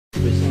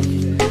Oh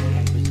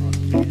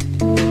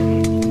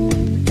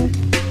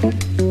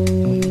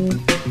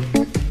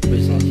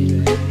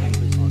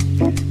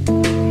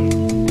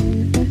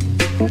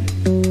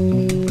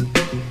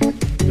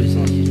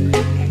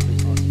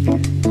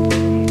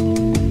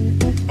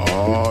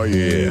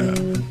yeah,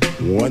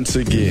 once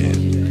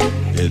again,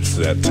 it's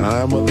that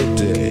time of the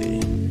day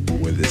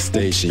when the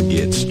station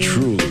gets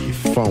truly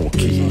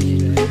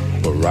funky.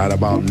 But right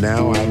about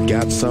now, I've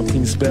got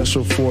something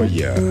special for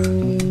ya.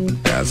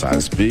 As I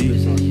speak,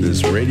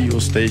 this radio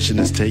station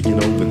is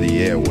taking over the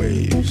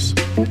airwaves.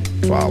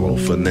 Follow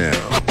for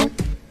now,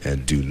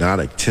 and do not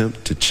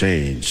attempt to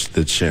change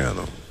the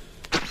channel.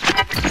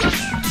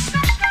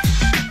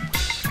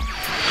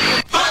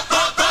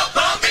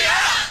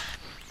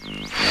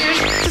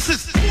 This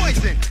is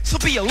poison, so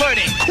be alert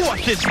and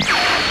cautious. I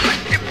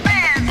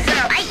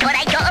thought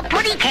I saw a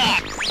putty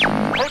cat.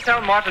 Hotel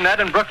Martinet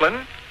in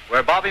Brooklyn,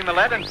 where Bobby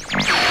Millett and...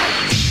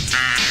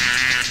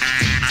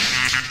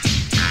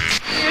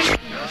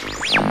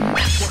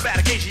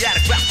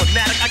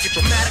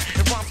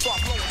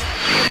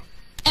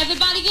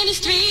 Everybody in the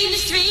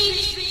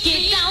street,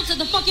 get down to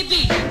the funky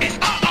beat. Heads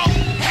up,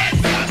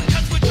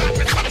 'cause we're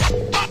dropping some.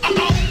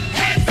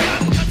 Heads up,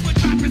 'cause we're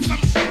dropping some.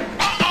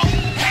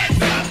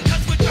 Heads up,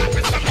 'cause we're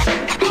dropping some.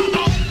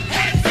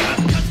 Heads up,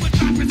 'cause we're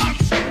dropping some.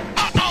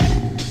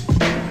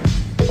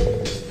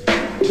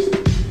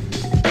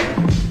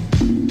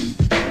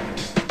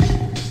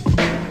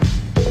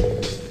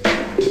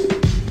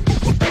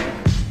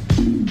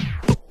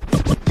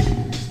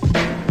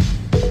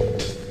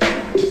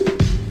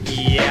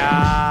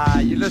 Yeah,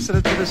 you're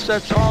listening to the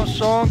Stretch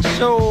Armstrong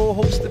Show,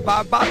 hosted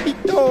by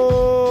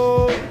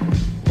Bobbito.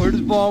 Word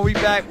is born, we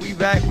back. We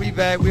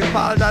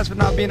apologize for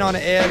not being on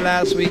the air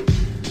last week,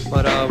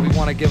 but we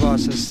want to give our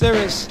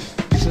sincerest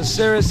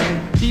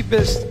and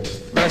deepest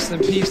rest in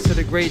peace to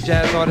the great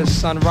jazz artist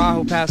Sun Ra,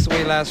 who passed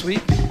away last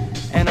week.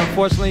 And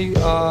unfortunately,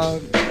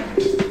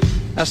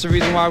 that's the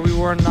reason why we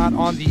were not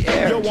on the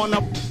air. You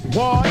wanna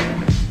what?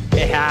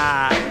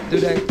 Yeah, do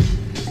that.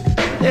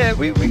 Yeah,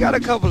 we got a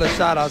couple of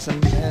shout-outs,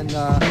 and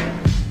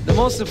the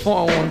most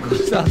important one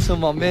goes out to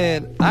my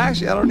man. I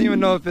don't even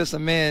know if it's a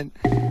man.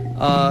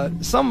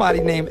 Somebody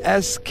named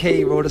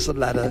SK wrote us a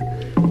letter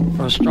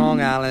from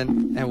Strong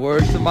Island, and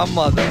word to my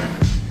mother,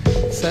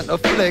 sent a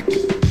flick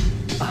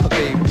of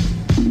a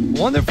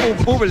wonderful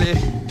boobily,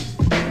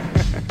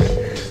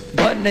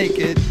 butt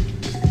naked.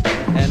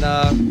 And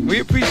we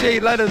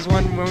appreciate letters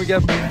when we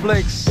get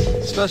flicks,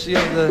 especially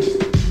of the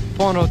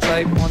porno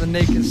type, on the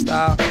naked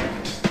style.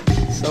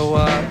 So,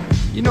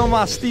 you know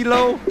my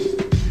stilo.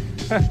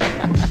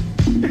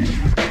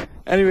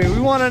 Anyway, we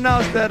want to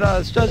announce that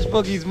Stretch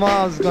Boogie's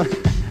mom is going to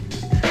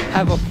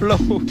have a float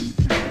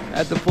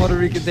at the Puerto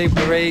Rican Day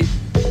Parade.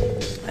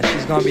 And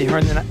she's going to be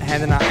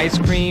handing out ice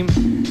cream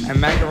and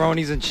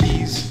macaronis and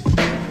cheese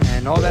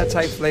and all that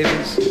type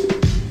flavors.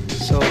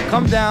 So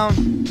come down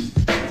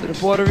to the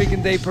Puerto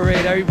Rican Day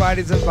Parade.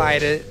 Everybody's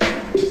invited.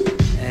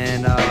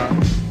 And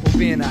we'll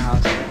be in the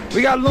house.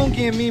 We got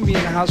Lunky and Mimi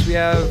in the house. We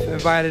have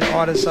invited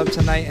artists up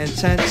tonight.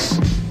 Intense,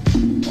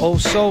 Oh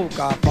So,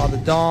 Godfather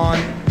Dawn,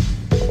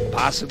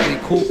 possibly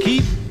Cool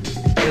Keith,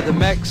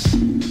 Rhythm X,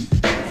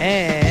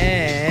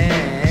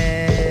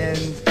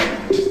 and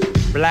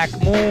Black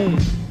Moon.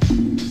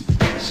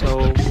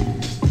 So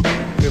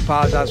we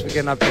apologize for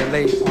getting up here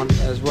late on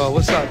as well.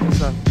 What's up?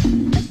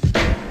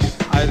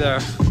 Hi there.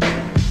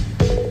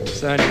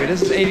 So anyway,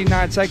 this is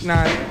 89 Tech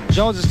 9.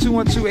 Jones is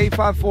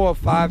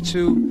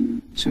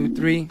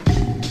 212-854-5223.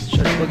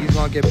 Stretch Boogie's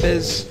gonna get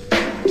biz.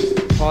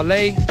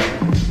 Parlay.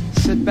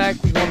 Sit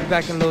back, we gonna be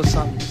back in a little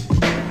something.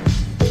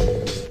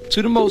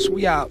 To the most,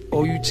 we out.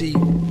 OUT.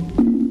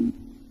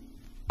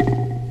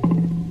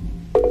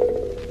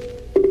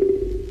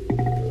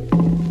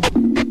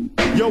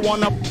 You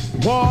wanna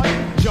what?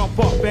 Jump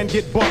up and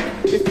get bucked.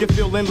 If you're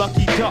feeling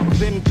lucky duck,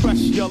 then press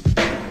your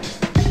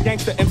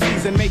gangster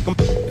MCs and make them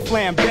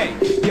flambe.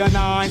 Your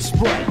nine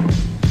spray.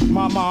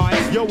 My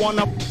mind, you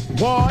wanna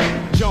what?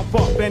 Jump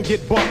up and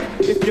get bucked.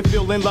 If you're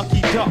feeling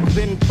lucky duck,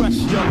 then press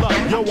your luck.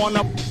 You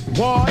wanna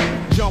what?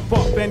 Jump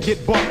up and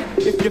get bucked.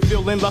 If you're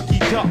feeling lucky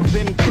duck,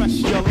 then press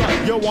your luck.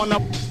 You wanna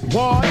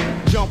what?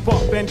 Jump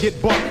up and get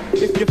bucked.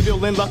 If you're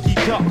feeling lucky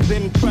duck,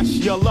 then press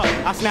your luck.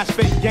 I snatch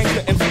fake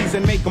gangster MCs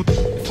and make them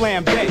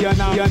flambe. Your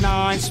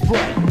nine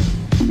spray.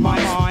 My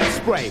mind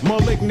spray,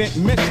 malignant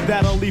mist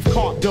that'll leave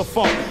can't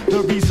defunct.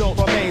 The result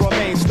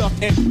remain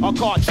stuffed in a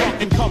car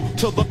trunk and come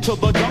to the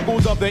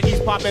jungles of the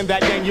East. Poppin'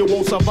 that gang, you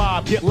won't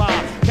survive. Get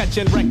live, catch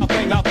and wreck a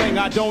thing.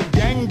 I don't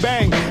gang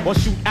bang or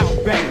shoot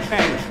out bang.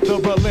 The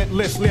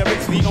relentless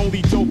lyrics, the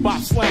only dope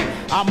I slang.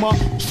 I'm a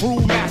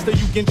true master.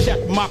 You can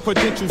check my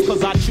credentials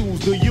 'cause I choose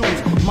to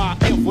use my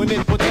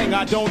infinite thing.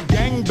 I don't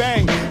gang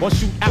bang or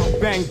shoot out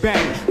bang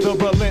bang. The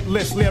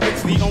relentless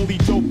lyrics, the only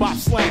dope I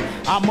slang.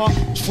 I'm a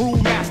true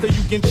master.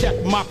 You can check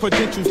my credentials.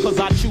 credentials, cause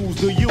I choose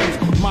to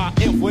use my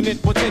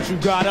infinite potential.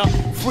 Got a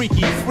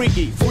freaky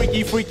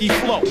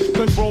flow.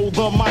 Control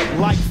the mic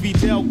like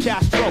Fidel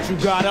Castro.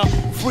 You got a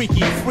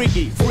freaky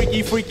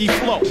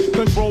flow.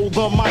 Control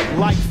the mic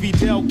like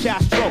Fidel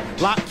Castro.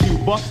 Like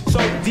Cuba, so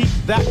deep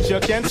that you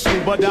can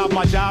scuba dive.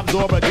 My job's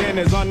origin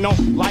is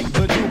unknown, like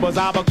the Jubas.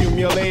 I've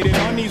accumulated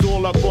honeys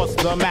all across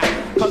the map.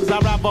 Cause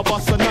I'd rather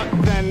bust a nut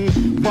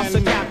than bust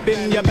a cap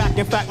in your back.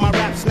 In fact, my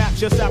rap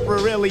snaps your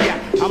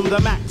sapriliac. I'm the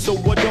Mac, so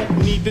I don't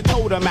need to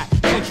toe the Mac.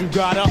 Since you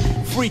got a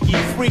freaky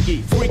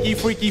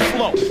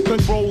flow.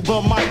 Control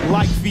the mic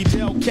like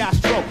Fidel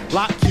Castro.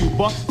 Like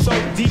Cuba,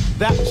 so deep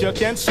that you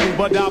can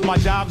scuba dive. My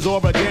job's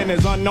origin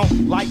is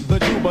unknown, like the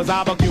Jubas.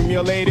 I've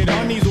accumulated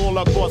honeys all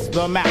across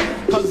the map.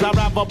 Cause I'd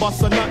rather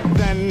bust a nut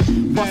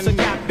than bust a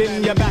cap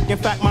in your back. In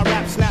fact, my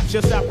rap snaps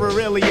your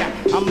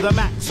sapriliac. I'm the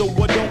Mac, so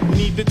I don't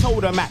need to toe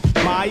the Mac.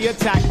 My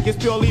attack is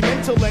purely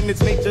mental and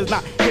its nature's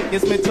not hit.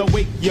 It's meant to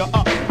wake you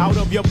up out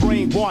of your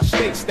brainwash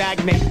state.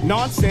 Stagnate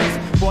nonsense,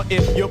 but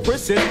if you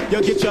persist,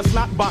 you'll get your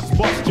snot box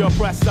bust. Your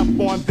press up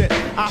on this.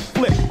 I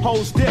flip,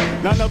 hoes dip,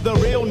 none of the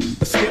real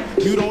skip.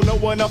 You don't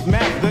know enough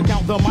math to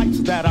count the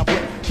mics that I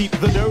flip. Keep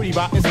the dirty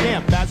rotten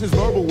scamp as his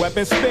verbal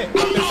weapon spit.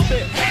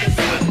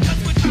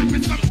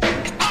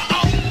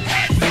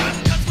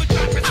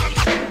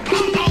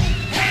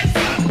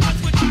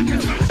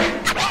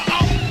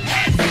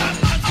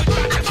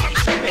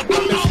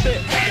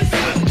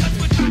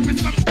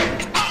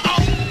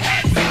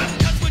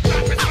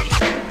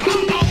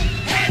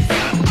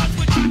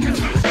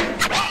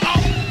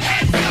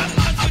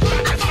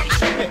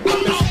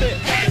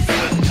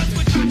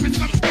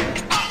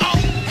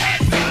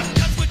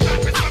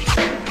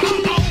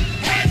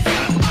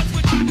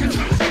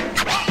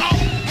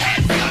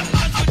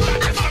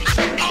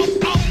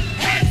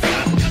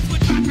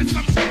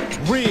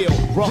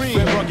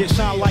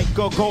 Shine like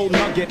a gold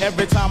nugget.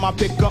 Every time I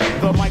pick up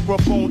the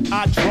microphone,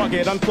 I drug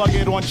it, unplug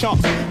it on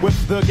chunks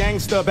with the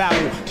gangster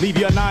battle. Leave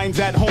your nines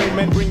at home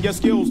and bring your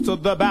skills to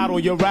the battle.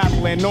 You're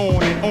rattling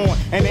on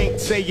and ain't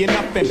saying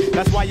nothing.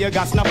 That's why you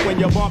got snuffed when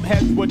you bump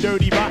heads with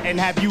dirty rotten.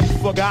 Have you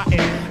forgotten?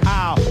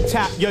 I'll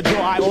tap your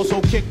jaw. I also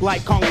kick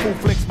like kung fu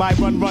flicks by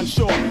Run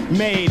Short.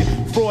 Made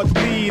frauds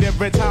bleed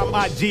every time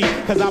I G,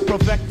 cause I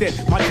perfected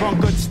my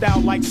drunkard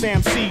style like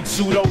Sam Seed.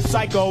 Pseudo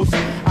psychos,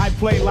 I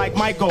play like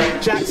Michael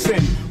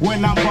Jackson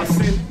when I'm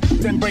busting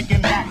and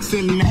breaking backs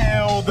in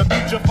hell. The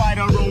putrefied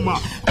aroma,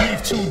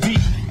 breathe too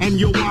deep and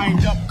you'll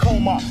wind up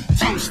coma.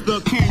 Toast the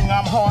king,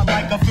 I'm hard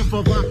like a fifth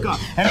of vodka.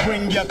 And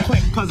bring your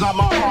click, cause I'm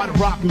a hard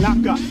rock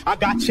knocker. I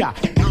got ya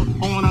out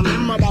on a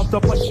limb, about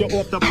to push you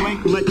off the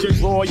plank. Let you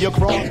draw your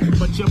cross,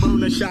 but you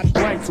burn a shot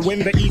blanks. When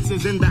the east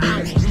is in the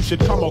house, you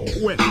should come a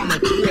quit.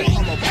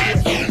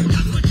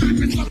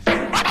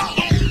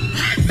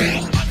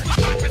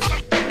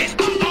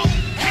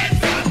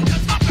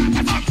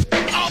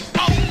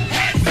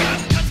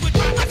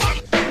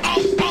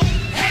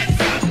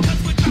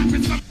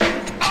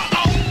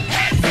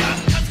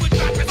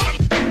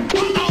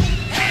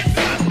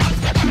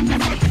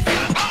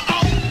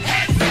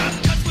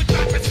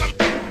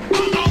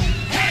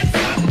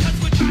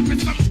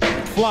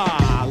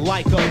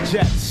 Like a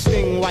jet,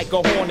 sting like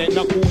a hornet.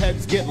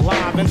 Knuckleheads get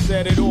live and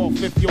set it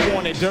off if you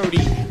want it.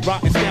 Dirty,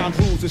 rotten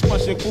scoundrels is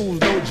crushing fools.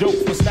 No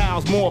jokes for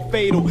styles more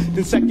fatal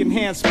than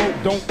secondhand smoke.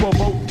 Don't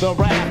provoke the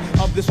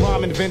wrath of this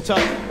rhyme inventor,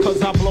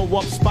 cause I blow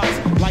up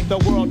spots like the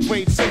World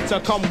Trade Center.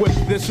 Come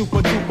with this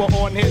super duper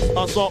on his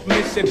assault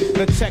mission.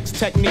 The text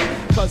technique,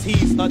 cause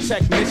he's a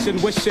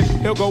technician. Wishing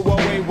he'll go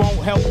away, won't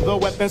help the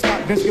weapon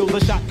spot. Then skills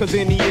a shot, cause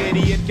any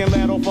idiot can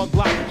let off a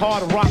Glock.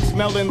 Hard rock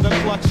smelling the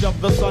clutch of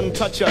the sun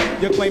toucher.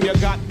 You claim you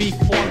got beef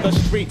on the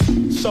street,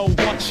 so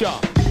what ya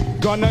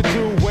gonna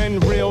do when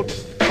real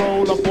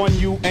roll up on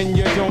you and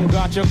you don't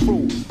got your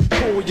crew?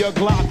 Pull your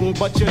Glock,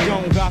 but you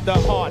don't got the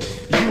heart.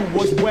 You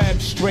was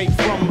webbed straight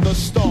from the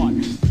start.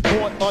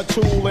 Bought a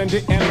tool and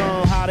didn't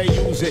learn how to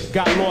use it.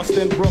 Got lost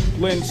in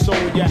Brooklyn, so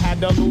you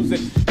had to lose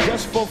it.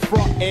 Just for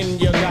frontin',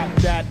 you got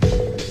that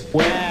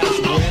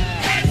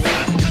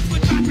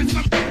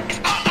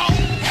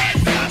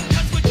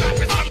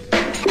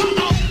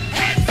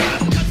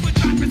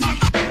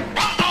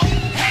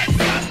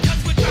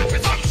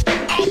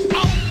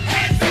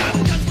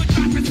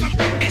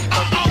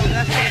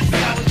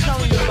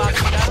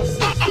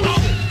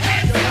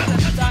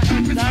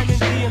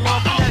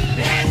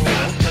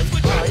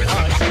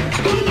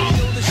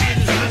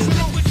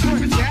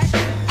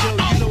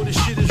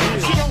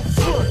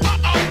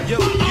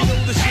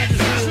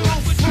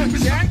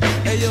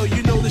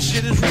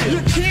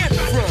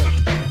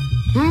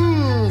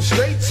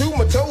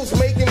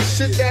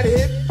that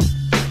hit.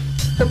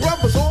 And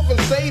brothers often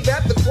say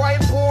that the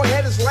quiet poor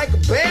head is like a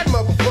bad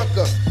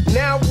motherfucker.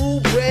 Now rule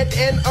bred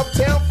and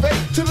uptown fed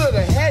to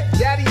the head.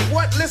 Daddy,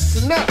 what?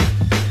 Listen up.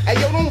 Hey,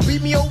 yo, don't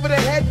beat me over the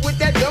head with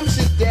that dumb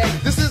shit, Dad.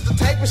 This is the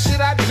type of shit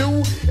I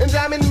do. And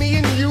I'm in me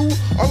and you,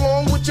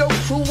 along with your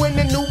crew and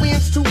the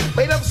Nubians too.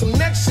 Made up some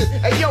next shit.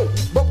 Hey, yo,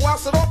 but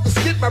whilst it off the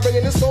skit by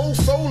bringing this old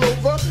soul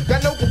over.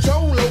 Got no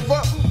control over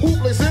who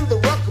plays in the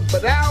rucker.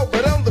 But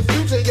I'm the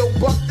future, yo,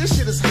 buck. This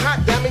shit is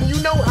hot, damn, and you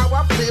know how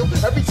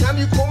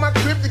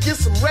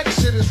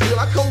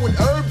come with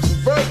herbs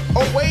and verb,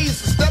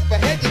 always a step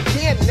ahead. You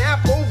can't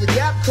nap over the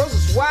gap cause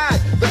it's wide.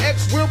 The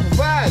X will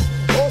provide,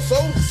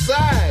 also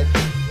decide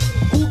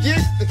who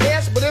gets the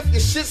cash, but if your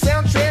shit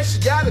sound trash,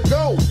 you gotta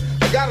go.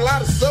 I got a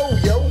lot of soul,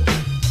 yo.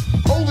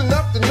 Old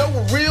enough to know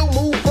a real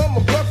move from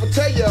a bluff. I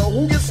tell ya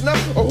who gets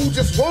snuffed or who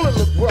just wanna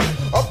look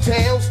rough.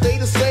 Uptown, stay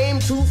the same,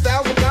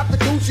 2000 got the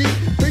coochie.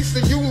 Piece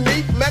the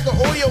unique, Mega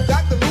Oil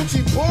got the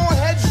Lucci. Ball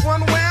heads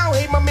run wild,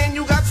 hey my man,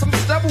 you got some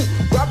stubble.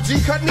 Rob G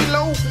cut me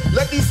low,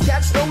 let these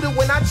cats know that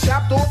when I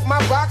chopped off my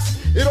box,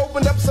 it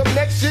opened up some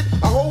next shit,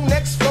 a whole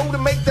next flow to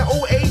make the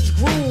old age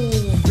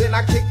groove. Then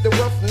I kicked the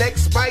roughneck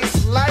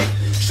spice life.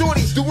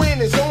 Shorty's doing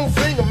his own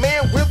thing, a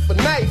man with a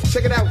knife.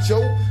 Check it out,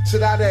 Joe,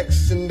 Shadot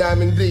X and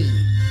Diamond D.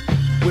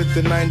 With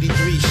the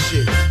 93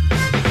 shit.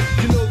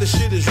 You know the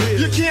shit is real.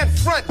 You can't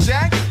front,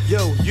 Jack.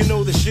 Yo, you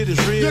know the shit is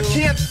real. You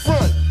can't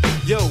front.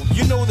 Yo,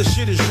 you know the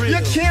shit is real.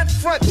 You can't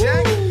front,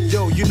 Jack.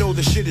 Yo, you know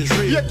the shit is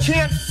real. You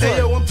can't front. Hey,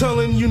 yo, I'm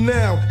telling you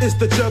now, it's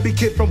the chubby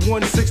kid from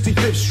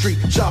 165th Street,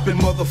 chopping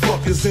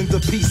motherfuckers into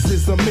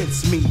pieces of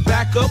mincemeat.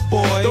 Back up,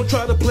 boy. Don't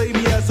try to play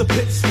me as a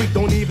pipsqueak.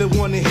 Don't even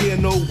wanna hear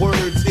no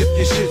words if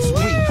your shit's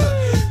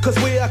weak. Cause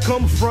where I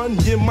come from,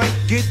 you might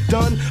get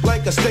done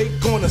like a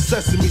steak on a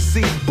sesame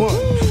seed bun.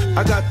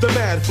 I got the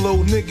mad flow,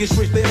 niggas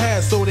wish they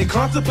had, so they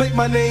contemplate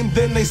my name,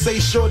 then they say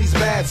shorty's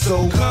bad.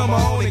 So come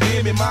on and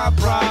give me my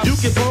props. You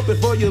can bump it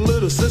for your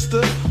little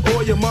sister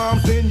or your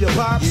moms and your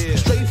pops. Yeah.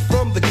 Straight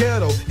from the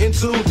ghetto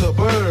into the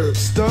burbs.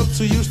 Stunts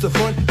who used to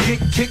front get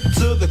kicked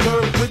to the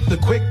curb with the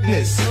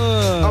quickness.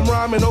 I'm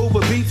rhyming over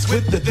beats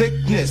with the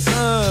thickness.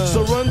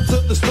 So run to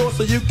the store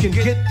so you can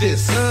get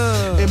this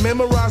and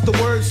memorize the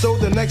words so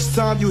the next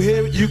time you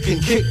hear it, you can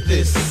kick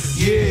this.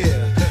 Yeah,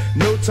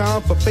 no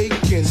time for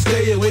faking.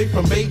 Stay away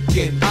from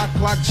bacon. I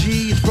clock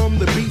G's from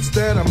the beats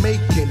that I'm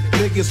making.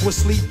 Niggas were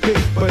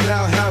sleeping, but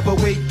now have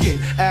awakened.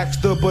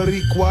 Ask the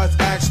Boricuas,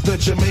 ask the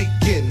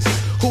Jamaicans.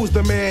 Who's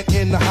the man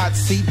in the hot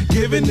seat?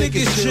 Giving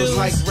niggas chills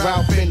like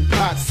Ralph and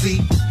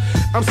Potsy.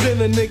 I'm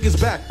sending niggas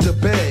back to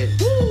bed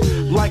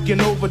like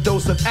an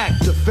overdose of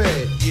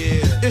Actifed.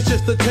 Yeah, it's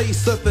just a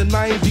taste of the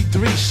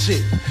 93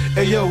 shit.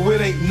 And yo,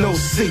 it ain't no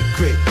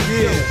secret.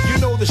 Yeah, you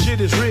know the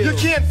shit is real. You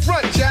can't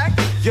front, Jack.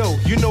 Yo,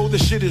 you know the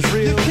shit is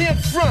real. You can't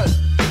front.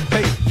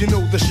 Hey, you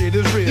know the shit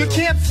is real. You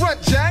can't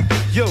front, Jack.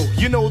 Yo,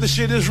 you know the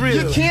shit is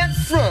real. You can't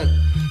front.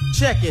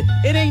 Check it,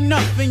 it ain't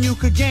nothing you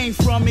could gain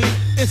from me.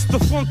 It's the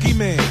funky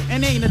man.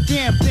 And ain't a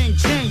damn thing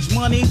changed,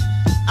 money.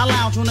 I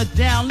lounge on the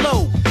down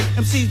low.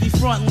 MCs be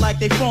frontin' like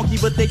they funky,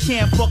 but they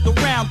can't fuck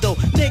around though.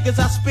 Niggas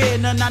I spare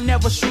none, I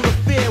never shoot a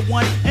fair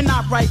one. And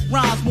I write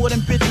rhymes more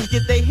than bitches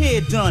get their hair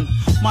done.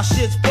 My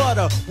shit's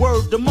butter,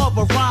 word the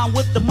mother. Rhyme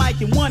with the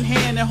mic in one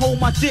hand and hold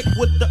my dick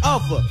with the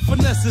other.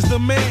 Finesse is the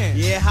man.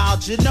 Yeah,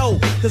 how'd you know?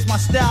 Cause my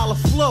style of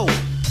flow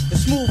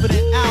is smoother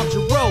than Al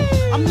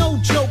Jarreau. I'm no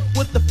joke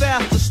with the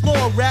fast or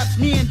slower raps.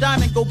 Me and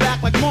Diamond go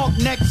back like Mark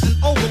necks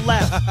and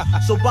overlap.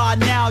 So by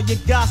now you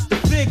got to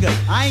figure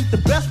I ain't the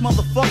best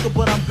motherfucker,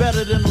 but I'm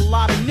better than a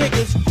lot of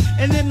niggas.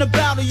 And in the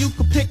battle you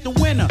could pick the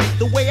winner.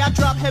 The way I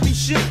drop heavy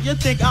shit, you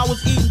think I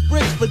was eating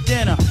bricks for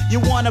dinner. You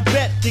wanna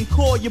bet, then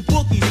call your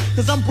bookies,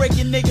 cause I'm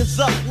breaking niggas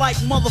up like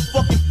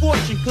motherfucking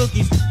fortune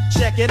cookies.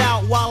 Check it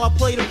out while I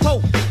play the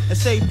Pope and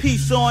say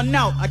peace on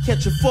out. I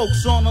catch your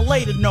folks on a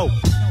later note.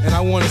 And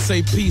I wanna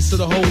say peace to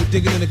the whole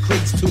digging in the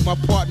crates to my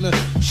partner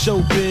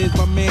Showbiz,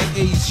 my man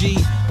AG,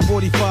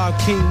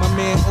 45 King, my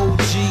man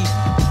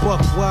OG,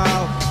 Buck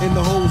Wild, and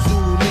the whole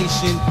Zulu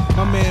Nation.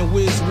 My man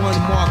Wiz One,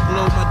 Mark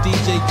Low, my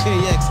DJ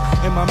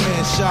KX, and my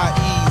man Shy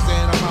Ease,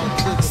 and I'm out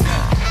to the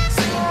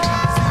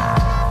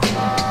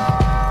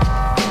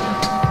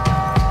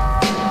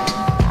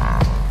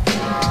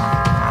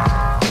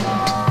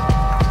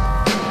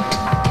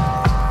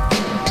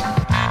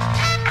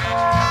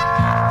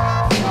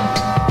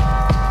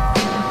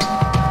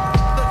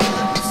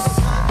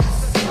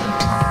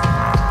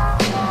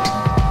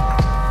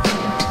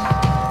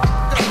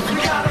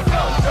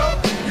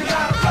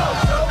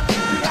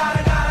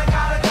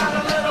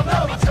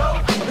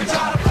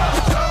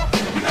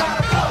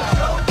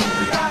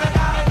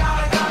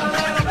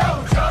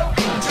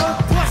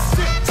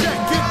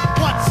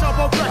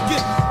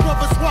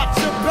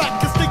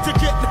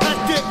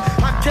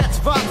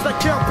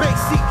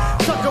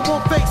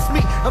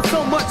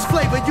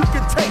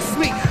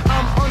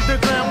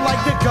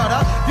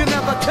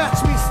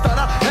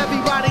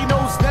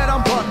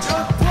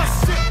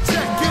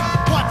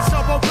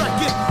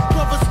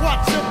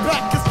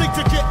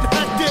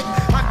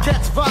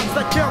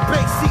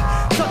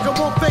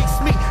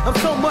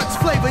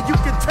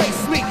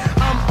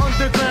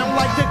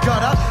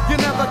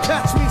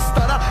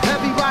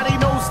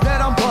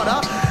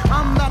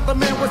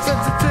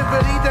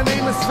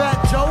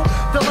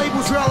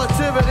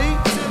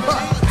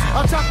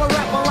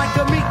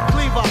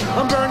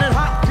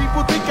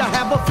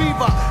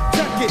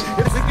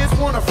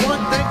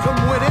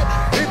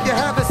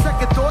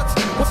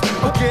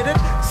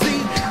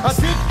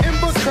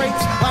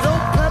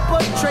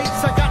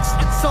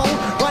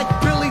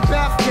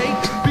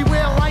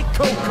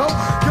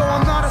Yo,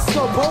 I'm not a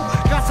slowpoke.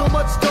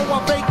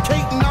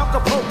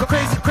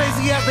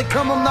 they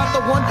come, I'm not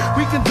the one.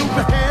 We can do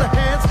with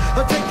hands,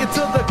 or take it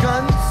to the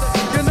guns.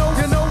 You know,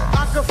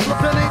 I can flow.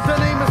 The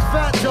name is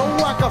Fat Joe.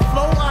 I can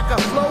flow, I can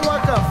flow, I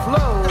can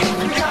flow.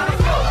 You gotta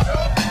flow,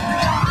 Joe.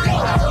 You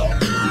gotta flow.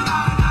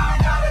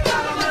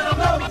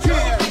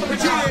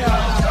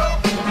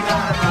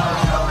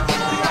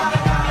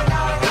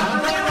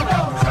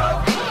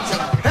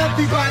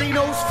 Everybody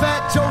knows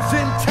Fat Joe's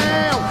in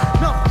town.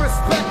 Enough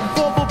respect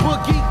for the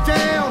boogie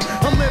down.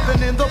 I'm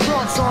living in the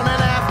Bronx on an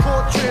Ave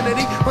called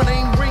Trinity. My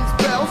name rings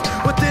bells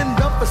within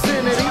the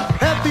vicinity.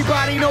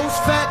 Everybody knows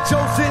Fat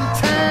Joe's in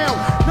town.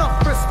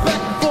 Enough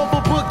respect for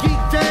the boogie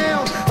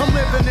down. I'm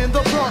living in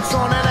the Bronx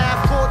on an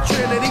Ave called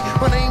Trinity.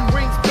 My name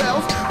rings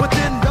bells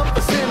within the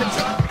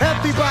vicinity.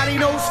 Everybody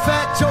knows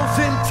Fat Joe's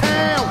in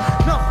town.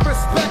 Enough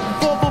respect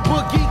for the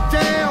boogie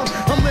down.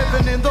 I'm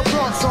living in the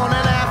Bronx on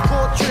an Ave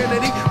called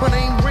Trinity. My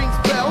name rings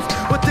bells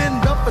within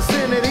the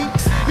vicinity.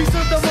 These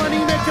are the money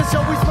makers,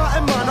 always my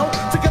mono.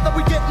 Together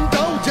we getting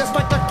dough, just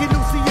like Lucky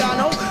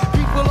Luciano.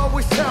 People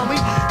always tell me,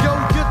 yo,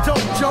 you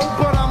dope, Joe,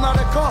 but I'm not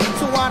a car,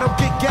 so I don't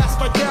get gas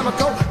like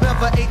Damaco.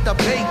 Never ate the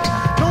bait.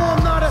 No,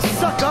 I'm not a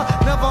sucker.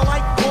 Never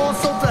liked balls,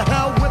 so to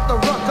hell with the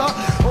rucker.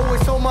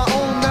 Always hold my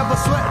own, never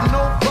sweating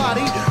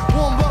nobody.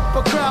 Warm up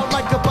a crowd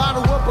like a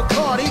bottle of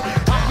Bacardi.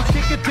 I can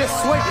kick it this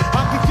way,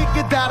 I can kick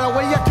it that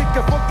way. I kick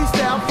a funky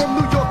style from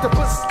New York to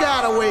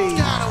Piscataway.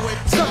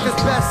 Suckers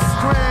best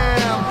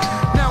scram.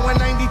 Now in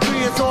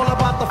 93 it's all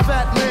about the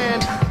fat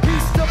man.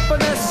 Peace to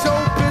finesse,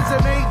 showbiz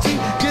and AG.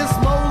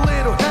 Gizmo,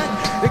 Little Hat,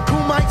 and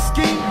Cool Mike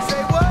Ski.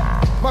 Say what?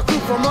 My crew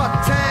from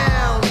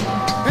uptown.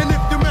 And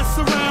if you mess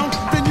around,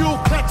 then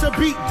you'll catch a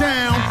beat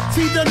down.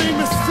 See, the name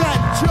is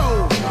Fat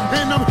Joe,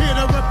 and I'm here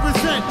to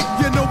represent.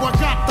 You know I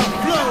got the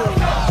flow.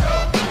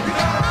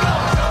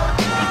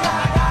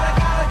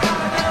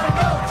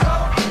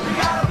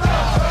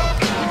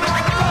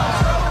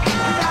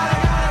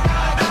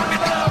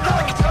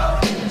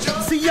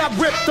 I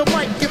rip the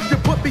mic if you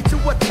put me to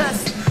a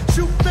test.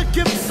 Shoot the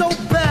gift so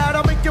bad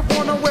I make you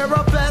wanna wear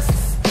a vest.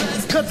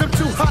 Cause I'm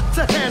too hot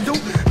to handle.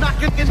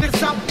 Knocking in this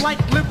out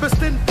like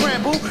Livingston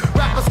Bramble.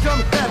 Rappers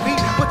come heavy,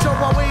 but yo,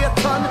 I weigh a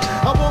ton.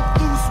 I won't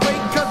lose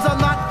weight cause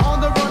I'm not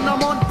on the run. I'm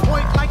on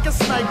point like a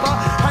sniper.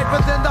 Hyper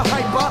than the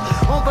hyper.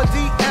 On the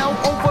DL,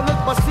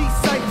 overlook my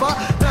C-cipher.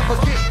 Never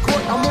get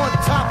caught, I'm on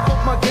top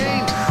of my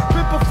game.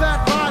 Rip a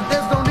fat rod,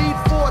 there's no need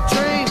for a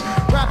train.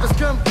 Rappers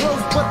come close,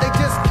 but they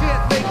just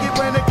can't make it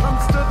when it comes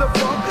to the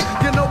funk.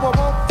 You know I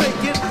won't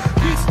fake it.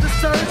 Beats the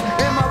surge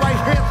and my right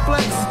hand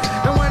flex.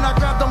 And when I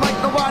grab the mic,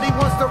 nobody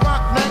wants to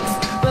rock next.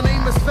 The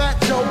name is Fat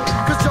Joe,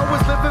 cause Joe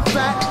is living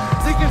fat.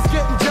 Ziggy's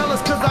getting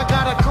jealous cause I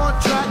got a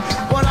contract,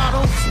 but I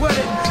don't sweat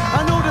it.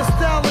 I know the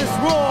style is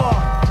raw.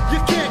 You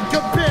can't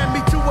compare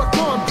me to a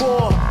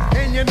cornball.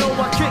 And you know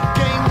I kick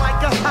game like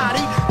a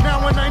hottie.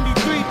 Now in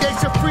 93 they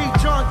should free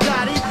John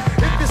Gotti.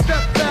 If you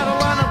step battle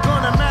line, I'm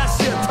gonna mash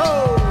your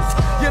toes.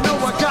 You know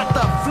I got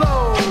the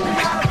flow.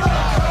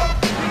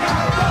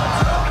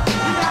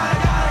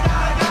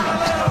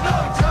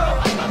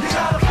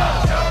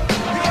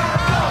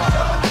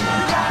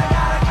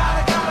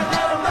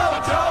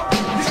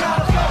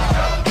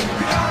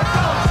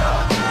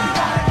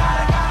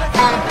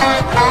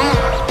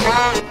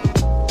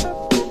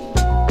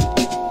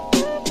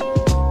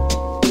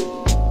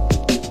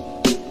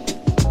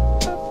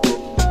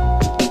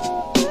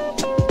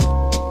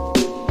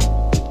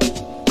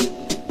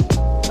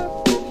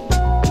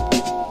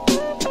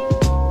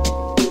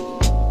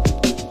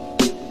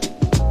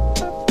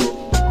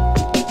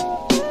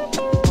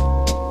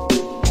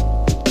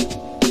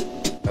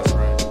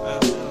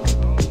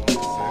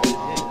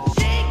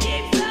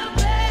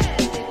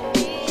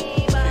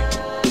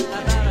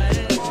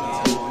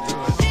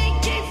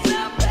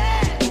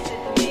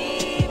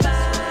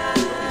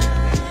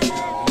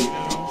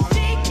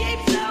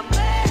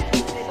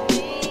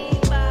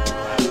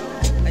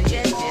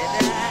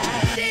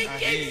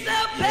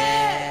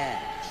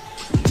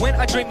 When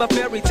I dream of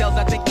fairy tales,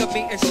 I think of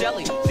me and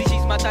Shelly. See,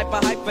 she's my type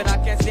of hype, and I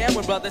can't stand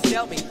when brothers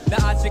tell me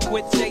that I should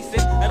quit chasing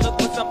and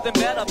look for something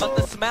better. But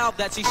the smile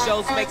that she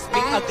shows makes me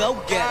a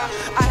go-getter.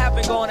 I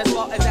haven't gone as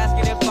far as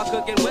asking if I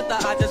could get with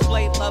her. I just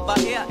played love by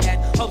ear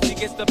and hope she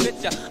gets the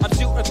picture. I'm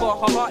shooting for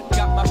her heart,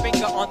 got my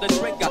finger on the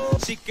trigger.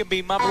 She can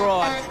be my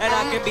broad, and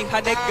I can be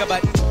her nigga,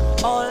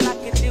 but all I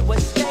can do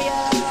is stay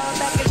up.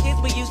 Back as kids,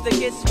 we used to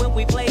kiss when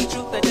we played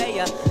truth or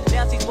dare.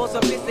 Now she's more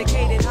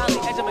sophisticated, highly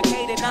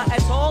educated, not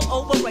at all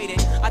overrated.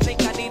 I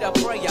think I need a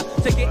prayer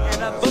to get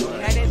in a book,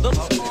 and it looks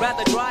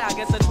rather dry. I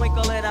guess a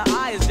twinkle in her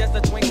eye is just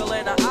a twinkle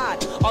in her eye.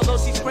 Although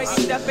she's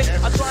crazy stepping,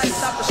 I'm trying to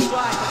stop the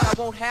stride, cause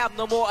I won't have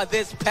no more of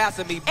this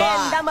passing me by.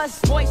 And I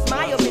must voice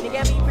my opinion,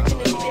 every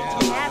pretending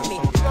she had me.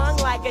 Slung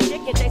like a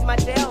chicken, chased my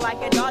tail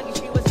like a doggy.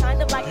 She was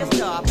kind of like a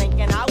star,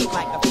 thinking I was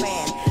like a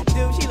fan.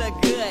 Dude, she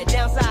looked good.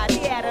 Downside, he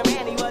had a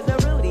man, he was a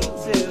Rudy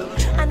too.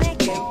 I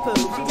think him poop.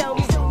 She told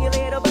me soon your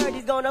little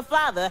birdie's gonna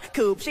fly the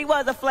coop. She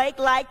was a flake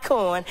like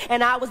corn,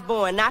 and I was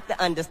born not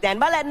to understand.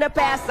 By letting her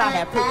pass, I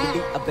have proved to be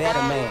a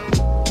better man.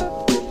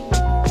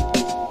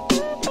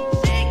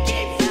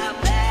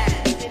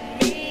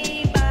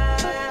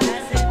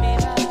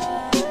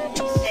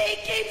 She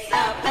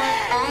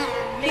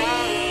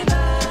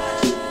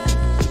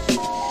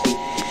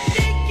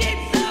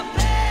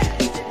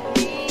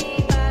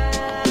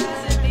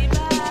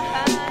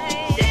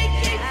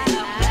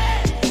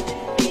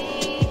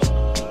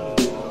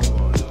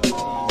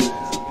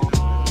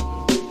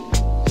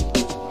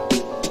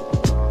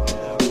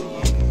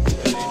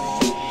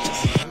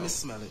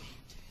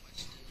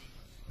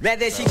Now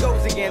there she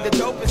goes again, the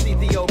dopest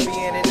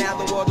Ethiopian. And now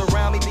the world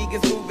around me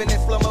begins moving in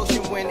slow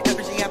motion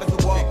whenever she happens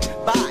to walk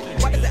by.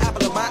 What is the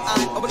apple of my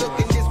eye?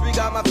 Overlooking,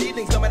 disregard my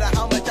feelings no matter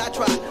how much I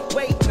try.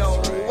 Wait,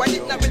 no, I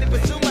did not really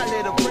pursue my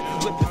little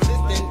princess with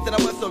persistence. And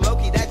I was so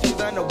low-key that she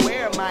was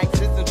unaware of my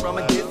existence. From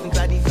a distance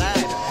I desired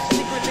her,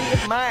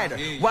 secretly admired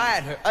her,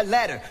 wired her a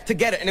letter to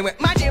get her. And it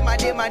went, my dear, my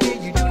dear, my dear,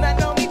 you do not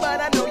know me,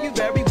 but I know you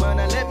very well.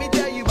 Now let me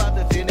tell you about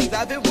the feelings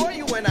I've been for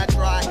you when I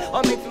try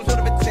or make some sort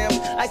of attempt.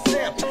 I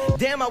simp.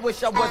 Damn, I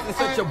wish I wasn't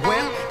such a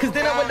wimp. Cause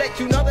then I would let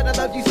you know that I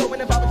love you so.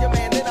 And if I was your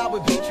man, then I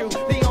would be true.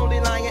 The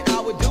only lying I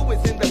would do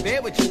is in the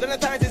bed with you. Then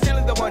at times it's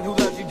still the one who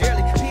loves you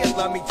dearly. P.S.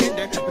 love me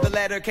tender. But the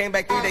letter came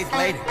back 3 days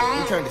later.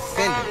 We turned to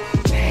sender.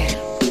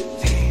 Damn.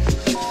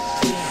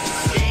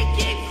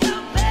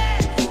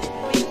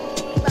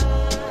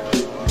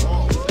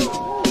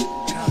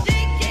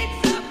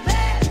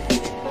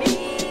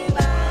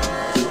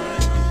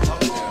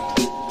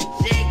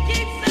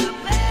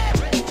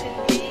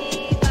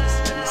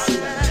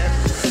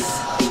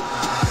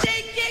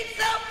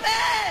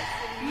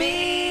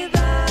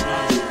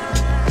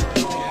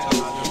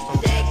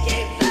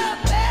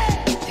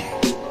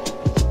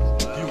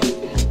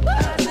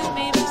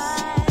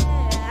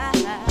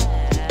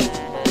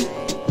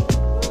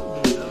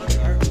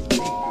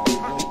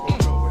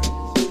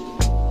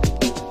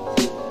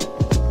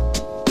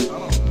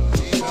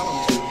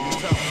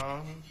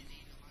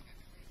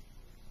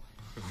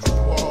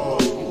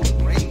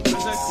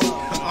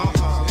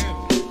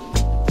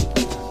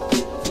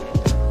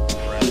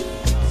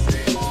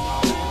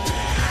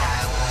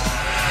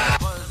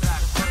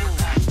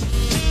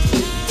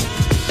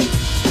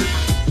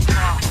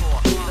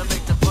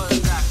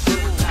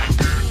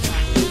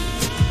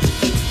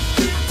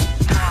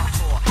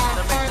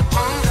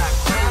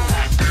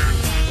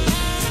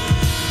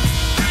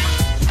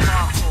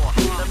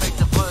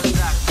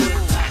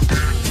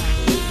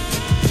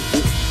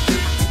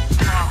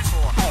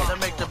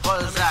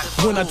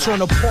 When I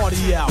turn a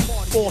party out,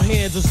 all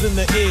hands is in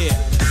the air.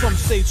 Some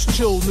states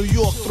chill, New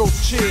York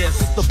throws chairs.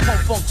 It's the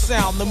pump funk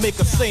sound to make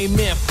a sane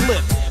man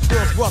flip.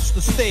 Girls rush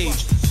the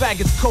stage,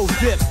 faggots cold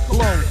dip,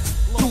 blow.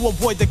 To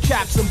avoid the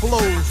caps and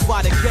blows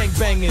by the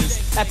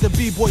gangbangers at the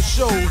b-boy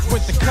shows.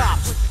 With the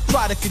cops,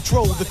 try to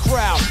control the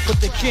crowd,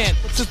 but they can't.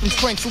 Systems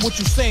crank, so what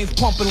you saying's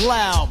pumping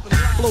loud.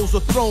 Blows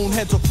are thrown,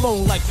 heads are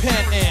flown like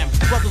Pan Am.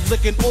 Brothers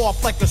licking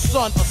off like the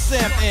son of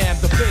Sam Am.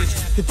 The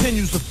bass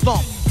continues to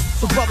thump.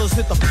 So brothers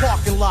hit the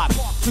parking lot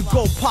to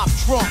go pop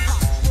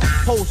trunks.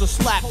 Hoes are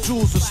slapped,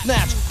 jewels are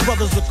snatched.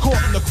 Brothers are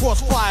caught in the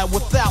crossfire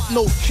without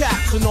no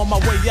caps. And on my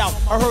way out,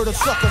 I heard a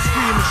sucker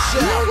scream and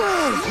shout.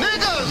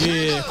 Niggas!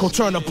 Yeah, go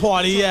turn the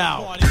party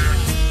out.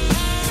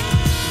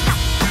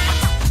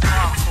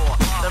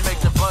 That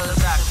make the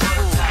buzz act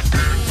cool.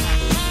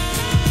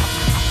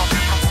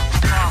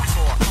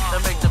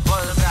 That make the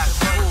buzz act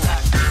cool.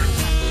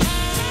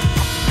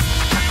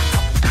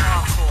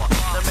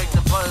 That make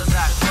the buzz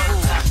act cool.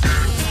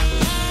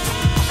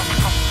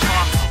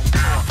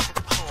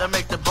 That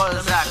make the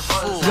buzz act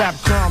fool. Rap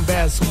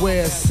combat's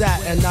where it's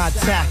at, and I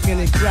attack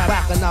any crap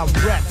back and I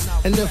wreck.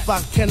 And if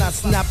I cannot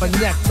snap a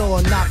neck, throw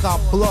a knockout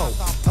blow.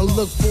 And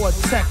look for a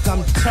tech,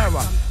 I'm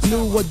terror.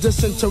 New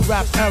addition to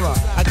rap era.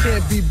 I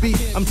can't be beat,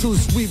 I'm too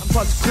sweet,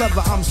 plus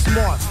clever, I'm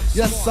smart.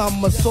 Yes,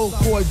 I'm a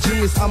so-called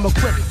genius, I'm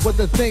equipped with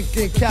the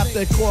thinking cap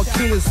they call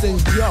keenness.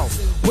 And yo,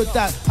 with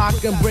that I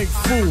can break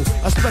fool,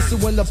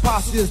 especially when the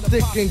posse is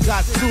thick and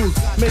got tools.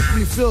 Make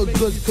me feel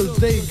good cause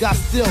they got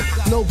still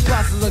no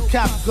process of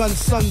cap gun,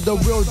 son, the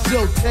real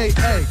deal.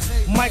 K.A.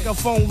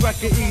 Microphone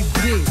record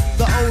ED.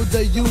 The O,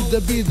 the U, the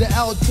B, the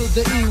L to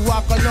the E.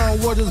 Walking on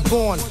word is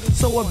born,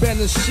 so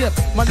abandon ship.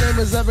 My name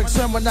is Eric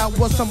Sherman, I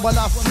was somebody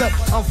I flip.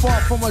 I'm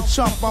far from a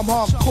chump, I'm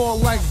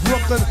hardcore like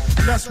Brooklyn.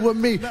 Mess with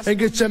me and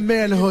get your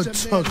manhood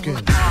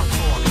tooken.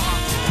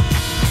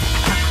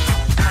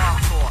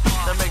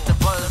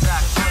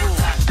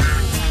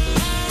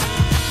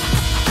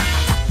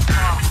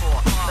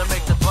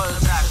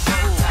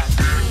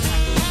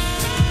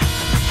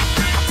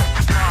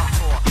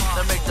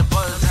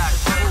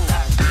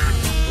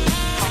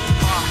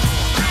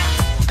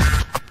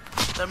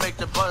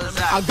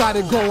 I got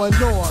it going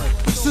on.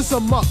 Since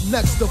I'm up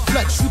next to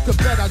flex, you can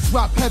bet I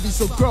drop heavy,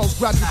 so girls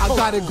grab your coat. I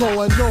got it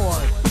going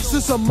on.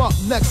 Since I'm up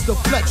next to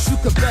flex, you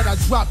can bet I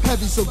drop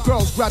heavy, so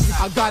girls grab your.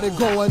 I got it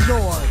going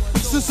on.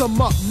 Since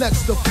I'm up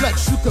next to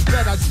flex, you can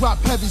bet I drop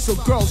heavy, so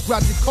girls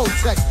grab your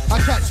Kotex. I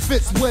catch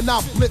fits when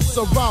I blitz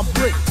around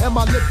brick, and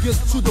my lip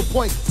gets to the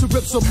point to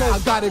rip some more. I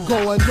got it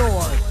going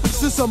on.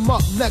 Since I'm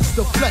up next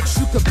to flex,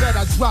 you can bet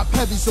I drop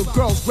heavy, so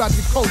girls grab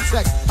your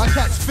Kotex. I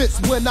catch fits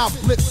when I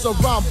blitz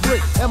around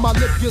brick, and my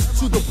lip gets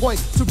to the point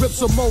to rip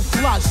some more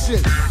fly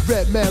shit.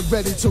 Red man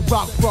ready to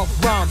rock rough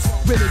rhymes.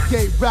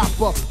 Renegade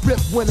rapper, rip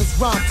when it's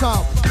rhyme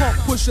time. Pump,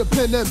 push a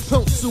pin and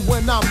pimp to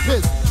when I'm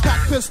pissed. Got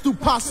pistol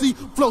posse,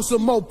 flow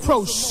some more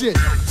pro shit.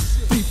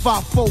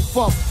 3-5-4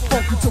 funk,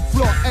 funky to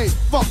floor 8.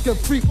 Fucking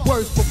freak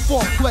words for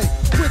foreplay.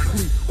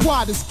 Quickly,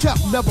 Quiet is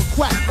kept, never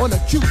quack. On a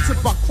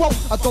Q-tip I quote,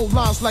 I throw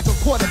lines like a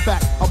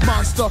quarterback. A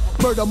monster,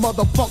 murder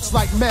motherfucks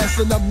like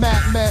Manson, a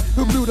madman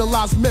who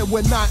brutalized men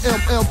with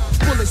 9mm.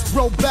 Bullets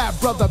blow bad,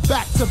 brother,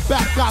 back to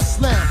back I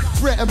slam.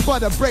 Bread and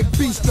butter, break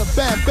beats to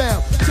bam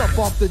bam. Jump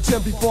off the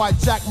gym before I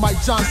jack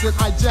Mike Johnson.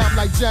 I jam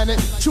like Janet,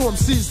 chew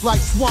MCs like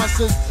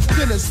Swanson's.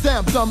 Then it's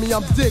damn dummy,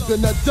 I'm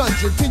digging a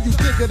dungeon. Can you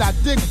dig it? I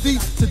dig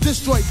deep to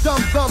destroy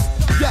dumb-thumbs.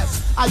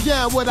 Yes, I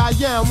am what I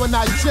am when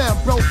I jam,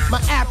 bro. My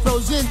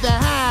afro's in the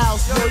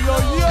house. Yo, yo,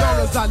 yo. Long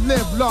as I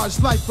live large,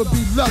 life will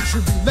be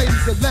luxury.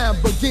 Ladies and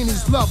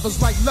Lamborghinis,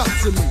 lovers like luck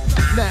to me.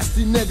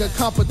 Nasty nigga,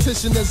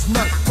 competition is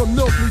none. From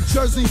Newark, New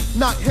Jersey,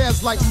 knock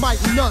heads like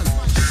Mike Nunn.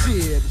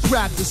 Shit,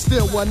 grab the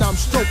still when I'm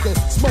stroking.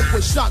 Smoke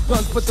with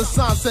shotguns, but the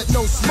sign said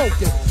no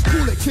smoking.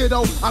 Cool it,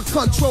 kiddo, I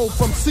control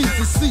from sea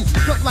to sea.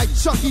 Cut like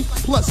Chucky,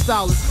 plus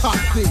style is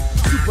cocky.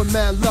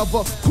 Superman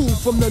lover, cool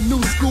from the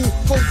new school.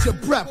 Hold your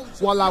breath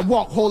while I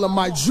walk holding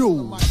my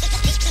jewel.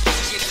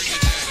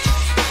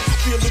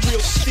 Feel the real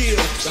steel,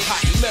 the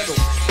hot metal.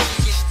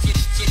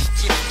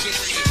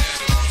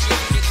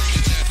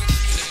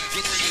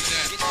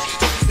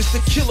 It's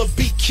the killer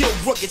beat, kill,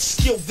 rugged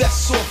skill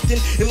that's often.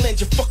 And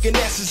land your fucking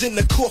asses in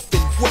the coffin.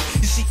 What?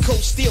 You see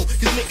cold steel,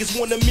 cause niggas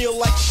want a meal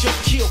like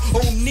Shaquille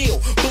O'Neal.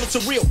 Bullets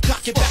are real,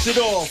 cock it, bust it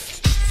off.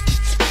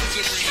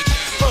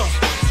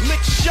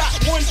 Lick shot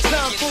one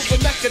time for the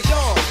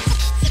Macadam.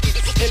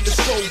 And the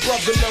soul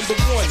brother number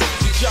one.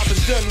 The job is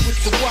done with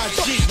the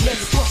YG, man,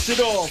 bust it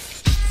off.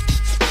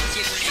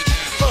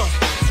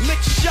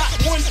 Lick shot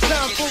one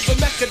time for the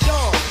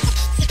Macadam.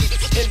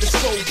 And the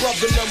soul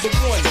brother number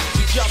one.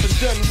 The job is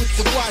done with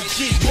the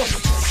YG, bust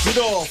it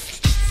off.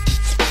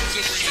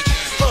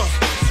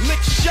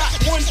 Lick shot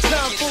one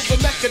time for the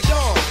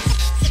Macadam.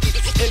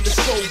 And the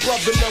soul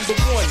brother number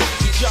one.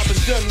 The job is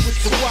done with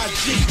the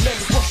YG, man,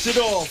 bust it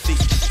off.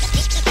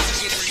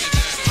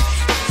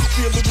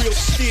 Feel the real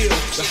steel,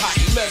 the hot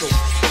metal.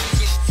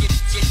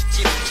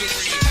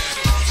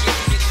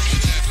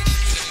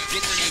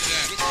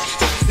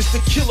 It's the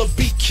killer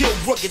beat, kill,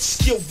 rugged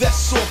skill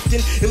that's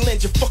often. And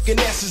land your fucking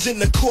asses in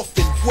the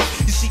coffin. What?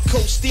 You see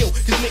cold steel,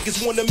 cause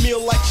niggas want a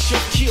meal like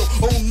Shaquille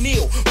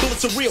O'Neal.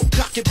 Bullets are real,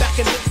 cock it back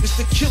and it's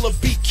the killer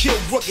beat, kill,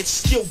 rugged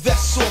skill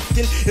that's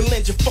often. And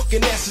land your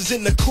fucking asses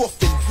in the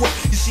coffin. What?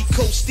 You see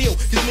cold steel,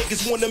 cause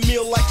niggas want a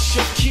meal like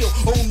Shaquille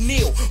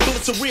O'Neal.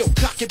 Bullets are real,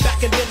 cock it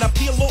back and then I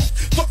peel off.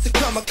 Fuck the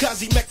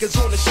kamikaze mechas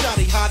on the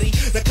shotty hottie.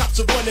 The cops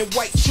are running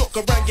white chalk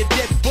around your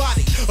dead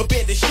body.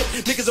 Abandoned ship,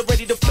 niggas are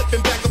ready to flip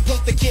and back a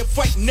punk they can't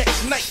fight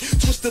next night.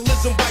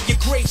 Twistilism by your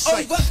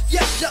gravesite. Over,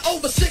 yes, you're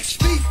over 6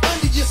 feet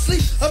under your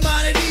sleep. I'm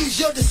out at ease,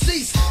 you're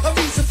deceased. A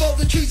reason for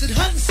the trees and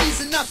hunting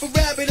season, not for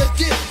rabbit or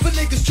deer. But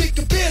niggas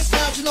drinking beers,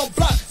 lounging on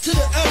block to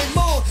the early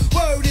morn.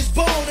 Word is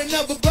born,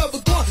 another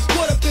brother gone.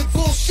 Caught up in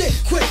bullshit,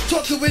 quick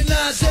talking with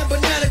lines and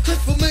banana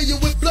clips, familiar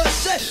with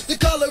bloodshed. The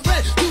color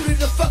red, due to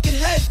the fucking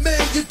head, man.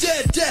 You're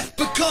dead, death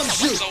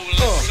becomes you.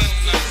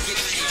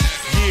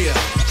 Yeah.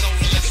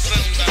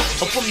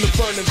 I'm from the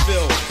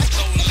Vernonville.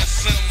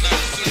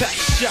 I pack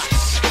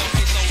shots.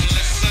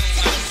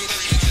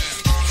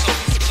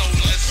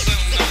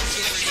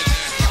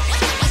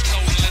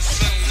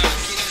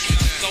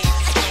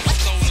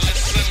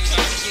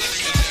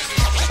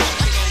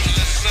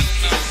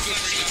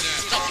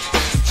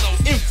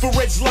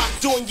 Infrared's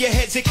locked on your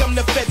heads, here come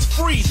the feds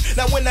freeze.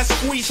 Now when I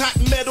squeeze hot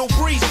metal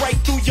breeze right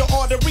through your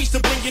arteries to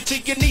bring you to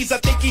your knees, I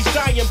think he's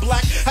dying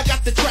black. I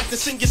got the track to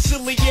send your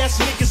silly ass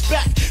niggas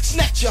back.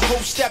 Snatch your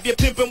hoe, stab your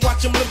pimp and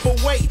watch him limp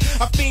away.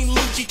 I fiend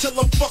Lucci till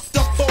I'm fucked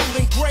up, old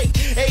and gray.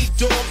 Hey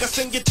dog, I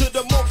send you to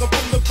the morgue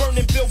from the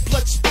Vernonville.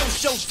 Blood spill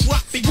shows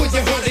drop because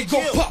I heard they go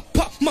pop,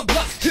 pop my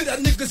block. Hit that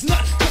nigga's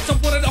nut, cause I'm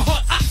one of the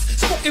hard ops.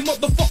 Smoking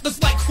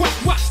motherfuckers like crack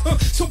rocks.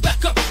 So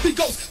back up, he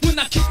goes when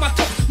I kick my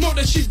toe.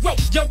 Murder she wrote,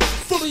 yo,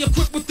 fully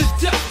equipped with the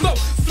death flow.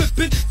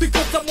 Flipping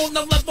because I'm on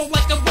the level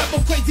like a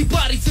rebel. Crazy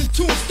bodies and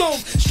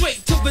tombstones.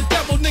 Straight to the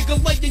devil, nigga,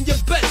 laying your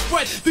bed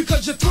spread.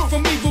 Because you're through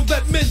from evil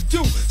that men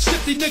do.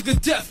 Shifty nigga,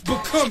 death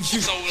becomes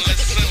you. So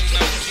listen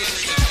up.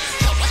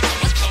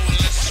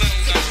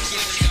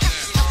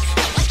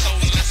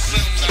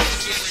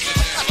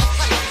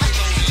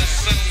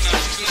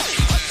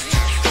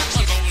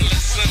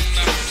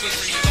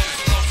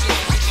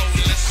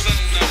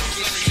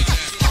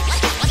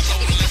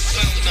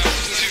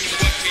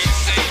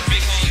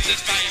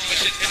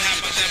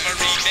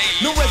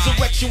 No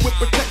resurrection with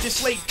protected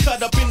slate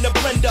cut up in the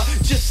blender.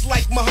 Just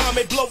like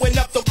Muhammad blowing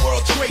up the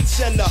World Trade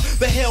Center.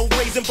 The hell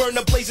raising,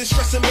 burner blazing,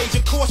 stressing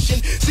major caution.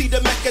 See the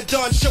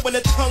Macadon showing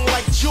a tongue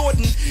like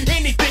Jordan.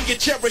 Anything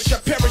you cherish, I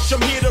perish,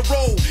 I'm here to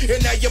roll.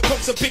 And now your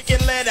punks are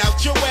picking lead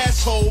out your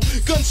asshole.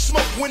 Gun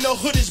smoke when the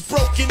hood is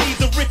broken, need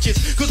the riches.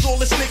 Cause all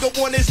this nigga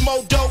want is more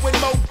dough and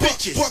more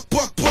bitches. Buck,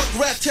 buck, buck,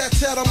 rat, tat,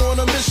 tat, I'm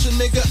on a mission,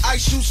 nigga. I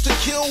shoots to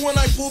kill when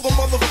I pull the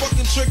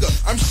motherfucking trigger.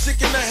 I'm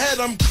sick in the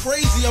head, I'm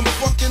crazy, I'm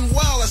fucking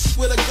wild. I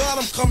swear to God,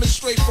 I'm coming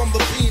straight from the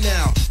P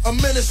now. A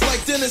menace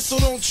like Dennis, so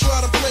don't try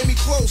to play me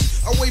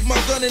close. I wave my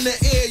gun in the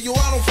air, yo,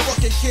 I don't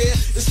fucking care.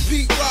 It's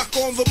Pete Rock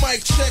on the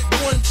mic, check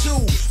 1, 2.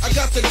 I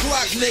got the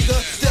Glock, nigga,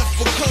 death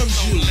becomes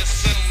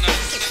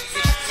you.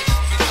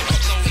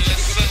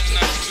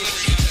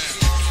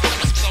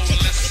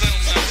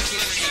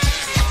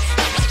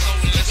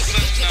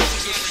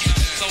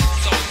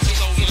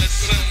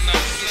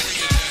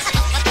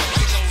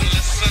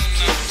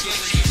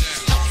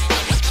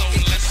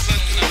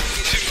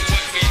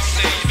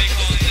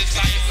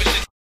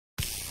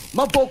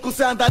 My vocals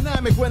sound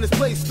dynamic when it's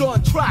placed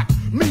on track.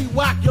 Me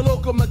whack, your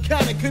local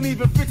mechanic can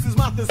even fix his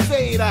mouth to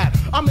say that.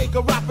 I make a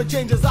rapper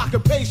change his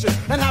occupation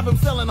and have him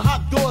selling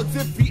hot dogs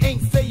if he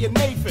ain't saying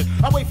Nathan.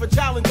 I wait for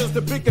challengers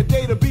to pick a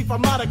day to beef.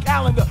 I'm not a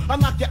calendar. I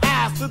knock your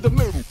ass to the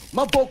mirror.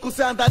 My vocals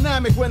sound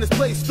dynamic when it's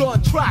placed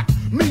on track.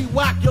 Me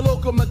whack, your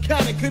local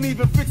mechanic can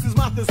even fix his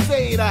mouth to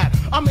say that.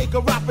 I make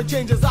a rapper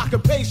change his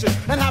occupation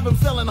and have him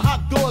selling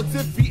hot dogs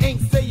if he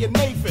ain't saying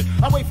Nathan.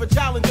 I wait for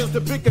challengers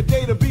to pick a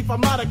day to beef.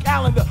 I'm not a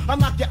calendar. I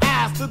knock your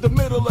ass to the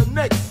middle of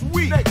next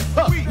week.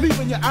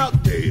 Leaving you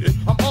outdated.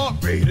 I'm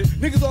R-rated.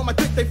 Niggas on my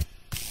dick, they.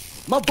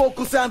 My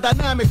vocals sound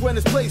dynamic when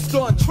it's placed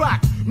on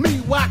track. Me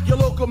whack, your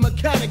local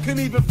mechanic can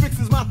even fix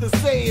his mouth to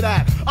say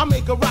that. I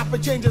make a rapper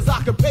change his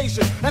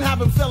occupation and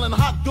have him selling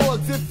hot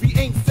dogs if he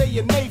ain't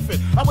saying Nathan.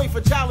 I wait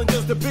for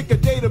challengers to pick a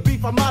day to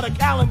beef. I'm not a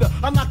calendar.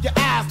 I knock your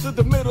ass to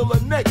the middle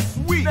of next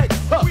week.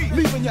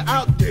 Leaving you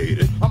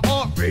outdated. I'm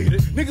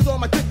R-rated. Niggas on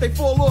my dick, they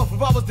fall off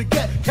if I was to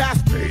get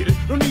castrated.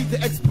 No need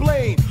to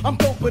explain. I'm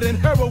doper than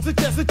heroin. So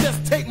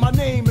just take my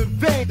name in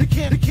vain. You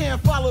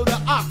can't follow the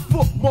ox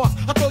footmarks.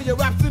 I throw your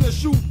raps in a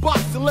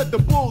shoebox and let the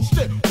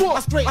bullshit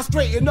walk. I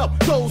straighten up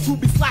those who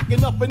be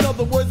slacking up. In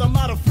other words, I'm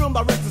not a film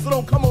director, so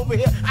don't come over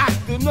here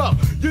acting up.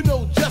 You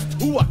know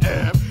just who I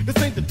am. This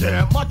ain't the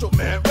damn Macho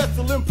Man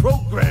wrestling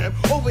program.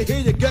 Over here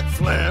you get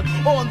slammed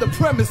on the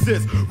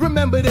premises.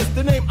 Remember this,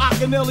 the name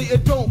Akinelli,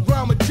 it don't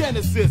rhyme with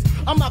Genesis.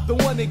 I'm not the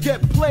one that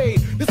get played.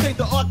 This ain't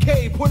the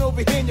arcade. Point over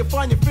here and you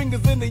find your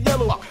fingers in the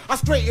yellow. I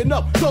straighten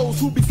up those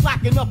who be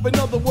slacking up. In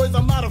other words,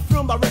 I'm not a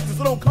film director,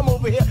 so don't come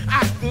over here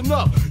acting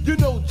up. You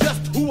know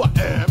just who I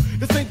am.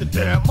 This ain't the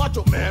damn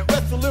Macho Man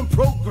wrestling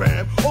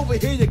program. Over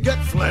here you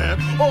get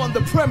slammed on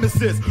the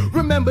premises.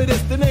 Remember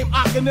this, the name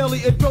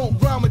Akinelli, it don't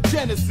rhyme with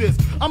Genesis.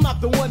 I'm not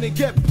the one that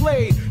get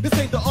played. This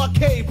ain't the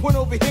arcade. Point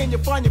over here and you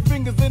find your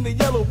fingers in the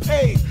yellow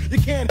page. You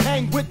can't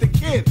hang with the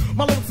kid.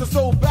 My lyrics are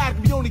so bad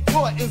we only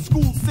taught in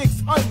school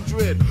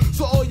 600.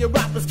 So all your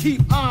rappers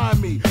keep eyeing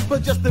me,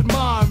 but just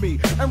admire me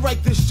and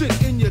write this shit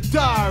in your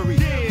diary.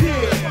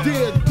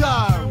 Dear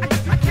diary.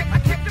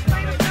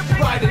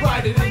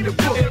 Write it in your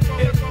book.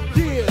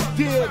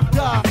 Dear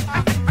diary.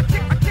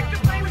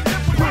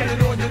 Put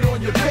it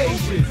on your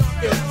pages.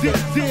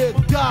 Dear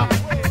diary.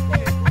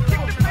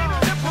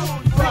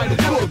 Write it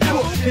book.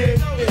 Dear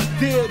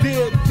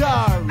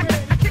diary.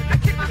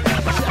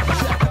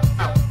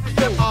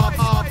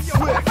 Bob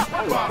Swift.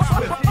 Bob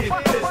Swift, get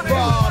this.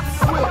 Bob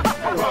Swift.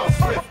 Bob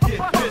Swift,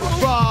 get this.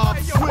 Bob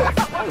Swift.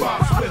 Bob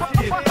Swift,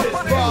 get this.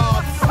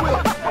 Bob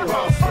Swift.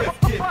 Bob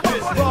Swift, get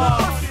this.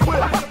 Bob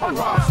Swift.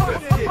 Bob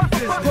Swift, get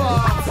this.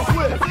 Bob Swift.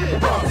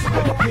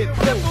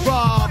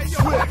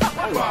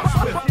 Bob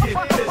Swift, get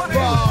this.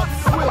 Bob Swift. Bob Swift, get this. Bob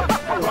Swift.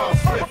 Bob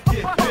Swift,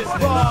 get this.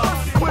 Bob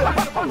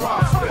Swift.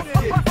 Bob Swift,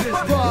 get this.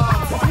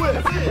 Bob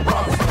Swift.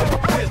 Bob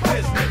Swift, get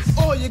this.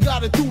 All you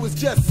gotta do is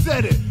just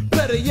set it.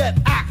 Better yet,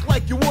 act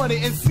like you want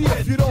it and see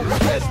if you don't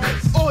get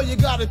it. All you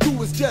gotta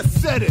do is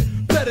just set it.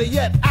 Better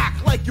yet,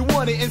 act like you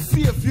want it and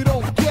see if you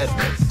don't get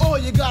it. All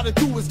you gotta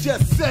do is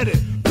just set it.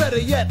 Better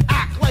yet,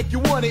 act like you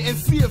want it and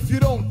see if you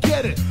don't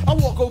get it. I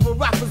walk over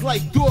rappers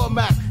like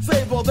doormats.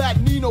 Save all that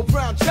Nino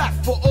Brown chat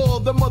for all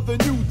them other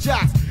new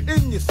jacks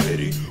in your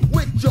city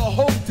with your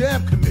whole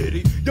damn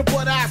committee. Your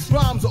butt-ass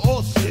rhymes are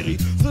all shitty,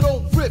 so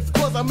don't riff,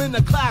 cause I'm in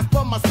the class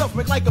by myself.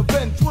 Make like a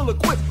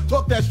ventriloquist,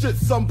 talk that shit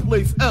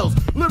someplace else.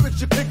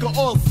 Lyrics you pick are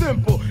all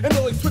simple and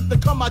always quick to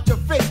come out your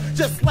face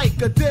just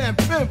like a damn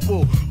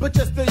pimple. But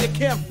just so you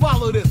can't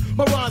follow this,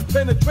 my rhymes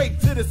penetrate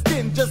to the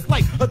skin just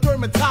like a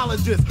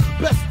dermatologist.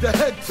 Best to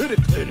head to the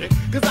clinic,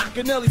 cause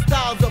Akinelli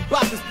style's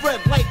about to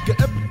spread like an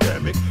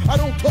epidemic. I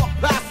don't talk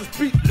past the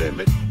speed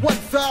limit, one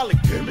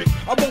solid gimmick.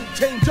 I won't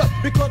change up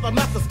because I'm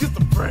not a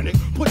schizophrenic.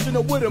 Pushing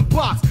a wooden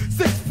box,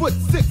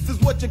 6'6" is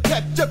what you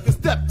catch if you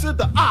step to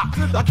the ox.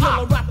 I kill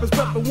a rapper's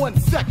rep in 1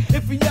 sec.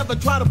 If he ever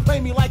try to play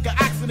me like an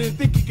accident,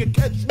 think he can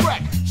catch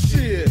wreck.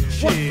 Shit,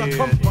 once I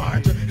come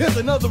find you, here's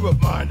another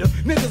reminder.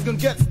 Niggas gonna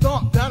get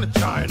stomped down to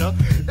China.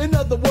 In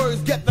other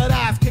words, get that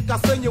ass kick, I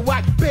send you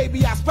whack.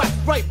 Baby, I strap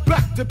right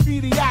back to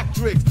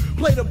pediatrics.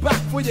 Play the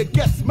back where you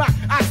get smacked.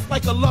 Act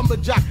like a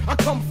lumberjack. I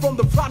come from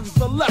the projects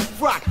of left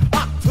rack.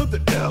 Out to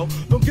the L.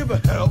 Don't give a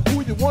hell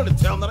who you wanna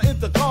tell. Not an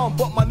intercom,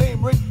 but my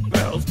name rings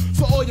bells.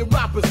 So all your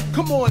rappers,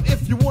 come on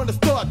if you wanna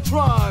start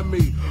trying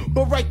me.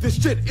 But write this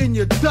shit in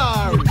your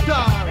diary.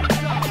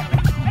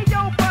 Hey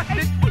yo, bust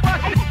it.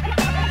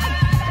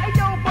 Hey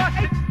yo, bust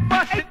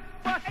it.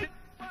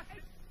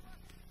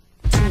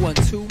 2 1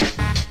 2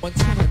 1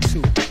 2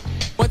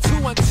 1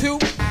 2 1 2 1 2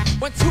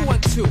 1 2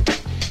 1 2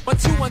 1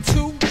 2 1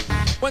 2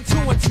 1 2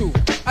 1 2.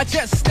 I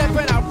just step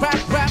and I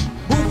rap,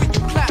 move and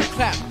you clap,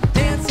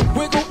 dance and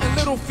wiggle and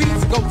little feet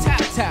go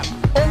tap,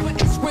 over and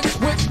switch,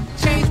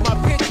 change my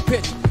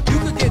pitch. You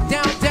can get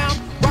down,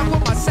 rock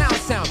with my sound.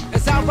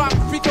 As I rock,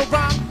 freak a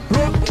rhyme,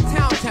 blow up in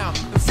town.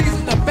 MCs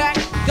in the back,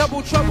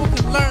 double trouble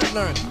can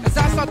learn. As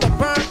I start to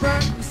burn,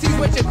 see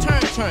what your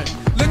turn.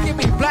 Look at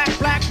me black,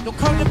 don't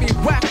come to me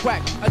whack.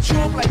 I chew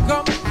up like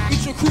gum,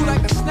 eat your crew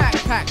like a snack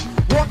pack.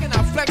 Walking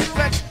I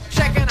flex,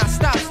 checking I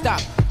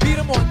stop. Beat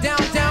them on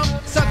down,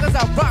 suckers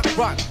I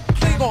rock.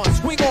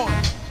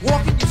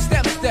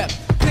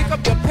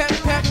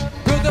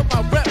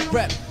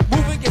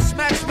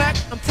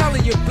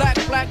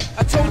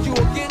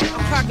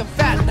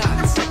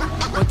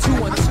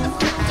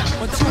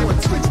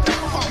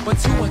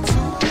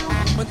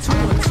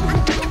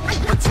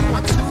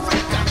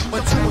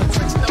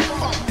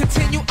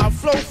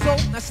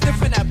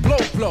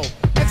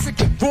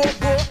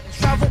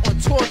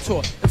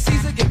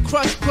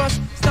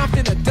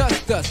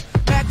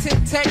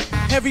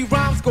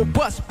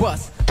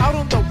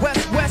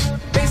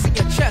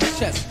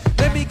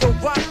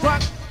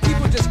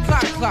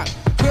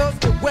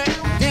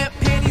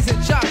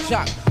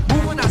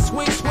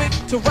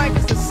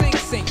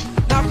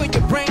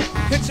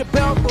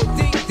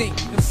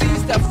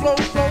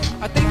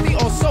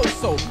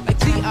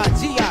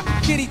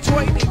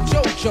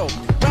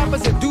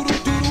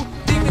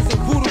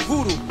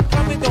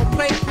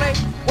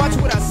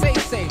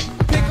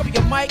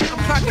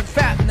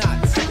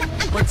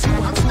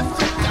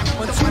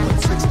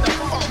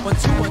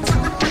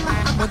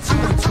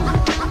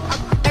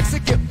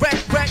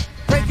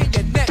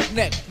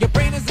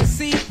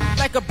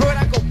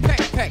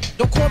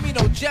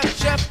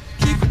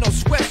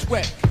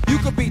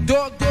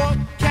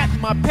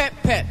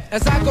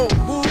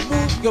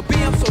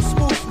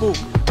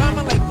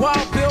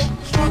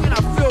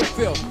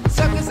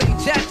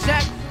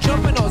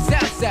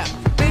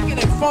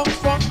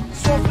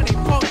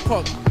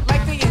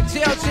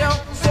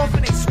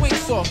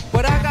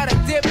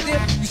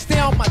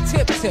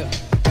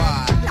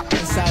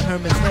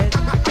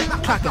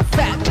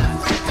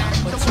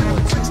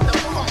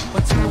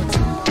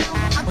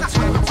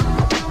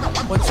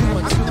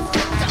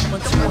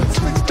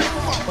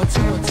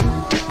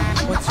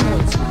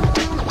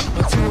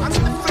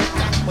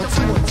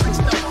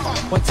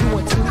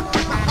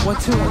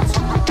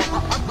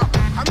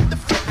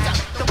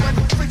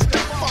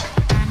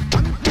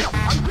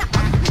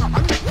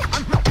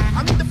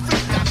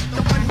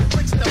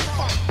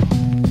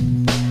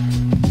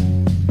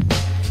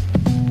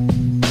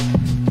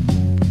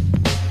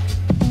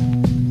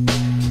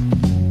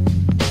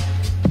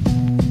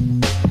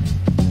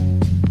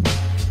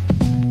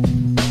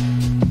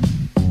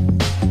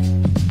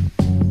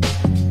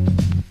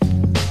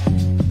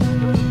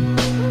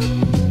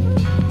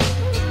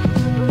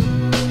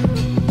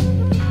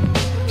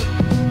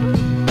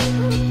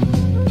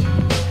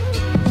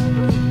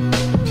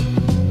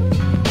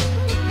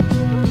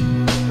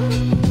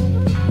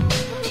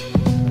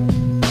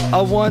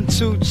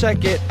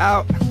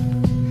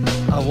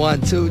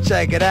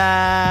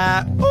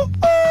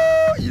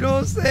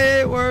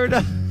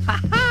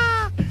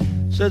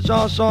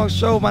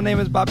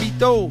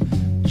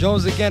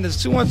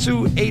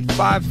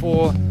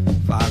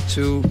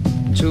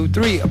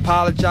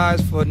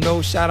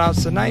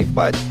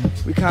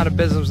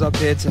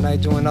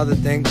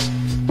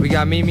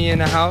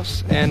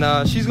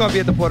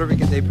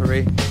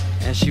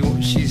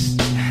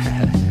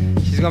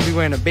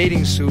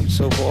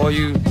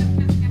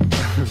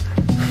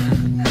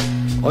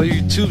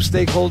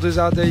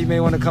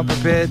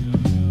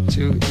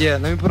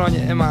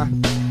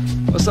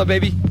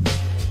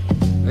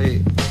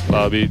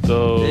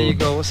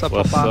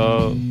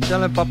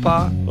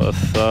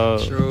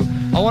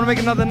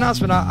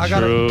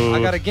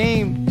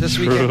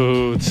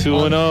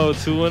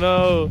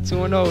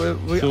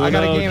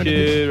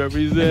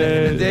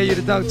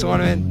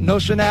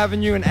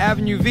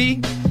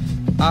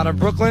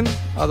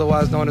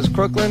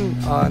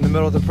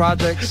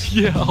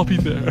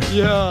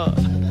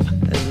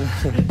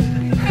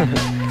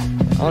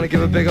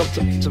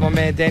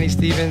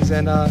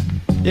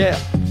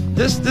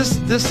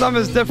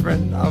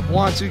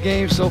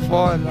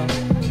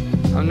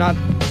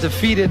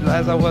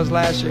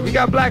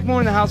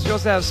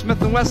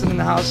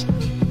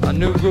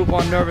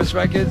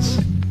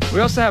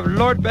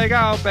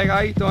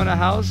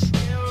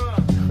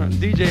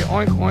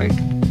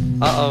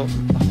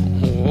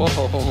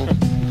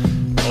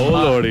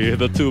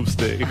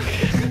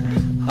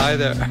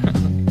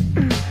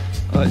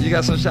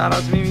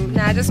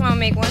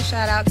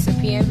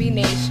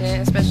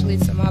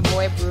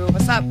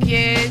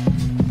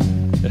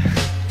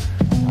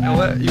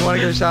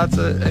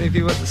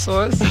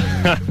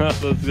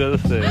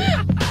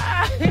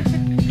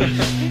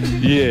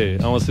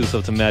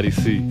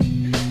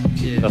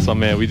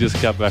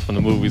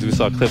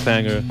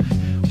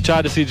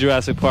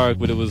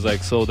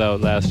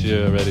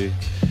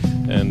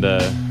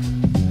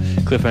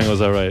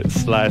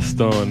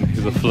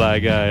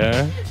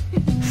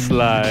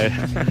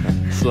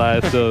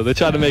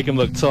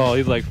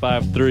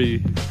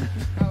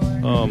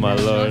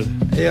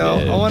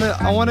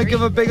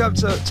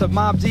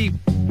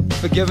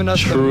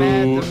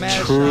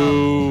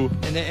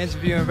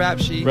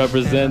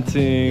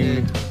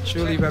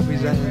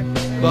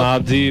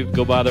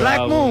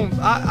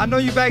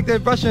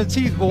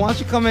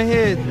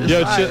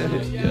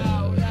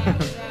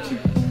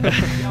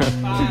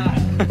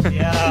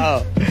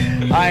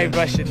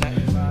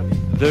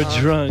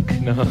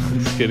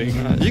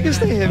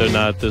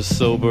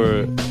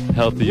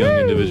 healthy young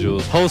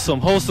individuals.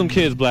 Wholesome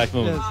kids, Black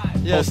Moon.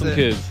 Yes, wholesome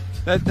kids.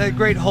 That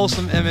great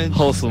wholesome image.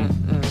 Wholesome.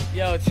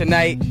 Yo,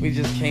 tonight we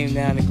just came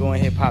down to go in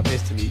hip hop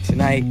history.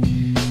 Tonight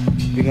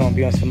we gonna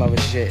be on some other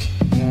shit.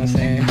 You know what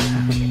I'm saying?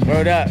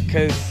 Word up,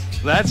 cause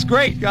that's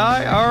great,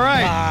 guy. All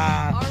right.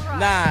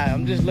 Nah,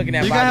 I'm just looking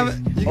at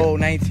Bobby's old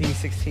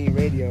 1916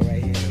 radio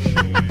right here.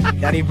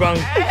 Daddy brung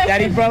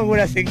with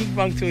us. He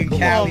brung to in Cali.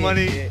 Come on,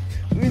 money. Shit.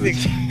 Music,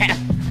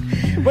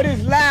 but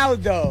it's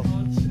loud though.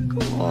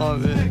 Come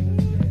on, man.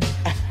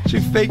 What you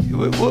fake?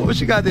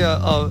 What you got there?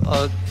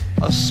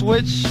 A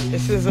switch?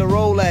 This is a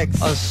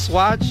Rolex. A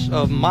swatch?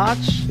 A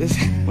match?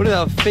 What is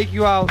that? A fake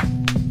you out?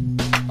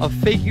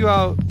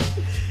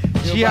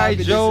 G.I.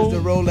 Joe? This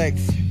is the Rolex.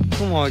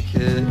 Come on,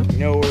 kid. You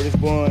know where it's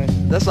born.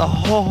 That's a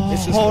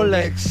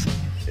Rolex.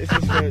 This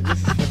is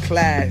for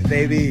class,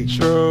 baby.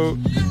 True.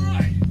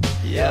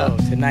 Yeah. Yo,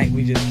 tonight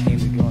we just came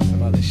to go on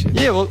some other shit.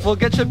 Yeah, we'll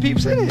get your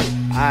peeps in it.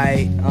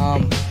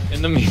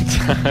 In the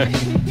meantime.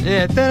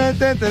 Yeah.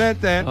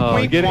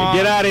 Oh, get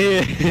out of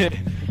here.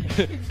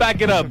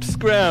 Back it up,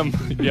 scram,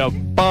 you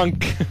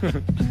bunk.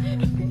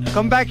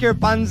 Come back here,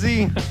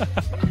 Panzi.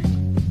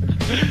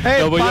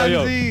 Hey,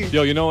 Panzi.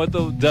 Yo, you know what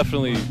though?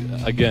 Definitely,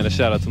 again, a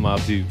shout out to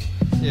Mobb Deep.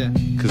 Yeah.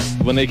 Because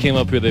when they came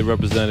up here, they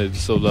represented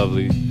so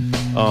lovely.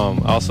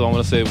 Also, I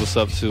want to say what's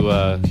up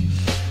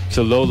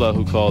to Lola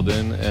who called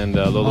in, and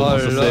Lola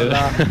wants to say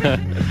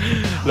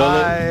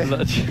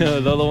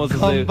Lola wants to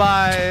say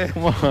bye.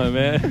 Come on,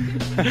 man.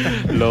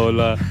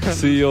 Lola,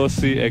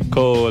 COC e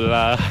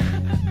cola.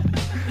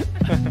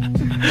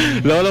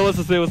 Lola wants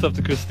to say what's up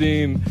to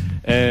Christine,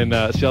 and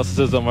she also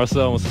says that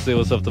Marcel wants to say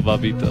what's up to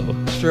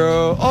Bobbito.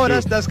 True. Oh,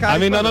 that's kind of. I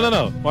mean,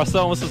 no.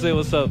 Marcel wants to say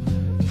what's up to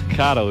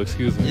Kato.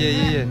 Excuse me.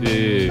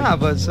 Yeah. Nah,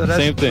 but so that's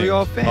same thing. We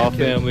all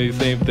family,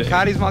 same thing.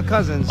 Cotty's my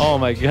cousins. Oh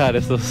my God,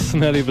 it's the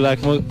smelly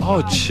black moon.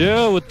 Oh,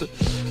 chill with the.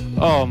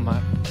 Oh my.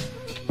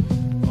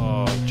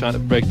 Oh, I'm trying to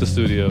break the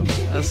studio.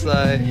 That's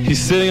like. He's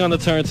sitting on the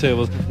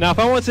turntables. Now, if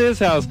I went to his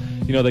house.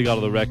 You know they got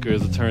all the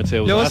records, the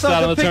turntables. Yo, what's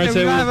up, on the picnic? turntables.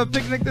 We gotta have a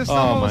picnic this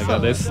summer. Oh my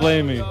God, they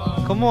slay me.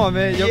 Come on,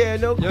 man. Yeah,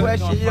 no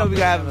question. You know we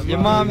gotta have. Your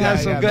mom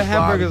has some good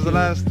hamburgers the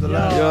last.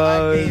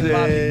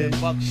 The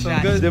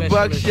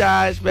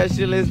buckshot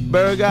specialist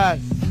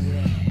burgers.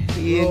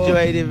 He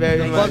enjoyed it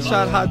very much.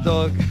 Buckshot hot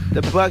dog.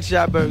 The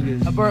buckshot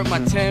burgers. I burnt my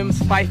Timbs.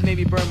 Fife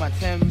maybe burnt my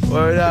Timbs.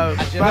 Word up.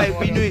 Fife,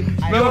 we knew.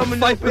 Remember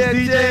Fife was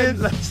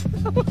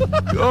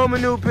DJing? You owe me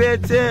a new pair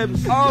of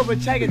Timbs. Oh, but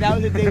check it. That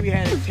was the day we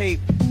had a tape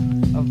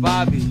of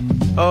Bobby.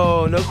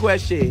 Oh, no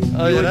question. You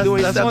were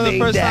doing something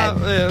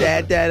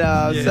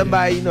that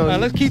somebody, you know. Right,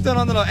 let's keep that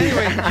on the low.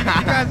 Anyway, you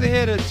guys are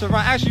here to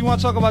run. Actually, you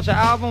want to talk about your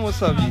album?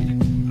 What's up?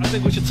 I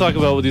think we should talk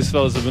about what these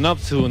fellas have been up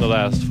to in the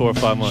last 4 or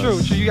 5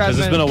 months. True. You guys. Because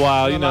it's been a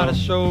while, you know. A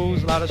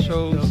lot of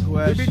shows.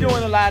 We've been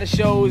doing a lot of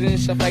shows and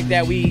stuff like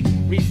that. We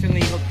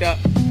recently hooked up,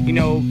 you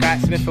know, got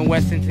Smith and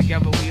Wesson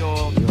together. We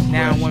all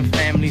now one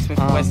family, Smith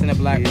and Wesson and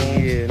Black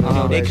Moon.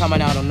 Yeah, they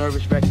coming out on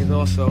Nervous Records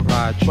also.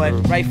 Right, but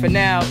right for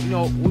now, you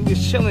know, we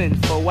was chilling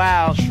for a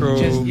while. True.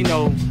 Just, you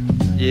know,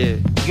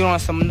 get on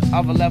some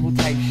other level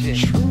type shit.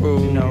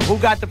 True. You know, who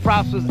got the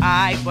props was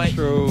I, but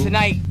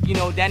tonight, you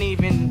know,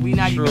 we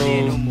not even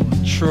there no more.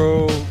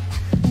 True.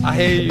 I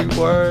hear you,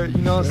 word.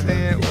 You know what I'm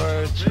saying?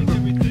 Word.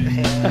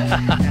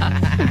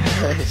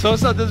 So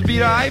what's up? This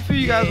beat alright for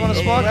you guys? Want to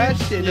spark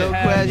it? No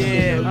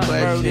question.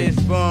 Bro, this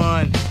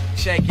fun.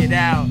 Check it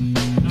out.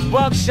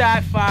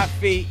 Buckshot 5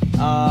 feet.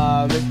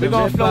 We're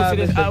gonna flow to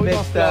this. We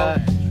gonna flow.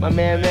 My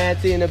man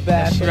Manty in the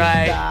back. That's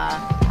right.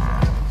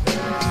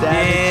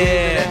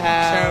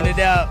 Yeah. Turn it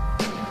up.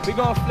 We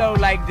gonna flow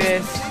like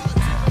this.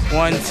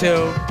 1,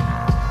 2.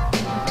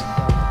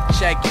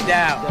 Check it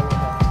out.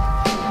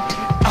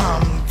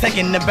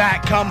 Taking the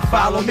back, come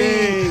follow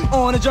me.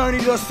 On a journey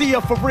to see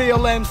a for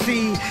real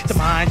MC. The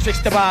mind tricks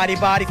the body,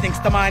 body thinks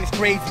the mind is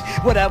crazy.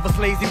 Whatever's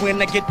lazy, when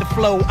I get the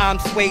flow, I'm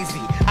Swayze.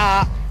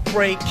 I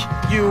break,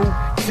 you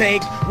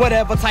take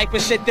whatever type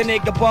of shit the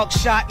nigga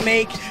Buckshot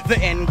make. The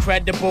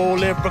incredible,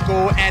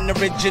 lyrical, and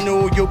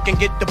original. You can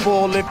get the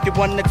ball if you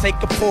wanna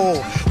take a pull.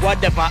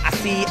 Whatever I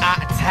see, I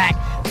attack.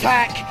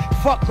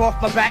 Fuck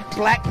off my back,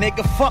 black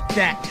nigga, fuck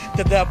that.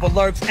 The devil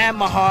lurks and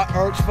my heart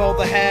urges for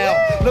the hell.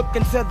 Look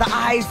into the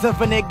eyes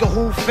of a nigga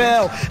who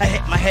fell. I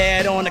hit my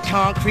head on the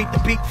concrete, the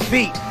beat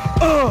feet.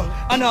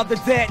 Another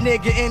dead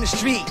nigga in the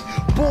street.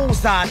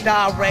 Bullseye,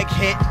 direct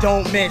hit,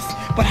 don't miss.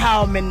 But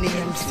how many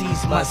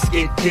MCs must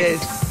get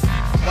this?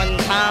 One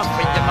time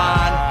for your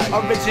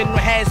mind. Original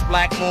has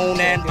Black Moon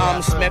and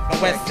I'm Smith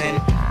and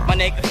Wesson. My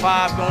nigga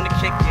 5 gonna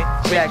kick it,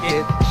 check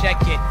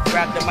it,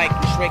 grab the mic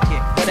and trick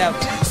it, whatever.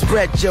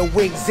 Spread your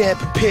wings and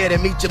prepare to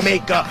meet your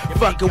maker.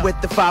 Fucking with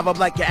the 5, I'm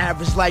like an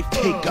average life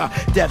taker.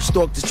 Death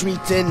stalk the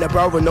streets in the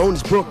borough known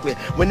as Brooklyn.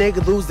 When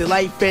niggas lose their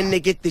life and they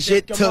get the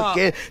shit took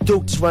in.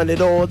 Dukes run it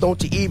all,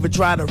 don't you even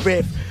try to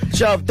riff.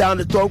 Shoved down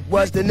the throat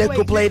was the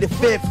nickel play the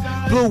 5th.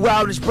 Blew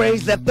out his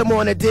brains, left them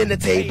on the dinner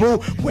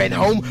table. Went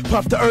home,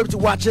 puffed the herb to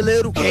watch a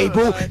little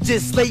cable.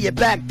 Just lay it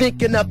back,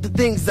 thinking of the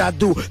things I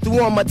do.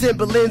 Threw on my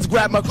Timberlands,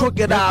 grabbed my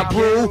crooked eye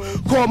brew.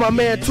 Called my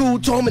man too,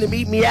 told me to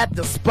meet me at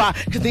the spot.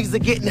 Cause things are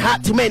getting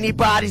hot, too many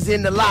bodies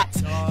in the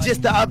lots.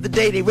 Just the other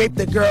day they raped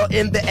the girl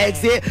in the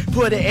exit.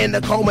 Put her in the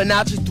coma,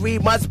 now she's 3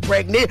 months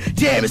pregnant.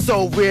 Damn, it's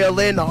so real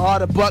in the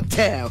heart of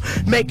Bucktown.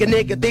 Make a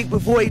nigga think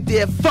before he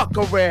did fuck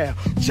around.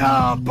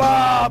 Jump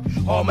up,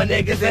 all my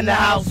niggas in the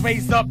house.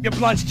 Raise up your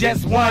blunts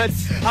just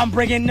once. I'm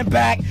bringing it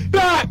back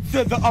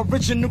to the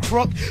original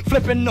crook.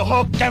 Flipping the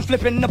hook and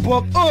flipping the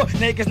book.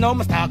 Niggas know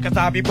my style cause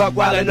I be buck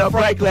while in the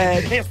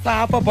Franklin. It's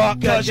time for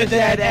buck cause you're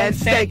dead and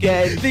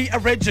stinking. The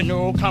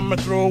original coming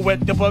through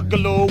with the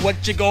boogaloo.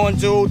 What you gonna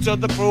do to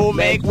the crew?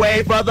 Make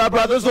way for the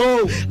brothers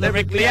who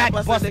lyrically act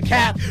bust the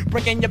cap.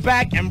 Breaking your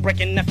back and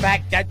breaking the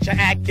fact that your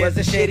act is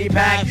a shitty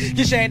pack.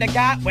 You should have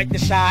got with the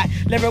shot.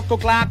 Lyrical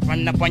clock,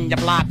 run up on your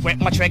block with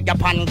my trigger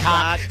pun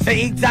cock.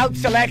 Say out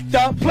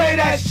selector, play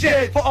that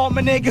shit. For all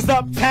my niggas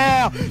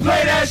uptown,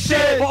 play that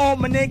shit. For all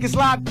my niggas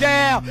locked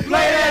down,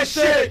 play that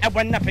shit. And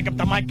when I pick up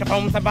the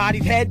microphone,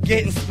 somebody's head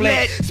getting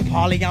split. So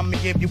Paulie, I'ma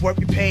give you work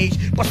your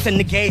page. Bust in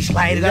the gauge,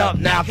 light it up,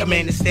 now come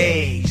in the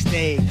stage.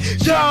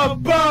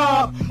 Jump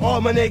up,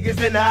 all my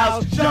niggas in the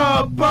house.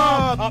 Jump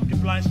up your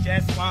blunts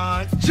just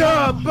once.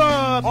 Jump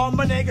up, all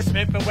my niggas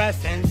Smith and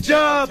Wessons.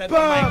 Jump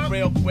up,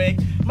 real quick.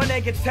 My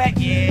nigga Tech,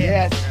 yeah.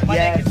 Yes, my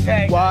nigga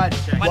Tech. What?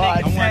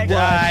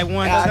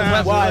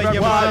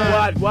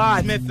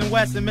 What? Smith and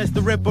Wesson,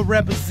 Mr. Ripper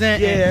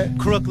representing. Yeah.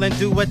 Crooklyn,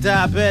 do or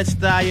die,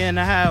 Bed-Stuy in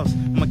the house.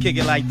 I'ma kick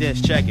it like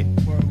this, check it.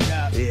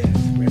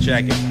 Yeah.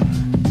 Check it.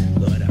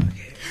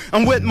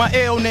 I'm with my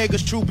L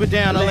niggas trooping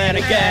down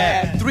Atlantic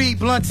Ave. 3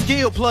 blunt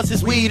skill plus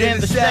his weed in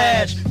the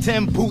stash.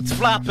 10 boots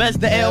flop as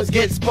the L's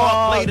get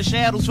sparked. Play the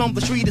shadows from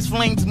the street as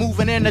flames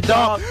moving in the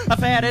dark. I've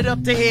had it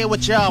up to here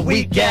with y'all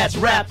weak ass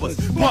rappers.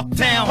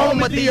 Bucktown,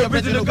 home of the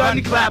original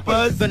gun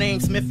clappers. The name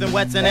Smith and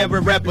Wesson and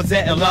we're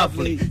representing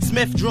lovely.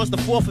 Smith draws the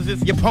 4th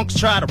if your punks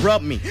try to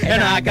rub me.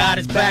 And I got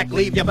his back,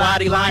 leave your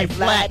body lying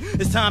flat.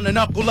 It's time to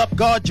knuckle up,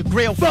 guard your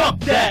grill, fuck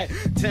that.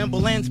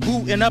 Timberlands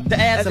booting up the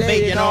ass of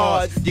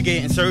A&Rs. You're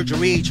getting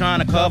surgery, trying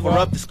to cover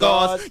up the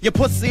scars. You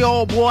pussy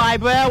old boy,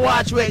 better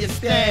watch where you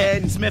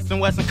stand. Smith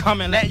and Wesson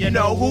coming, let you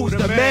know who's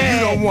the man.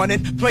 You don't want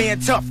it, playing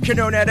tough, can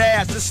earn that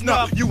ass to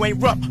snuff. You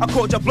ain't rough, I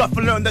called your bluff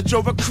and learned that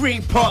you're a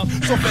cream puff.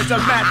 So if there's a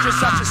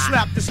mattress, I should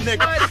slap this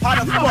nigga.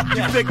 How the fuck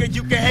you figure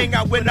you can hang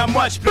out with a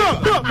much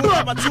bigger?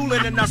 Move my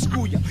tooling and I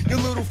school ya. You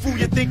little fool,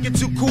 you think you're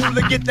too cool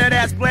to get that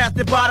ass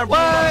blasted by the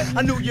ruler.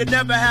 I knew you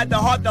never had the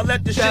heart to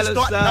let the shit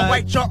start. The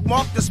white chalk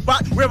marked the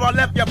spot where I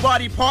left your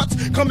body parts.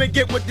 Come and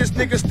get with this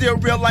nigga, still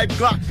real life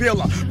Glock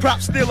dealer.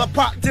 Prop stealer,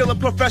 pot dealer,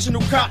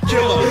 professional cop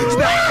killer.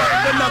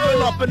 Snap the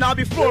level up and I'll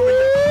be flooring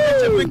you.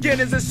 At your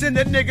beginners and send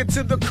that nigga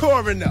to the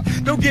coroner.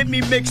 Don't get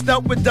me mixed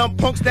up with dumb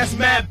punks, that's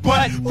mad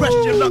butt. Press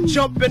your luck,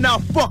 jump and I'll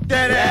fuck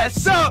that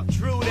ass up.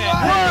 True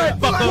that.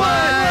 Fuck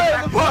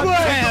around.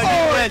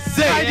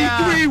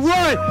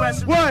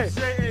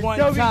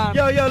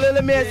 Yo,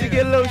 little man to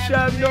get a little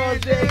shot. You know what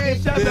I'm saying?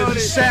 Get shot on it.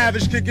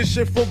 Savage kicking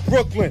shit from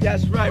Brooklyn.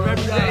 That's right.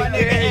 Represent.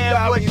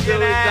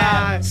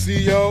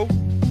 CO.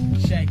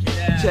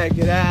 Check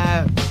it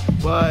out.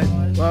 What?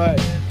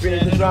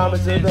 Bring the drama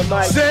to the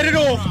mic. Set it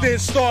off, then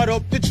start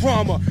up the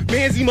drama.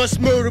 Manzy must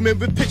murder me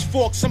with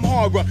pitchforks, some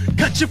horror.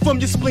 Cut you from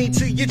your spleen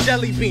to your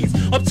jelly beans.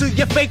 Up to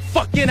your fake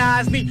fucking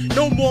eyes, need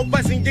no more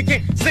buzzing. You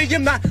can't say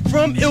I'm not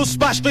from ill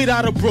spot, straight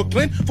out of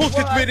Brooklyn. Folks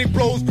get rid of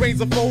blows,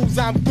 brains of foes.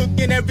 I'm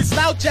cooking every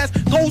slouch ass,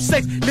 cold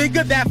sex.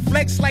 Nigga that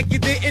flex like you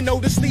didn't know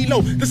the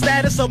stilo. The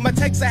status of my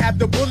text, I have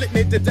the bullet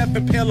made to death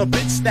and pale a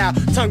bitch style.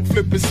 Tongue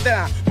flipping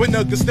style. When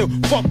others still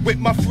fuck with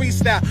my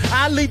freestyle.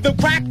 I leave the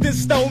practice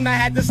stone. I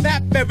had to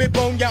snap every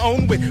bone your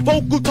own with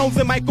vocal tones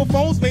and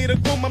microphones made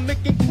of chrome. I'm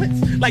licking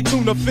clits like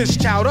tuna fish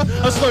chowder.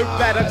 A slurp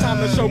at a time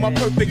to show my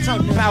perfect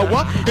tongue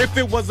power. If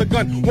it was a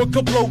gun, one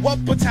could blow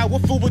up a tower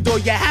full with all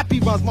your happy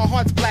runs. My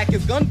heart's black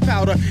as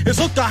gunpowder. It's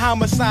hooked to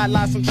homicide,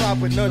 lies some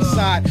tribe with none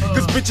side.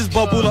 Cause bitches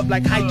bubble up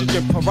like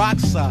hydrogen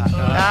peroxide.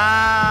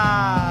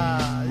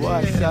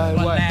 What,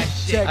 son? What?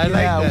 Check it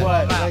out.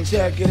 What?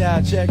 Check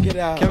it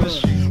out.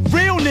 Chemistry.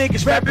 Real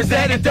niggas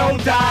represent and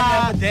don't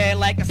die. Never dead,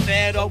 like I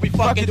said, all we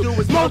fucking do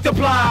is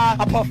multiply.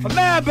 I puff a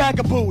mad bag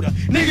of Buddha.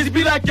 Niggas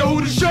be like, yo,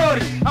 who the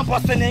shorty? I'm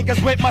busting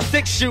niggas with my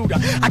 6-shooter.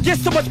 I get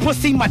so much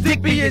pussy, my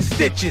dick be in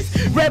stitches.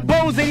 Red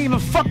bones ain't even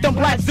fuck them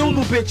black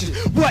Zulu bitches.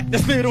 What?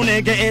 This little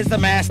nigga is a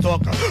man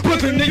stalker.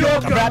 Brooklyn, New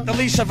York, I wrap the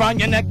leash around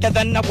your neck and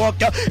then I walk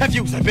ya. If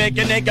you's a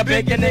bigger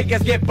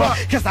niggas get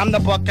bucked. Cause I'm the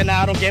buck and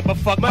I don't give a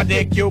fuck, my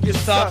dick you can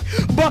suck.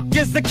 Buck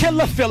is the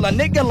killer filler,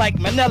 nigga like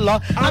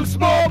Manila. I'm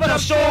small but I'm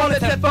sure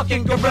as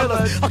fucking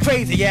gorillas. A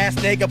crazy ass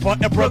nigga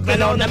putting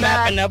Brooklyn on the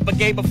map. I never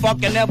gave a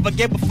fuck and never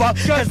give a fuck.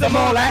 Cause I'm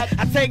all that.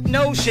 I take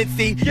no shit,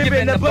 see.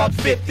 Giving a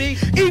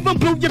 $1.50. Even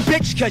blew your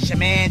bitch cause your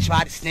man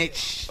tried to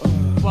snitch.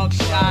 Buck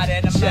shot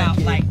at him out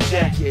like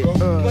that.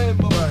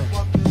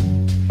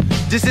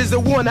 This is a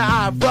warning,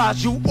 I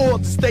advise you all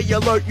to stay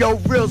alert. Yo,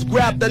 reels,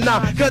 grab the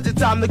nine, cause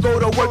it's time to go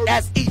to work.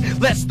 As eat,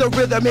 let's the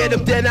rhythm hit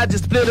him. Then I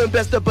just split him,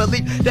 best to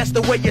believe that's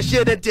the way you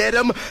shoulda did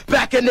him.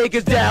 Backing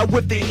niggas down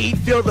with the heat,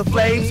 feel the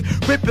flames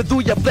ripping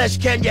through your flesh.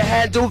 Can you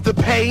handle the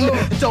pain?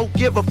 Don't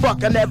give a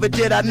fuck, I never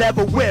did, I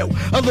never will.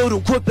 A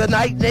little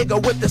kryptonite nigga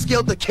with the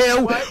skill to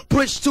kill.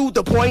 Push to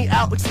the point,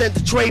 out extend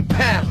the trade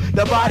pound.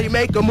 Nobody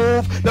make a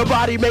move,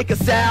 nobody make a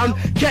sound.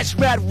 Catch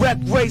mad wreck,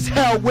 raise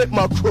hell with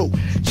my crew.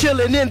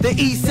 Chillin' in the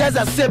east as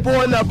I sip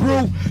on a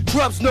brew.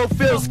 Drops no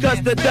feels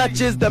cause the Dutch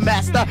is the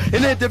master.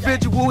 An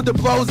individual that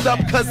blows up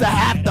cause I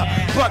have to.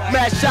 Fuck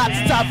mad shots,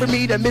 time for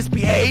me to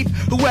misbehave.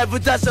 Whoever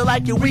does it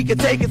like it, we can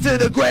take it to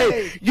the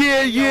grave.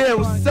 Yeah, yeah,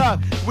 what's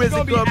up?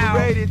 Wizard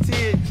Corporated,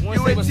 T.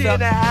 You in T in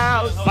the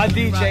house. My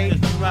DJ.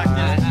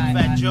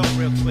 Fat Joe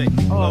real quick.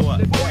 Blow up.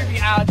 Before we be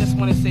out, I just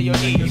want to say, yo,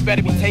 E, you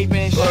better be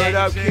taping shit.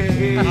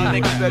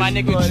 My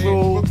nigga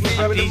Drew,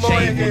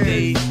 DJ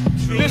D,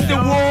 Mr.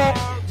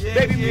 Wall,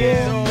 Baby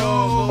Paul,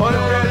 all the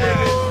real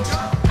niggas.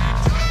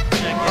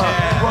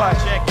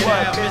 Check it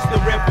out, Mr.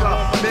 Ripper,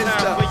 one more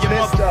time for your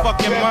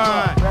motherfucking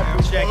mind.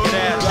 Check it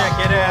out, check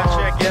it out,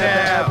 check it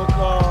out.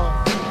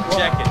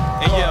 Check it.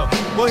 Hey yo,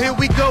 well here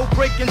we go,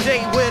 breaking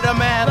day with a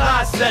mad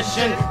live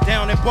session.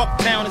 Down in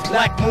Bucktown is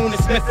Black Moon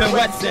and Smith and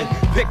Wesson.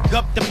 Pick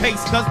up the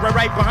pace cause we're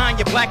right behind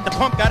you. Black the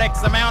pump got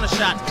X amount of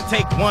shots.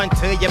 Take one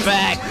to your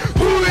back.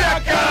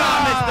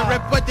 Mr.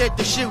 Ripper did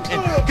the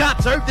shooting.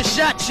 Cops heard the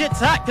shot, shit's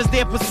hot cause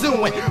they're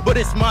pursuing. But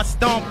it's my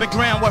stomping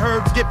ground where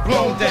herbs get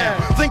blown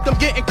down. Think I'm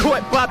getting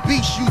caught by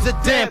beasts, you's a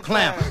damn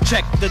clown.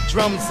 Check the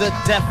drums of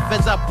death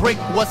as I break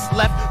what's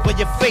left for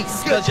your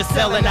face cause you're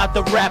selling out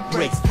the rap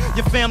race.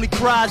 Your family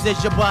cries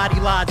as your body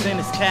lies in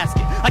its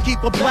casket. I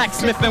keep a Black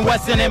Smith &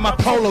 Wesson in my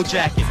polo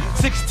jacket.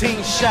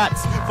 16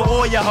 shots for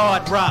all your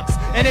hard rocks.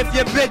 And if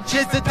your bitch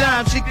is a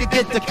dime, she could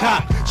get the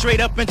cop.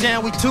 Straight up and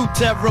down, we two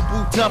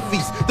terrible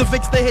toughies. The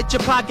fix to hit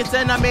your pockets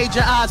and I made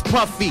your eyes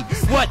puffy.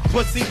 What,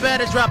 pussy,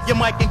 better drop your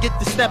mic and get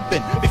to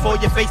stepping before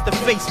you're face to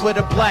face with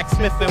a Black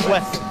Smith &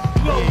 Wesson.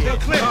 Load the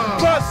clip,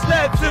 bust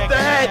lead to the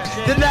head.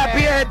 The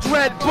nappy head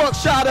dread,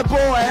 buckshot a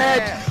boy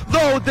head.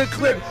 Load the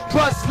clip,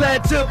 bust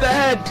lead to the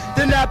head.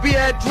 The nappy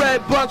head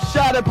dread,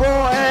 buckshot a boy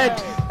head.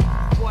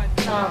 One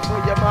time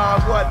for your mom,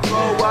 what?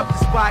 Blow up the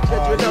spot,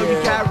 cause you know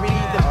you carry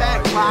the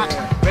back block.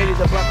 Ready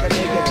to buck a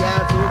nigga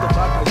down, to the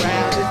buck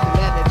around. Just to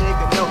let the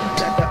nigga know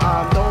that the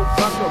arm don't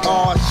fuck around.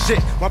 Oh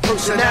shit, my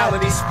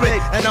personality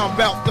split, and I'm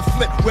about to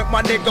flip with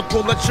my nigga.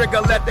 Pull a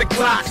trigger, let the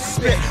clock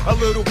spit. A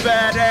little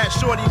badass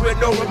shorty with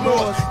no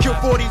remorse. Kill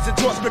 40s and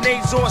toss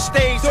grenades on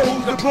stage. So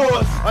who's the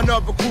boss?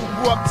 Another crew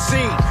blew up the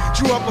scene.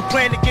 Drew up a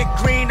plan to get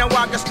green. Now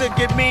I can still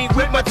get mean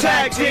with my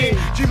tag team.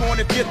 Dream on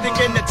if you're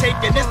thinking of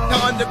taking this. The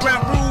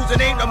underground rules,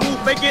 it ain't a move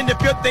faking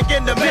if you're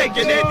thinking of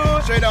making it.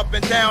 Straight up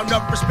and down,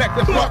 up respect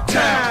in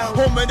Bucktown.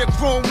 Home in the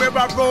chrome where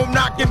I roam,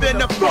 not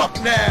giving a fuck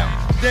now.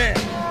 Damn.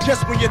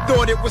 Just when you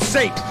thought it was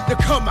safe to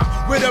come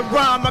out with a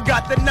rhyme, I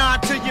got the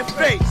nod to your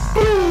face.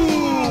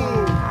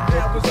 Boom!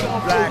 That was a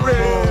Black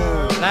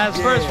Moon. Last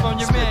verse from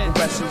your man.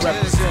 Last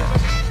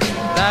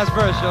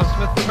verse, yo.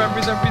 Smith to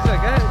represent. Go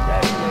ahead.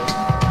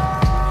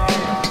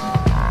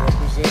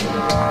 Representing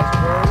the last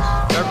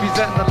verse.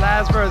 Representing the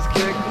last verse,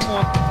 kid. Come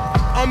on.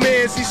 I'm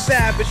Izzy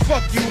Savage,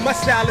 fuck you, my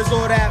style is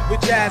all that with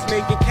jazz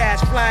making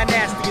cash, fly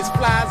nasty as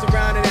flies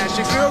around and ash.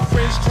 Your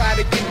girlfriends try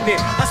to get near.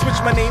 I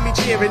switched my name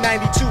each year. In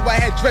 92 I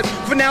had dreads,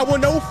 for now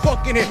we're no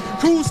fucking hit.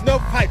 Cruise no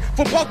pipe,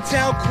 from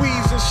Bucktown,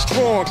 Queens is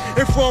strong.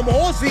 And from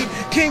Aussie,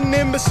 King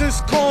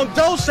Nemesis,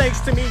 Condo shakes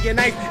to me your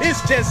knife.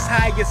 It's just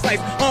how you slice.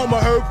 I'm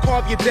a herb,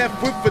 carve your death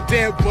with a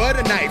damn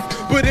butter knife.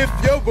 But if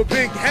you're a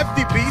big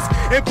hefty beast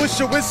and push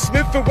it with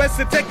Smith &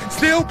 Wesson Tech,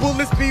 still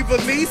bullets be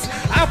released.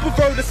 I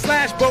prefer to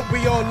slash, but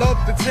we all love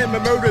the Tim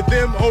and murder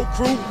them whole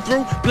crew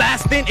through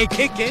blasting and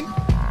kicking.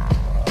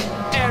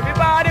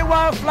 Everybody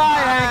want fly,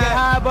 hanging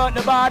high, but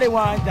nobody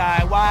want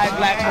die. Why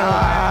Black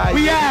Moon?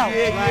 We out.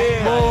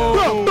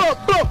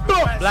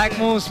 Black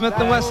Moon, Smith &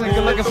 Wesson,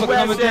 good looking for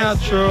coming down.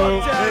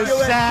 True.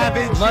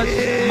 Savage.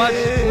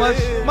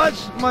 Much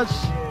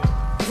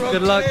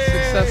good luck,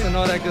 success, and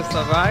all that good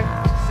stuff. All right.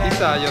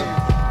 Peace out, yo. All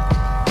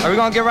right, we're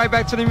gonna get right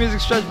back to the music.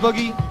 Stretch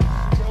Boogie.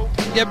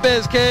 Get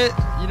biz, kid.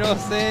 You know what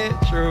I'm saying?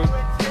 True.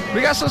 We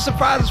got some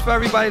surprises for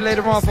everybody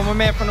later on from a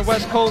man from the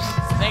West Coast.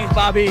 Thanks,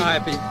 Bobby. All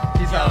right,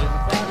 peace out.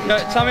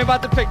 Tell me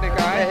about the picnic, all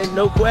right?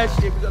 No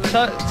question.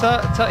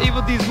 Tell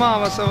Evil D's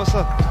mom I said what's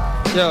up.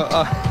 Yo,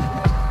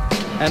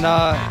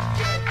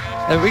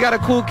 and we got a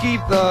Cool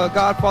Keep, the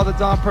Godfather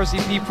Don Percy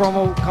P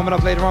promo coming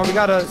up later on. We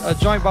got a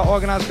joint by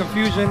Organized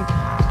Confusion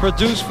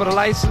produced for the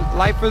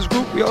Lifers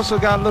group. We also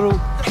got a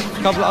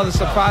couple of other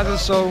surprises.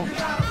 So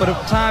for the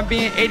time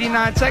being,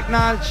 89 Tech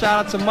 9,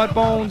 shout out to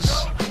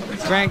Mudbones,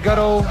 Grand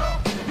Gutto,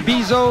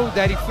 Bizo,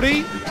 Daddy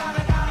Free,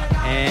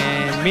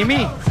 and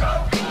Mimi.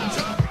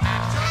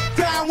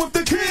 Down with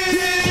the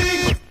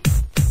king.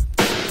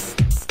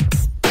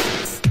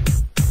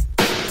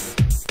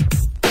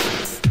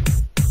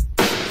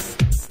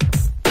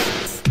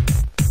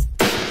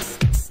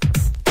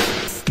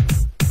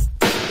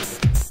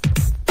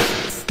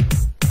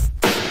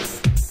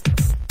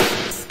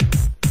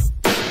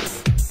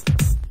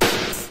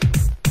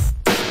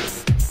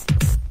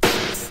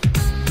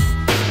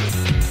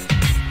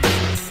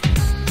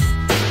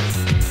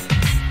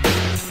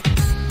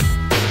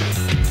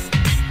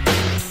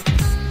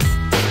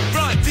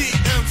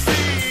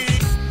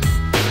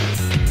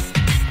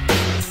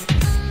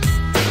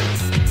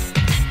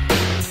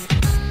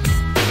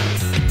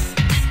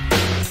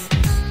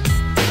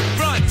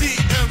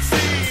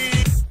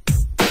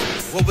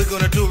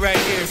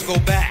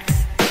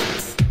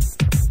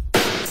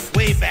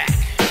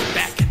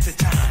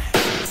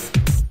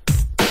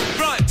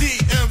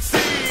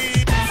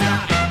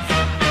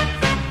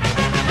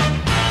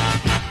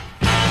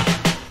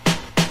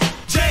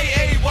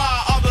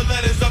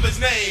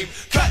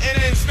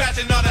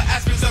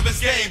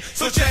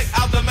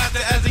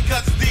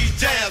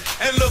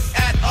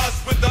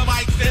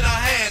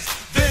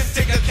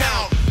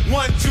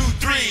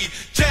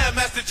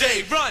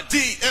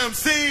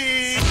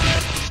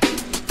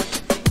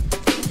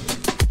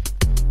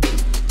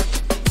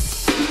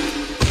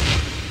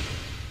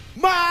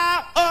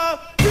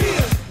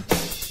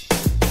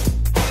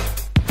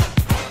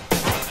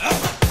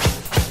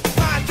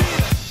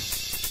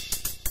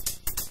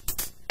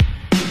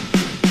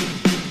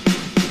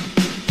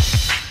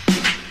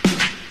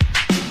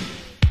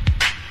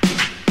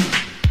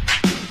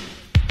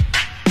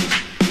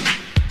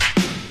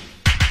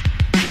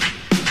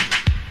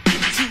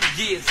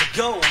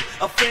 ago,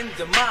 a friend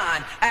of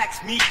mine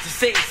asked me to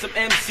say some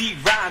MC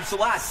rhyme.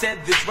 So I said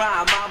this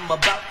rhyme I'm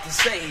about to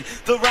say.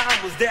 The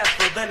rhyme was there,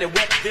 but then it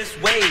went this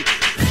way.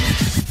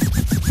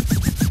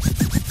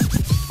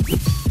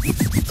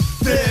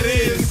 There it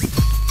is.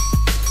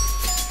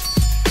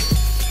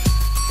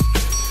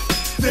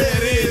 There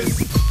it is.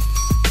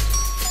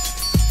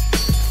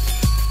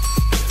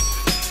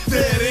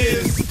 There it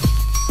is.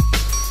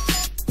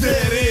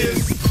 There it is.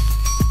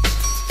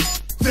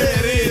 There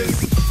it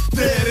is.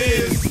 There it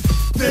is.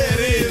 There it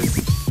is.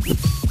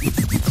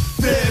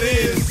 There it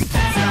is.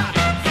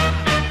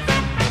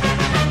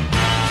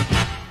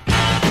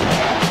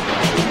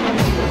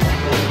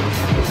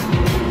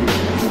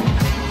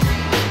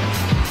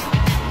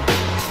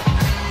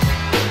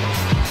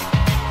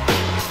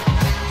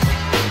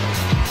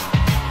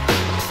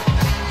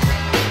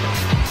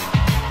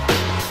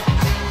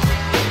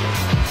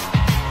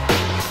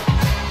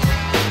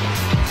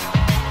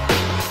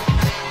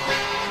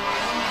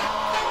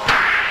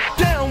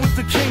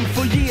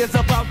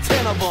 About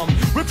 10 of them,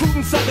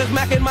 recruiting suckers,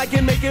 macking,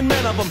 micing, making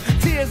men of them.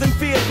 Tears and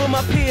fears for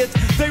my peers,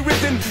 they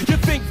risen. You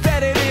think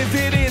that it is,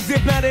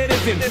 if not it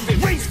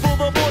isn't. Race for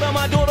the border,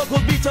 my daughter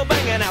cause beats are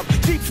banging out.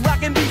 Jeeps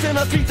rocking beats in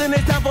the streets and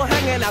it's time for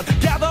hanging out.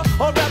 Gather,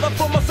 or rather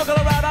form a circle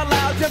around out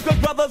loud. Just cause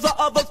brothers or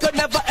others could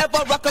never ever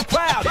rock a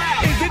crowd.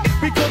 Is it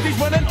because he's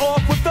running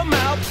off with the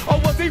mouth? Or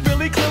was he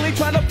really clearly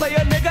trying to play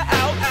a nigga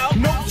out?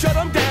 No, shut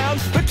him down,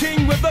 the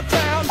king with the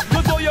crown.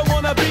 Cause all you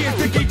wanna be is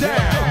Dickie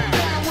down.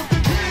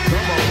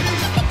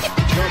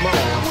 Come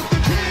on.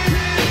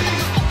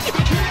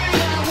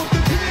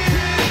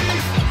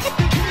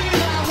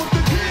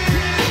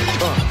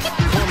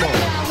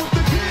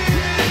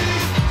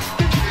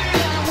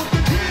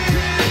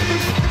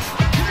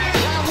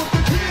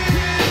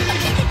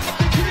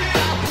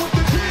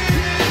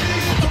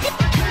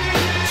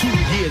 2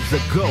 years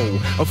ago,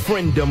 a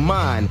friend of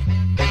mine.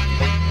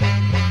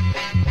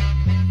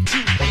 2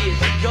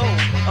 years ago,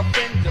 a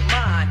friend of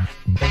mine.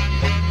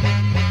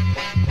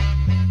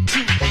 2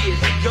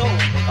 years ago,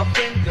 a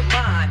friend of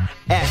mine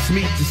asked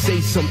me to say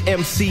some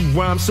MC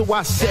rhyme, so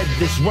I said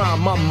this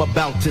rhyme I'm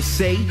about to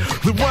say.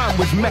 The rhyme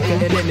was Mecca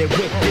and then it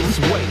went this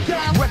way.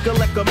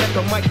 Recollect a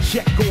Mecca mic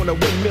check on a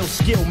windmill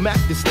skill. Mac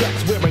the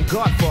stacks wearing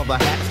Godfather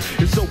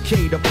hats. It's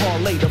okay to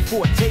parlay the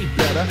forte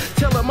better.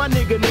 Tell her my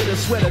nigga need a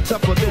sweater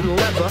tougher than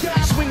leather.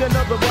 Swing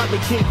another Rodney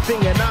King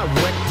thing and I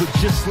wreck. But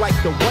just like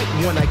the white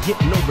one, I get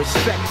no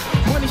respect.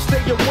 Money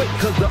stay awake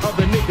cause the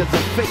other niggas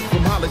are fake.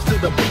 From Hollis to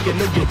the beacon,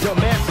 know your dumb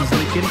ass is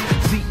leaking.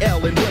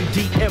 CL and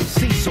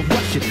MDMC, so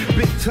rush it.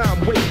 Big time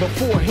way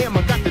before him,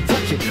 I got to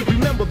touch it.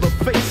 Remember the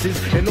faces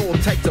in all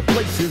types of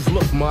places.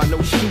 Look, ma,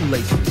 no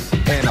shoelaces.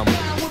 And I'm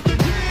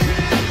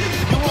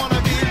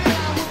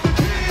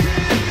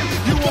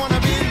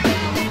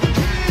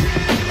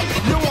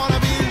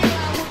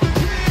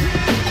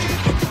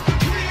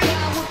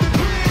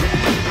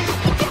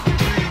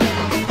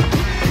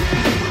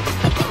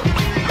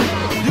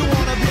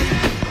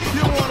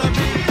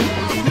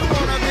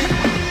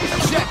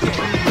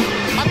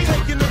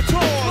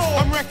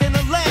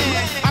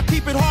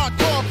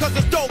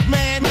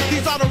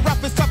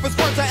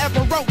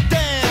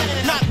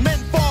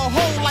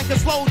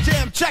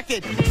check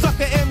it.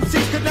 Sucker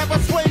MCs could never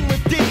swing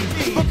with D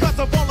because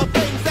of all the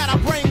things that I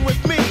bring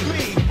with me.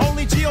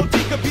 Only G.O.D.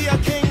 could be a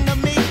king to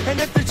me, and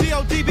if the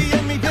G.O.D. be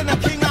in me, then a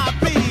king I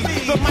be.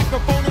 The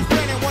microphone is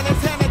granted when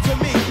it's handed to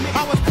me.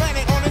 I was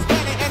planted on this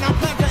planet and I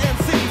plan to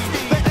MCs.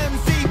 The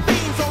MC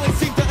fiends only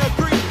seem to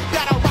agree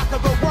that I rock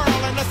the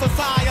world and the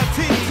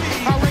society.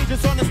 I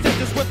ranges on the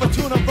stages with a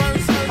tuna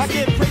verse. I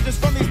get praises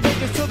from these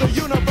pages to the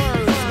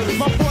universe.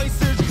 My voice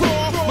is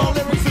raw, my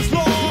lyrics is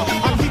law.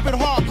 I keep it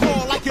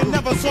hardcore like you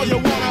never saw you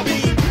wanna be.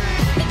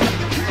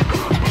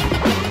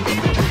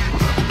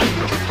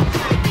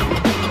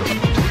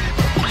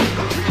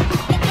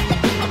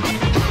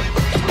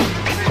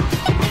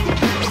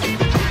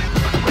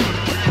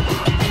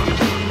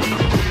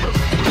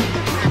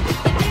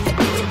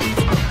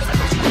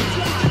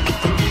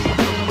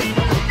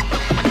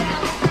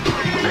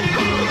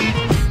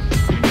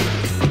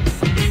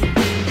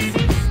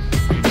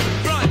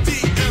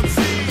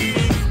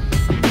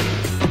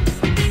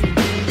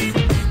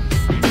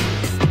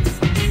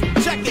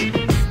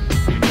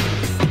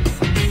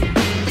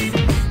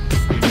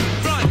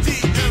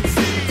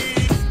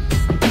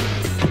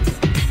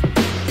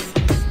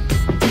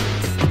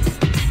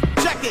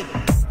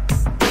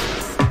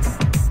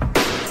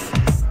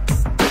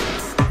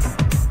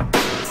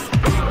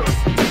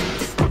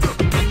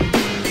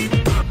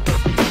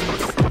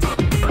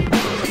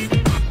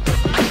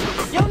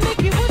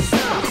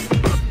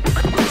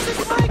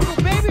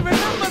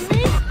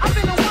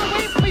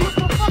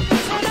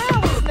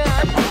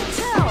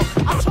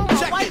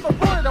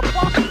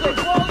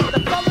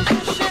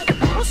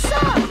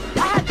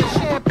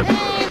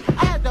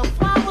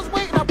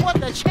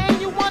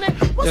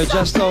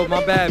 Justo,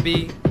 my bad,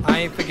 B. I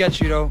ain't forget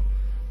you, though.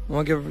 I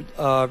want to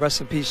give rest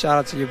in peace shout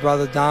out to your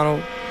brother,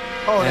 Donald.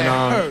 Oh,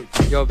 and,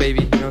 yo,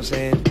 baby, you know what I'm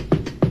saying?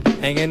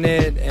 Hang in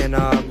there, and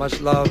much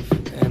love,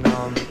 and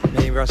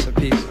may you rest in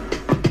peace.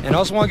 And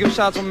also want to give a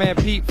shout out to my man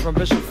Pete from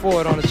Bishop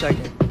Ford on the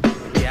check-in.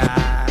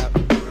 Yeah.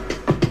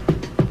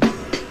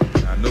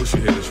 I know she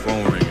hear this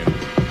phone ringing.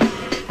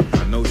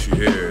 I know she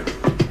hear it.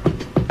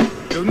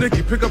 Yo,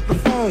 Nikki, pick up the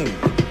phone.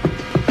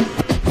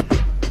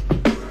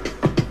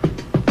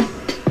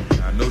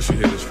 I know she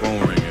hear this phone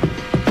ringing.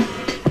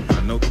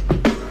 I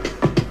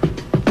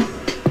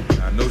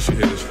know she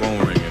hear this phone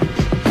ringing.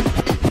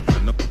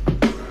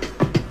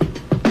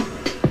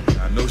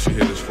 I know she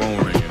hear this phone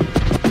ringing.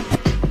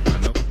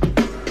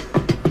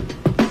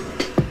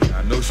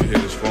 I know she hear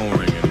this phone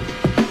ringing.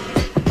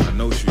 I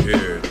know she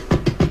hear it.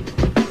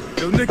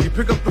 Yo, Nikki,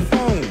 pick up the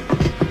phone.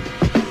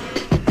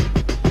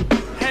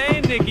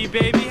 Hey, Nikki,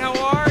 baby, how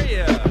are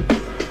ya?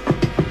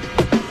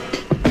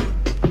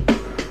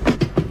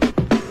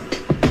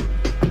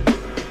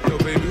 Yo,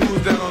 baby,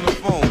 who's that on the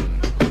phone?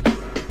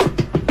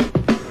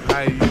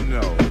 How you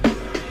know?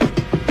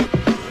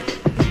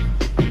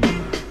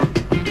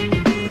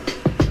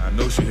 I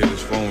know she hear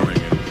this phone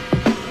ringing.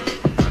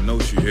 I know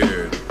she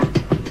hear it.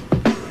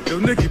 Yo,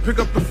 Nikki, pick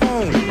up the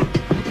phone.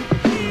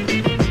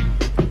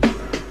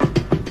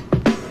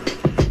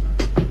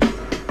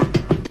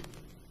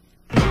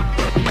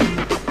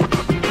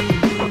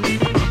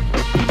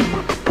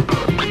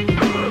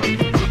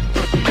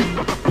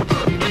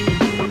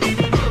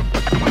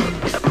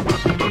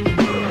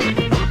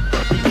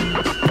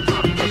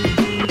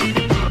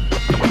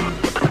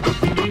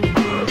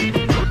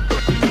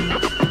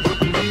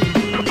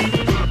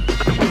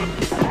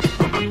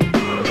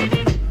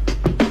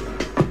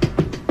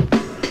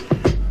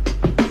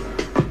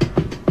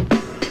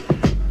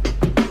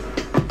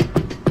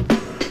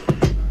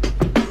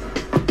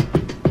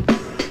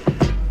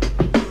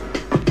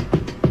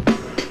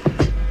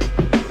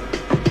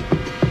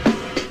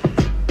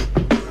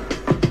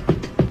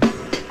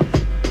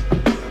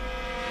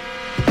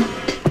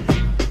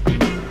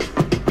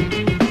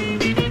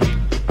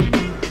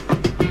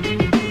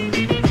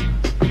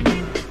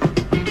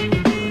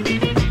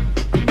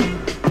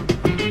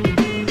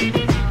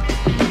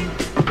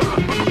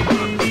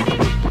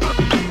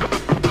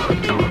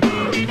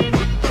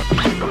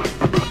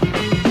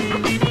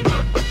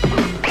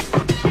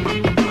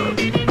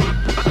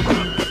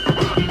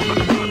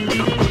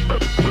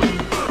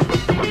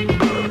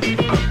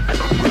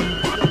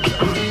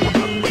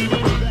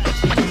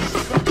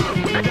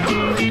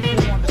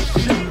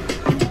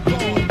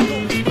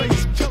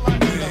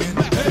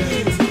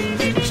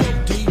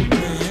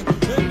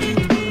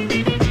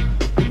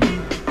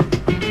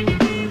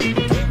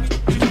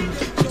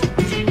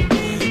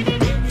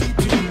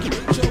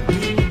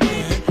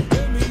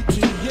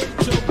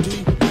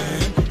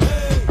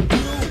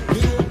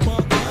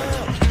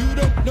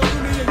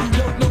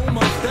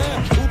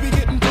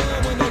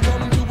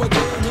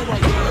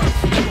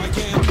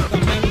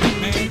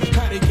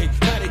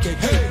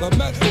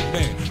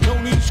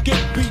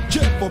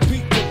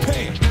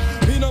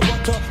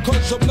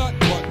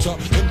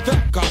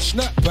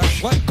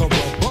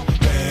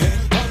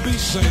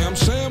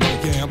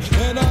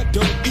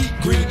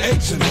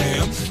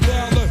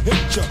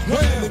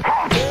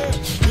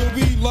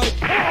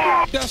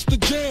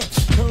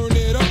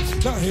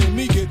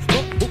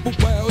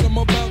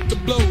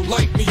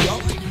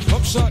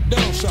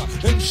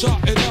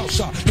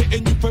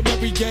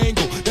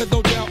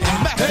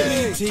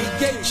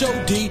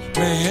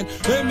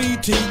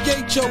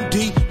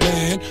 M-E-T-H-O-D,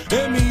 man.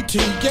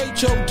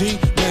 M-E-T-H-O-D,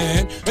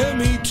 man.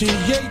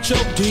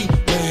 M-E-T-H-O-D,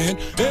 man.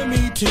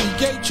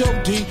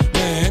 M-E-T-H-O-D,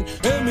 man.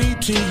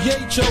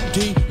 M-E-T-H-O-D,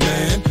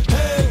 man.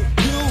 Hey,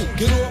 you,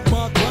 get off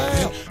my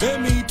ground.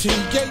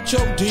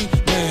 M-E-T-H-O-D,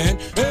 man.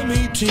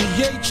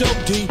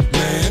 M-E-T-H-O-D,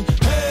 man.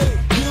 Hey,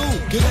 you,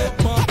 get off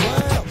my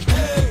ground.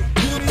 Hey,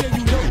 you, yeah,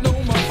 you don't know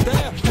my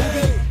style.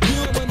 Hey,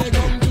 you, when they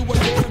come to a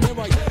jam, here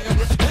I am.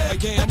 Hey,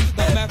 I am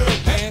the method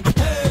man.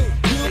 Hey,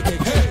 you,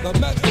 hey, the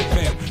method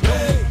man.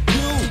 Hey,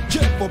 you,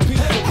 jet for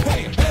people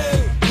paying. Hey,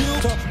 you,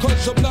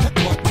 cause I'm not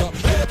what the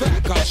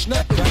back, I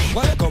snap back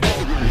like a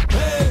roll.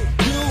 Hey,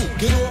 you,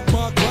 get off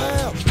my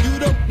ground. You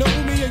don't know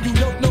me and you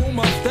don't know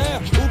my style.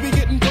 Who be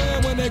getting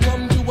grand when they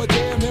come to a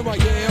jam? Here I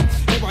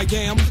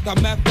am, the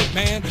method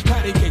man.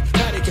 Patty cake,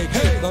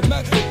 hey, the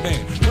method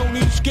man. No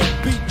need skip,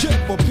 beat, jet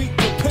for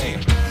Peter Pan.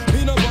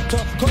 Peanut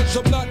butter, cause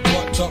I'm not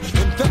butter.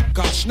 In fact,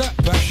 I snap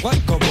back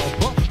like a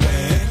rubber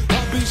man. I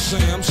be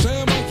Sam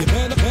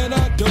again, and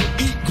I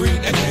don't eat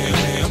green and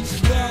ham.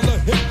 Style to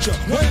hit ya,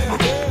 wham,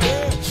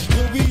 yeah.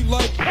 You'll be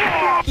like,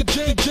 the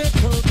jet,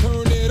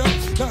 turn it up.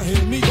 Now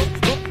hear me go,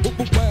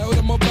 wild,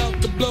 I'm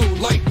about to blow.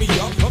 Light me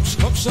up,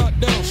 upside,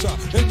 downside,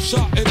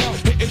 inside and out.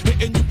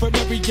 Hitting you from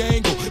every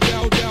angle,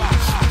 down.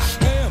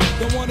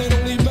 The one and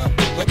only the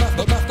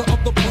master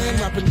of the plan,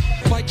 rapping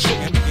like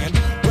chicken and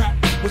rap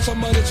with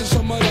some of this and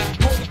some of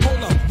that.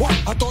 Hold up, what?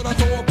 I thought I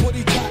saw a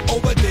putty cat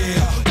over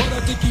there, but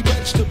I think he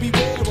bets to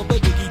beware of the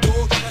diggy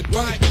dog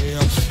right there.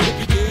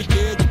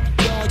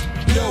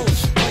 Yo,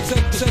 like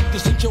said,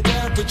 this ain't your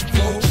average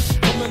flow,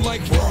 coming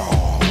like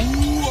raw.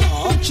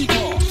 Ooh,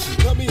 Chico,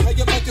 tell me how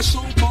you like it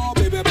so far,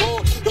 baby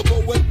boy. The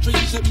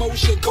poetry's in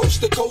motion,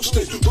 coast to coast,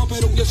 rub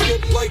it on your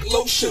skin like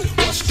lotion.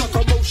 What's the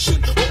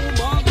commotion? Oh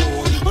my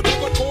lord,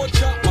 another chord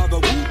chopped by the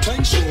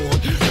Wu-Tang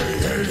sword. Hey,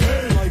 hey,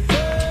 hey, like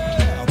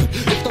that.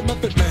 It's the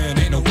Method Man,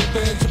 ain't no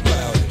fans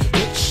about it.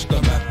 It's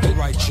the method,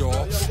 right,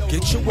 y'all?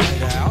 Get your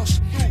White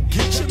House,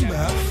 get your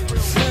meth,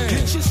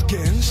 get your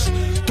skins.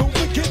 Don't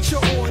forget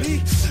your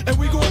orty, and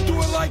we gonna do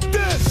it like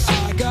this.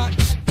 I got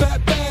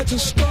fat bags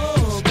and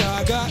skunk.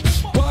 I got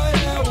White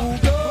House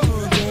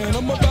guns, and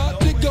I'm about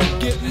to go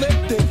get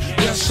lifted.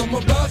 Yes, I'm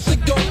about to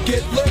go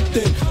get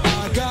lifted.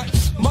 I got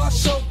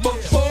myself a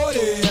 40,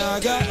 I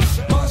got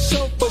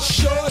myself a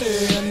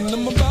shorty, and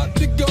I'm about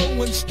to go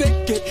and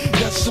stick it.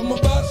 Yes, I'm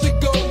about to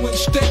go and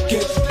stick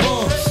it.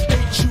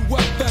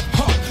 H-U-F-F,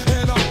 huh,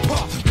 and I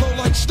pop, blow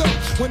like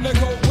stuff. When the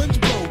cold winds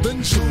blow,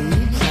 then soon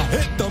I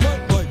hit the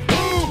mud like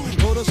boom.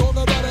 Told us all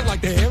about it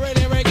like the here it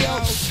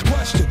go.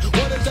 Question,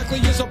 what exactly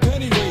is a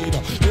penny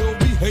raider? Ill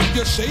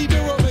behavior,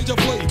 savior, or major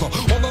flavor?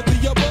 All of the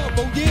above,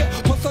 oh yeah,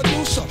 plus I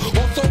do so.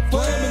 Also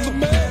flam in the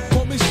man,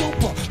 call me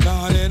super.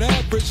 Not an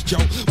average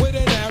Joe, with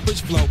an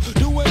average flow.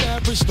 Do an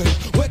average thing,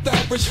 with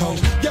average hoe.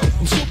 Yo,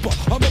 I'm super,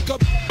 I make a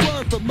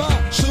word for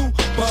my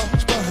super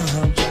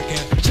sperm.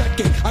 Check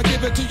it, I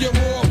give it to you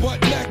raw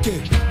but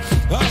naked.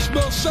 I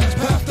smell sex,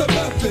 pass the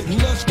method.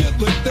 Let's get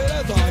lifted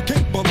as I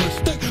kick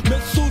ballistic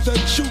missiles and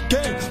shoot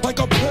game like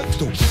a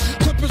pistol.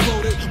 Clip is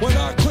loaded when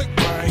I click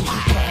bang,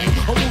 bang.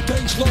 A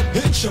Wu-Tang slug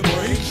hits your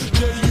brain.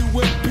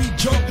 J-U-M-P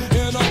jump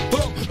and I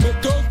bump.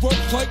 Make girls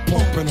ropes like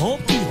pumping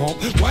Humpty Hump.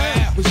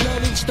 Wow, the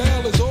yelling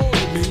style is all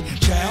in me.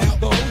 Child,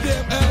 the whole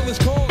damn L is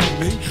calling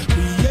me.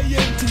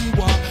 B-A-N-T-Y-R-A-I-B-E-R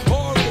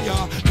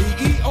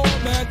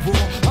mad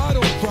raw. I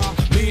don't cry,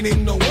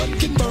 meaning no one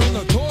can burn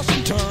or toss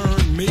and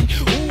turn me.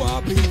 Ooh,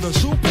 I'll be the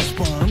super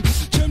sperm.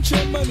 Chim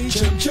chim money,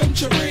 chim chim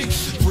cherry.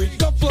 Freak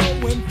the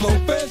flow and flow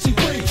fancy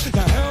free.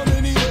 Now how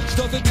many hits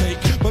does it take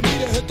for me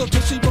to hit the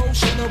Tootsie Roll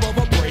center of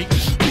a break?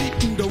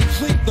 Beating don't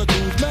sleep, the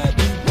dudes mad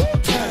be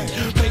Wu-Tang.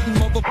 Baiting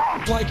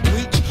motherfuckers like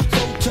bleach.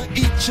 So to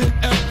each and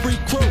every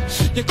crew,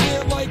 you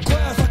clear like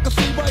glass, I can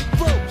see right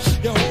through.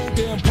 Your whole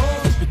damn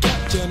pause, you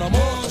catching I'm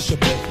all your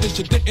business.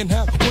 You didn't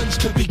have wins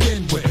to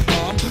begin with.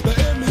 I'm the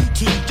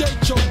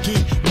M-E-T-H-O-D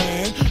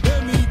man.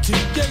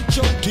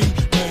 M-E-T-H-O-D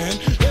man.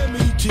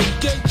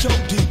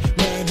 M-E-T-H-O-D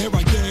man. Here I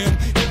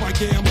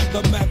am,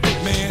 the Method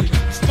Man.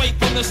 Straight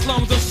from the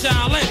slums of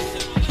Shaolin.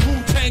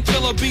 Wu-Tang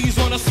killer bees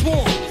on a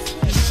swarm.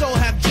 Your soul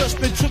have just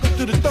been triggered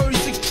through the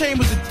 36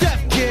 chambers of death,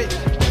 kid.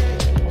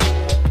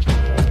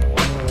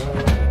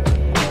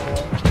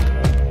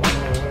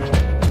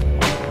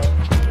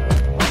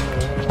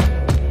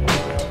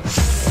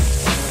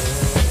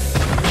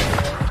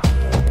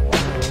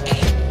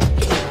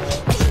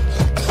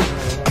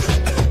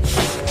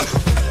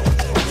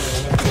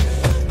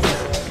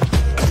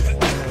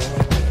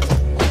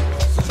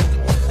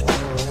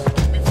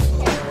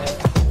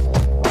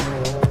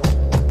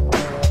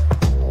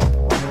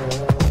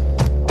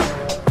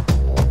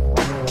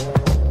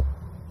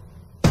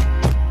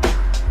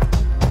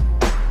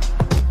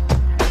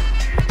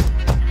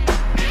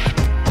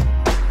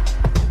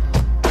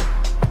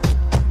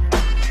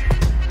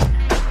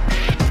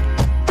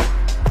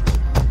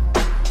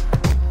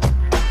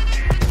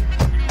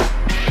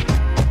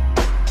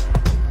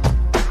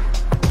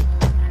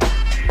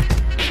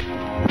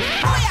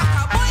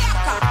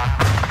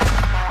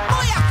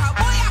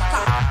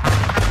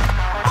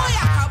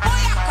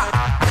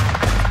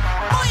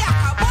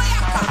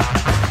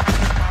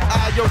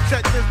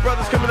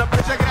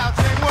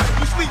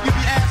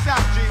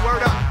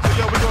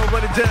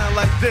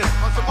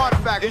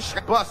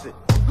 Bust it.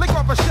 Lick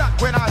off a shot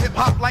when I hip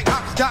hop like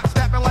hopscotch,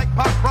 snapping like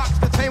pop rocks.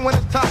 The tame when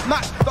it's top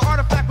notch. The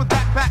artifact with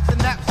backpacks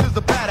and naps is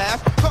a badass.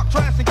 Talk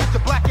trash and get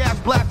your black ass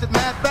blasted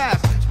mad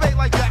fast. Spade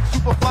like Jack,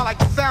 super fly like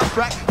the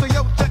soundtrack. So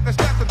yo, check the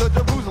stats of the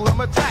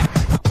Jerusalem attack.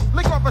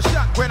 Lick off a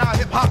shot when I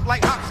hip hop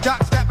like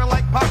hopscotch, snapping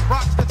like pop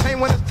rocks. The tame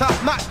when it's top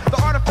notch. The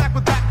artifact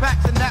with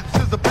backpacks and naps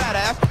is a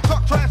badass.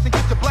 Talk trash and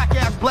get your black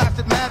ass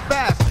blasted mad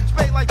fast.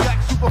 Spade like Jack,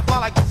 super fly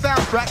like the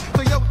soundtrack.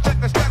 So yo, check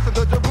the stats of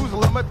the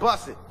Jerusalem and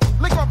bust it.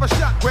 Lick off a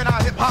shot when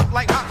I hip hop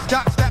like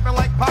hopscotch, snapping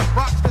like pop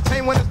rocks. The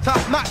tame when it's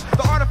top notch.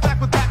 The artifact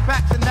with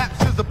backpacks and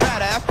naps is a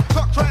badass.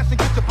 Talk trash and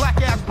get your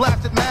black ass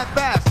blasted mad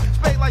fast.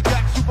 Spade like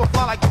Jack, super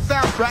fly like the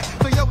soundtrack.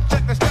 So yo,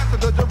 check the stats of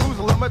the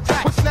Jerusalem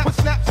attack. With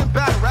snaps and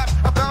battle raps,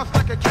 I bounce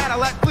like a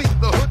Cadillac fleet.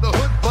 The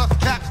hood, bust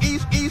caps,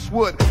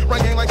 Eastwood.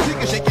 Right game like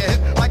Seeker, shake your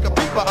hip like a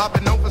beeper. I've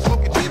been known for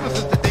smoking cheapers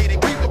since the day they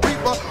creep the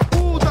reaper.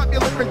 Ooh, drop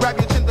your lip and grab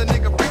your chin, the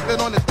nigga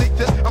freaking on the stick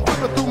tip. I'm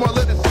flipping through my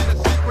little shit, a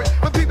secret.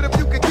 But people, if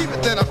you can keep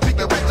it, then I'm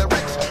speaking regular.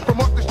 From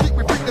off the street,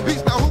 we freak the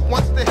beast. Now who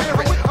wants to hear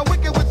it? I'm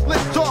wicked with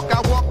slick talk.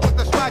 I walk with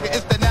the swagger.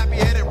 It's the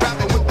nappy-headed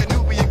rapper with the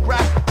Nubian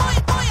graph.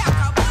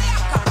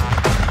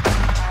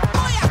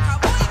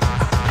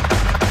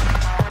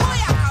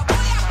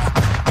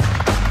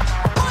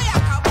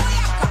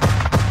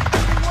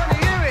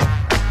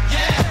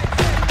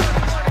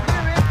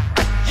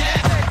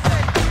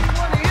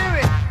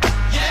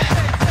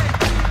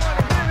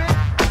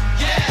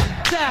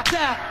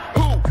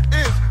 Who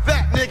is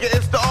that nigga?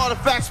 It's the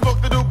artifact.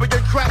 Smoke the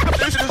Nubian crack.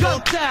 This is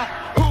who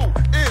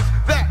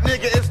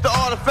nigga, it's the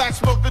artifact,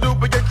 smoke the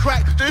lubricant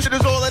crack. This shit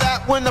is all of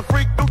that when the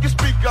freak through your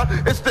speaker.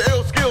 It's the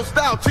ill skill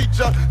style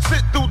teacher.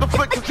 Sit through the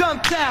flick and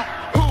jump down.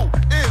 Who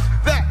is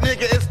that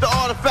nigga? It's the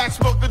artifact,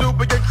 smoke the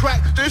lubricant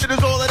crack. This shit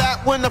is all of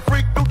that when the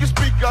freak through your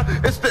speaker.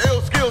 It's the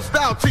ill skill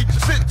style teacher.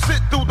 Sit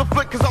through the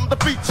flick cause I'm the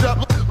feature.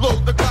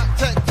 Load the Glock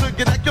tech to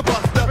get at your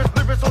buster.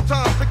 Lyrics on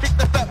time to kick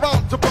that fat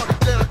rhyme to bust.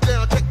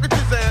 Down, check the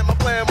jizz my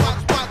plan,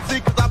 watch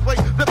Potsy. Cause I play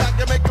the back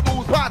and make a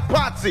move,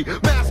 Potsy.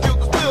 Man, skill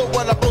to still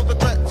when I pose the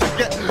threat to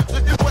get.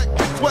 If you sweat,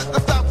 get sweat, the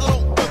stop, so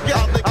don't forget.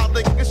 I'll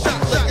lick a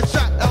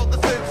shot, Elder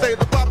Sensei.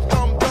 The pops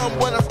come dumb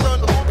when I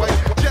stun the whole way.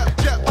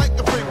 Jet, like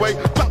the freeway.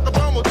 Drop the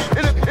bomb on you.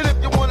 And if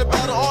you want to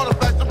battle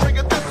artifacts, then bring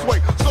it this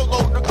way. So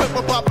load the clip,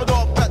 I pop it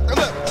off at the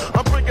lip.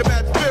 I'm bringing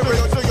mad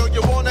spirit, so yo,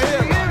 you wanna hear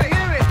it?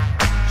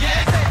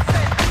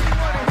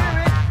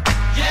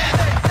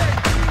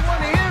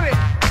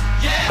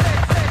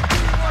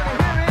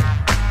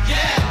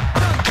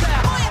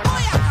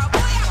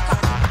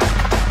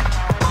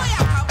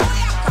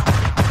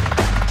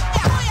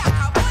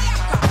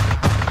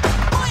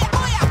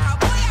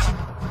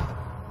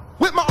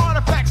 With my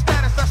artifact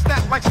status, I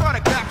snap like starter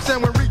gaps,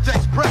 and when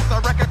rejects press, I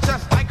wreck a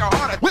chest like a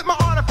heart attack. With my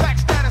artifact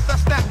status, I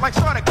snap like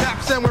starter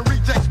gaps, and when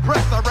rejects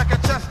press, I wreck a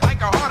chest like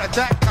a heart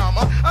attack,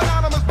 comma.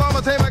 Anonymous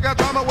bomber, tame, I got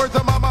drama, words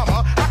of my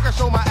mama. I can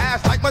show my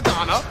ass like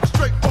Madonna,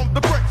 straight from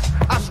the bricks.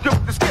 I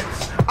script the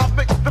skits, I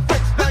fix the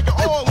fix, now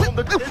you're all on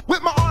the dip.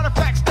 With my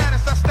artifact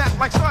status, I snap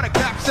like starter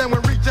gaps, and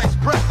when rejects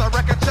press, I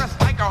wreck a chest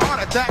like a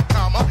heart attack,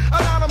 comma.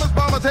 Anonymous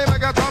bomber, tame, I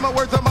got drama,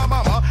 words of my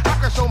mama. I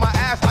can show my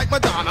ass like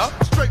Madonna,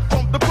 straight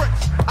from the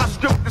bricks. I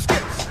script the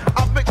skits,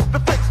 I fix the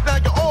fix, now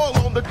you're all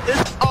on the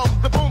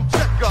the boom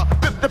checker,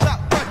 rip the back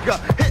wrecker,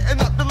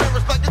 hitting up the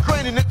lyrics like a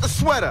crane and it's a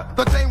sweater.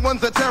 The same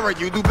one's a terror,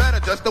 you do better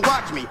just to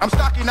watch me. I'm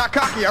stocky, not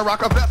cocky, I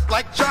rock a vest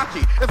like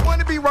Chachi. If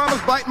wannabe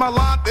rhymers bite my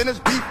line, then it's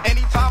beef.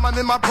 Anytime I'm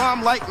in my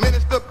prime like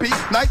Minister Pete.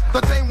 Nice,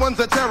 the same one's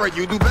a terror,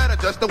 you do better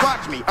just to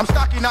watch me. I'm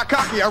stocky, not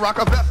cocky, I rock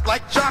a vest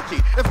like Chachi.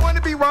 If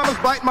wannabe rhymers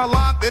bite my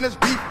line, then it's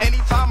beef.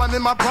 Anytime I'm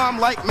in my prime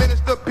like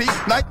Minister Pete.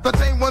 Nice, the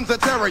same one's a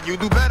terror, you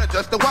do better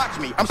just to watch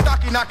me. I'm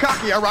stocky, not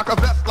cocky, I rock a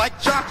vest like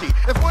Chachi.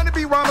 If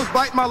wannabe rhymers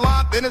bite my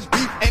line, then it's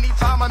beef.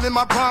 Anytime I'm in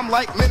my prime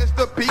like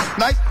Minister Pete.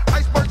 Nice,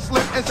 iceberg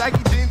slim and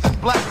saggy jeans and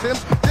black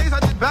Tims. Days I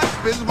did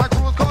backspins, my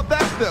crew is called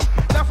That's Them.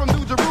 Now from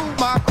New Jerusalem,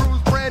 my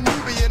crew's brand new.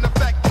 Be in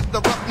effect, it's the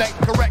roughneck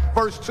correct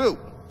verse 2.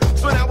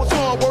 So now it's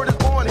on, word is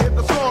born, hit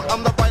the song.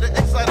 I'm the fighter,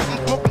 excited,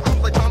 I'm smoking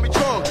crews like Tommy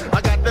Chong.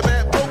 I got the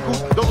bad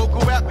vocals, the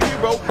local rap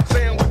hero.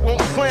 Saying we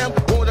won't slam,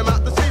 want them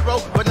out to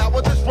zero. But now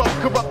I disrupt,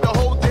 corrupt the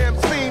whole damn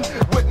scene.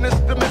 Witness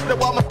the mister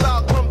while my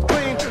style comes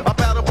clean. I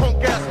battle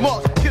punk ass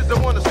marks, kids that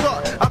wanna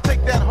start. I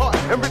take that heart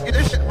and rip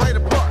this shit right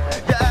apart.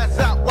 Your ass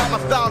out while my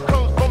style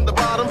comes from the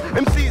bottom.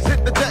 MCs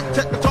hit the deck,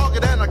 check the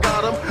target and I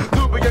got them.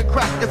 Lubricant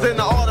crackers in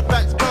the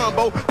artifacts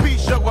combo. Be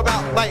show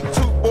about like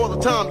 2 all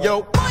the time,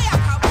 yo.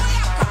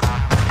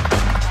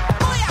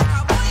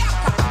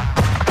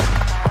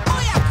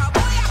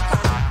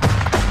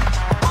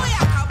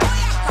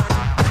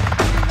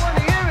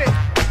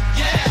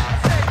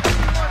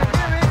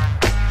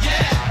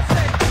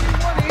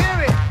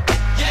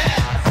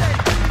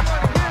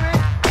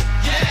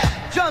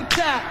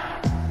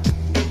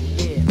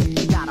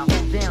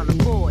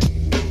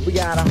 We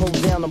gotta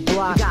hold down the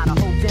block. We gotta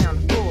hold down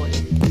the fort.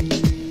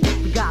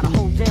 We gotta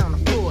hold down the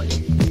fort.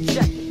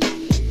 Check it.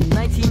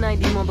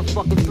 1990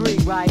 motherfucking 3,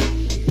 right?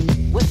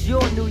 What's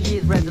your New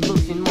Year's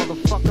resolution,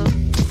 motherfucker?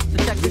 So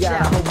check this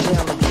out. Hold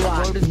down the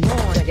block. Word is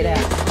born. Check it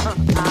out.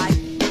 Aight.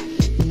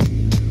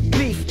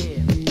 Beef.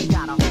 Yeah. We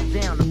gotta hold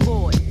down the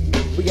fort.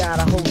 We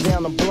gotta hold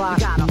down the block.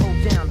 We gotta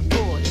hold down the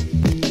fort.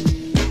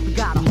 We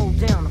gotta hold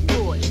down the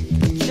fort.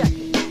 Check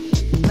it.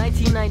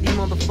 1990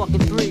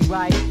 motherfucking 3,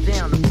 right?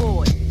 Down the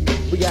fort.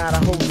 We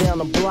gotta hold down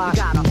the block. We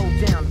gotta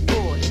hold down the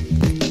fort.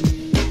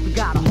 We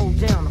gotta hold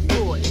down the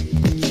fort.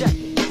 Check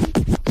it.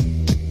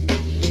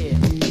 Yeah,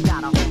 we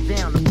gotta hold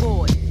down the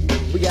fort.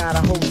 We gotta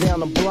hold down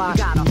the block.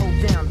 We gotta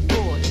hold down the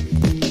fort.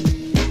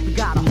 We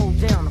gotta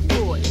hold down the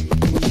fort.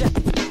 Check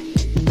it.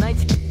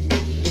 19.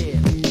 Yeah,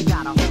 we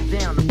gotta hold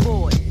down the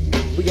fort.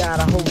 We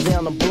gotta hold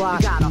down the block.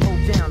 We gotta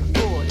hold down the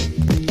fort.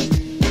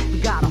 We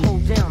gotta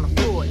hold down the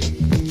fort.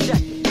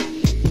 Check it.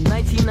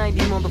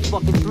 1990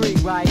 motherfucking 3,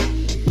 right?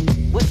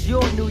 What's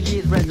your New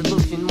Year's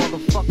resolution,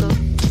 motherfucker?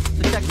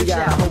 So check this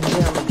out. Hold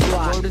down the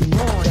block. Word is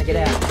born. Check it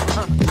out.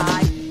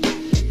 Aight.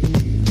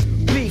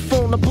 Beef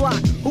on the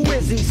block. Who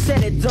is he?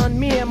 Said it, done.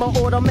 Me and my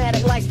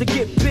automatic likes to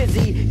get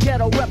busy.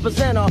 Ghetto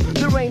representer.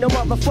 There ain't no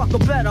motherfucker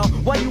better.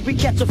 Why you be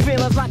catching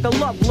feelings like a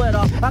love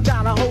letter? I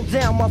gotta hold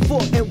down my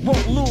foot and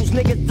won't lose.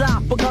 Niggas die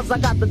because I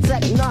got the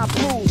Tech 9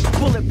 blues.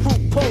 Bulletproof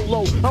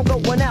polo. I'm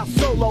going out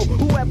solo.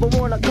 Whoever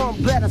wanna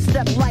come better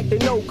step like they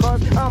know.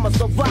 Cause I'ma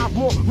survive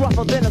more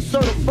rougher than a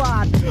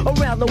certified.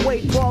 Around the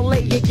way,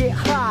 parlay, you get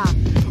high.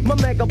 My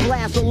mega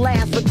blast will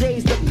last for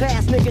days to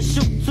pass. Niggas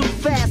shoot too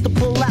fast to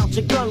pull out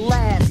your gun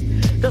last.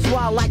 The That's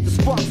why I like to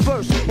spark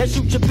first and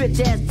shoot your bitch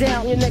ass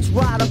down. Your next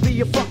ride'll be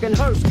your fucking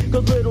hearse.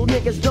 Cause little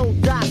niggas don't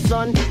die,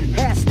 son.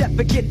 Half step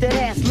and get that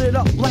ass lit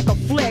up like a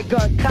flare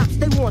gun. Cops,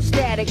 they want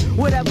static,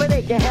 whatever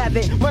they can have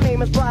it. My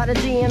name is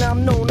Prodigy and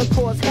I'm known to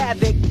cause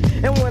havoc.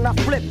 And when I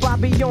flip, I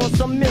be on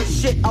some mill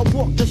shit. I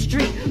walk the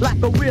street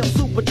like a real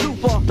super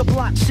trooper. The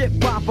block shit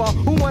popper.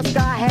 Who once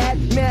I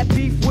had mad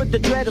beef with the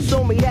dreader,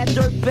 sold me that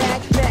dirt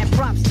bag. Mad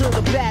props to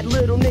the bad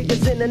little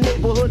niggas in the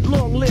neighborhood.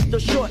 Long live the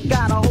short,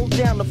 gotta hold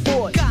down the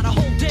fort. Gotta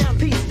hold down,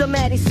 peace to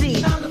Matty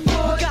C. Down the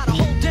fort. Gotta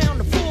hold down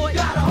the fort.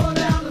 Gotta hold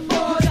down the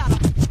fort. Gotta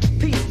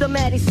peace to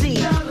Matty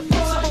C. Down the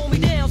fort. So hold me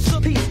down, so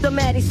peace to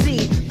Matty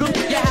C. Good,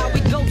 yeah, how we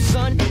go,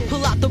 son.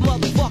 Pull out the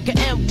motherfucker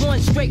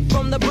M1 straight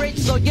from the bridge,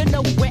 so you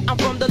know where I'm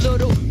from. The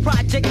little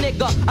project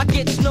nigga, I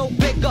get no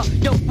bigger.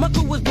 Yo, my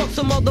crew is bucks,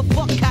 so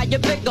motherfuck how you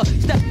bigger.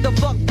 Step the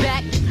fuck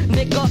back,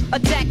 nigga.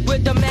 Attack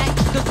with the Mac,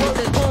 cause word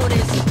is born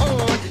is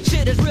on.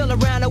 Shit is real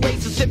around the way,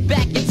 so sit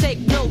back and take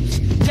notes.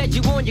 Catch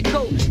you on your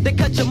coat, they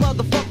cut your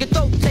motherfucking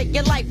throat. Take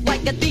your life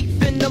like a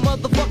thief in the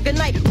motherfucking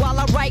night. While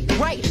I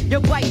write, you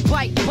bite.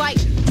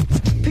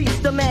 Peace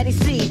to Matty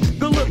C,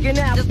 good looking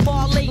out. Just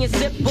parlay and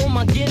sip on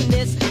my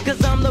Guinness.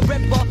 Cause I'm the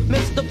ripper,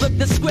 Mr. Flip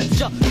the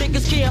scripture.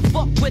 Niggas can't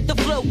fuck with the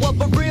flow of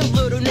a real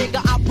little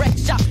nigga. I wreck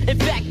shop, in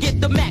fact,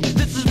 get the Mac.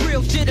 This is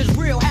real, shit is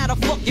real. How the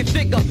fuck you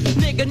figure?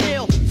 Nigga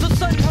nil. So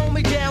son, hold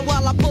me down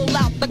while I pull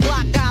out the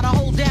Glock. Gotta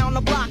hold down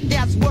the block,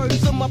 that's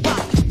words on my pop.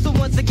 So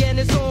once again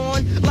it's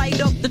on, light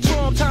up the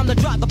drum, time to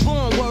drop the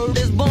bomb. Word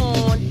is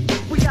born.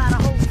 We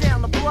gotta hold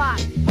down the block.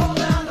 Hold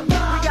down the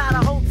block. We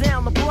gotta hold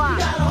down the block.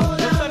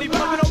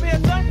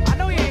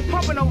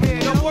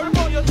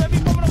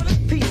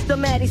 Peace to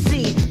Matty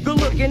C, good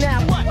looking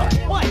out. What the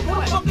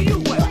fuck are you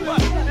with?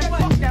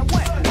 Fuck that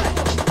what?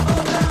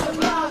 Hold down the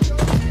block.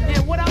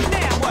 Yeah, what up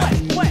now?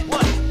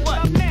 What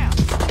up now?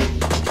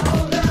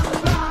 Hold down the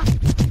block.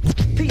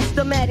 Peace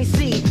to Matty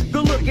C,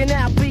 good looking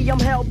out. B, I'm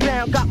held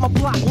down, got my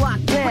block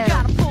locked down. We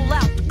gotta pull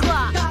out the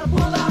clock. Gotta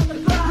pull out the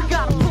clock. We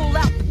gotta pull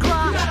out the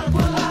clock. Gotta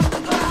pull out the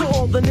clock. So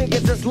all the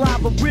niggas that's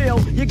live or real,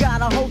 you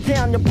gotta hold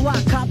down your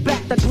block, cop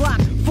back the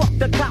Glock. Fuck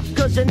the cops,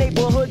 cause your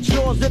neighborhood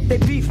chores. If they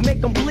beef,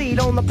 make them bleed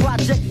on the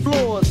project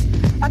floors.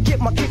 I get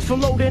my kicks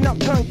from loading up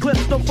gun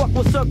clips. Don't fuck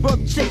with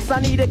suburb chicks,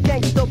 I need a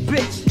gangster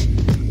bitch.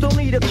 Don't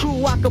need a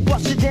crew, I can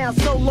bust you down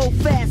solo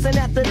fast. And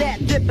after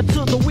that, dip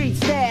into the weed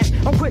stash.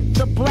 I'm quick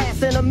to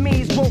blast,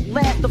 enemies won't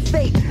last the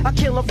fate. I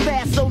kill them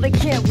fast so they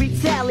can't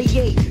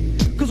retaliate.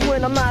 Cause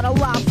when I'm not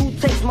alive, who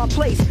takes my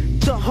place?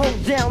 To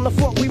hold down the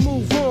fort, we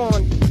move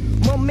on.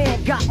 My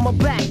man got my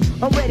back,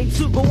 I'm ready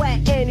to go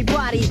at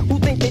anybody who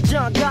think they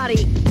John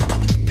Gotti.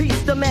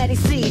 Peace to Matty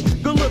C,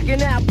 good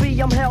looking out. B,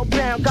 I'm held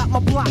down, got my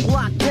block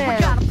locked down.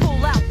 We gotta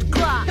pull out the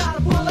clock.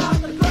 Gotta pull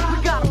out the clock.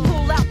 We gotta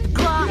pull out the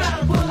clock.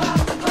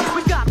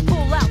 We gotta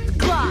pull out the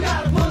clock. We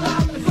gotta pull out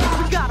the clock.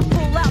 We gotta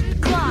pull out the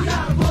clock.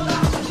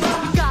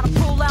 We gotta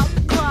pull out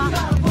the clock. We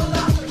gotta pull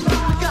out the clock.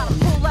 We gotta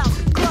pull out the clock. We gotta pull out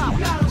the clock.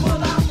 We gotta pull out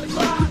the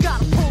clock. We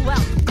gotta pull out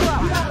the clock. We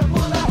gotta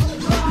pull out the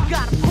clock. We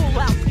gotta pull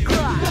out the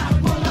clock.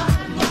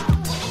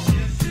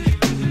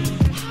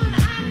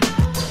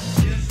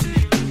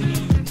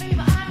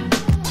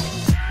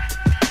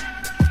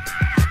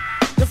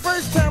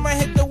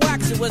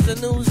 Was the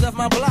news of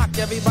my block.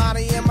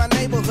 Everybody in my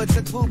neighborhood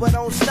said, "Boo, but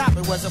don't stop."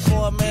 It was a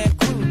four-man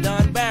crew,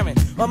 Don Barron,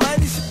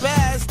 Almighty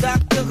Shabazz,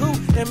 Dr. Who,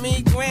 and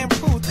me, Grand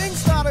Pooh. Things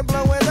started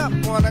blowing up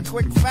on a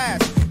quick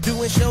fast.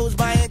 Doing shows,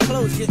 buying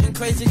clothes, getting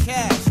crazy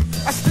cash.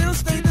 I still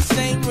stayed the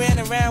same, ran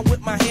around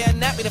with my hair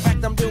nappy. The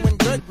fact I'm doing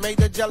good made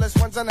the jealous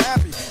ones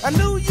unhappy. I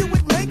knew you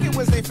would make it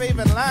was their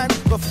favorite line,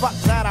 but fuck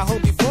that, I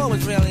hope before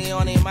was really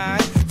on their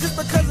mind. Just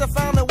because I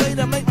found a way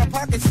to make my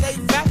pockets stay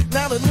fat.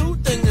 Now the new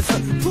thing is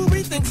Pooh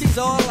thinks he's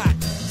all right.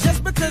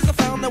 Just because I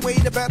found a way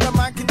to better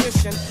my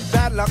condition.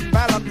 Bad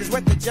luck is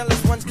what the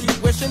jealous ones keep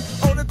wishing.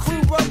 Oh, the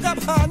crew broke up,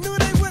 I knew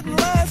they wouldn't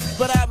last.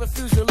 But I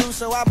refused to lose,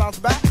 so I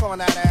bounced back on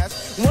that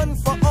ass. One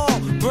for all,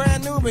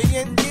 brand new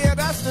begin, yeah,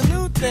 that's the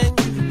new thing.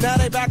 Now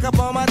they back up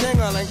on my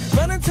ding-a-ling.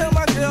 Run and tell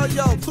my girl,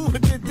 yo, Pooh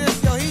did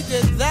this, yo, he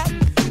did that.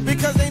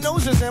 Because they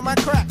noses in my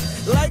crack.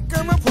 Like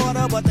a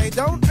reporter, but they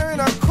don't earn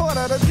a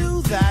quarter to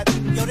do that.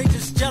 Yo, they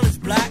just jealous,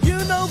 black. You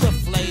know the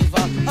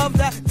flavor of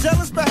that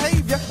jealous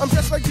behavior. I'm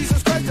just like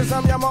Jesus Christ, cause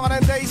I'm your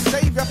modern day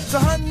savior. So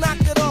hun,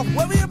 knock it off,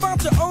 worry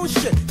about your own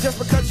shit. Just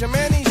because your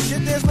man ain't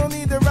shit, there's no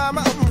need to rhyme.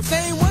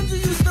 Same ones you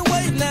used to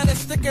wave, now they're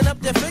sticking up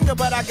their finger.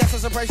 But I guess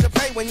it's a price you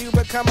pay when you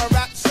become a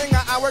rap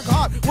singer. I work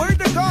hard, word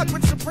to God,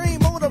 with supreme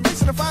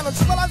motivation to find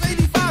until I was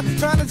 85,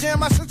 trying to jam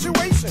my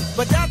situation.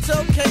 But that's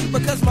okay,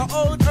 because my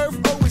old earth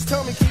always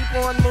told me keep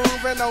on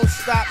moving, don't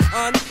stop,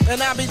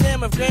 and I'll be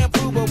damned if Grand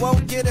Pooh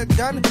won't get it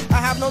done. I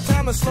have no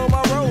time to slow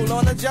my roll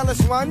on a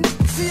jealous one.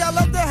 See, I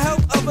love the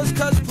help of us,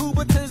 cause Pooh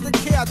tends to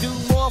care. I do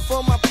more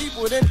for my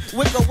people than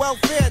with the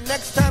welfare.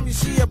 Next time you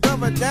see a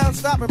brother down,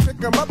 stop and pick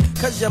him up,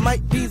 cause you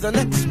might be the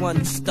next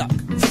one stuck.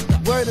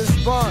 Word is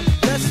born,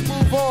 let's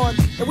move on.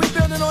 And we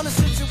building on the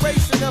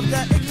situation of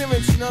that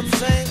ignorance, you know what I'm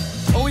saying?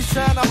 Always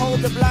trying to hold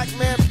the black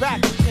man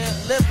back. You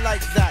can't live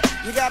like that.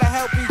 You gotta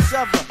help each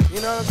other,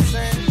 you know what I'm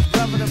saying?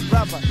 Brother to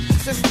brother,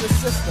 sister,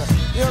 sister.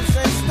 You know what I'm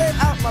saying? Stay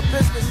out my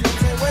business, you know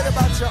what I'm saying? Worry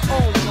about your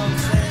own, you know what I'm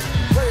saying?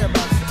 Worry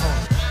about your own.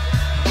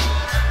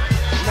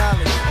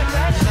 Knowledge.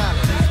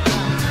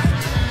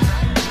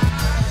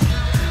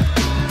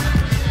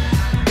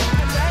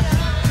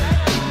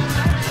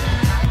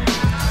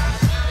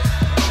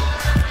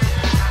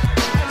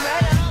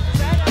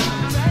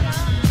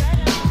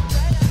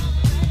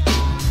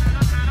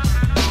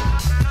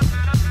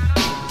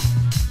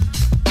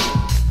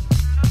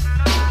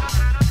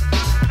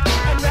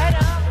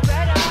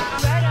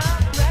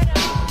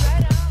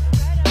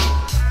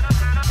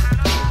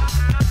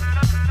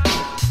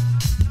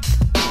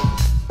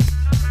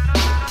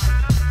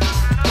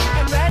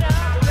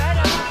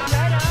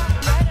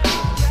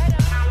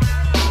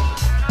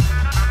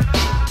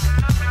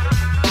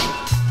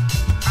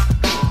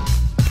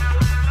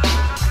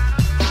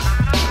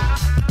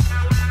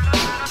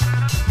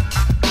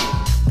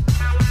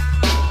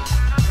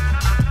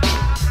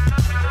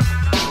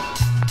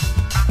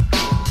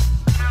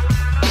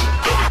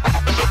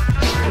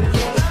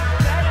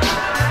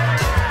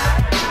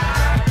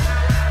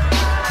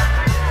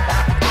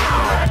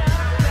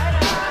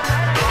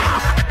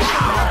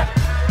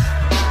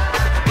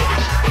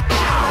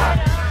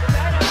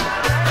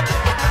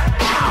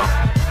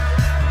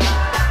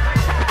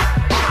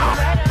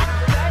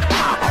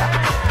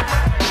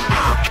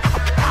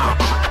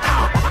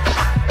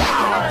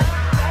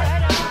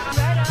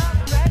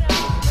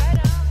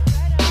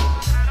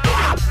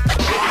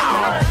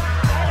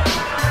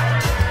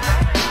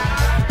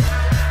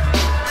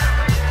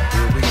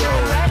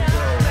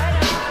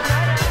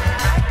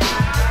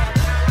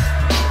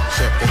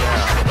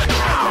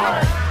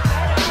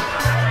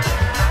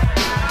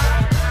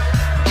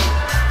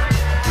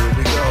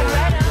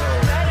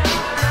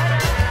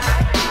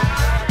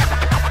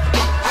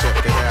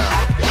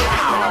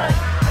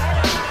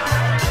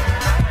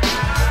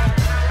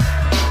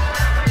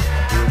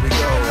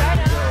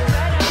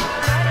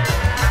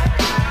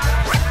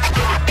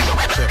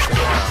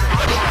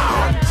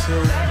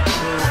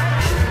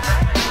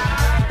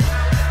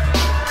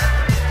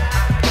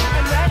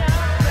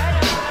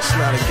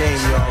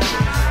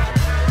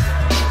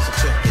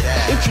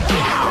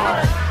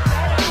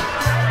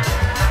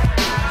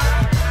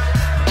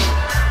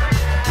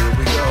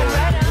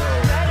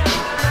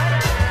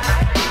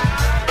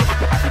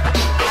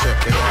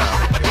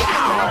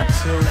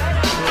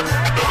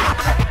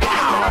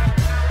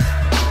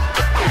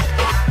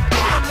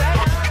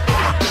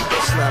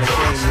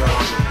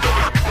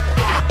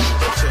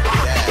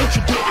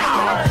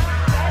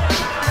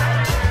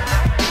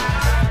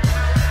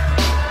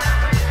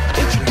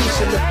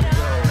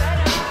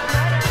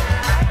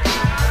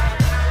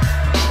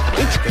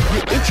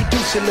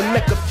 Introducing the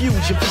Mecca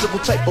fusion, physical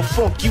type of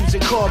funk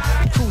using car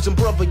cruising,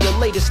 brother. Your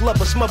latest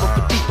lover, smother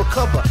for deeper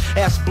cover.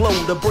 Ass blow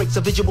the brakes, I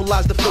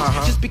visualize the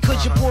face. Just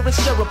because you're pouring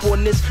syrup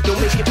on this, don't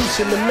make it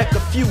introducing the Mecca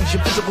fusion,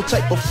 physical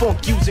type of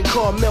funk using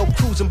Carmel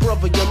cruising,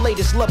 brother. Your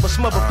latest lover,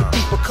 smother for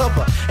deeper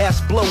cover.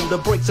 Ass blow the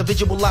brakes, I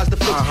visualize the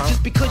face.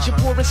 Just because you're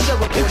pouring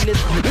syrup on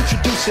this,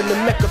 introducing the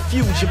Mecca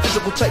fusion,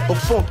 physical type of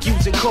funk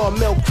using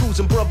Carmel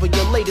cruising, brother.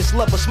 Your latest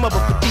lover, smother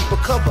for deeper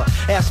cover.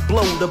 Ass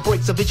blow the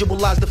brakes, I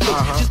visualize the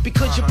face. Just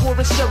because you're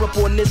pouring syrup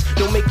on this,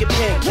 don't make it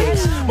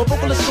pancakes. My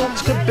vocal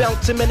assaults could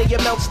bounce in many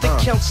amounts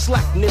that count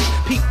slackness.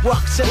 Pete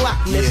rocks and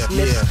lockness.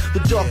 The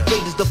dark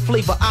fade is the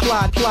flavor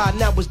I apply.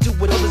 Now it's do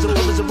what others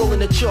are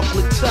rolling a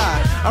chocolate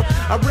tie.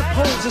 I rip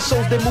holes in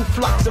souls that move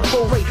flocks and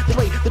full rate.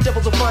 The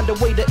devils will find a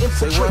way to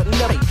infiltrate and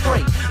never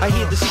pray. I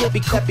hear the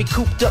skippy be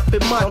cooped up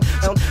in mine.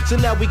 So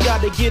now we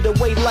gotta get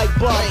away like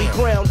Bobby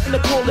Brown. And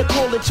they're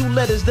calling two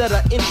letters that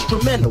are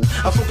instrumental.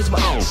 I focus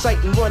my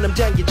sight and run them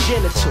down your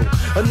genital.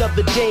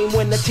 Another dame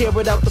when I tear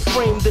it out the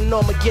frame, then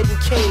Armageddon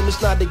came.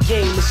 It's not a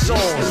game, it's on.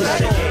 It's not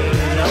a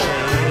game, no.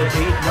 The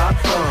beat rock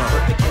fun,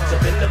 but the kids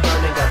up in the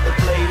burning got the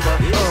flavor.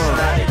 It's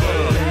not a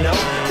game, no.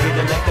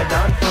 The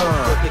Mecadon fun,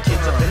 but the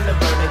kids up in the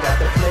burning got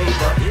the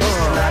flavor. It's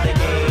not a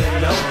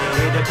game, no.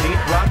 The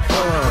beat rock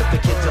fun, but the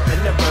kids up in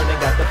the burning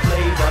got the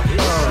flavor.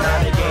 It's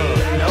not a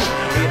game, no.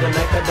 The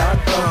Mecadon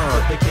fun,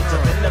 but the kids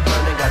up in the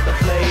burning got the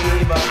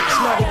flavor. It's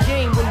not a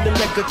game when the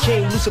Mecca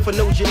came. Lucifer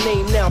knows your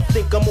name now.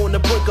 Think I'm on the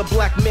brink of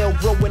blackmail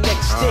growing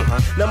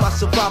extinct. Now my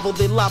survival,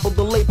 they libel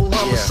the label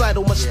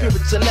homicidal. My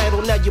spirit's an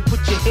idol. Now you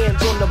put your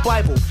hands on the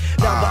Bible.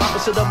 Now the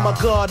opposite of my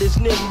God is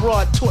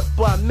Nimrod, taught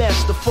by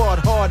Master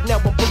Fard hard. Now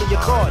I'm pulling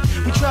your card.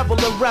 We travel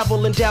and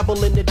ravel and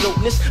dabble in the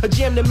dopeness. A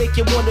jam to make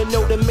you wanna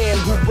know the man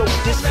who wrote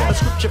this. A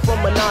scripture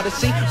from an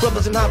Odyssey.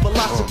 Brothers in high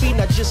velocity,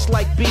 not just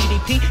like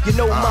BDP. You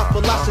know my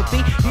philosophy.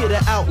 Here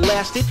to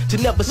outlast it, to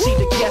never see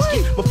the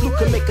casket. My flute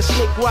can make a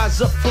snake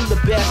rise up from the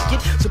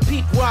basket. So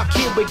Pete Rock,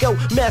 here we go,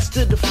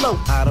 master the flow.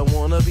 I don't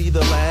wanna be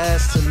the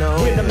last to know.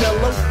 In the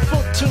mellow,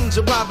 folk tunes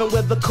arriving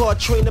where the car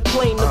train, the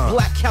plane, the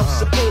black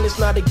house of pain. It's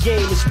not a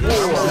game, it's war.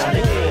 It's not a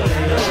game,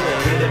 no.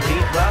 Hear the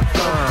beat rock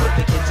fun, put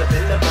the kids up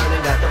in the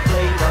burning, got the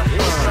flavor.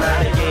 It's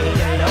not a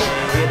game, no.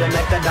 Hear the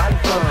Mecadon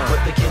fun,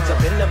 put the kids up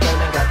in the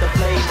burning, got the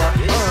flavor.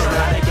 It's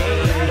not a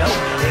game, no.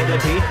 Hear the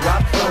beat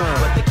rock fun,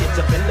 put the kids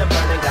up in the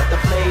burning, got the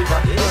flavor.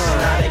 It's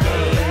not a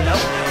game, no.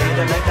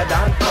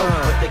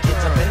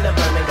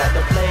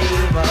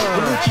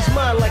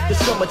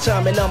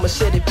 time and I'ma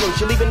set it first.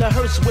 You're leaving the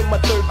hearse when my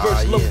third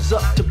verse loads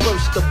up to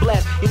burst the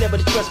blast. You never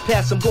to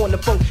trespass, I'm going to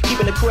funk,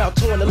 keeping the crowd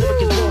torn. The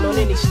lyric is born on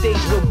any stage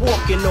we're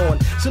walking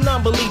on. So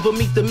non-believer,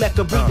 meet the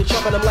Mecca breather,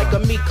 chopping them like a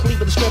meat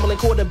cleaver. The scrambling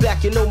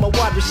quarterback, you know my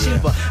wide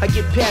receiver. I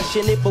get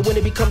passionate, but when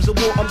it becomes a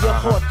war, I'm your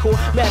hardcore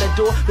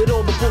matador that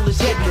all the bullets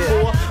heading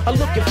for. I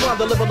look and find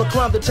the level of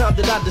crime, the time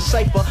that I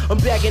decipher. I'm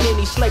bagging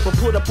any sniper,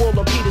 put up all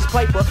on Peter's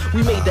Piper.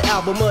 We made the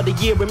album of the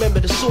year, remember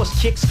the source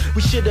kicks.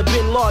 We should have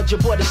been larger,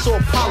 but it's all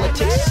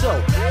politics. So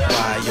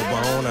why you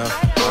wanna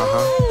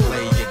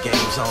play your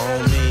games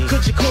on me?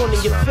 Cause you're corny,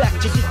 in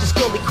fact, you get the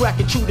scully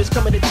cracking shooters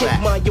coming to take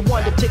mine. You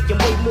wind up taking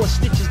way more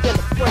stitches than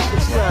a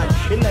Frankenstein.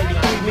 In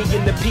 93, me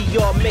and the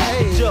PR make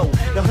the dough.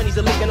 The honeys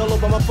are licking all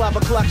over my 5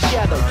 o'clock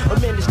shadow. A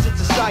menace to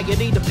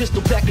society, the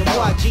pistol packing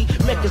YG.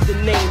 Mecca's the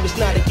name, it's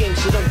not a game,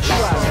 so don't try.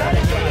 It's not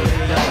a game,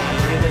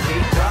 we're the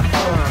beat drop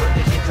on. Put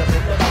the kids up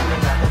in the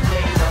morning, got the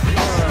flavor.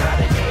 It's not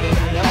a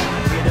game,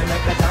 we're the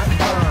Mecca done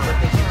fun. Put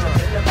the kids up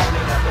in the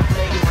morning, got the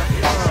flavor.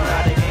 It's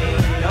not a game,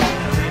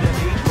 we're the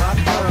beat drop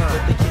on.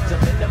 Put the kids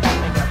up in the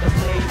morning, got the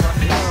flavor.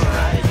 It's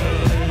not a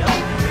game,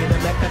 we're the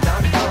Mecca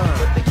done fun.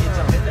 Put the kids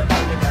up in the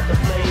morning, got the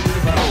flavor.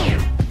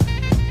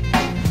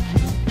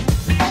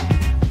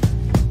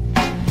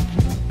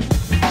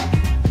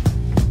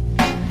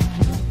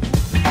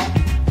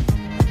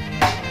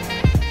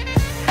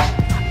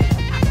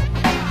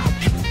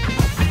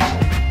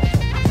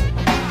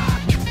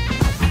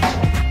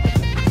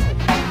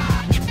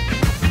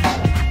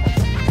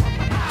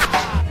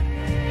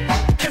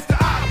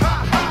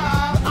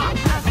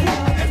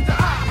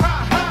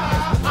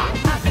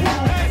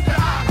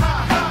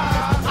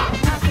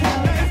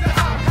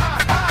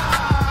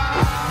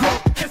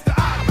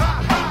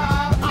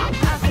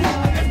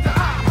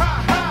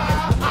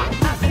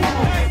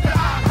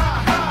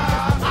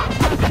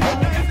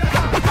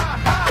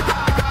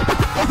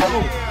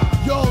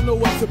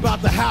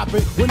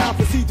 When I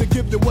proceed to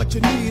give you what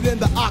you need and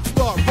the ox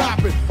start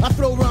rapping, I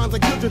throw rounds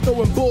like children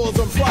throwing balls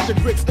on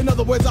project bricks. In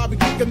other words, I'll be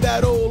kicking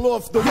that old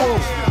off the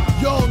walls.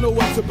 Y'all know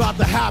what's about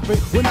to happen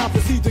when I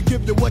proceed to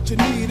give you what you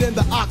need and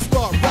the ox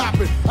start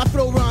rapping. I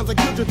throw rounds like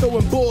children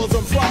throwing balls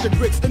on project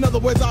bricks. In other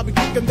words, I'll be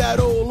kicking that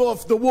old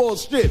off the wall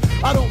shit.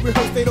 I don't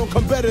rehearse, they don't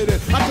come better than.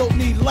 I don't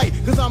need light,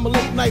 cause I'm a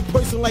late night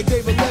person like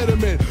David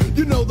Letterman.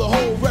 You know the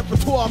whole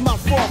repertoire, I'm not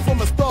far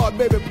from a star,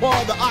 baby.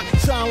 Paul, the ox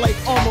shine like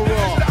armor.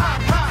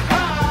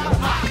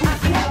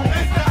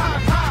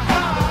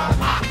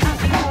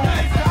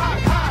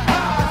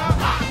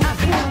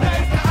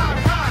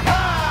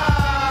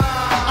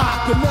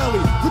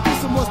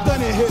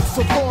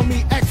 So call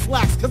me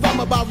X-Lax, cause I'm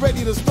about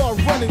ready to start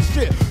running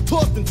shit.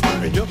 Tossed and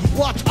turning ya,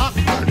 watch I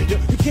burning ya.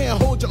 You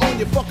can't hold your own,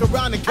 you fuck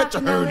around and catch a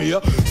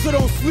hernia. So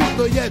don't sleep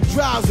or yet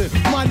drowsing.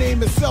 My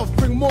name itself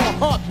bring more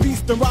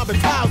heartbeats than Robert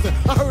Townsend.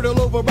 I heard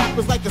all over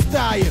rappers like a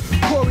stallion.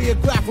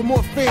 Choreograph with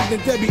more fame than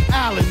Debbie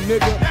Allen,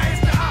 nigga.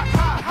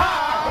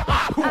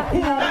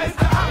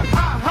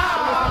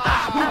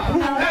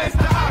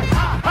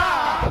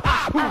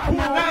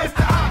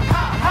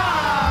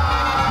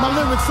 My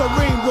lyrics are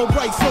rainbow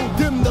bright, so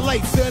dim the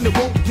lights and it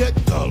won't get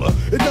duller.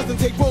 It doesn't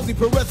take Rosie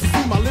Perez to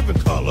see my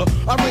living color.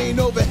 I rain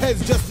over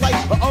heads just like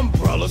an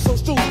umbrella. So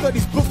still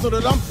studies books so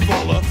that I'm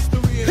fuller.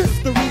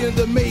 History in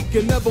the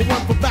making, never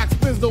one for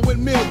backspins, no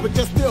windmills, but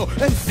just still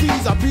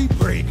MCs I be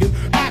breaking.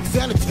 Act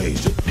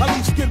sanitation, I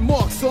leave skid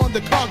marks on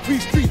the concrete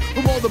street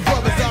from all the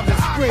brothers I've been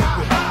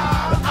scraping.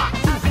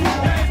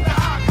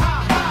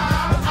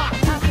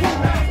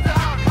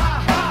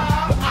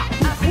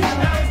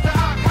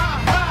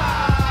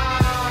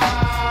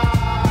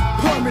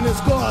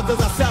 Scars as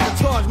I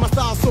sabotage, my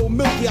style so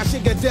milky I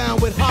should get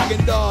down with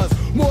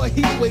Haagen-Dazs. More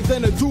heat waves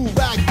than a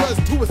do-rag does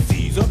to a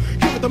Caesar.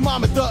 Give it the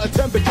thermometer a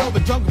temperature of a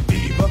jungle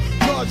fever.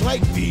 Charge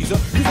like Visa,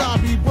 cause I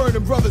be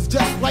burning brothers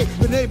just like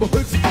the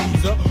neighborhood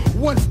skeezer.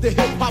 Once the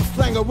hip-hop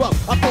slang her up,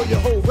 I throw your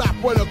whole rap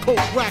on a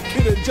coke rack,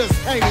 hit and just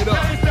hang it up.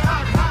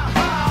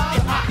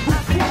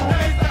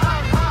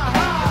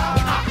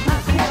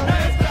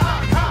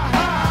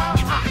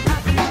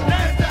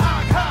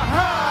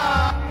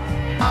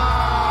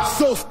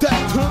 So step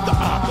to the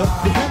hopper,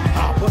 the hip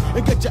hopper,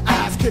 and get your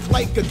ass kicked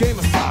like a game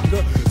of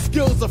soccer.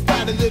 Skills are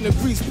fatter than a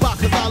grease spot,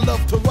 cause I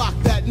love to rock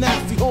that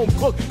nasty home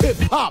cook hip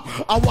hop.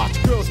 I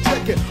watch girls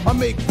check it, I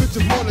make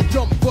bitches wanna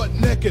jump butt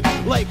naked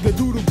like a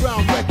Doodle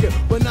Brown record.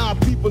 But now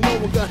people know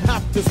we're gonna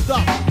have to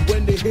stop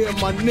when they hear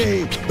my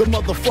name, the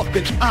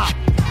motherfucking op.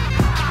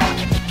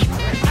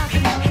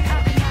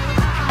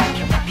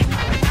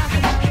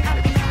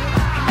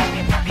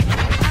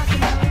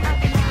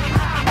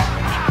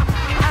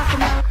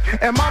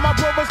 Am I my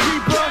brother's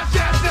keeper? Yes,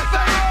 yes, yes,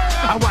 I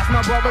am. I watch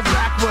my brother's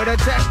back with a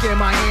tech in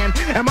my hand.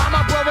 Am I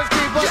my brother's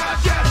keeper?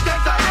 Yes, yes,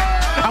 yes, I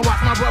am. I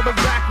watch my brother's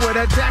back with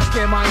a tech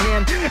in my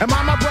hand. Am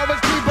I my brother's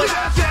keeper?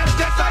 Yes, yes,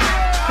 yes, I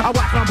am. I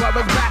watch my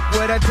brother's back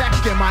with a tech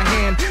in my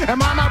hand.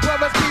 Am I my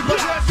brother's keeper?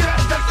 Yes, yes,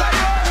 yes, I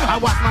am. I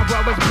watch my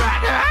brother's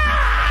back.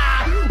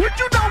 What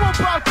you know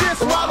about this?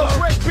 Swallow,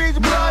 break, beats,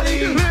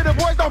 bloody. Little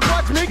boys don't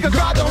touch me cause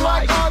I don't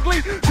like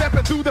ugly.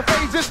 Stepping through the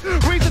phases,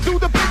 reaching through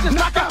the bitches,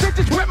 knocking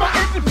bitches with my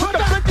engine, put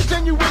the bitches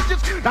in you witches.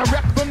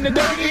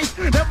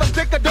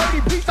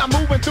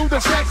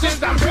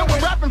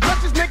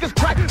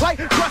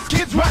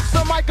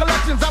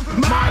 passions. I'm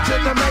mind to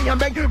the mayor,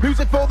 make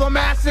music for the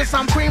masses.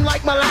 I'm cream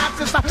like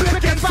molasses. I'm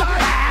picking some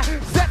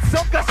assets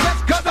of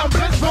cassettes, cause I'm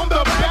bliss from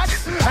the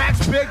best.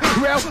 Axe big,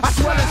 real, I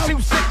swear to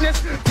shoot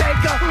sickness.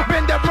 Taker,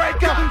 bend the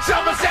breaker,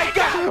 shovel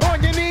shaker.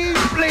 On your knees,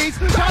 please.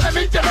 Try to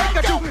meet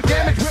Jamaica. Do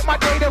damage with my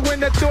data when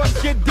the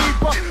thoughts get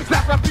deeper.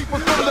 Snap my people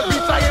from the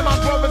beats, I am my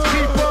brother's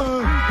keeper.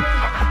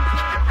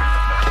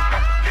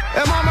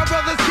 Am I my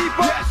brother's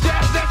keeper? Yes,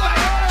 yes, yes, I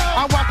am.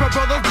 I walk my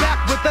brother's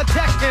back with the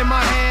tech in my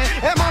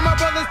hand. Am I my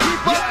brother's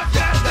keeper? Yes,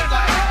 yes, yes,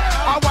 I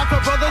am. I walk my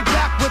brother's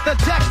back with the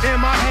tech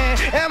in my hand.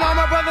 Am I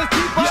my brother's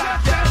keeper?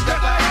 Yes, yes,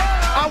 yes, I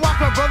am. I walk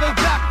my brother's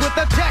back with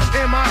the tech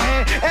in my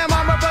hand. Am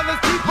I my brother's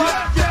keeper?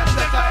 Yes, yes,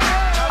 yes, I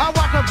am. I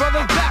walk my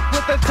brother's back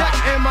with the tech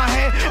in my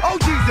hand. Oh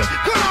Jesus,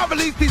 could I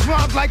release these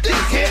rhymes like this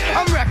here?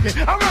 I'm wrecking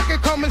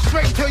coming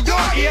straight to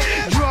your ear.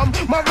 Drum,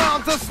 my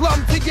rhymes are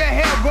slum to your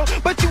hair, bro.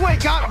 But you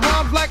ain't got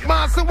rhymes like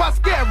mine, so I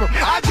scare them.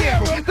 I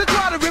dare them to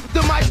try to rip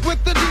the mic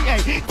with the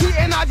DA.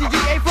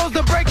 T-N-I-G-G-A flows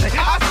the break.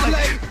 I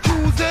slay,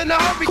 cruise in a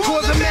hurry,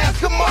 cause a mass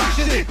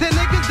commotion. The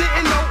niggas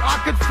didn't know I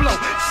could flow.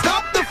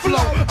 Stop the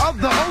flow of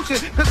the ocean,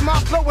 cause my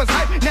flow was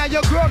hype. Now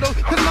your girl knows,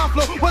 cause my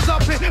flow was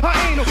up in her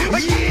anal.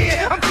 But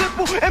yeah, I'm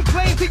simple and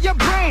plain to your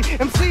brain.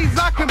 MCs,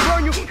 I can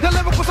burn you. The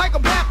lyrical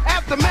psychopath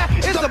aftermath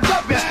is a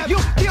bloodbath. You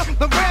hear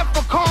the rap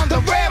for con, the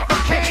rap for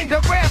Kane, the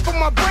rap for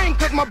my brain,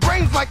 cause my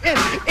brain's like in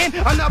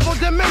another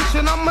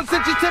dimension. I'm a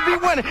city to be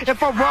winning.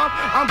 If I rhyme,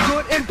 I'm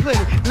good and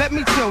plenty. Let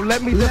me chill,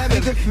 let me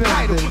defend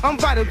title. I'm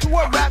vital to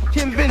a rap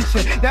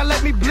convention. Now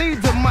let me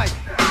bleed the mic.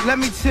 Let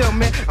me chill,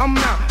 man. I'm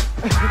out.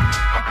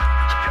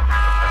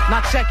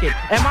 Now check it.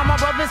 Am I my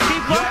brother's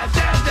keeper? Yes,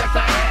 yes, yes,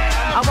 I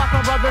am. I walk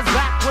my brother's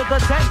back with a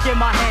tech in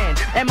my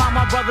hand. Am I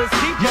my brother's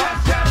keeper? Yes,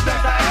 yes,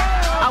 yes, I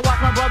am. I walk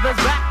my brother's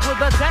back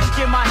with a tech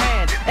in my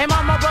hand. Am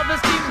I my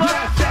brother's keeper?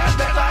 Yes, yes,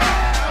 yes, I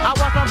am. I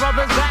walk my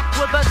brother's back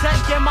with a tech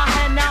in my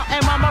hand. Now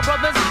am I my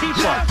brother's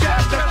keeper? Yes,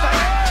 yes, yes, I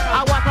am.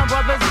 I walk my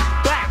brother's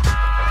back.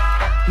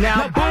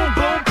 Now boom,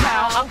 boom,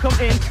 pow, I come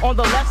in on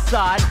the left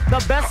side, the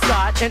best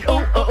side, and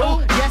ooh,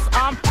 ooh, ooh, yes,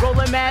 I'm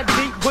rolling mad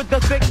deep with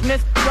the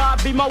thickness.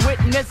 God be my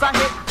witness, I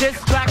hit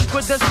this track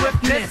with the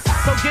swiftness.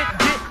 So get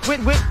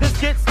with this,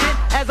 get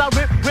as I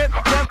rip them,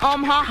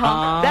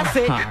 that's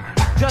it.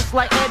 Just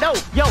like Edo,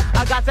 yo,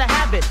 I got to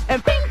have it.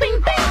 And bing,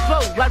 bing, bing, flow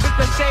like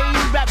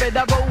Ricochet Rabbit.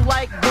 I roll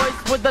like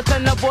voice with the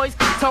tenor voice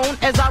tone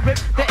as I rip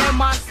the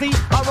MIC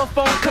or a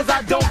phone, cause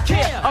I don't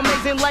care.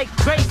 Amazing like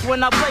grace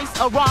when I place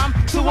a rhyme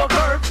to a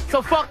verb.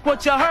 So fuck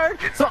what you heard,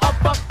 so up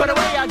and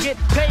away. I get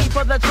paid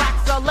for the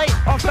tracks I lay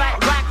on fat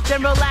racks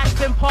and relax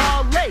and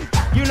parlay.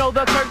 You know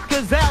the Kurt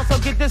Gazelle, so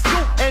get this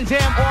scoop and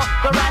jam off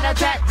the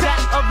rat-a-tat-tat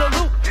of the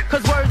loop.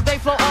 Cause words they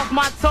flow off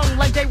my tongue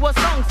like they were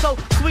sung, so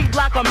sweet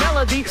like a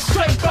melody,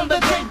 straight from the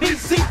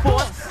JBC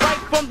force, right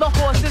from the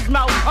horse's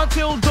mouth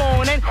until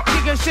dawn, and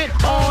kicking shit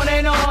on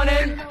and on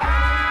and.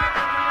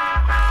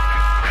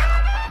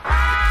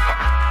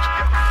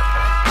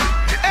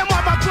 Am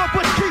I my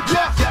brother's keeper?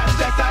 Yes, yes,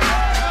 yes, I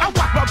am. I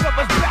walk my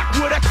brother's back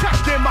with a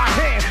tech in my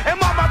hand. Am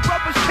I my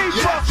brother's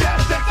keeper? Yes, yes,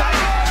 yes, I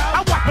am.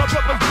 I walk my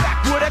brother's back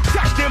with a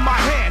tech in my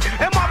hand.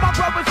 Am I my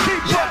brother's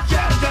keeper? Yes,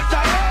 yes, yes,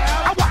 I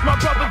am. I walk my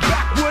brother's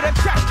back with a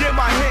tech in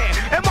my hand.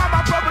 Am I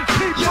my brother's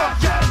keeper? Yes,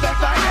 yes, yes,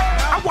 I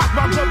am. I walk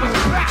my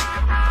brother's back.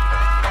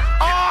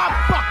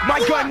 My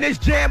gun is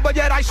jammed, but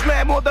yet I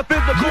slam all the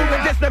physical.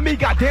 And this to me,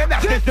 goddamn,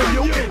 that's this to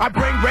you. I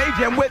bring rage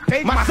and with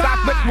pain, my side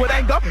mixed with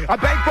anger. I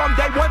bang from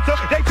day one to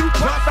day two,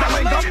 plus I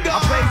linger. I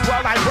blaze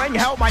while I bring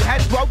hell, my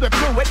head rolling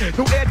through it.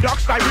 Through air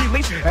ducts I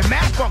release, and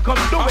mad funk comes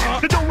through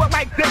it. To do it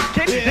like this,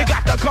 kid, you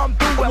got to come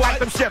through it like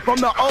some shit from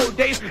the old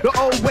days, the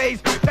old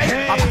ways.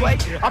 I play,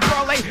 I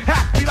parlay,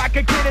 happy like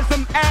a kid in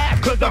some ass,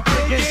 cause the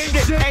biggest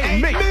shit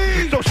ain't me.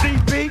 So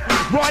CB,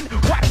 run,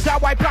 watch how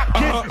I pop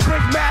kids,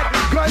 bring mad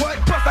guns,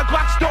 plus the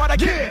clock start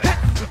again.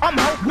 I'm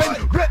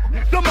hoping, rip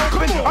some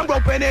open. I'm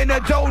roping in the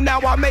dough, now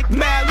I make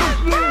mad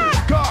loot.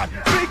 God,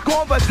 speak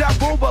on the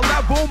devil, but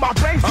level. My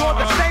brain's on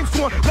the same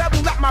sword.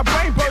 Level up my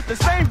brain burst. The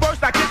same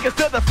burst I kick it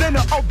to the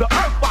center of the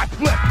earth. I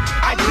flip.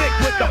 I dig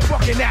with the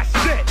fucking ass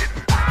shit.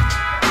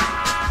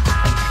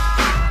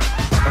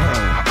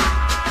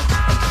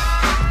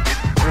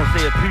 I wanna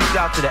say a peace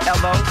out to the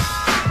LO,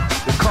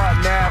 the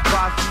Cardinal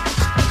Posse,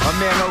 my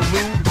man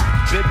Olu,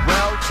 Big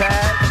Well,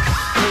 Tag,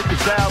 Kate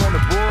Gazelle on the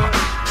board,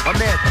 my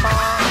man Tom,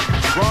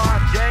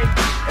 Ron, Jay,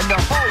 and the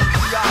whole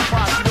CI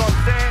Posse, you know what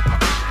I'm saying?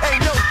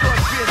 Ain't no short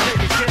beer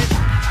taking, kid.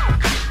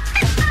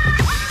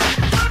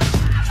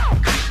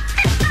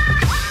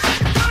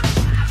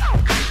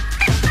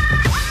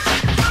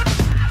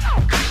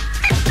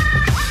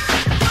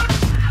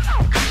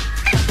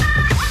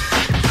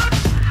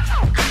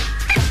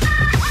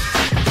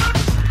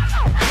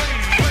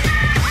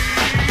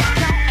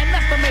 And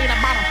estimate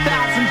about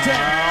 1,000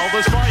 deaths.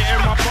 There's fire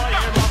in my fire.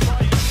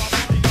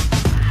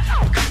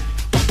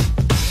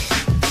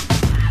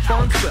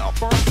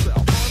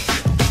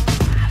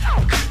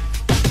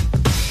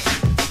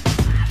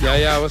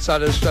 Yeah, what's up?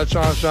 This is Stretch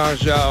Armstrong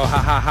Show. Ha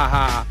ha ha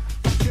ha.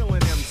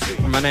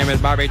 My name is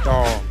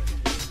Bobbito.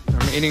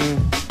 I'm eating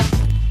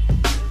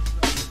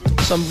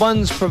some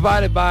buns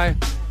provided by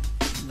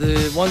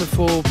the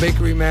wonderful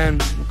bakery man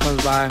who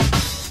comes by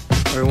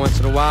every once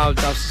in a while,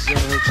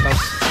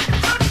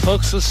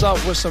 hooks us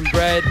up with some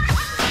bread.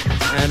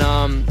 And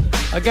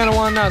again, I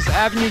want to announce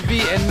Avenue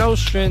V and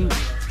Nostrand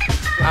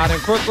out in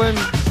Crooklyn.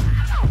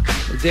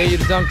 The Day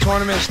of the Dunk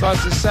tournament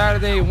starts this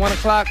Saturday, 1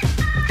 o'clock.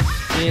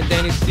 Me and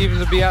Danny Stevens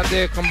will be out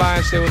there. Come by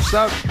and say what's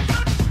up.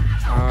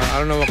 I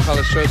don't know what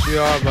color shirts we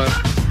are, but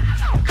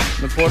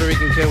the Puerto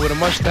Rican kid with a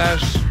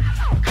mustache.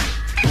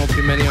 Won't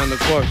be many on the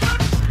court.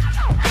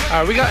 All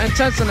right, we got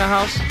Intense in the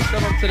house.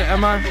 Step up to the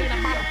MI.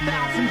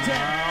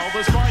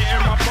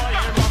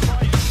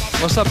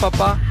 What's up,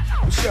 Papa?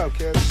 What's up,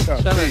 kid? What's up?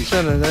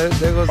 Chillin'.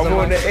 There goes I'm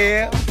on the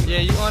air? Yeah,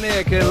 you on the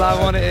air, kid. Live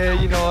on the air,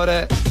 you know all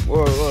that.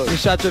 Whoa. You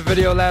shot your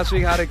video last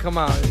week. How'd it come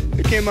out?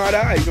 It came out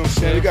alright, you know what I'm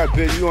saying? We got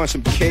busy, you on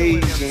some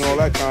caves and all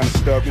that kind of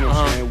stuff, you know what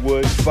I'm saying?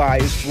 Wood,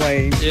 fires,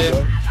 flames.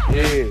 Yeah.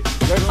 Yeah.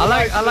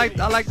 I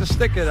like the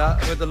sticker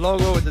with the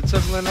logo with the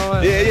Timberland and all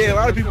that. Yeah, a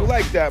lot of people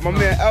like that. My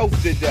man Elf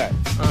did that. You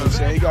know what I'm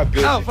saying? He got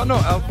busy. Elf, I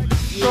know Elf.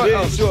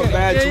 Short,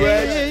 Mad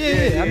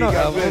Yeah, I know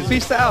Elf. Well,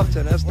 peace to Elf,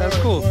 then. That's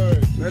cool.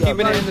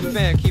 Keeping it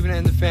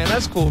in the fan.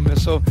 That's cool, man.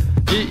 So,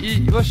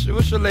 what's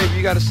your label?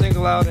 You got a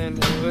single out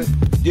and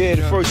yeah,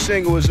 the first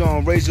single was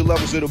on Raise the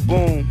Levels of the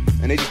Boom,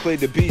 and they just played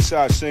the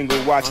B-side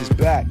single, Watch His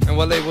Back. And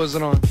what label was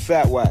it on?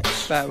 Fat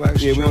Wax.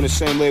 Yeah, we on the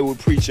same label with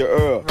Preacher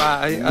Earl.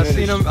 Right, I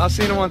seen him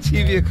on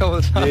TV a couple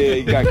of times. Yeah,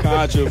 he got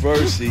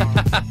controversy.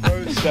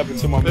 Stepping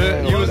to my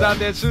man. You was out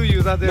there too? You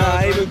was out there? Nah,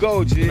 I ain't even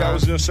go, G. I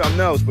was doing something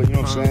else, but you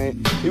know what I'm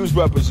saying? He was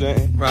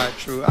representing. Right,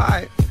 true. All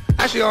right.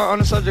 Actually, on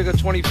the subject of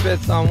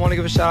 25th, I want to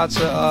give a shout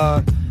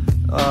out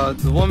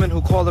to the woman who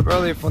called up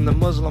earlier from the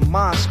Muslim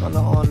mosque on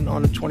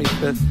the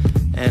 25th.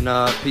 And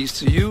peace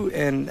to you.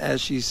 And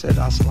as she said,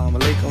 assalamu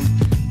alaikum.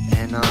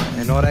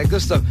 And all that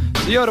good stuff.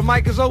 So, yo, the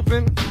mic is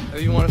open.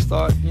 If you want to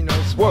start,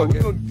 spark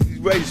it.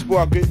 Ready to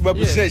spark it.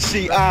 Represent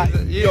C.I.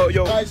 Yo,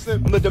 I'm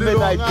the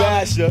Midnight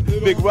Basher.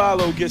 Big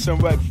Rollo gets some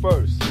right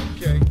first.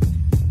 Okay.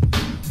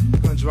 I'm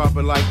gonna drop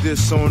it like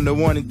this on the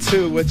 1 and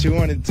 2. What you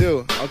want to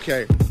do?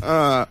 Okay.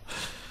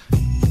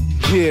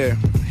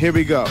 Here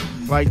we go.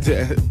 Like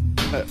that.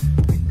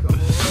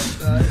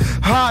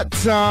 Hot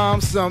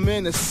times, I'm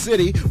in the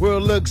city.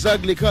 World looks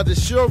ugly cause it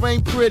sure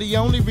ain't pretty.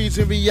 Only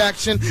reason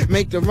reaction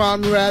make the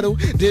rhyme rattle.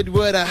 Did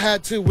what I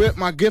had to with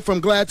my gift, I'm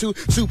glad to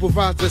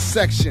supervise the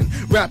section.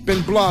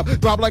 Rapping blob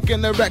like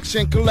an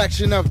erection,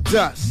 collection of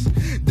dust.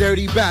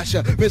 Dirty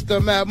Basher,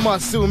 Mr. Mad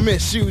Muscle,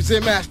 misuse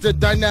and master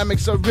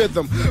dynamics of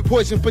rhythm.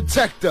 Poison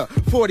protector,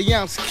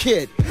 40-ounce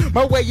kid.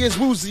 My way is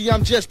woozy,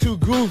 I'm just too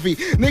groovy.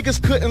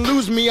 Niggas couldn't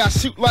lose me, I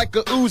shoot like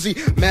a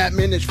Uzi. Mad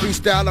Minutes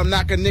freestyle, I'm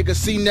knocking niggas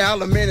see now.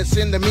 A menace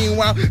in the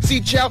meanwhile,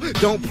 see chow,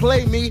 don't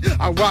play me.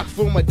 I rock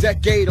from a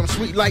decade, I'm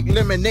sweet like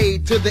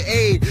lemonade to the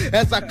aid.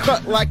 As I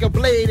cut like a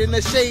blade in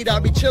the shade,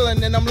 I'll be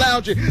chillin' and I'm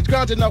lounging,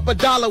 scrounging up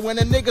 $1 when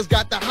the niggas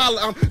got the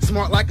holler. I'm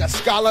smart like a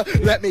scholar,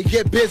 let me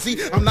get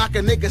busy. I'm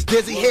knocking niggas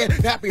dizzy, head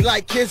nappy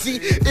like Kizzy.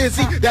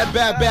 Izzy, that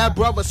bad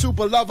brother,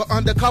 super lover,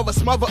 undercover,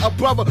 smother a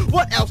brother.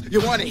 What else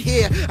you wanna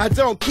hear? I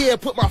don't care,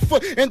 put my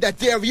foot in that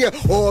derriere.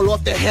 All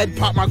off the head,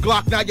 pop my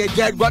Glock, now you're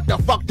dead. What the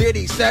fuck did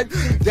he said?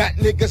 That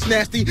nigga's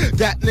nasty,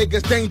 that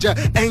nigga's danger.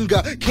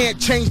 Anger, can't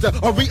change the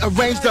or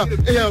rearrange the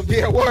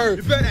yeah, word.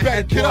 You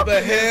better get up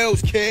the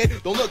hills, kid.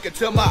 Don't look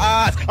into my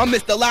eyes. I'm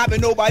Mr. Live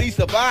and nobody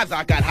survives.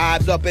 I got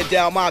hives up and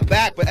down my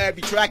back, but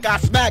every track I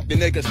smack, the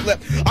niggas slip.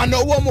 I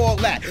know I'm all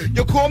that.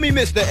 You call me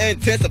Mr.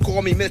 Intense or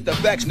call me Mr.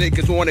 Vex.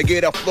 Niggas wanna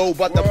get a flow,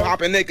 but the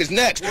poppin' niggas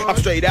next. I'm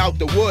straight out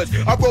the woods.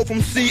 I roll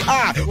from CI,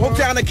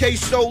 hometown of K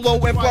Solo,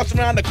 and plus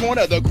around the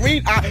corner. The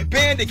green eye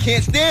bandit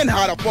can't stand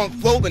how the funk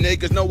flow. The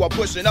niggas know I'm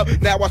pushing up.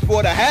 Now I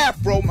sport a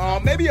half fro.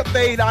 Maybe a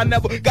fade. I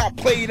never got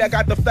played. I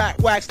got the Fat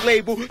Wax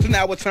label, so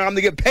now it's time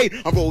to get paid.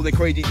 I'm rolling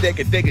crazy thick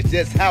and think it's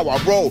just how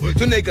I roll.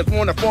 So niggas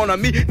wanna phone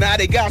on me, now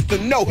they got to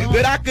know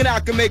that I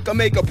can make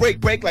a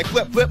break like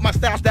flip my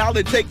style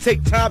and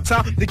take time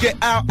to get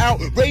out.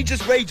 Rages,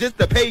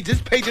 the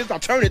pages, I'm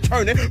turning,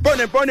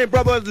 burning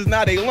brothers is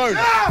now they learning.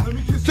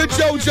 To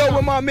JoJo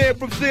and my man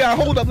from CI,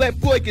 hold up, let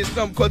Floyd get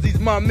some, cause he's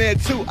my man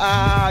too.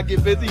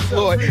 Get busy,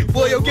 Floyd.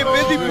 Floyd, yo, get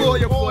busy,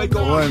 Floyd. Yo, Floyd,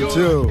 go 1,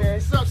 2.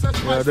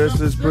 Yeah, this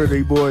is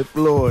Pretty Boy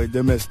Floyd, the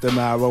Mr.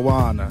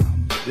 Marijuana.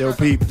 Yo,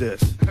 peep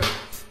this.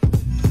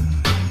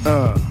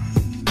 Joe,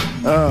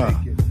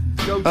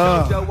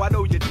 I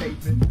know you're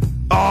taping.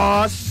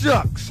 Aw,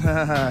 shucks.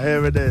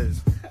 Here it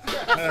is.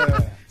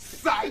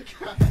 Psych.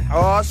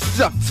 Aw,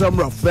 shucks, I'm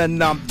rough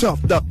and I'm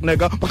tough, duck,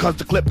 nigga. Because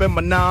the clip in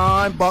my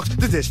 9 bucks,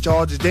 the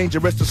discharge is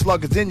dangerous, the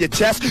slug is in your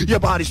chest. Your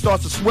body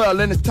starts to swell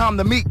and it's time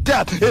to meet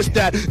death. It's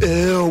that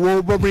ill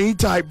Wolverine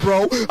type,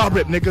 bro. I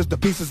rip niggas to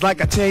pieces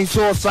like a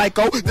chainsaw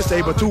psycho. The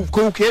saber-tooth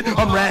cool kid,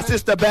 I'm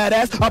racist, the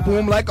badass. I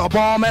boom like a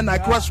bomb and I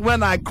crush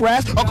when I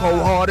crash. A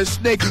cold-hearted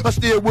snake, a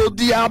steel-wheel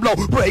Diablo.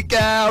 Break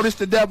out, it's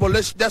the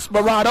devilish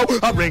desperado.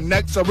 I ring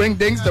necks, I ring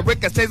dings, the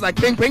ricochet's like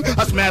ping-ping.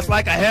 I smash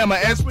like a hammer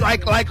and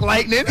strike like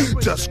lightning.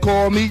 Just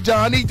call me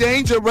Johnny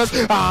Dangerous.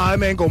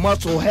 I'm Angle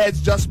Muscle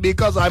Heads just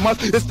because I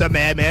must. It's the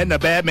madman, the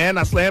bad man.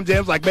 I slam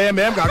jams like Bam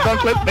Bam. Got gun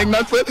clips, make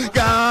none flip.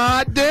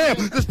 God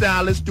damn, the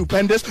style is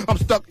stupendous. I'm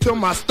stuck to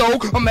my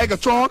stove. I'm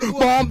Megatron,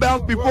 bomb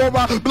bounce before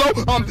I blow.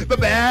 I'm the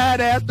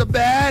badass, the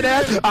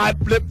badass. I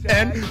flip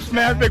and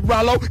smash Big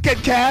Rollo,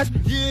 get cash.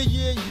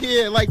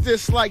 Yeah, like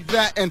this, like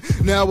that. And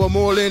now I'm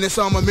all in it,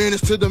 so I'm a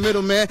menace to the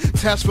middleman.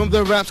 Taps from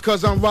the raps,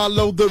 cause I'm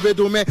Rollo, the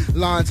riddle man.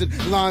 Lines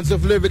and lines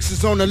of lyrics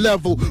is on the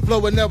level.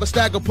 Flow and never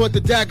stagger, put the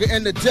dagger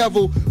in the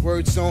devil.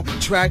 Words on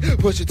track,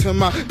 push it to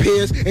my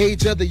peers.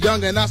 Age of the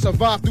young, and I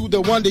survived through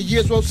the wonder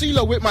years. Roll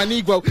CeeLo with my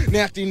Negro,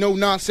 nasty, no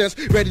nonsense.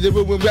 Ready to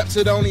ruin reps,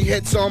 it only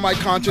hits on my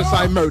conscience.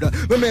 I murder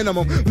the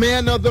minimum,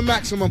 man of the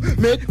maximum.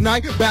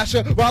 Midnight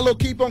basher, Rollo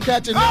keep on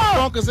catching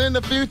bonkers in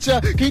the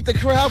future. Keep the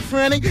crowd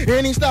friendly,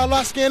 any style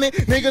I skin it.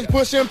 Niggas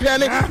pushing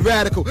panic,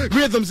 radical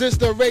rhythms, it's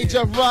the rage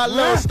of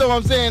Rollo.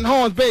 Storms and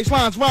horns, bass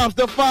lines, rhymes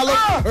to follow.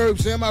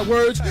 Herbs in my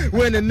words,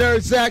 when the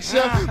nerds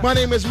action. My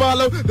name is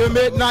Rollo, the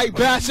midnight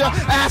basher.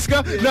 Ask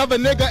her, another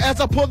nigga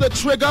as I pull the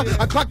trigger.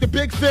 I clock the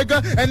big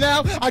figure, and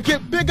now I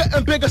get bigger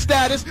and bigger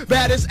status.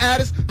 Baddest,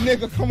 addest,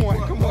 nigga, come on.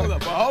 Hold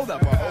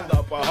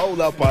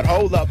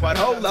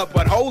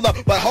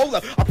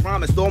up. I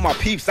promised all my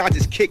peeps I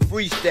just kick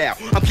freestyle.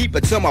 I'm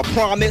keeping to my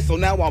promise, so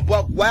now I'm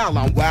buck wild.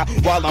 I'm wild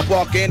while I'm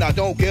walking. I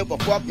don't give a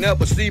fuck.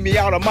 Never see me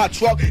out of my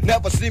truck.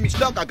 Never see me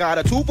stuck. I got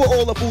a two for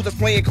all the fools that's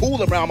playing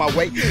cool around my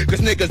way. Cause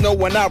niggas know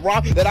when I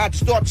rhyme that I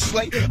just start to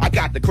slay. I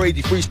got the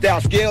crazy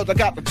freestyle skills. I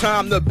got the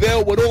time to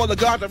build with all the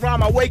guys around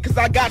my way. Cause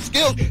I got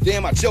skills.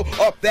 Damn, I chill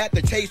up that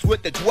the taste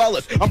with the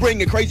dwellers. I'm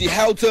bringing crazy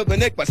hell to the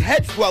Nickmas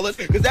head swellers.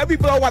 Cause every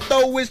blow I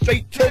throw is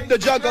straight to the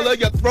jugular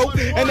your throat.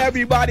 And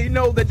everybody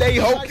know that they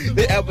hope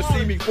they ever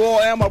see me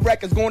fall and my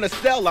record's gonna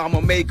sell. I'ma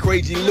make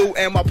crazy loot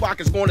and my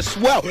pocket's gonna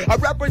swell. I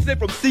represent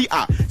from C-ism.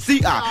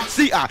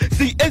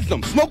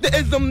 Smoke the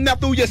ism, now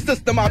through your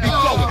system I be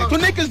flowing. So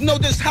niggas know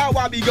just how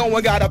I be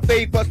going. Got a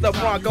fade for the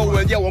Bronco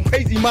and yo, I'm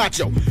crazy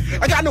macho.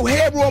 I got no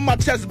hair on my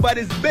chest, but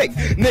it's big.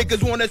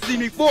 Niggas wanna see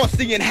me fall,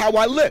 seeing how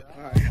I live.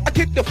 I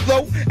kick the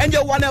flow, and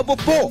yo, I never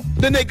fall.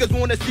 The niggas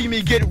wanna see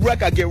me get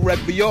wrecked, I get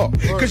wrecked for y'all.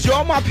 Cause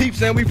y'all my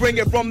peeps, and we bring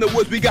it from the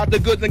woods. We got the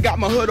goods and got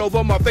my hood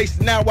over my face.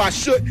 Now I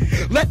should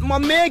let my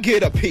man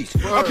get a piece.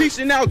 I'm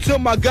piecing out to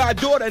my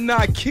goddaughter,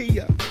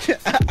 Nakia.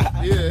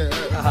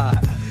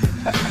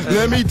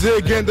 Let me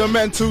dig in the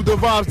mental, the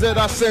vibes that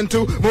I send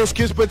to. Most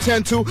kids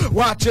pretend to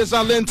watch as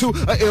I lend to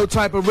a ill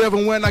type of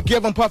rhythm when I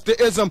give them puff the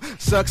ism.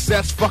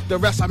 Success, fuck the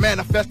rest, I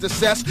manifest the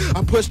cess.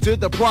 I push to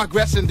the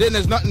progress and then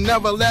there's nothing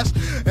ever less.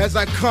 As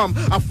I come,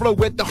 I flow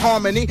with the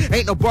harmony.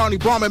 Ain't no Barney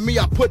bombing me,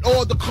 I put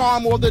all the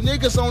calm. All the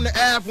niggas on the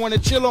Ave wanna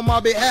chill on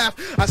my behalf.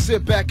 I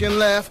sit back and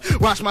laugh,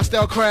 watch my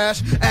style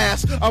crash.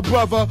 Ask a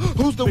brother,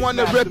 who's the one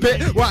to rip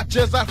it? Watch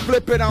as I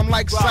flip it, I'm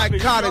like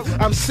psychotic.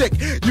 I'm sick,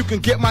 you can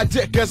get my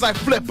dick as I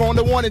flip on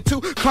the 1 and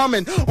 2.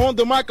 Coming on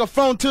the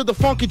microphone to the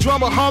funky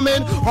drummer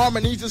humming.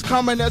 Harmonies is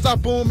coming as I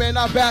boom and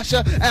I bash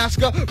her. Ask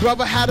her,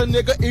 brother, how the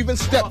nigga even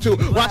step to?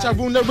 Watch I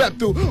ruin the rep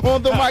through.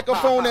 On the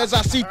microphone as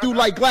I see through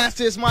like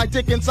glasses. My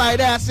dick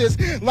inside asses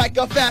like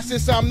a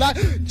fastest. I'm not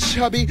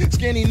chubby,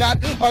 skinny, not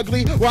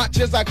ugly. Watch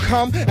as I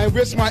come and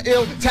risk my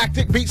ill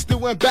tactic. Beats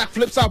doing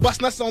backflips. I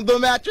bust nuts on the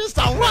mattress.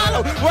 I'm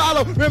Rollo,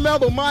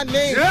 remember my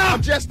name.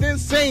 I'm just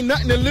insane,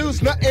 nothing to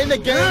lose, nothing to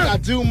gain. I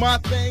do my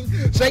thing,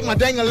 shake my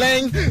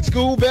dang-a-lang.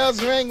 School bells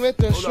ring with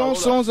the strong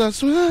songs I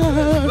swear.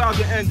 About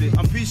to end it.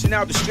 I'm piecing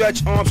out the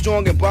stretch,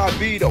 Armstrong and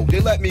Bobbito. They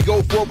let me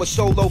go for a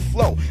solo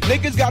flow.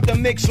 Niggas got the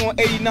mix on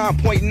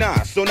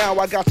 89.9, so now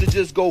I got to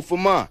just go for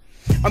mine.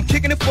 I'm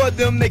kicking it for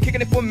them, they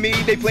kicking it for me.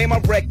 They play my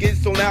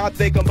records, so now I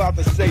think I'm about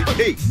to say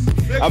peace.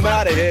 I'm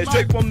out of here,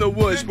 straight from the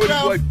woods, Woody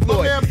Boy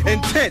Floyd.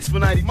 Intense for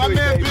 93. My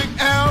man Big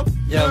Al.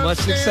 Yeah, much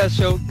success,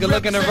 yo. Good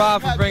looking to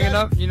Rob for bringing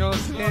up, you know what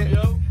I'm saying?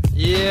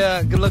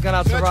 Yeah, good looking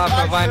out to Rob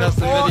for inviting us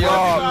to the video.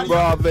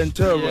 Rob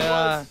Ventura.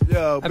 Yeah.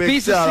 Yo, And big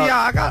peace to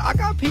shout CI. out. I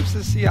got peeps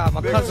to CI.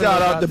 My cousin.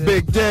 Shout out to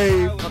Big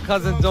Dave. My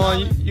cousin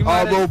Dawn. You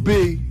might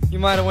R.O.B. You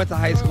might have went to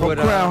high school From with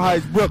Crown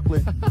Heights,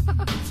 Brooklyn.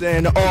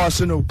 Saying the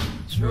Arsenal.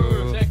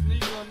 True.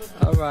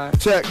 All right.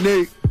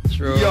 Technique.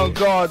 True. Young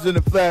guards in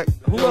effect.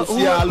 Who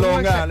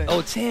Long Island.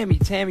 Oh, Tammy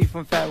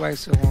from Fat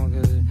Wax so long.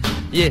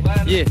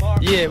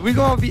 Yeah. We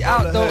gonna be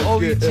out though.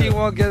 OVT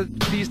won't get a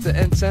piece to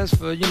Intense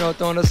for, you know,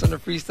 throwing us on the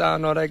freestyle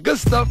and all that good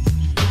stuff.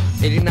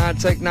 89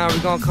 Tech 9, we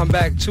gonna come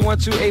back.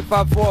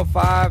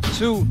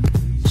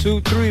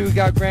 212-854-5223. We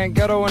got Grand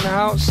Ghetto in the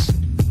house.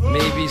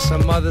 Maybe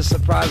some other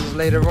surprises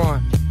later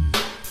on.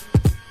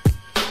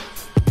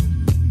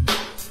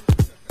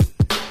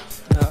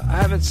 I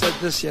haven't said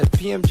this yet.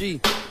 PMG.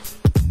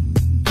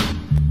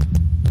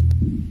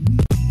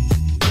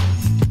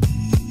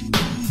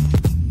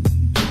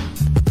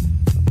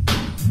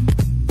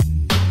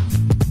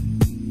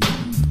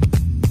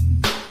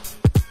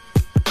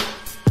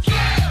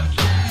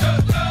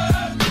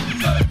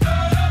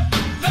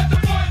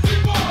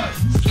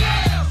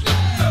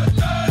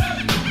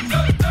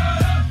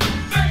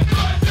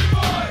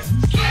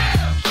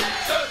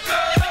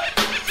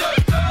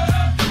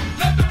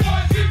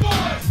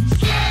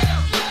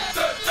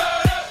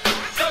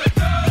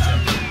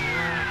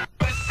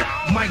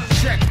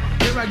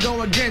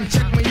 go again,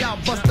 check me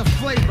out, bust the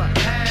flavor.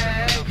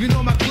 You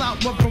know my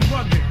clout went from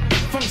rugged.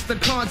 Funk's the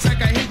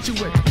contact I hit you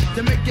with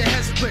to make your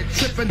head split,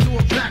 trip and do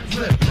a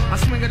backflip. I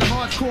swing it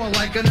hardcore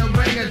like an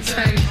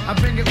orangutan. I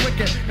bring it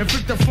wicked and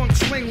freak the funk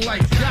swing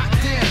like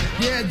goddamn.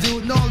 Yeah,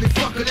 dude, gnarly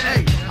fucking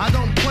A. I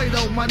don't play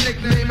though, my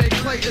nickname ain't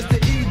Clay, it's the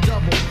E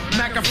double.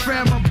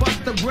 Macaframa,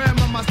 bust the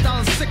grammar, my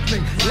style is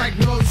sickening like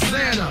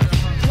Rosanna.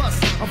 Plus,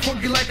 I'm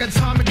funky like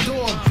atomic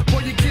dog.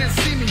 Boy, you can't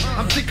see me,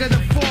 I'm thicker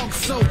than fog.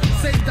 So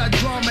save that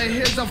drama,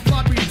 here's a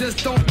floppy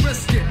disk, don't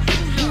risk it.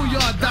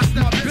 Booyah, that's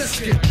my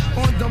biscuit.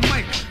 On the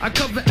mic, I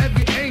cover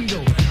every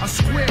angle. A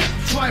square,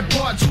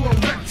 tripod to a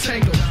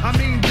rectangle. I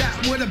mean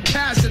that with a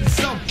passion,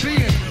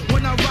 self-being.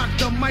 When I rock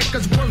the mic,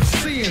 it's worth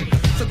seeing.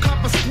 So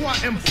cop a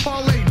squat and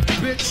parlay,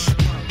 bitch.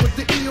 With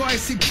the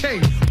E-O-I-C-K,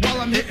 while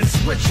I'm hitting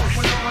switches. Off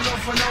and on,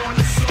 off and on,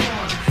 it's on.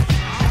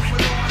 Off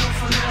and on,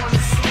 off and on,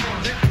 it's on.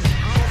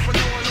 Off and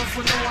on, off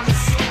and on,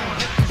 it's on.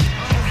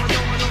 Off and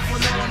on, off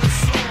and on,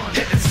 it's on.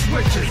 Hitting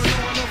switches. Off and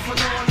on, off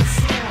and on, it's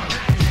on.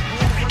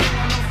 Off and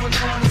on, off and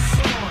on, it's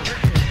on.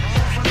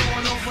 Off and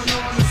on, off and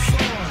on, it's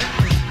on.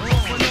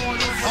 Off and on,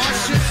 off and on. Oh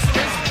shit,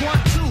 it's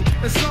part two.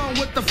 It's on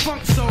with the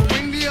funk, so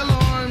ring the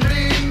alarm,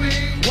 ring,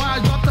 ring. Why I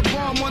drop the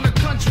bomb on the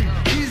country?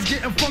 He's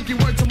getting funky,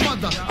 word to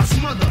mother. I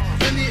smother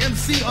any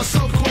MC or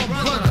so-called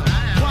brother.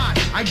 Why?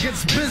 I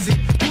gets busy.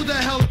 Who the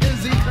hell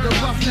is he? The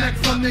roughneck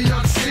from New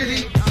York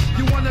City.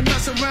 You wanna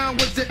mess around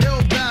with the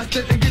ill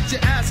bastard and get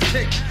your ass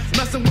kicked.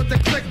 Messing with the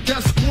click,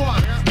 death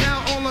squad.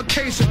 Now on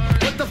location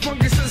with the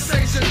funky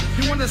sensation.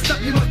 You wanna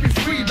stop, you must be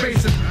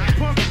freebasing.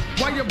 Punk,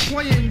 while you're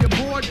playing, you're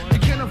bored. You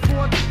can't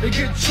afford to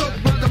get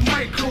choked with the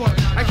mic cord.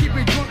 I keep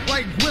it drunk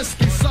like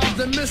whiskey, solve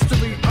the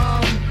mystery.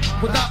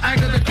 Without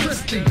Agatha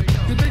Christie.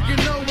 You think you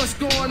know what's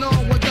going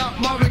on without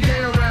Marvin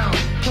Gaye around?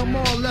 Come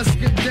on, let's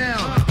get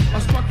down. I'll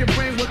spark your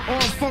brain with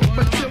all funk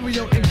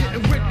material and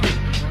getting wicked.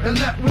 And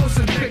let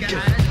Wilson pick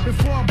it.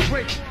 Before I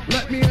break,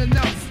 let me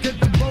announce. Get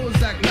the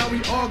Bozak, now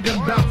we all get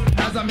bounce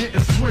as I'm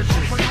hitting switches.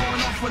 Off and on,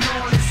 off and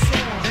on, it's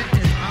on.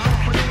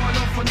 Off and on,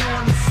 off and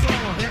on, it's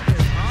on.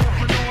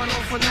 Off and on,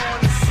 off and on,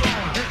 it's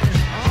on.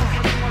 Off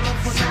and on,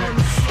 off and on,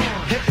 it's on.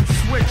 Hitting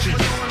switches.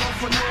 Off and on,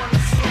 off and on,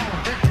 it's on.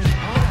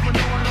 Off and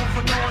on, off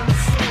and on,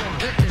 it's on.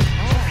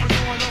 Off and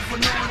on, off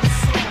and on,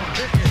 it's on.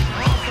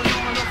 Off and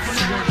on, off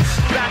and on, it's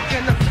on. Back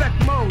in effect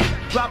mode,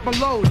 drop a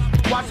load.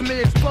 Watch me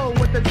explode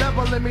with the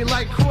devil in me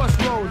like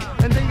crossroads.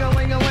 And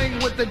ding-a-ling-a-ling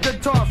with the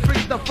guitar,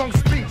 freak the funk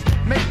speech.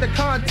 Make the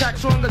contact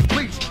strong as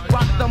bleach.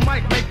 Rock the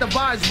mic, make the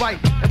vibes right.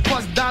 And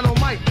plus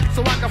dynamite,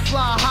 so I can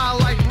fly high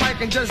like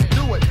Mike and just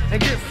do it. And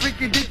get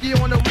freaky deaky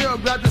on the real,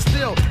 grab the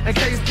steel. In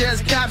case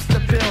there's caps to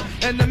fill.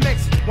 In the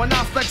mix, when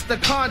I flex the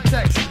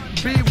context,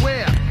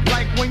 beware.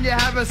 Like when you're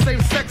having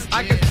safe sex,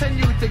 I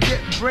continue to get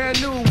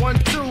brand new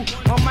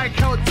 1-2 on mic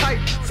held tight,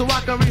 so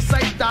I can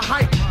recite the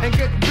hype and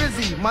get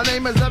busy. My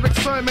name is Eric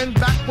Sermon,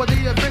 back with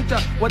the adventure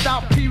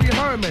without Pee Wee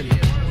Herman.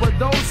 For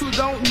those who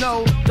don't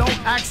know, don't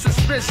act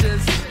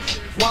suspicious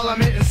while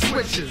I'm hitting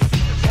switches.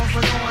 Off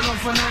and on,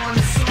 off and on,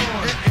 it's on.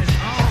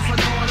 Off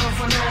and on,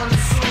 off and on,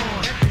 it's on.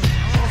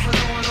 Off and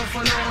on, off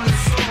and on,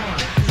 it's on.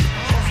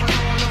 Off and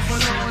on, off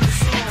and on,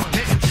 it's on.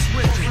 Hitting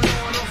switches. Off and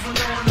on, off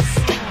and on, it's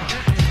on.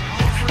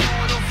 Off and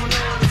on, off and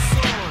on, it's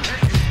on.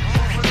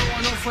 Off and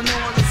on, off and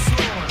on, it's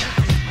on.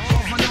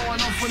 Off and on,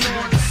 off and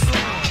on, it's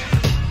on.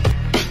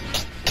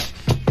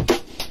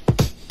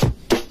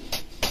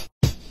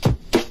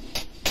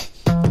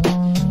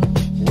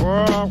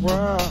 Whoa,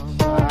 whoa,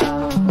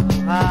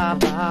 nah,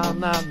 nah,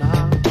 nah,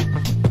 nah.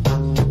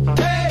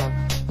 Hey,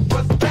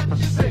 what's that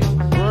you say?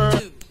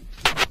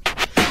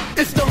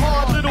 It's the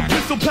hard little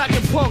pistol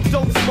packing punk,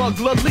 dope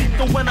smuggler.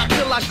 Lethal when I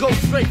kill, I go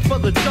straight for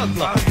the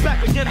juggler.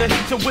 Back again to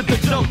hit you with the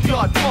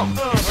junkyard pump.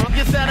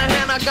 Gets out of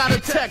hand, I got a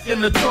tech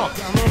in the trunk.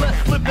 Let's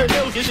flip the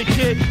hills, get the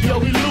kid. Yo,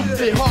 he looped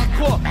it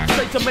hardcore,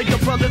 straight to make the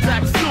brothers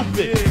act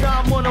stupid.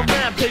 Now I'm on a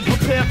rampage,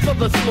 prepared for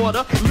the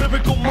slaughter.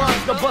 Lyrical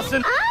monster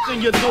busting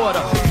in your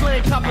daughter.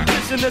 Playing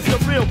competition, it's a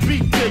real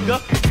beat digger.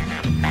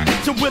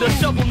 Hit you with a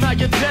shovel, now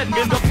you're dead,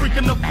 man. The freak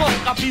in the funk,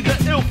 I be the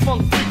ill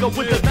funk freaker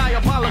with the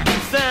diabolical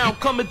sound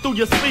coming through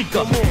your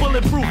speaker.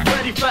 Bulletproof,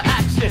 ready for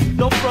action,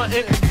 no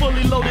frontin'.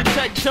 Fully loaded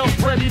tech jump,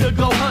 ready to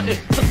go hunting.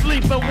 To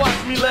sleep and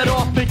watch me let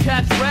off and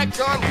catch wreck.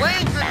 John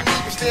Wayne couldn't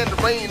even stand the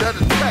rain of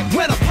the track.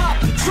 When I pop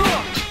the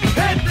trunk,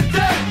 head the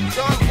deck.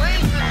 John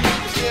Wayne couldn't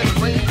even stand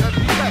the rain of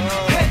the track.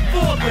 Head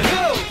for the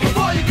hill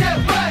before you get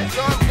wet.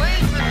 John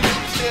Wayne couldn't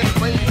even stand the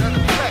rain of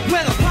the track.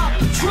 When I pop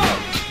the trunk,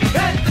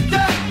 head the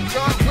deck.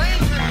 John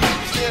Wayne couldn't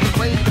even stand the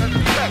rain of the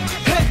track.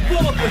 Head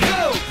for the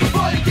hill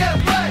before you get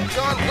wet.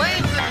 John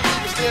Wayne couldn't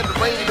even stand the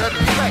rain of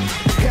the track.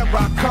 Here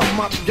I come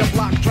up your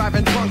block,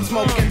 driving drunk,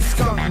 smoking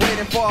skunk,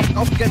 waiting for a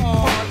fucking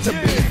punk to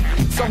be,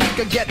 so he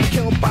could get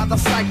killed by the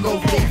psycho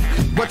thief.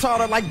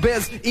 Retarded like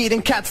Biz,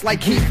 eating cats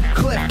like Heath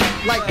Cliff,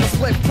 like the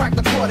slip, crack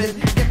the cordon.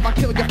 If I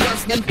kill your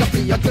first, then could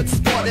be a good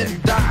sport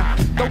and die.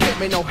 Don't give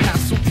me no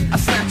hassle. I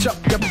snatch up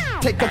your,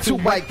 take her to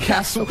White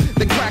Castle,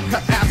 then crack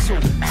her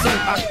asshole, so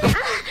I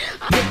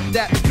With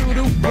that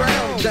doo-doo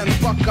brown, then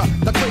fuck up.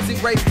 The crazy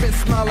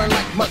rapist smelling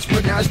like much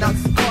menage. Now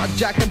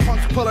carjacking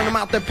punks pulling them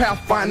out their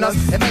pathfinders.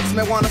 It makes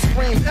me wanna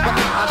scream, but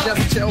I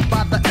just chill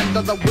by the end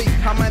of the week.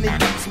 How many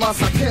dicks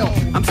must I kill?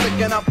 I'm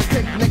sticking up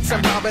picnics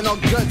and robbing all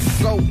goods.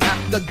 So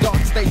after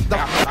dark, stay the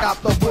fuck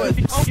out the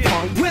woods.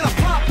 When I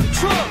pop the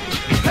trunk,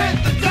 head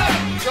the deck.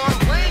 John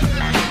Wayne,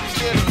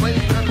 stand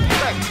waiting on the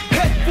track.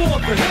 Head for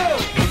the hill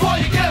before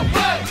you get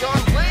wet.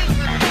 John Wayne,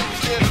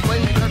 stand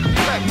waiting on the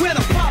track. When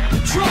I pop the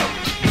trunk,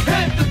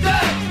 head the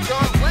deck.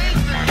 John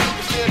Wayne,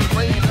 stand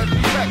waiting on the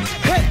track.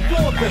 Head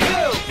for the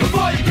hill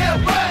before you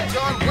get wet.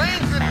 John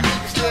Wayne,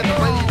 stand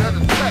waiting on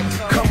the track.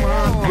 Come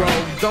on, bro,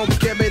 don't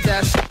give me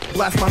that shit.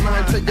 Blast my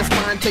mind to your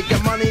spine, take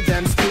your money,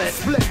 then split.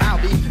 I'll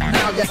be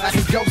now your ass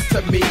is ghost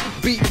to me.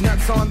 Beat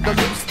nuts on the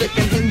loose,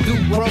 sticking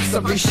Hindu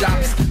grocery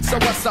shops. So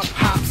what's up,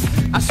 hops?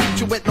 I shoot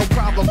you with no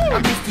problem.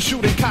 I'm used to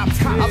shooting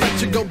cops. I'll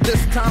let you go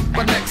this time,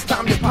 but next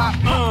time you pop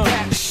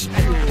that shit,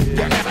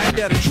 your ass I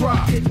get a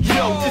drop.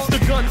 Yo, it's the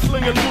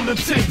gunslinging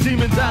lunatic,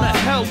 demons out of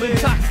hell,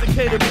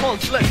 intoxicated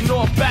punks letting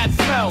off bad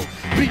smell.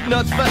 Beat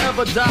nuts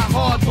forever, die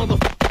hard,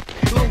 motherfucker.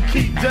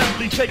 Low-key,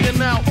 deadly, taking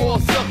out all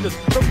suckers.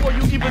 Before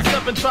you even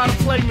step and try to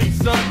play me,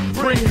 son,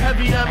 bring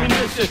heavy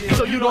ammunition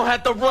so you don't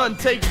have to run.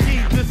 Take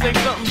heed, this ain't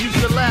something you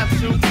should laugh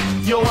to.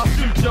 Yo, I'll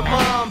shoot your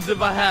moms if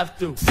I have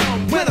to.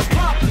 When I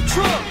pop the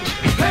trunk,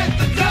 head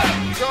the deck.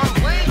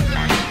 John Wayne,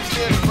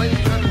 stand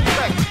waiting on the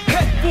track.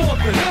 Head for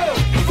the hill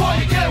before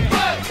you get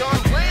wet.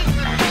 John Wayne,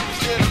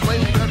 stand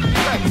waiting on the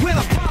track. When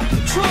I pop the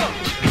trunk,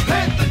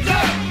 head the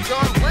deck.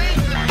 John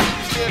Wayne,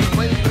 stand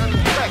waiting on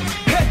the track.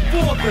 Head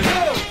for the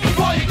hill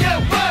before you get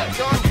wet.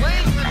 John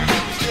Wayne,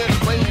 stand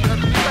waiting on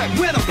the track.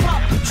 When I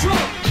pop the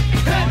trunk,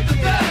 head the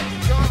deck.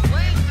 John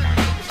Wayne,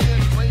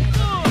 stand waiting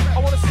on the track. I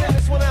wanna send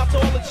this one out to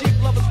all the Jeep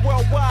lovers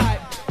worldwide.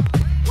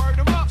 Word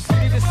them up.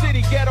 City to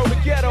city, ghetto to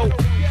ghetto.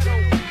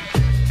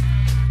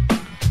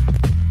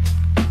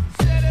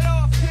 Set it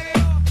off,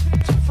 kid.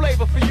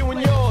 Flavor for you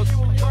and yours.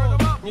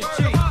 Your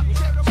Jeep.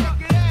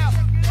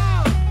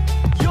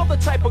 You're the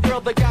type of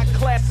girl that got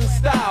class and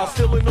style.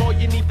 Still in all,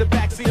 you need the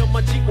backseat of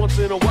my Jeep once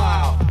in a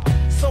while.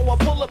 So I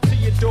pull up to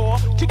your door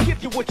to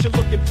give you what you're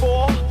looking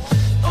for.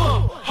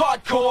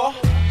 Hardcore.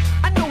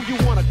 I know you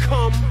wanna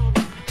come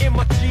in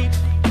my Jeep.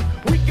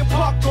 We can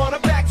park on a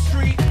back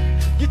street.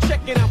 You're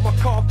checking out my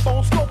car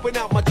phone, scoping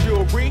out my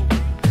jewelry.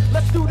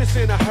 Let's do this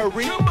in a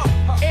hurry.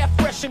 Air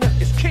freshener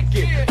is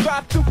kicking.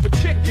 Drive through for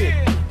chicken.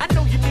 I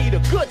know you need a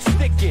good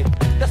sticking.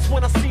 That's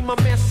when I see my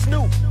man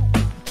Snoop.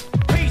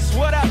 Peace,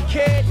 what up,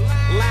 kid?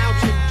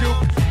 Lounging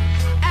Duke.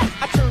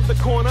 I turn the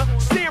corner,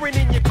 staring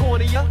in your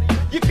cornea.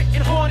 You're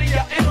getting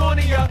hornier and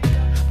hornier.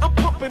 I'm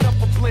pumping up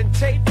a blend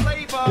tape.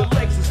 Your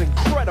legs is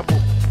incredible.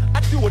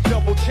 I do a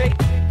double take.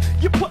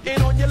 You're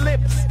putting on your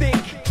lipstick.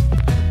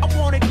 I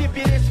wanna give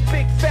you this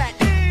big fat.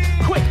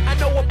 Quick, I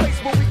know a place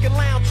where we can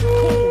lounge.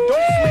 Cool,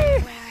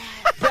 don't sleep.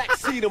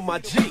 Backseat of my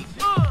Jeep.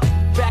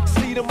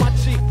 Backseat of my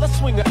Jeep. Let's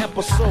swing an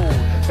episode.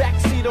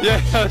 Backseat of my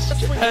Jeep.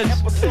 Let's swing an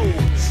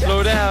episode.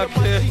 Slow down,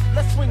 kid.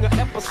 Let's swing an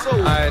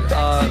episode.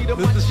 Alright,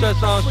 this is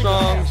Stretch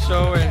Armstrong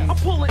show, and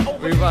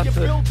we're about to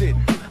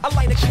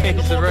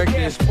change the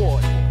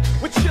record.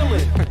 We're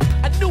chilling.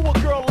 I knew a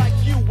girl like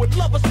you would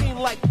love a scene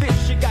like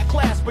this. You got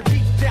class, but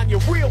deep down you're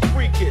real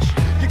freakish.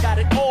 You got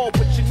it all,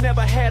 but you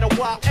never had a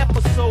wild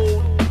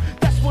episode.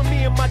 That's when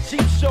me and my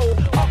Jeep showed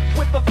up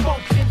with the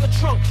funk in the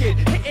trunk,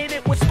 hitting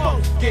it with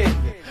spunkin'.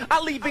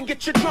 I'll even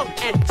get you drunk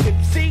and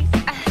tipsy,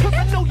 cause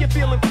I know you're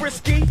feeling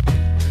frisky.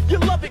 You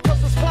love it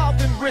cause it's wild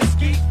and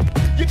risky.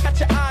 You got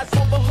your eyes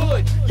on the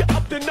hood, you're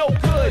up to no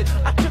good.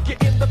 I took you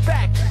in the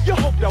back, you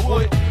hoped I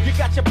would. You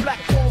got your black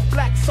on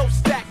black so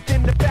stacked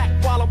in the back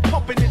while I'm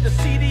pumping in the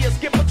CD and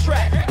skip a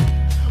track.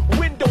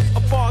 Windows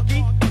are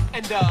foggy,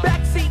 and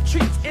backseat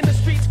treats in the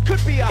streets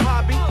could be a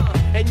hobby.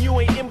 And you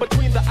ain't in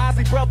between the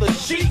Ozzy Brothers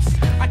sheets.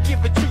 I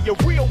give it to you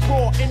real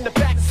raw in the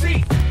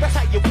backseat. That's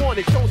how you want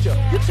it, don't you?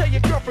 You tell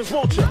your girlfriends,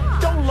 won't you?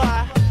 Don't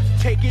lie,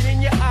 take it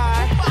in your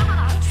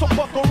eye. So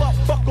buckle up,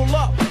 buckle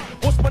up.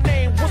 What's my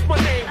name? What's my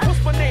name?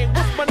 What's my name?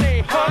 What's my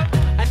name? Huh?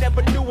 I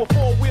never knew a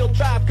four-wheel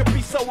drive could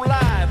be so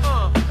live.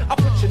 I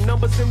put your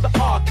numbers in the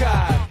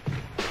archive.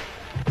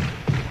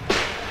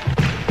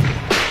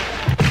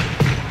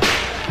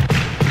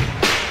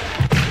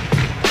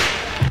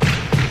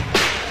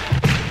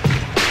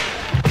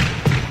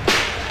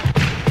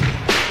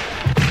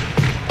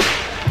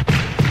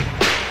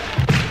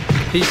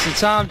 Peace to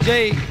Tom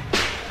J.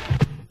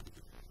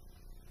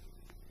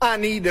 I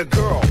need a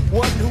girl,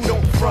 one who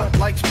don't front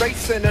like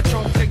space in a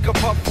trunk, take a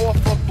puff off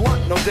a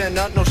blunt. No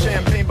dinner, no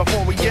champagne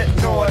before we get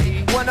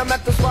naughty. When I'm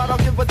at the spot, I'll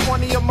give her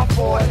 20 of my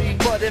 40.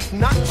 But if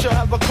not, she'll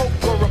have a Coke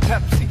or a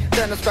Pepsi.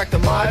 Then it's back to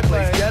my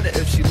place, get it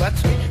if she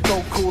lets me.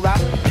 Go cool out,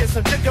 get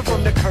some chicken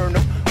from the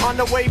Colonel. On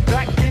the way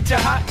back, get you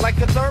hot like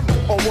a thermal.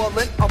 A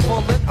woolen, I'm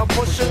pulling, I'm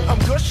pushing, I'm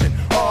gushing.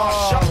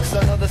 Aw, shucks,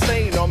 another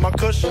stain on my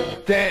cushion.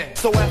 Damn.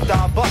 So after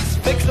I bust,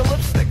 fix the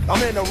lipstick.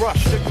 I'm in a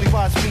rush, strictly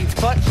 5 speeds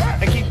clutch.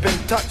 And keep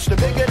in touch, the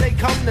bigger they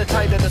come, the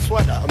tighter the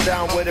sweater. I'm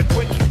down with a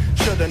quickie,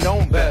 should've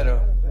known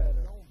better.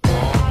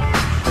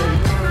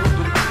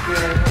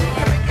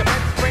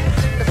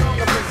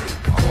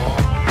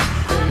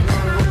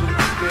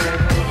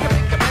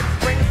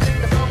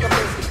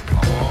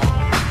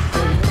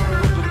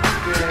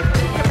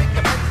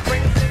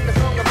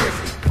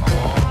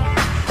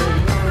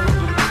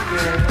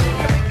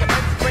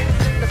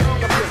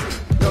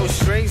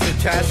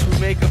 tats who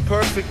make a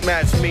perfect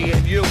match. Me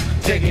and you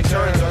taking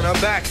turns on our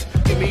backs.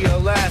 Give me your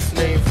last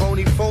name,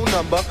 phony phone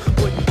number.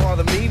 Wouldn't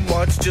bother me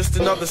much, just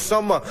another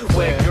summer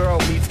where girl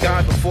meets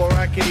guy before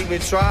I can even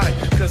try.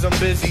 Cause I'm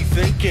busy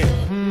thinking,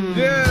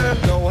 yeah,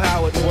 know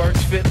how it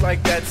works, fit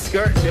like that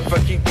skirt. And if I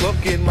keep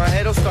looking, my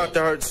head'll start to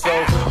hurt. So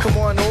come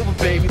on over,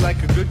 baby,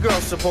 like a good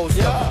girl's supposed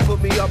to.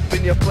 Put me up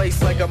in your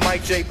place like a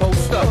Mike J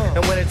poster.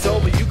 And when it's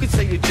over, you can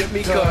say you gypped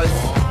me,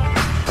 cause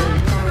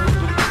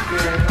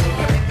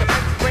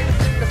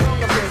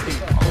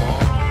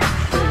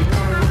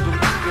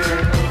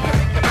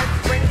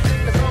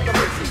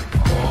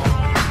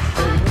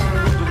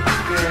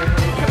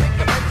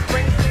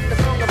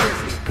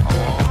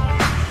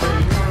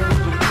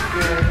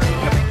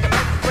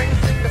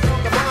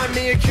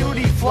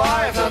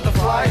not the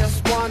flyer,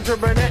 squander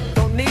Burnett.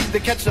 Don't need to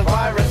catch the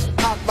virus.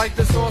 Hot like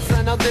the sauce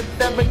and I'll dip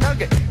that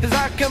McNugget. Cause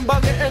I can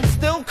bug it and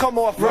still come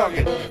off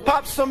rugged.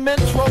 Pop some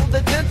mints, roll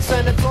the dents,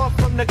 and it's off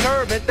from the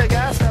curb. Hit the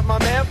gas, have my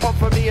man pump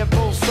for me at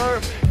full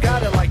serve.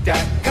 Got it like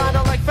that,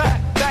 kinda like fat.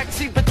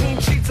 Backseat between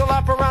sheets, I'll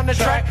lap around the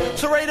track.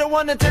 So rate it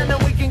 1 to 10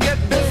 and we can get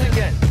busy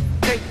again.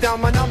 Take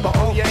down my number,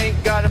 oh you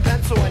ain't got a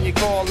pencil when you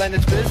call and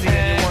it's busy.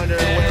 And you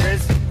wondering where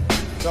is it?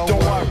 Don't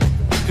worry,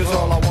 cause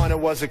all I wanted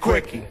was a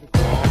quickie.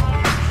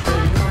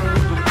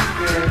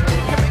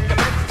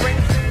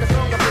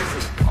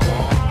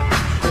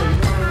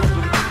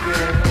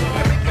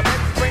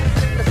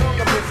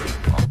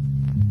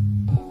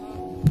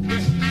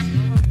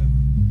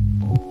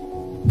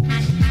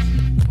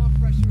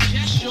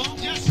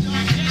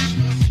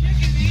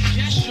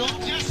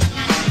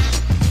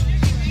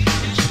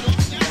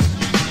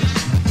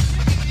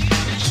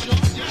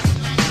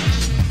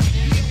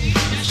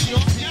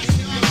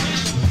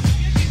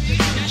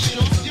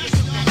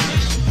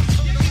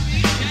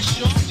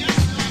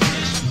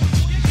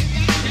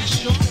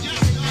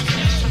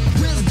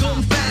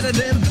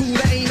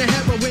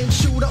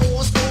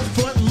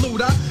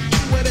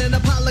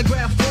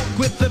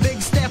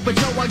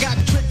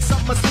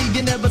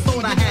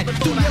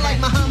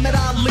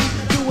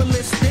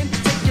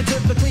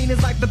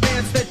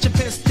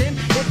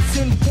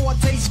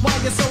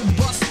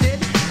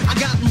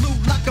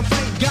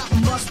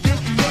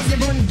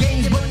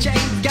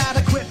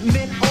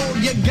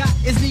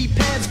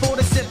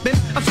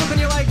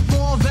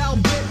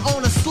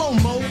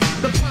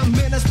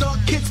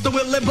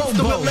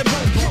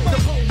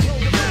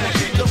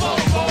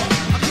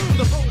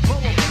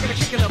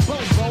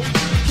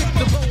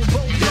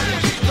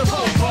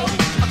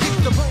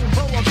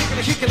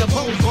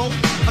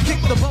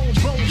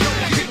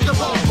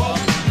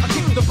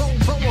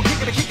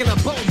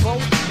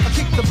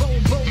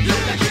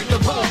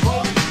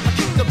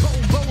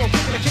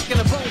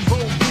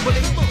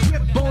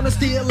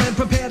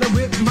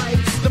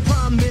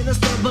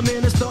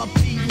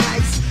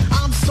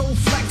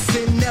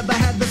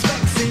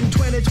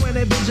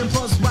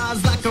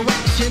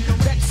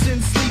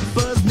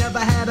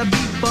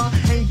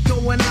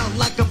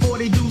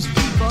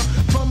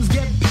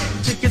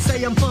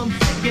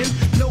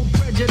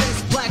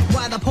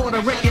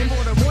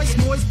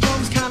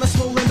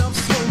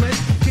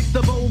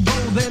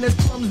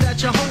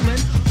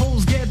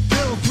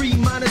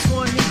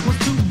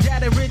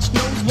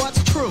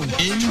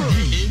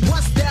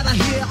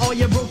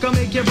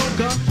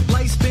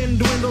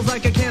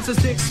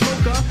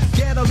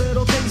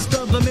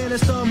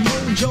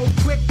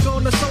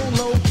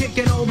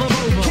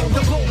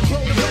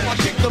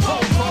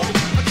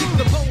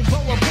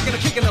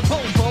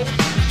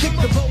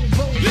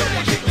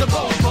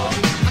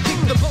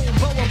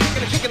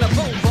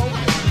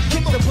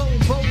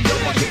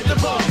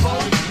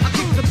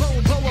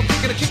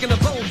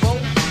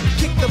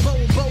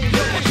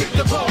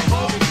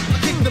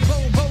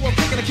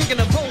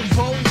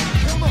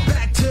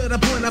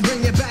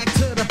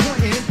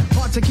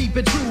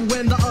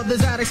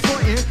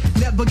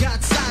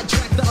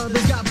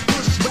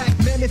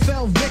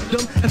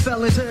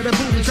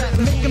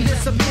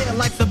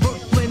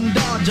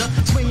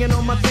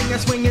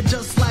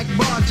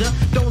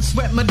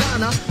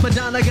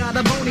 Madonna got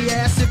a bony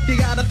ass. If you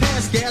got a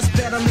pass gas,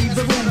 better leave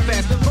the room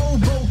fast. The roll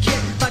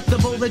kick like the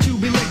bowl that you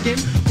be licking.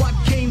 What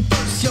came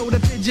first, yo, the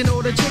pigeon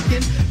or the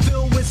chicken?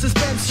 Filled with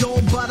suspense, yo,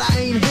 but I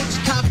ain't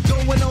Hitchcock.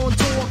 Going on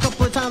tour a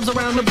couple of times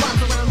around the block.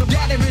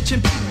 Daddy rich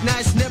and Pete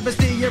nice, never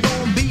steal your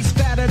own beats.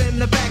 Fatter than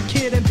the fat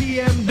kid in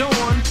PM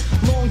Dawn.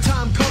 Long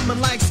time coming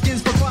like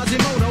skins for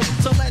Quasimodo.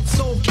 So let's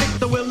all kick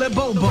the Willy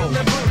Bobo.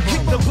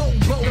 Kick the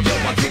Bobo, yo,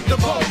 I kick the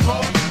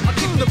Bobo. I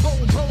kick the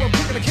Bobo,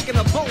 I'm kicking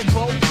the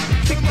Bobo.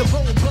 Kick the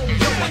Bobo,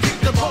 yo, I kick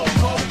the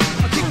Bobo.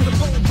 I kick the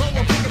Bobo,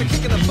 I'm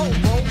kicking the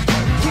Bobo.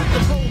 Kick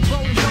the Bobo,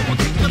 yo, I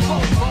kick the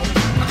Bobo.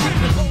 I kick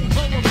the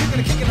Bobo,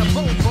 I'm kicking the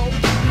Bobo.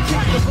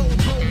 Kick the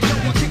Bobo, yo,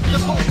 I kick the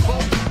Bobo.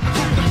 I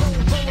kick the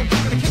Bobo,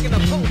 I'm kicking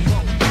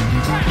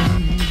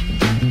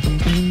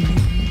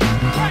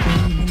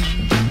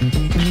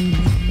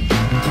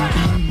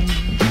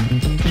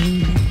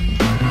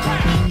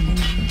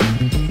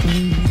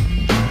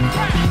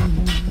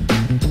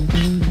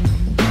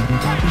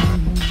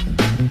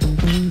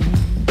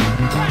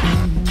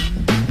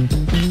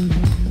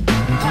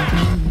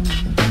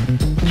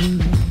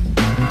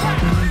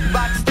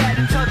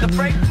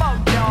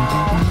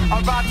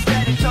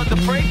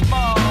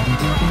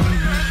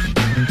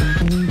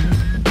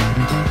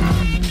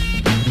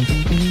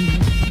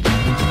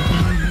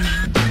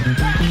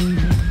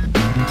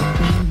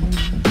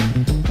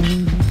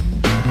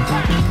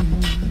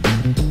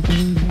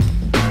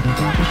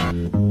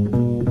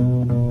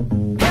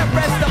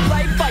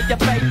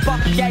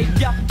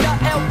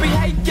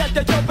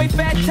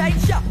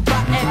ya.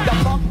 Riding the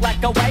funk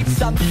like a wave,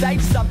 some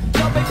save some.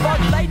 Double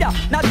fuck later,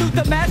 now do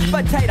the mashed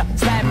potato.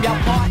 Slam your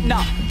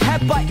partner,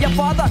 headbutt your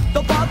father,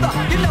 the father.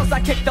 You knows I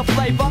kick the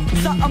flavor,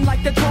 something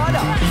like the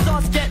tartar.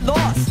 Sauce get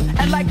lost,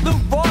 and like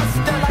Luke Ross,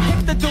 still I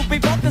kick the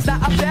doobie bumpers. Now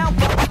I'm down,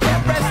 but I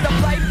can't rest the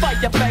flavor.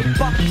 Your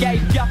favor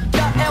gave ya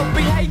the L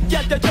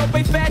behavior, the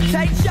Joey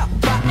Fantasia.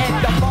 Riding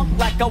the funk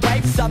like a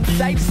wave, some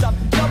save some.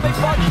 Double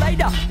fuck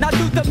later, now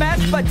do the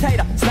mashed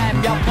potato.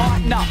 Slam your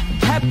partner,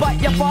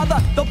 headbutt your father,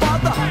 the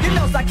father. You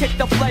knows I kick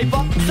the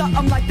flavor,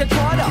 something like the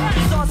tartar.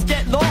 Sauce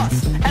get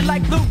lost, and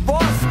like Luke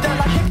Ross, still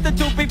I kick the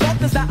doobie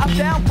bumpers. Now I'm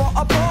down for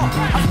a brawl.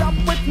 I stop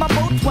with my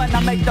boots when I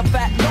make the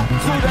fat look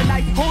to the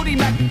nice booty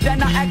man.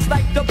 Then I act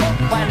like the book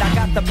when I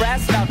got the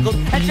brass knuckles.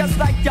 And just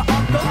like your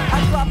uncle, I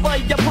clobber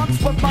your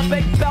punks with my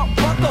big belt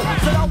buckle.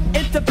 So don't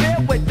interfere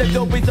with the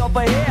doobies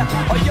over here,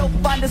 or you'll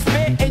find a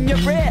spear in your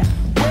rear.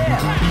 Where?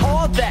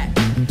 All that.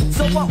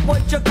 So what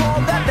would you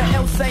call that?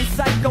 The insane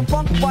psycho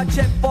funk, watch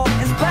it for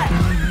its back.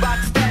 Rock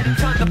steady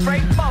to the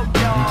break mode,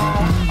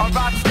 y'all. Or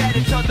rock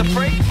steady to the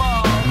break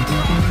mode.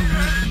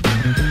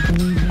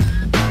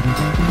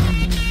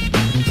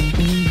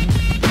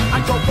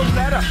 Go from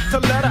letter to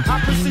letter,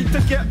 I proceed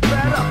to get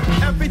better.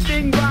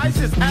 Everything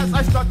rises as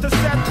I start to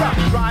set up.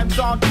 Rhymes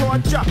on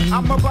torture,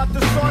 I'm about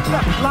to sort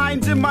the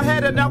lines in my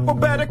head in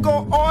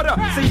alphabetical order.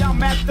 See,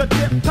 I'm at the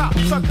tip top,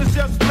 suckers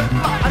just flip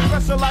flop. I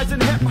specialize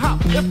in hip hop.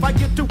 If I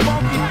get too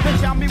funky, then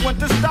tell me when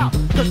to stop.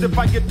 Cause if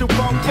I get too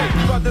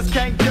funky, brothers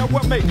can't deal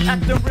with me.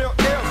 Acting real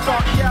ill,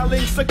 start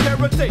yelling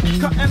security.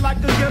 Cutting like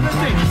a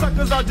guillotine,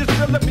 suckers are just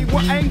filling me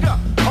with anger.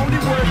 Only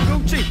wear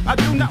Gucci, I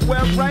do not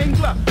wear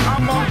Wrangler.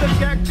 I'm on the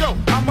get-go,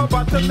 I'm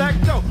about to let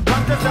go.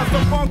 I'm just so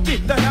funky,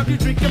 the hell you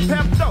drinking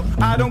Pepto?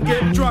 I don't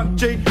get drunk,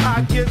 G,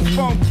 I get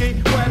funky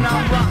when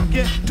I'm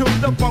rocking to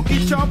the funky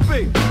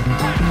chumpy.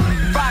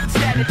 Rock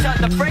steady to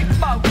the freak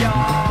mode,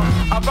 y'all.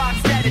 I rock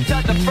steady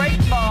to the freak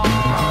mode.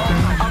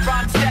 I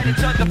rock steady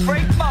to the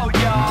freak mode,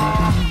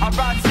 y'all. I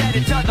rock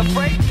steady to the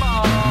freak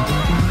mode.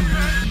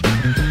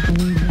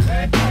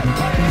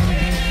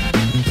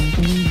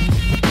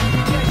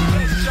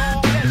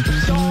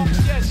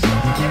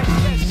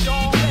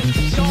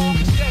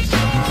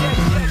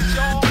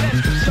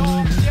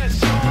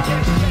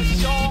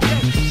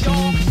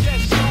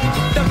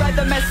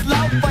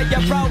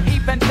 Bro,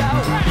 even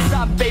though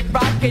some be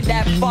rockin'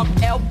 that funk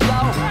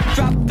L-flow.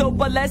 Drop the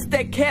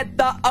ballistic, hit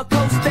the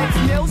acoustics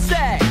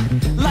music.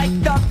 Like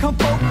the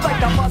comfort,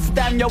 like I bust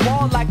down your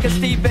wall like a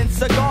Steven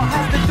Seagal.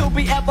 Has the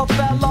doobie ever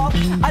fell off?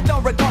 I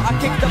don't recall, I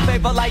kicked the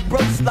favor like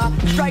Bruce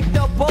Lee. Strike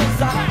the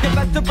bullseye, you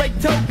best to break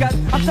two guys.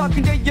 I'm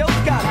talking to you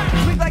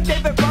guys. Sweet like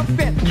David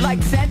Ruffin,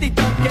 like Sandy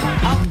Duncan.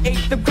 I'll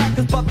eat them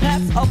crackers, but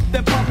pass up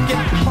the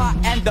pumpkin pie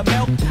and the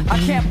milk. I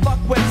can't fuck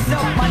with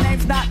silk, my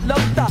name's not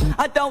Luther.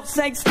 I don't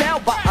sing still,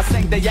 but I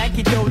sing the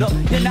Yankee Doodle.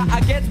 You know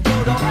I get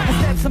brutal and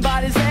step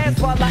somebody's ass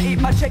while I eat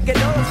my chicken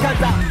noodles.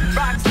 Cause I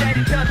rock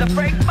steady to the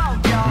break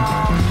mode,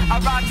 y'all. I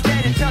rock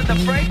steady to the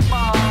break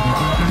mode.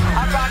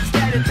 I rock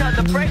steady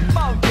to the break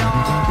mode,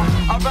 y'all.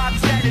 I rock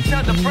steady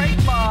to the break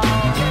mode.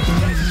 Yes,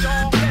 yes,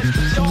 y'all.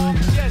 Yes, y'all.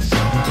 Yes,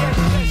 y'all. Yes,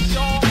 yes,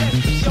 y'all.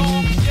 Yes,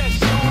 y'all.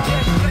 Yes, y'all.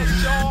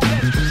 Yes,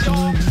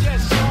 y'all.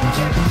 Yes, y'all. Yes,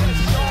 y'all.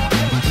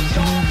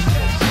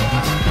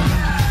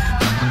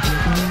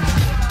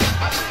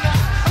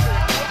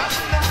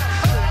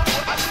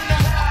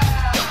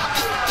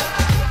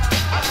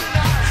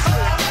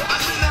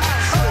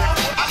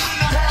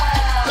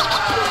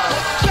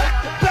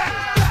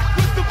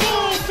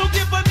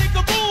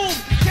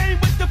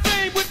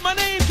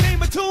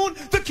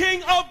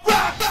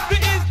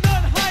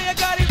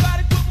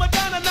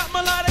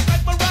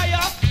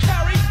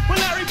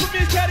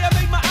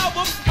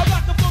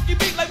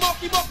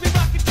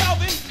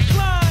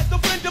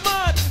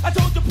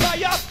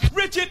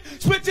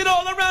 Switch it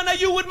all around, now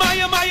you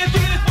admire my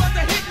ideas. Was a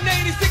hit in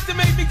 86 and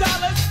made me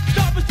dollars.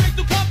 Stop and straight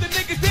to come, the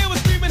niggas there was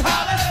screaming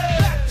holler.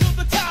 Back to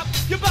the top,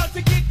 you're about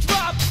to get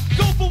dropped.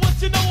 Go for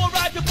what you know, or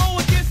ride your bow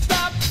and get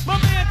stopped. My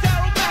man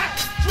Daryl Mack,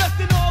 dressed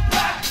in all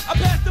black. I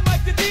pass the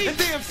mic to D, and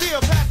DMC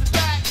will pass it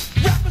back.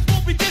 Rappers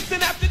won't be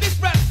dissing after this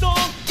rap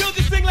song. They'll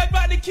just sing like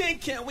Rodney King,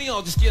 can't we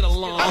all just get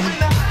along?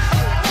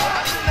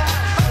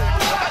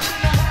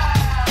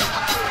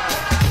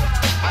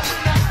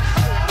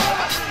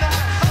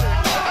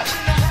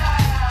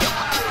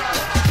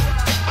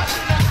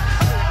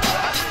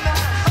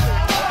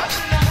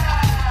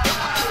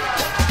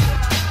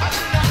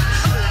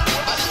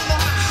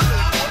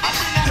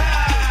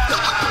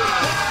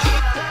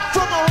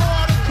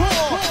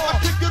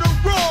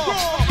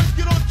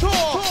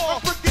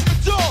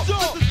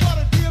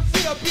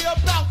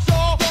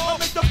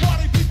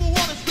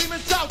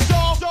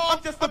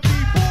 Just the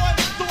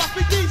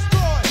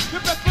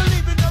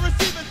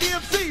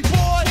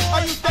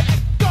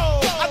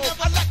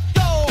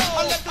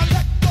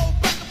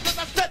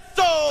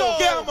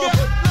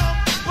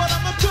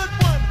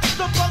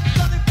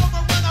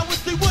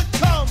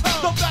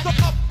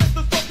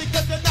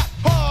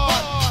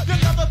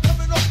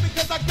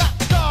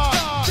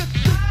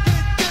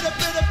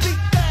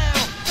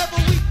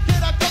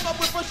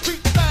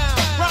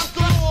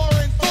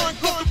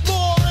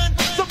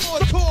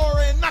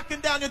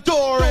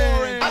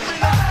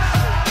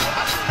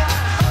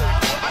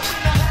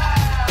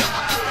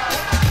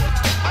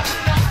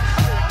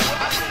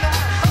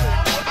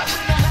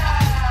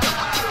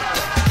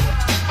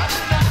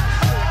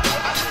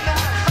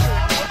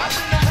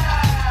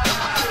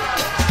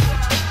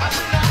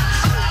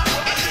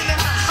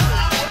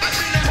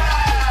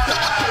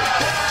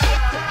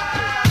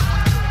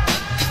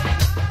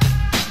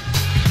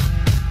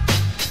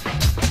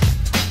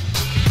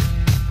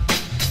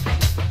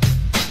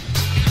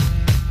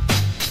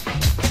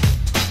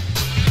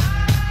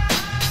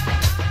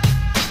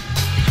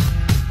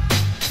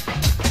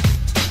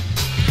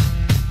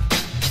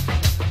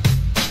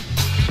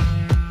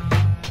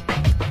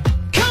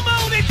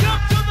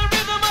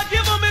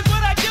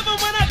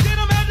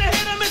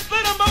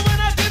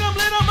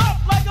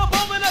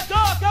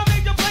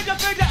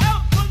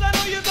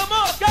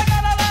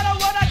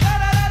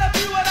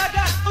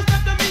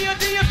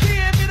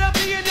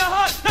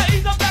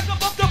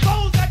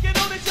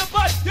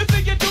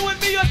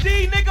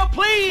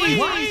please.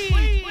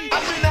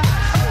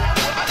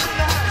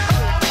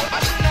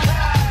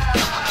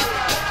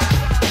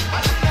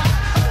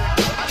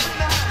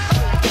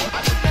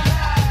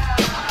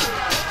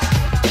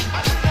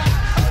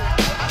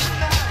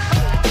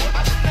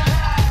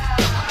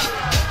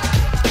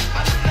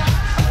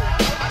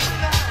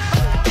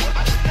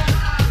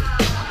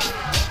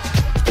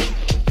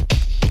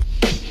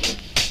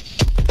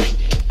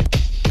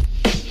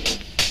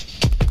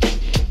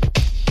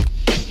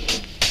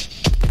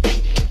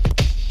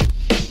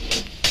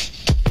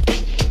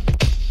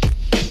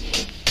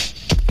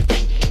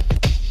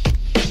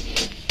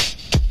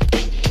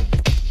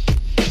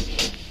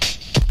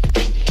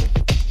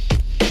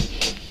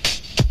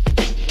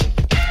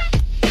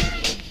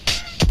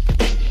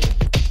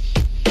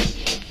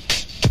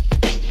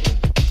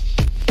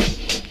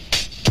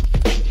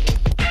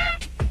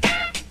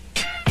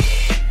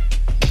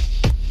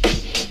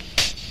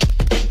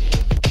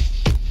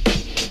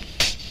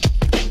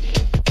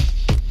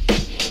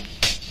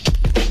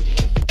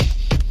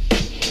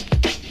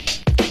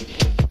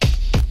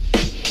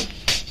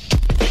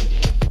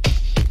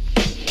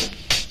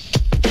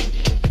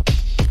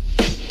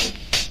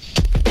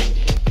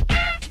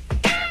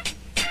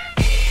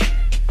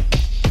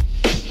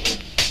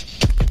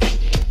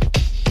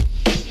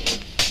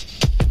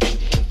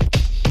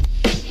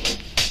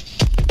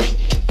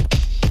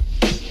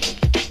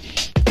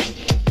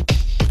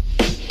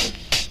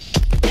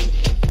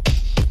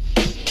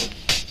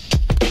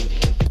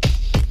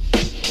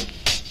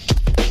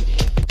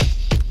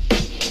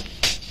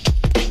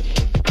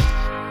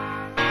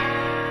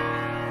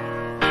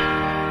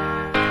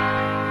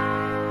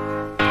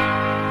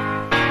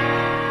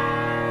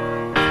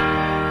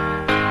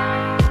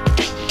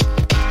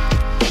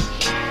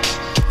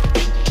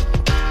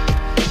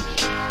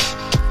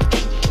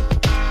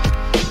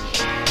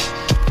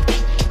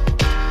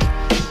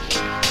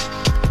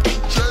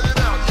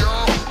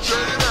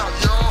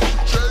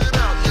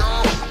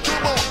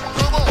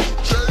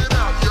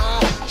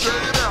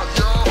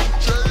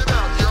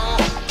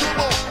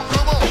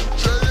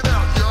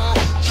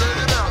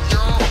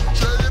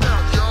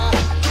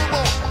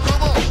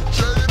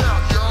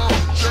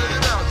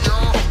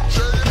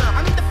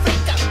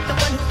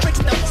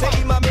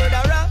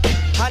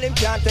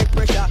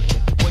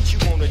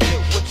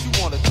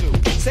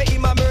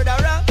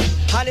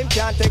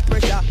 can't take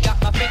pressure.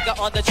 Got my finger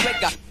on the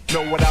trigger.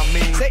 Know what I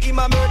mean? Say he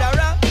my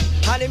murderer,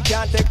 and him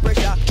can't take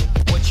pressure.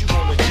 What you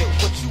wanna do?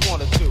 What you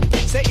wanna do?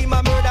 Say he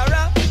my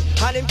murderer,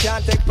 and him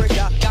can't take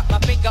pressure. Got my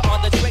finger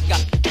on the trigger.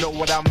 Know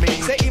what I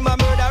mean? Say he my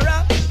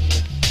murderer.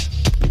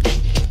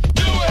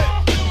 Do it,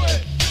 do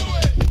it, do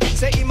it.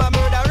 Say he my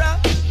murderer.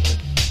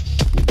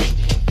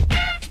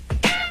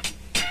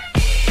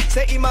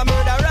 Say he my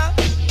murderer.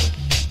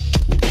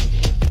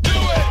 Do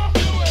it,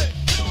 do it,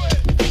 do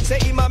it. Say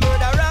he my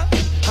murderer,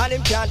 and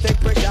him can't take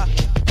pressure.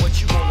 What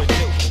you wanna do?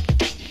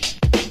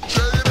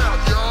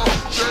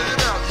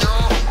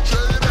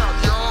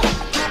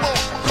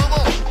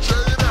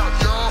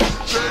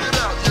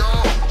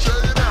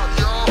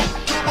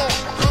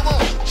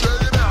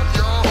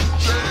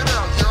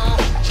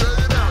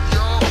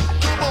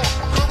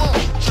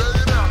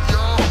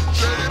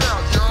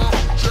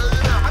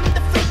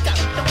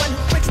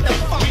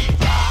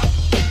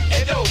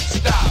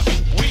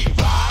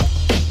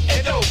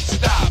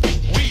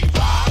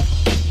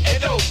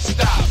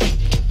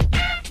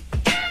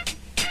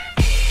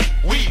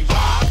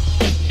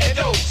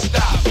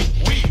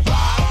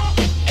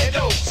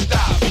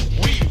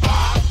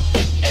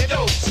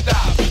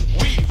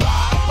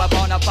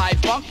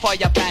 For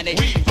your panic.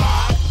 We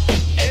rock,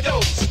 it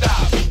don't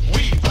stop.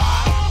 We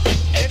rock,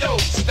 it don't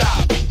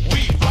stop.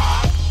 We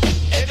rock,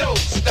 it don't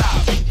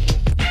stop.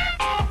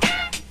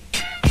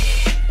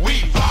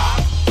 We rock,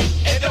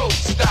 it don't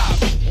stop.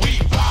 We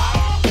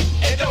rock,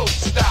 it don't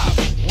stop.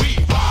 We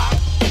rock,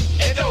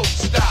 it don't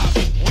stop.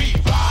 We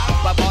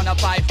rock. We're gonna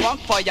fight funk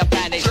for your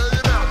panic. Check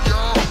it out,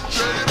 y'all.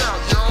 Check it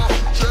out, y'all.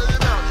 Check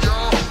it out,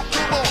 y'all.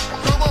 Come on,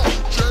 come on.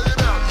 Check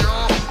it out,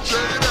 y'all.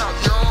 Check it out,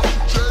 y'all.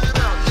 Check it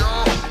out,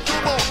 y'all.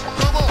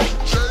 Come on.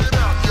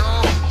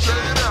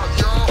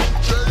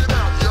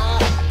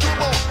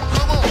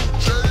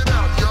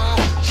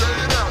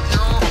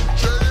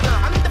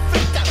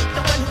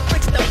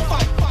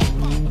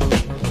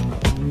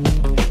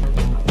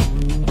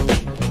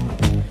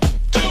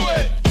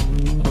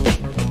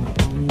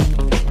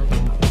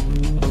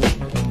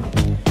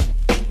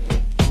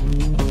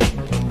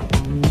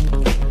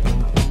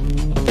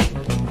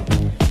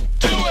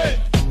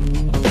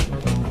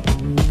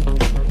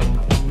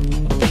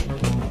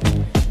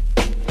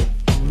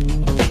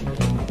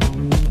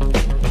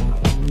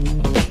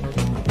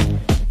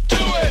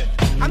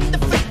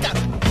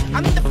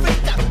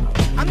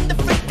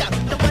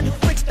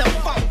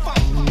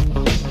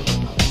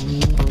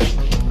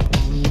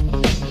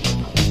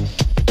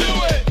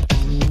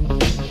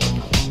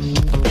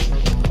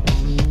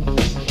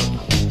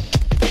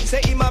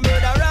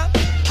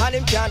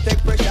 Can't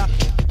take pressure.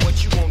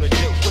 What you wanna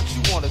do? What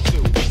you wanna do?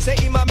 Say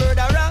he my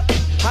murderer,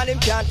 and him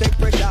can't take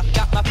pressure.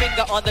 Got my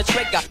finger on the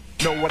trigger.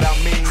 Know what I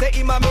mean? Say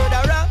he my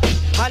murderer,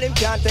 and him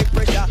can't take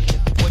pressure.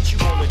 What you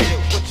wanna do?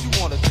 What you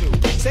wanna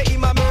do? Say he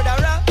my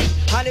murderer,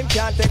 and him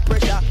can't take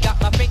pressure.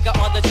 Got my finger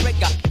on the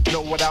trigger.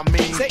 Know what I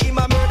mean? Say he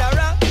my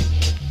murderer.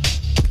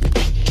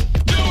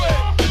 Do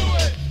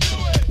it.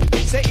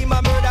 Say he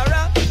my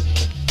murderer.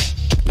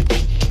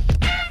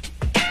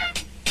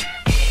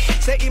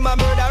 Say he my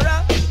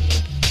murderer.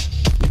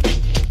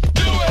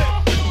 Do it.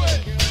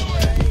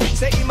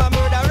 Say he my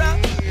murderer,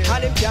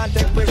 and him can't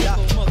take pressure.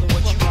 What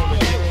you wanna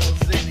do?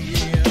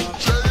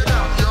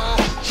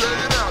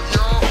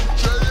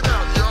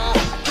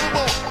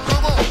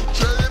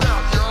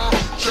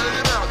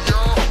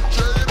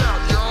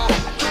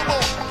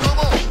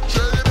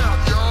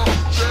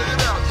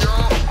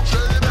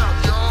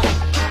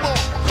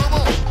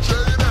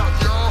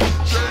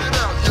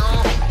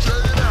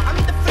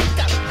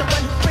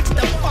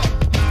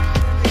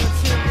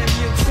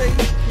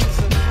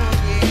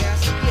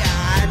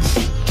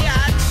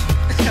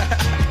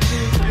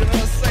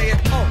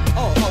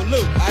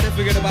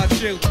 Forget about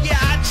you. Yeah.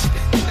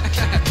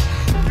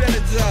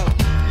 Really dope.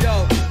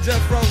 Yo, Jeff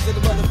Rose in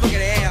the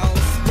motherfucking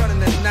house. Running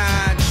the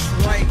 9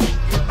 straight.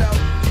 You know?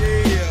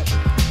 Yeah.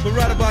 But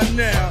right about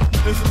now,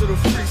 there's a little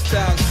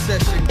freestyle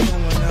session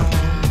going on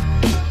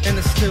in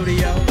the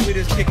studio. We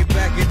just kick it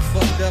back, get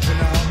fucked up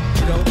and all.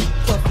 You know,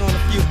 puffing on a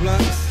few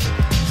blunts.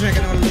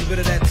 Drinking on a little bit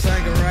of that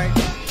Tangerite.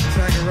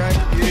 Tangerite?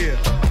 Yeah.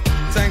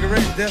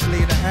 Tangerite's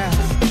definitely in the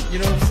house. You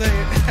know what I'm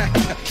saying?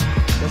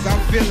 Cause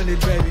I'm feeling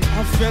it, baby.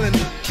 I'm feeling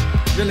it.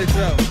 Really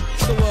dope.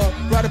 So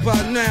right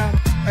about now,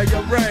 hey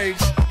yo rage,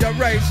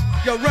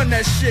 yo run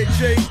that shit,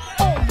 G.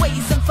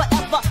 Always and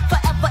forever,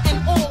 forever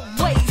and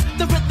always.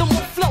 The rhythm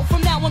will flow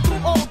from now on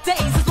through all days.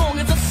 As long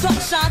as the sun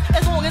shines,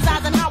 as long as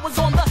Eisenhower's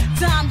on the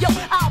dime. Yo,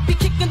 I'll be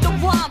kicking the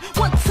rhyme.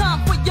 One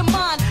time for your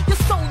mind, your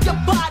soul, your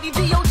body.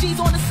 DOG's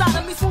on the side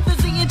of me, smooth as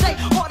Z&J.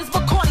 Hard as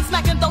Bacardi,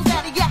 smacking those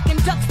addy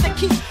yakking ducks that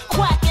keep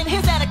quacking.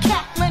 His at a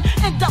cackling,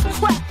 end up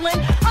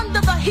crackling.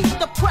 Under the heat,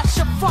 the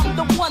pressure from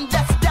the one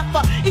that's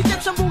deafer.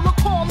 Egyptian ruler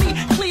call me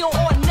Cleo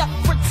or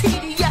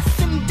Nefertiti. Yes,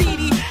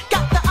 indeedy.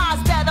 Got the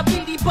eyes that a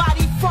beady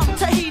body from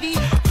Tahiti.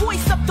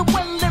 Voice up the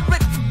when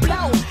lyrics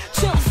blow.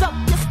 Chills up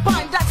your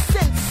spine, that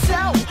sense so.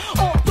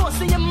 All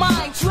thoughts in your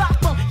mind, drop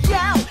them.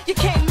 Yeah, you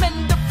came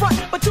in the front,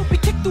 but you'll be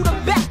kicked through the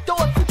back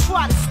door if you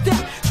try to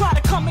step. Try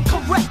to come and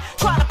correct.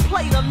 Try to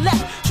play the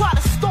left. Try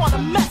to start a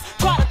mess.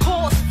 Try to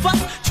cause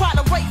fuss. Try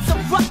to raise a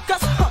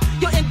ruckus.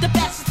 You're in the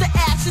ashes to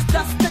ashes,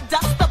 dust to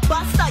dust, the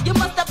buster. You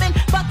must have been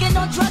bugging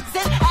on drugs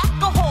and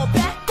alcohol.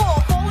 Back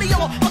off, only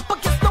on up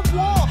against the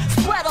wall.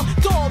 Spread them,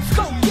 dogs,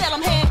 go get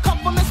them.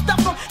 Handcuff them and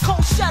stuff them.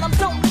 Cold shut them,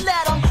 don't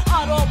let them.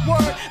 Out of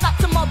word, not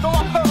to mother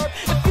or her.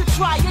 If you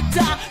try, you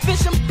die.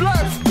 Vision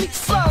blurred, speech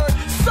slurred.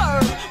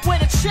 Serve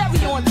with a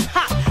cherry on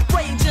top.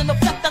 Rage in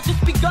effect, I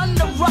just begun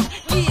to rock.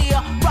 Yeah,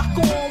 rock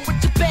on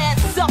with your bad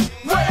self.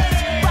 Rage,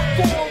 rock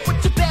on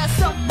with your bad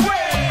self.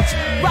 Rage,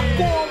 rock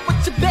on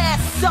with your bad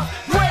self.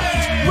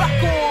 Rage,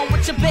 rock on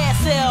with your bad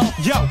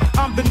self. Yo,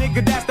 I'm the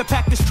nigga that's the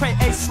pack this tray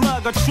a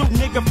slug. A true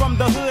nigga from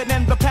the hood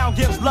and the pound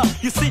gives love.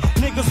 You see,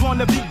 niggas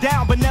wanna be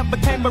down but never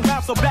came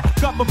around. So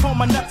back up upon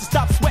my nuts and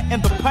stop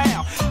sweating the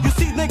pound. You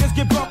see, niggas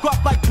get broke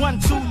up like 1,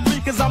 2,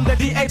 3. Cause I'm the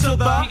DA to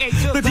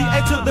the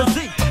DA to the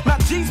Z. Now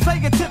G's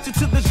pay attention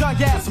to the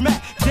young ass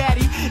Mac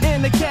Daddy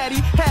in the caddy,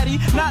 Hattie.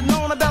 Not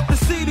knowing about the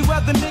city where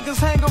the niggas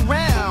hang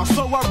around.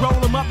 So I roll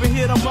them up and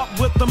hit them up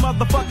with the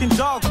motherfucking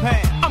dog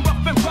pound. I'm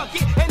rough and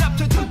rugged and up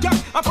to do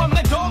dirt. I'm from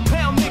the dog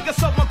pound, nigga,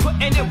 so I'm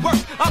putting it work.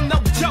 I'm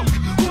no joke.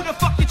 Who the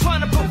fuck you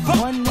trying to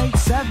provoke?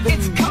 187.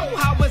 It's cold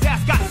how his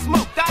ass got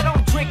smoked. I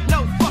don't drink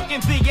no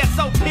fucking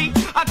VSOP.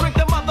 I drink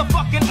the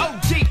motherfucking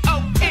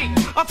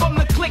OGOE. I'm from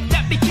the clique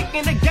that be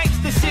kicking the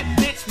gangster shit,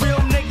 bitch. Real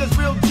niggas,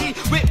 real G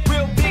with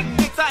real big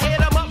dicks. I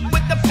hit 'em up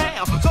with the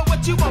pound. So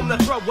what you wanna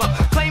throw up?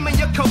 Claiming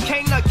your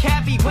cocaine or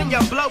cavi when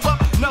you blow up?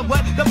 Know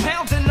what? The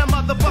pound's in the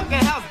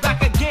motherfucking house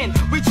back again.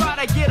 We try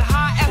to get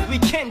high as we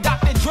can,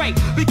 Dr. Dre.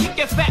 We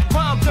kickin' fat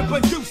rhymes to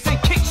produce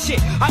and kick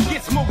shit. I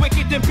get more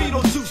wicked than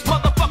Beetlejuice.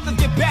 Motherfuckers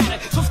get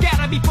battered. So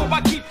scatter before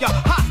I keep you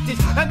hostage.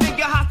 A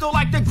nigga hostile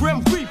like the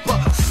Grim Reaper.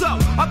 So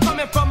I'm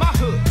coming from my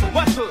hood.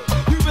 What hood?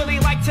 You really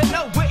like to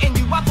know? Wouldn't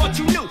you? I thought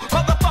you knew.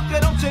 Motherfucker,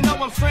 don't you know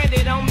I'm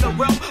stranded on the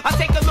road? I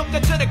take a look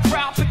into the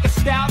crowd, pick a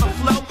style to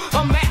flow.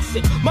 I'm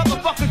massive.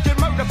 Motherfuckers get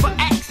murdered for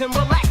action.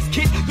 Relax,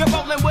 kid. You're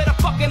rolling with a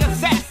fucking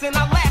assassin.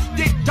 I last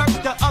did dirt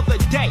the other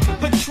day.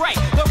 Betray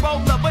the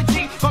role of a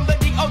G from the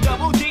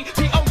D-O-double-G,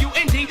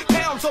 P-O-U-N-D.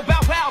 Pound so bow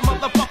wow,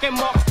 motherfucking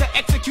marks. The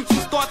execution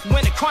starts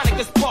when the chronic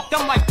is sparked.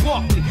 I'm like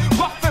Barkley.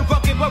 Rough and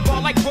rugged, but raw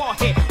like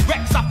Rawhead.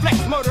 Rex, I flex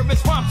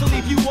murderous rhymes to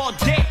leave you all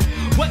dead.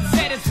 What's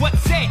said is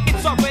what's said.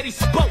 It's already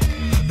spoke.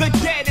 The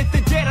dead is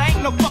the dead. I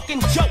ain't no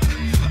fucking joke.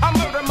 I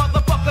murder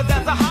motherfuckers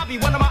as a hobby.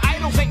 One of my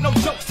idols ain't no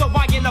joke. So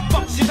why in the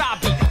fuck should I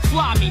be?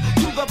 Fly me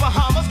to the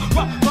Bahamas.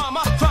 Rough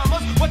mama,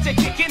 dramas. What you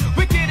kicking?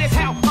 Wicked as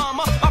how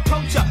I'ma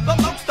approach ya. The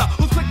lobster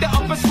who's quick to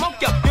up and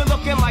smoke ya. You're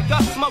looking like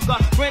a smoker,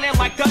 grinning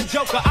like a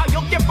joker. I'll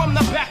yoke you from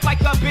the back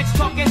like a bitch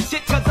talking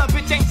shit. Cause a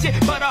bitch ain't shit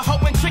but a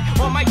hoe and trick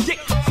on my dick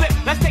flip.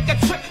 Let's take a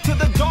trip to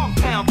the dog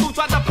pound. Who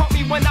tried to pump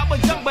me when I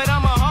was young, but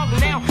I'm a hungry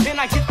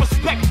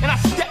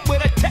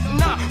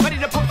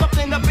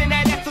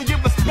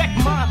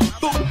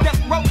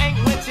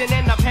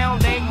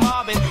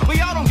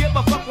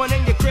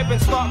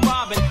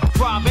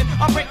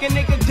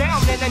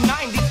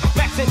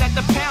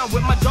down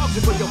with my dogs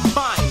and where you'll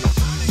find me.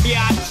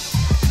 Biatch.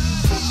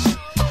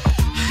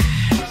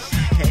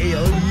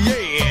 Hell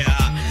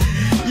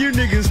yeah. You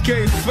niggas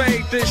can't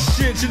fake this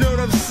shit, you know what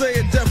I'm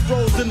saying? Death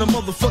Row's in the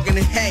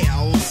motherfucking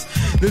house.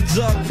 The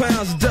Dog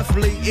Pound's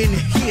definitely in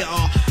here,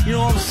 you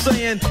know what I'm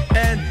saying?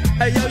 And,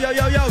 hey, yo,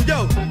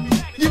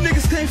 you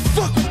niggas can't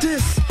fuck with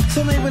this,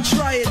 so don't even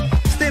try it.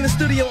 Stay in the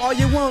studio all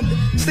you want,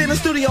 stay in the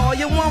studio all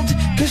you want,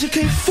 cause you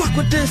can't fuck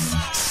with this.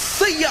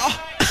 See ya!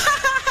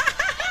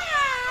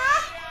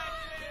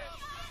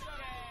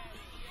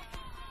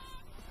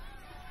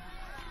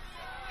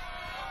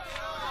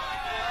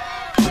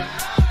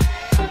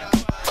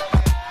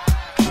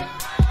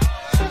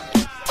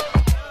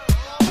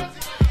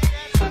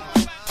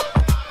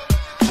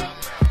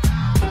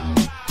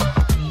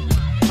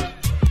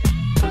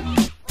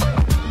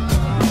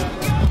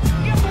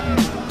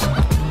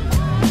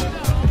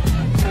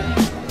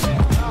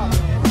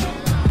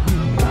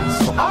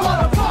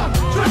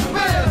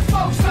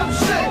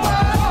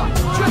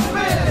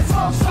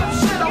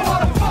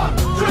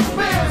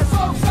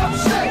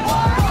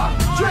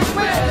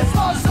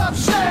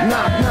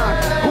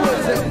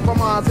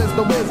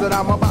 The wizard,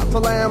 I'm about to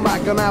land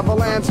like an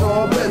avalanche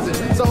or a blizzard.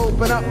 So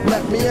open up,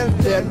 let me in,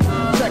 kid.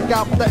 Check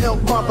out the ill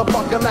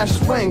motherfucking that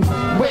swing.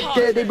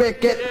 Wickedy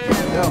wicked.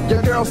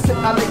 Your girl sit,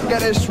 I lick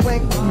at his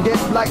swing. Get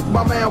like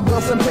my man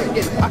Wilson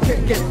Pickett. I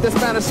kick it, this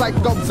Spanish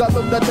psycho's a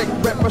lunatic.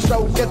 Rip a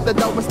show, get the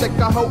dough and stick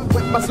a hoe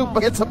with my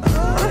super. It's a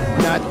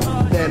nut,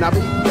 then I be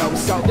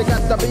ghost. You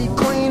got to be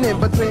clean in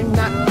between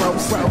that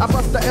gross. I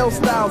bust the ill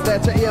styles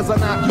that your ears are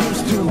not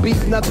used to.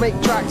 Beat nuts, make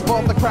tracks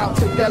for the crowd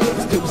to get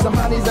loose to.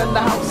 Somebody's in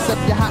the house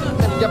if you're hot.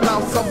 If you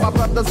bounce on my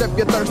brothers, if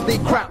you're thirsty,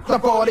 crack the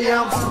 40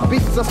 ounce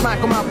beats. I smack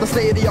them out the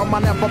stadium, I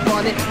never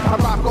funny. I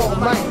rock all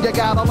night, you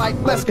gotta like,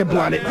 let's get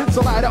blunted.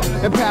 So light up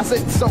and pass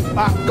it so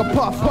I can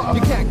puff.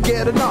 You can't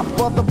get enough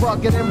of the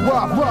rugged and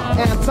rough.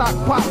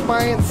 Anti-pop,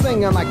 I ain't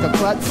singing like a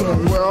klutz.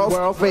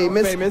 World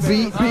famous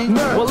beat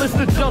nerd. Well, it's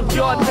the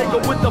junkyard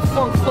nigga with the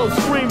funk flow,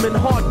 screaming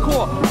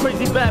hardcore,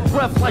 crazy bad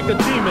breath like a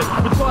demon.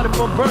 Retarded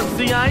from birth,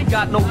 see I ain't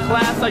got no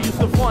class. I used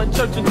to front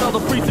church and tell the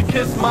priest to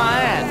kiss my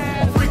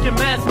ass. Freaking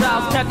mad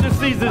styles catching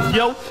Caesars,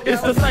 yo.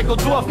 It's the psycho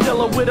dwarf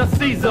killer with a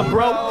Caesar,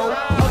 bro.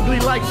 Ugly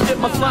like shit,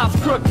 my smile's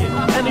crooked.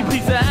 Any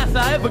piece of ass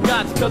I ever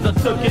got's cause I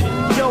took it.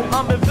 Yo,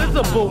 I'm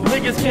invisible,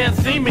 niggas can't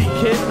see me,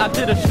 kid. I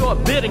did a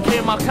short bit and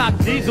came out cock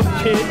diesel,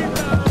 kid.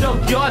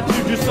 Junkyard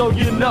juju, so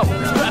you know.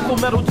 Strap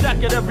a metal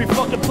jacket every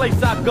fucking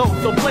place I go.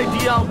 So play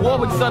Dionne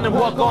Warwick, son, and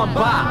walk on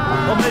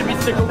by. Or maybe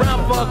stick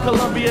around for a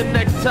Colombian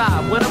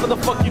necktie. Whatever the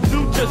fuck you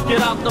do, just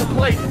get out the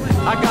place.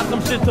 I got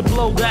some shit to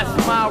blow that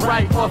smile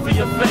right off of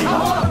your face. I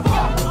wanna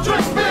fuck,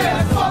 drink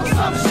beer, smoke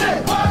some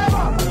shit.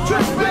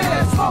 Drink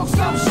beer, smoke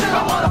some shit.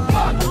 I wanna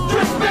fuck,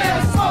 drink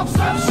beer, smoke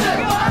some shit.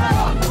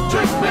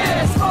 Drink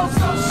beer, smoke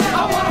some shit.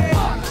 I wanna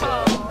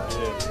fuck.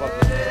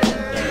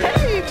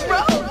 Hey,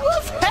 bro,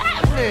 what's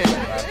happening?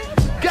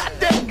 Got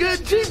that good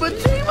Jeeba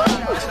Jeeba?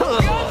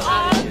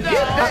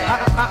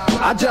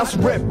 I just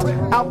ripped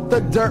out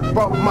the dirt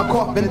from my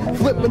coffin,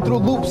 flipping through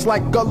loops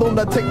like a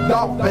lunatic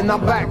dolphin.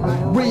 I'm back,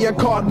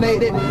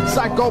 reincarnated,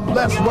 psycho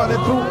blessed,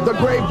 running through the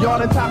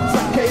graveyard,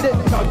 intoxicated,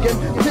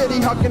 hugging,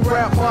 titty hugging,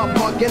 grandma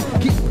bugging,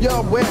 keep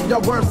you with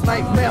your worst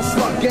nightmare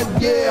slugging.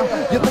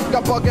 Yeah, you think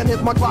I'm bugging?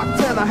 Here's my Glock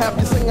 10. I have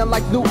you singing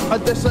like new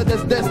edition.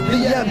 Is this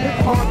the end?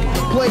 Honk,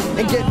 play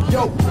and get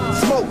yo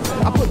smoke.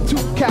 I put 2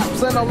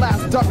 caps and a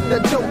last duck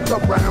that joke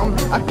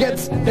around. I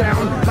gets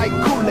down like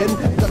cooling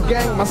the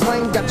gang. My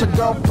slang got your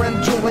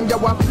girlfriend drooling. Yo,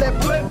 I flip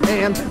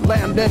and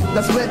landed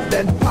the split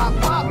and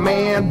pop.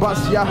 Man,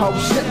 bust your whole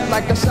shit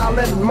like a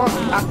Shaolin monk.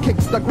 I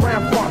kicks the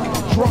grand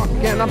funk drunk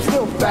and I'm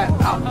still fat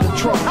out the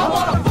trunk. I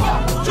wanna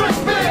fuck, drink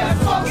beer,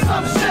 smoke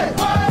some shit.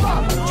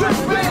 Drink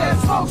beer,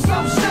 smoke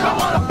some shit. I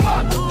wanna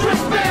fuck,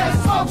 drink beer,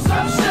 smoke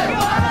some shit.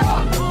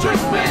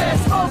 Drink beer,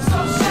 smoke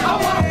some shit. I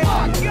wanna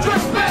fuck,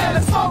 drink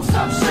beer, smoke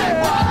some shit.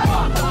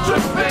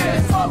 Drink beer,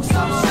 smoke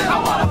some shit. I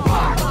wanna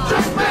fuck,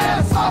 drink beer,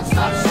 smoke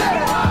some shit.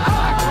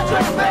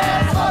 Drink beer,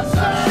 smoke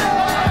some shit.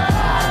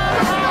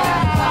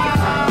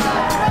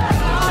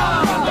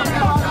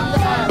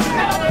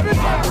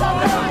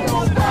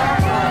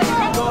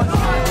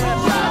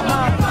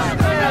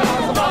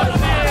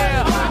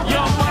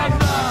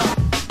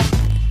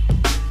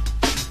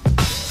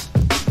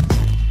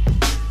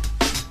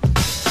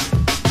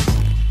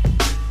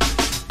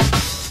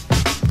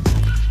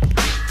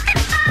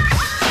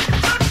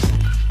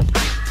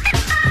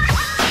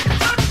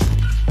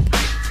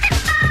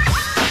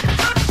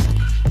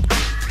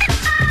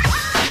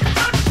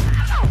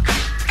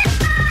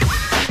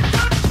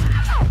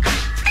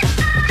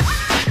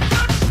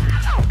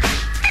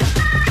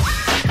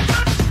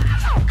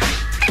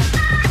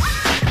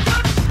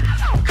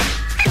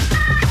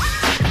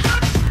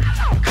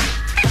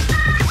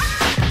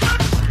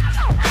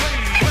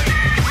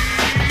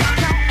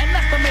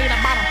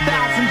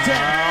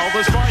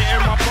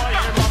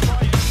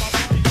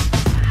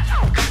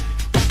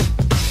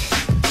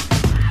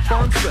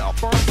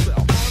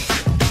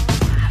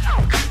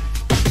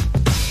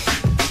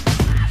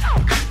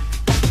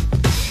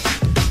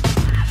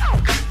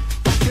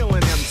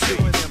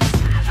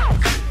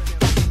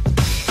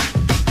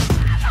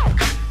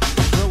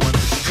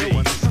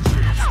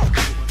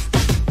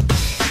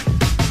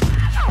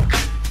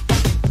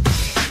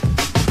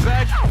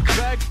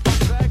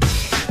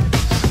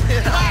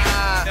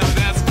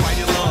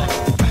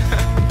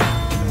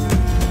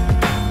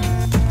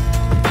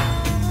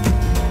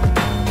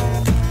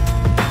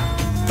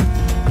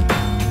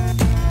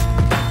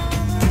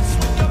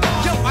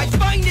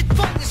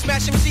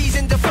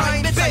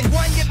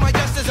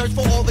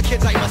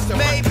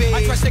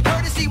 Expressing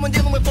courtesy when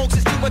dealing with folks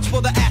is too much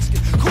for the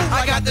asking. Cool,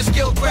 I got the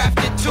skill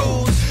crafted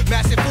tools.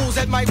 Massive fools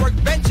at my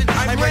workbench and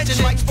I'm wrenching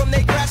mics from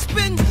they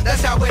grasping.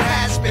 That's how it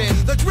has been.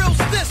 The drill's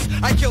this,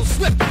 I kill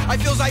swift. I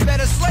feels I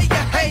better slay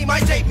ya. Hey, my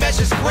tape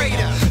measure's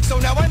greater. So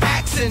now I'm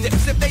axing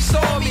if they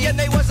saw me and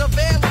they was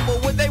available.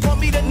 Would they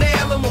want me to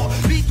nail them or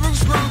beat through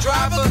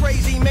screwdriver?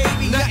 Crazy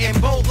maybe, nothing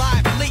bold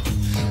live leak.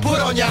 Put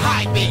on your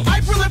high beat.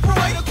 I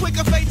proliferate a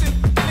quicker face and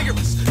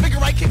vigorous. Figure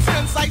I kick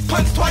 10 sights,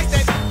 punch twice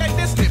that and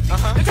this nifty.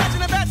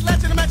 Attaching a batch,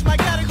 latching to match my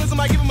cataclysm.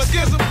 I give him a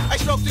schism. I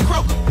stroked and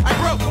croak him. I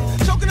broke him.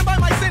 Choking him by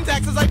my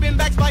syntax as I've been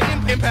backed by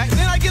impact.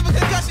 Then I give a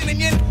concussion and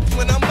yin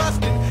when I'm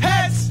busting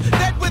heads.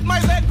 Dead with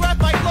my lead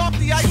breath like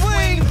lofty. I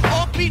swing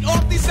off beat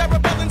off these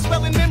cerebellum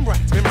spelling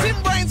membranes.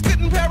 Tim brains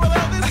couldn't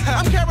parallel this.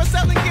 I'm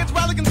carouseling kids,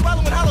 rollicking,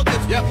 swallowing hollow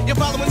dips. Yep, you're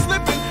following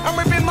slipping. I'm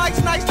ripping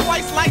mics nice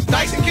twice, like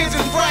dicing kids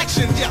in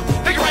fractions. Yeah,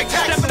 figure right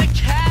tax. Step in the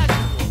casual.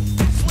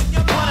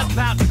 What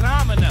about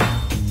Domino?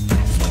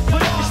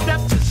 But if you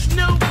step to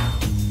Snoop,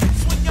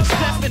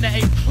 step into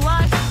A+.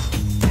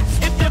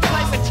 If you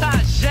play with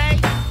Tajay,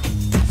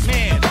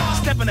 man,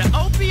 step into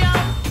Opio,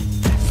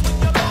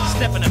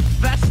 step into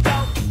Festo,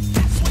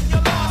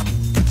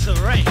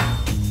 Teray.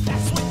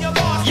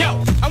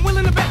 Yo, I'm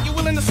willing to bet you're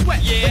willing to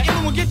sweat. Yeah, the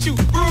illin' will get you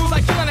bruised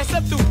like you and I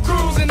step through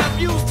crews and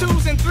abuse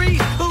 2s and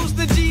 3s. Who's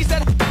the G's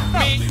that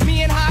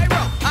me and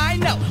Hyro? I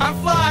know, I'm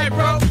fly,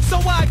 bro. So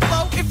why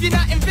flow if you're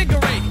not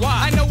invigorated?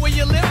 Why? I know where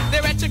you live,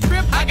 they're at your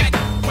crib. I got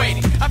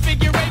waiting. I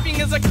figure raping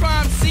is a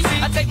crime, see?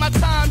 I take my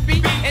time,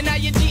 beat, and now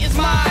your G is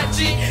my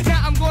G.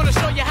 Now I'm gonna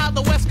show you how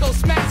the West Coast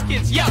smacks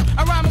kids. Yo,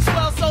 I rhyme as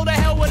well, so the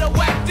hell with a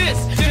whack this.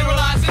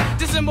 Generalizing,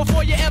 dissing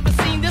before you ever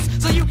seen this,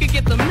 so you can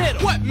get the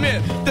middle. What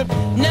myth?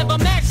 Never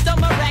matched the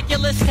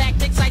miraculous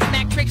tactics. I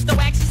smack tricks, the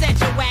wax is at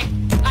your whack.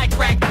 I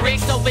crack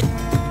bricks over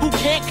who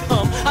can't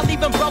come. I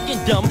leave them broken,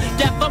 dumb,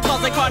 deaf, or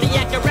buzzing,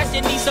 cardiac arrest.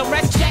 You need some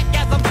rest. Check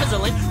as I'm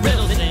chiseling,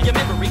 riddling your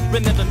memory.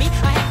 Remember me?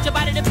 I had to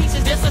bite it to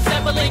pieces,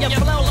 disassembling your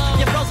flow.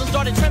 Your frozen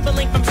started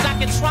trembling from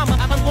shock and trauma.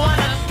 I'm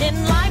iguana in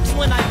lives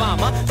when I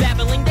bomber,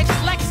 babbling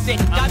dyslexic.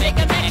 I make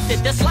a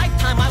exit. This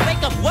lifetime I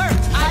make up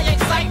words. I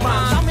excite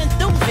rhymes. I'm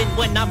enthusing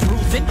when I'm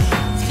bruising.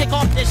 Kick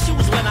off their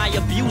shoes when I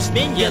abuse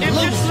men. You if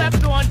lose. you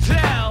slept on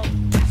Dell,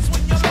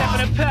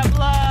 stepping in Pep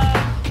Love,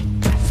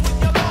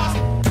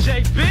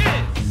 J Biz,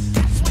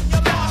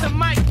 step to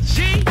Mike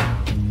G,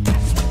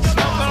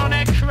 smoking on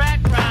that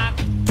crack rock.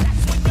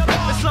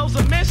 The souls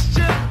of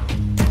mischief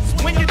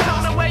when you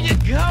don't know where you're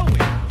going.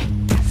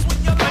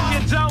 When you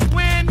don't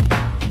win,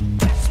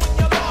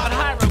 but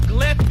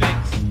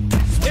hieroglyphics.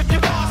 If you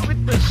walk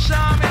with the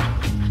shaman,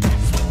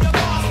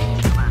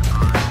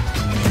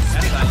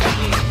 that's how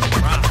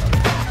you rock.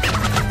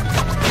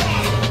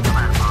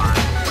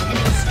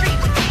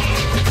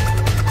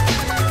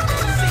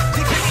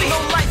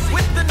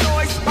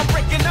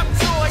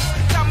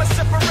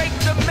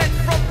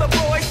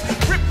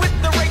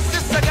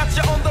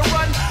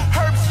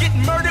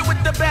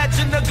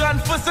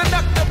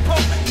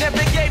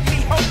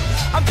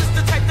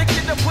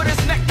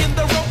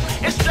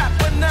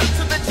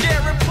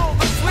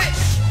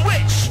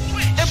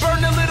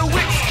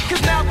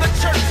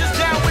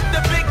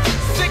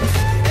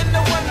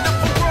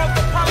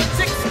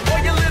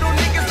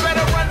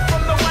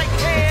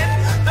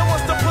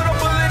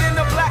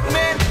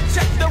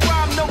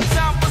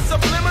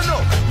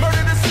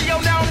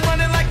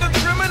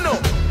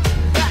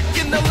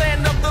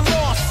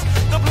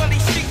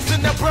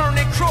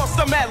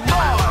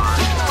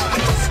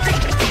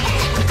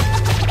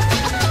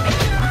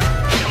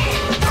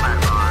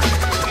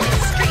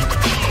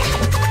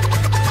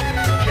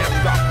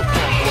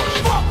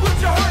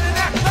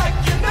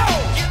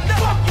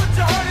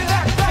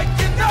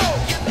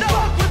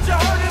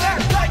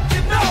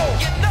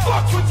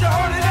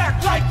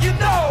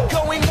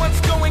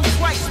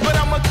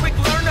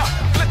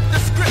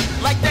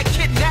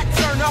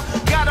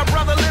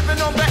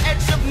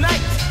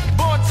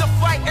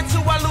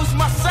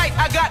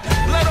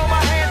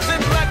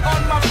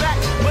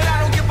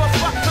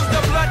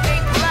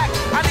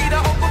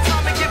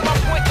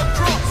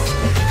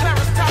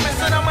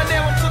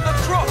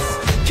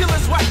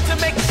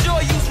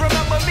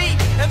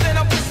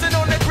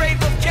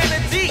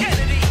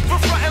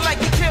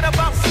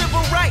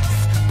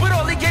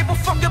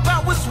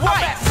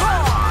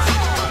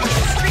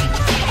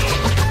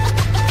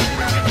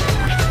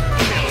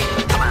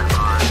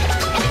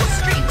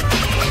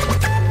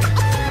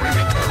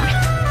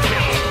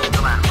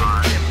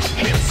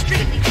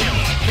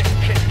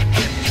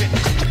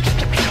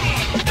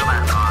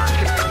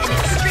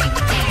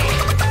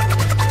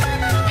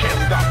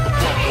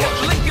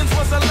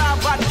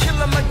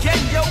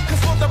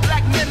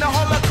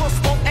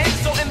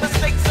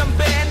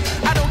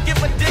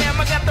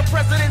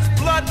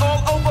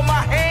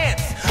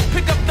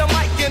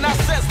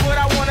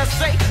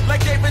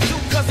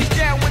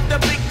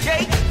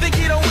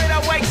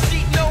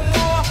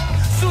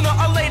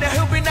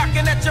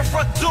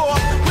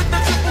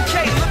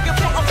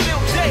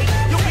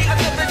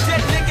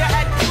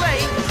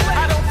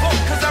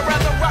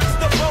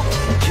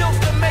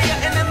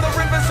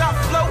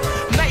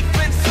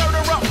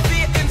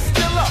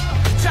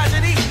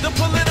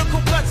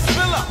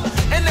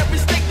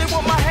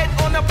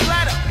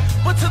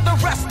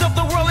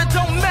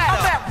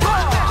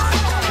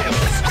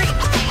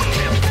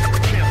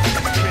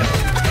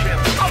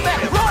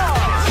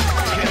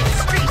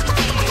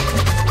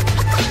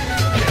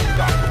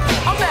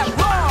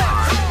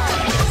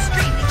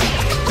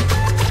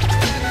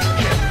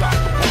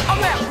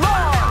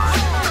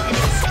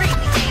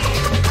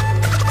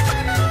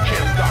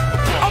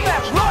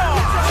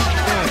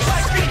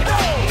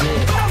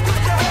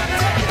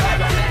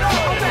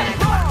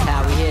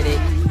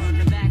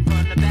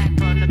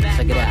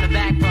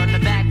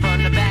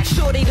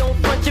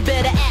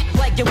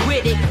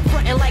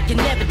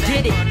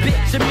 did it,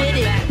 bitch, admit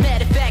it.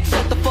 Matter of fact,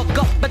 shut the fuck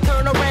up and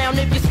turn around.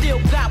 If you still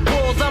got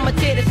balls, I'ma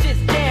tear the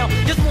shit down.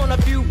 Just want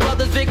a few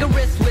brothers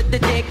vigorous with the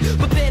dick,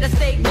 but better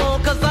stay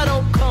long, cause I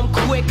don't come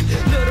quick.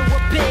 Little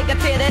or big, I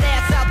tear that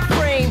ass out the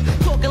frame.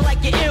 Talking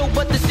like you're ill,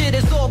 but the shit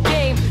is all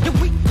game. You're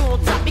weak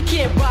on top, you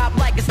can't rob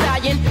like a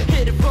stallion.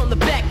 Hit it from the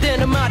back,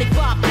 then I'm out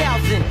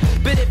 5,000.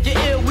 But if you're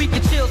ill, we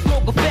can chill,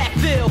 smoke a fat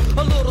fill.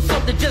 A little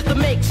something just to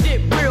make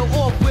shit real.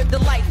 Off with the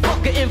light,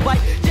 fucker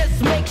invite.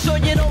 Just make sure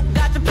you don't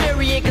got your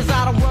period, cause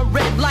I don't run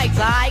red lights,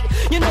 alright?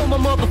 You know my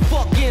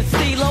motherfucking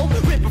stilo.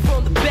 Ripping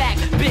from the back,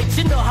 bitch,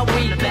 you know how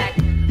we back.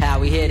 How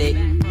we hit it.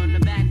 From the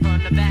back,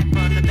 from the back,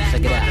 from the back.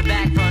 Check it out. From the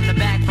back, from the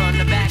back, from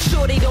the back.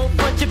 Shorty don't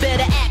front, you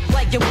better act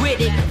like you're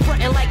with it.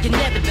 Frontin' like you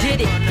never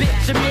did it,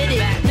 bitch, admit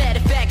it. Matter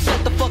of fact,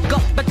 shut the fuck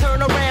up and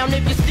turn around.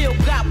 If you still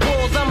got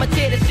balls, I'ma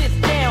tear the shit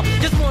down.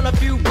 Just want a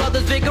few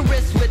brothers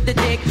vigorous with the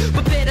dick,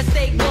 but better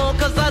stay long,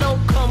 cause I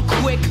don't come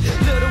quick.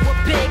 Little or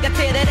big, I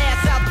tear that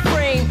ass out the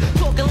frame.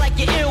 Talking like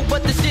you're ill,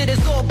 but the shit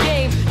is all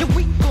game. You're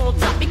weak on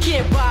top, you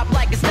can't rob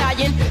like a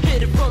stallion.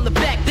 Hit it from the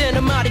back, then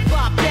I'm out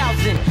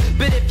 5,000.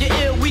 But if you're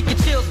ill, we can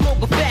chill,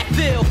 smoke a fat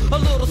fill. A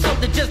little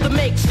something just to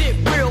make shit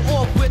real.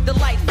 Off with the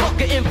light,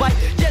 fucker invite.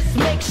 Just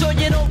make sure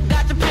you don't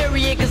got your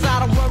period, cause I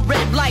don't run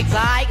red lights,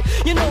 alright?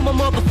 You know my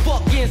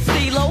motherfucking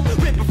stilo.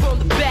 Ripping from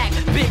the back,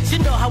 bitch, you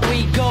know how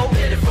we go.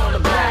 Hit it from the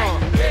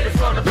back, hit it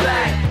from the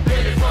back,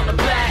 hit it from the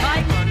back,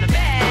 right from the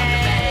back,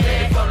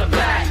 hit it from the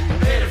back,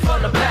 hit it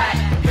from the back,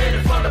 hit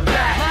it from the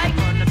back, right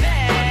from the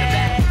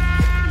back.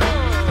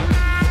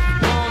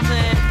 Know what I'm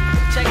saying?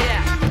 Check it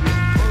out.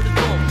 Hold the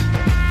boom.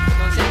 You know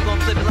what I'm saying?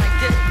 Gonna flip it like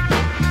this.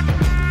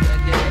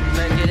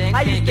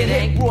 I used to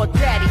hit raw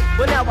daddy,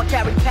 but now I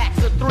carry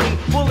packs of 3.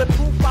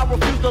 Bulletproof, I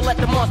refuse to let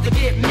the monster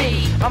get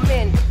me. I'm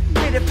in,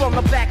 hit it from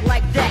the back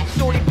like that.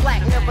 Shorty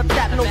black, never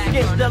tap, no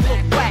skins that look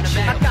whack.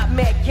 I got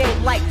mad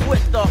game like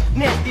Twister,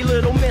 nasty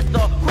little mister.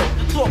 Quick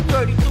to talk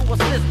dirty to a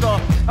sister.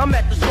 I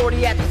met the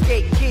shorty at the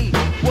skate key.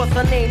 What's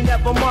her name?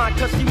 Never mind,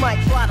 cause she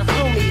might try to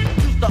sue me.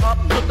 Used to up,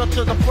 took her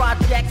to the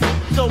projects.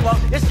 So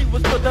if she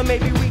was good, then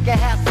maybe we can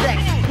have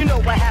sex. You know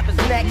what happens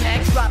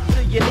next? Drop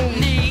to your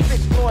knees.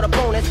 Bitch for the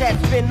bonus, head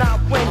spin, I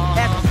win.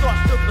 As the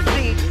starts to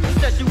proceed, she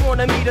said she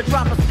wanted me to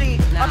drop a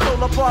seed. I told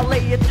her parlay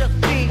it just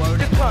be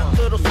this cunt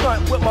little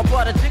stunt with my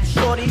butter dick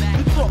shorty.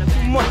 You talk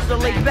too much, so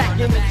lay back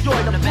and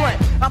enjoy the blunt.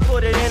 I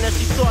put it in and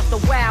she starts to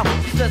wow.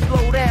 She said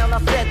slow down, I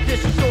said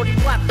this shorty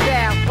watch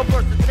down. A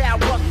versatile,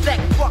 rough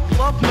sex, fuck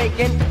love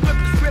making. Flip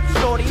the script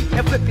shorty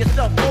and flip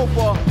yourself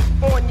over.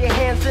 On your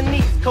hands and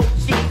knees, coach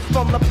cheese.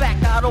 From the back,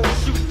 I don't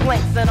shoot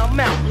blanks and I'm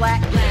out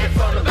black. Hit it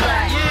from the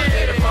back,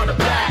 hit it from the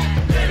back,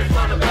 hit it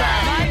from the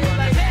back.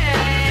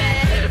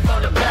 Hit it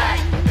from the back,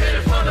 hit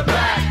it from the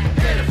back,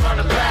 hit it from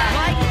the back.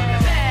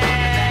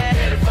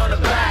 Hit it from the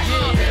back,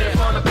 hit it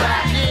from the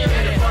back,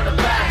 hit it from the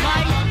back.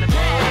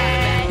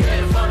 Hit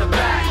it from the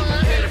back,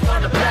 hit it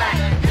from the back,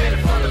 hit it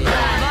from the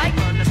back.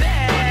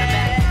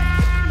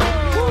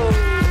 Woo,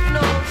 you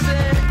know what I'm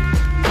saying?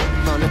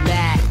 From the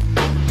back.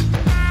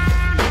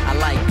 I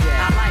like that.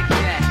 I like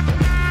that.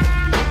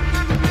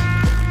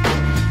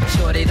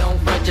 Shorty, don't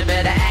front, you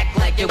better act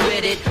like you're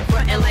with it.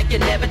 Frontin' like you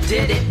never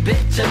did it,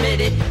 bitch,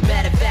 admit it.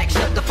 Matter of fact,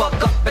 shut the fuck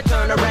up and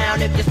turn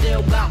around. If you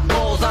still got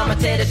balls, I'ma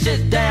tear the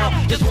shit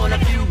down. Just want a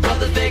few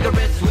brothers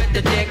vigorous with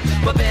the dick,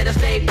 but better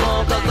stay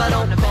long, cause I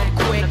don't come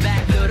quick.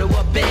 Little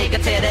or big, I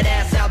tear that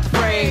ass out the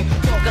frame.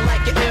 Talking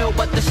like you're ill,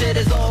 but the shit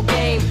is all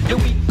game. You're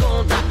weak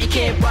on top, you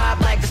can't rob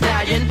like a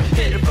stallion.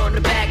 Hit it from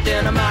the back,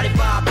 then I'm out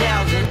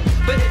 5,000.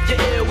 But if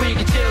you're ill, we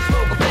can chill,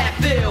 smoke a fat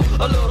fill.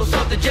 A little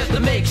something just to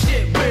make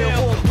shit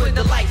real. With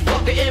the light,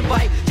 fucker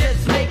invite.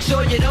 Just make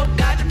sure you don't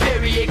got your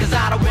period, cause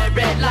I don't wear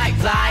red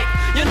lights, alright?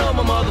 You know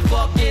my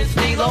motherfucking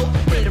stilo.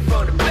 Hit it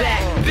from the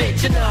back,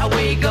 bitch, you know how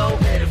we go.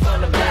 Hit it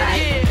from the back,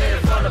 hit it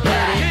from the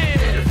back,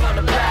 hit it from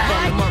the back.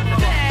 From the motherfucking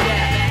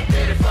back,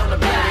 hit it from the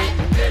back,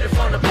 hit it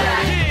from the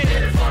back,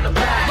 hit it from the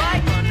back.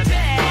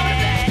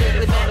 Hit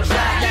it from the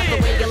back, that's the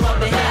way you love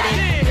to hit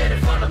it. Hit it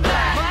from the back.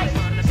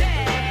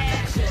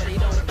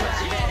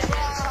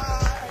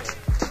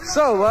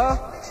 So,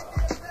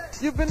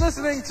 you've been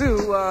listening to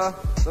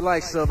the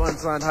likes of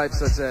unsigned hype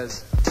such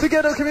as The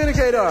Ghetto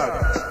Communicator.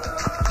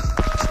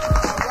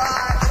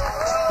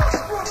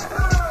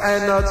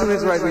 And to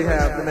his right we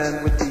have the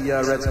man with the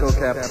red skull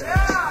cap,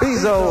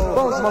 Bezo,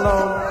 Bones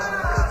Malone,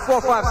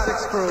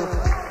 456 crew.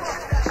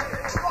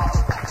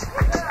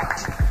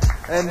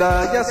 And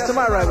yes, to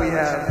my right we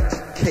have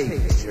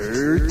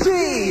Cager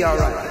D. All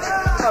right,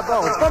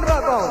 Bones, from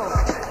about Bones.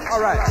 All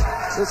right,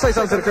 let's say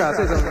something to the crowd.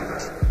 Say something.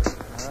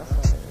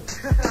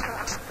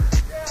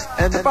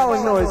 And the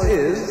following noise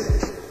is.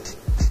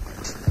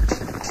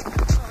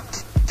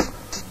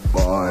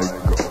 By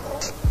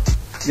God.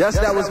 Yes,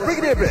 that was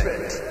Brigadier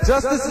Ben.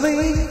 Justice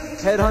Lee,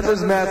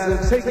 Headhunters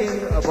Massive,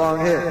 taking a bong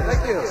hit.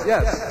 Thank you.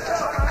 Yes.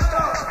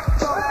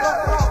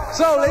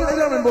 So, ladies and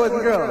gentlemen, boys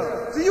and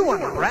girls, do you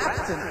want to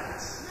rap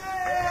tonight?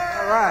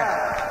 All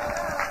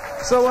right.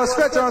 So,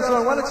 Stretch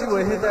Armstrong, why don't you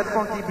hit that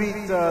funky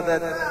beat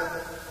that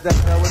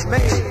was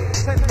made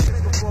 10 minutes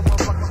before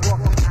motherfuckers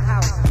walk in the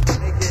house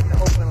and they get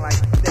open like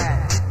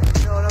that.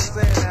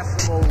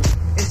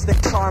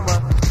 instant karma,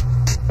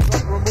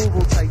 drug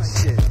removal type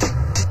shit.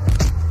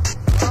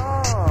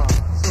 Oh,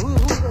 so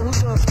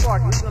who's gonna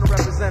spark? Who's gonna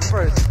represent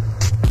first?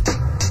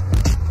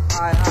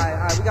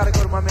 Alright, we gotta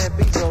go to my man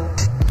Bezo.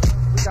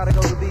 We gotta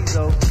go to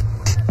Bezo.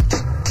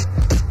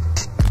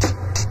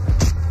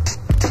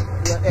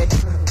 Yeah, hey.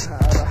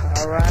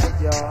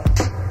 Alright, y'all.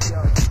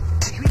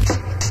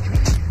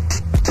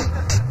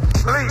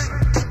 Please,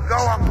 go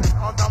up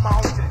on the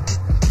mountain.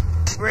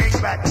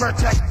 Bring back,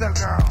 protect the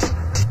girl.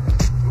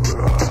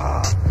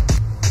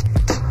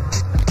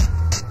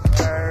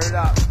 Word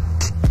up.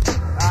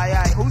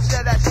 Aye. Who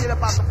said that shit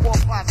about the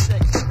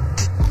 456?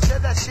 Who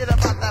said that shit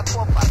about that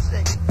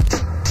 456?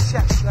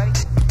 Check, right?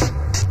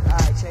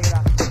 Alright, check it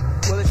out.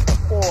 Well, it's the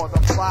 4, the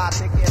 5,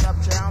 picking up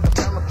town, the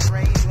Bella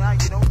train. Now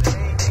you know the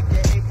name,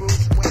 aka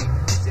Bruce Wayne.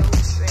 Still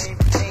the same,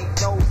 ain't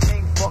no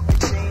thing,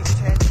 fucking change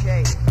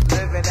 10K.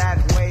 Living that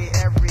way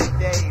every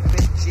day.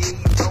 Big G,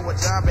 you know what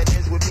time it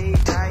is with me.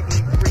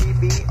 93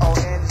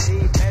 B-O-N-Z,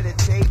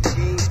 meditate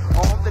G.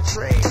 On the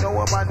train, know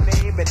what my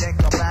name, and then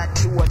come back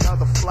to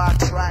another fly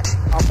track.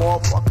 I'm all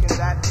fucking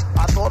that.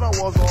 I thought I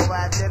was all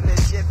that, then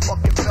this shit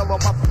fucking fell on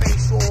my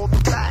face all the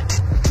back.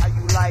 How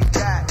you like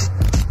that?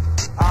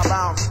 I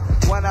bounce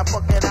when I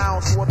fucking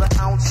ounce with an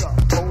ounce up.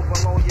 Gold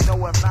Malone, you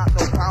know I'm not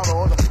no powder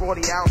or the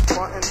 40 ounce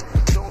frontin'.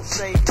 Don't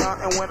say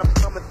nothing when I'm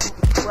coming through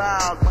the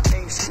crowd. My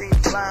name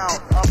screams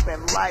loud, up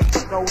and light.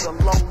 You know the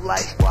low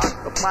lights rock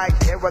the mic.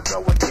 Here I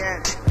go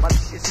again. My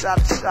shit's out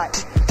of sight.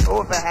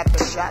 So if I had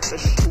the shot to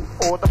shoot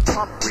or the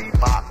pump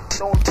Reebok,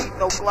 don't need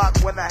no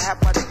Glock when I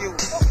have my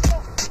juice.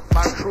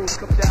 My crews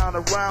come down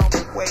around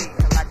the way,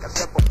 and like I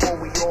said before,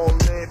 we all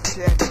live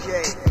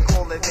 10K.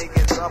 Calling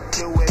niggas up,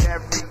 do it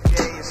every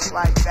day. It's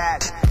like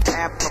that.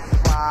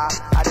 Amplify.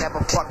 I never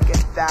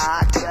fucking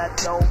die. I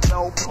don't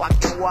know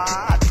fucking why.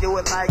 I do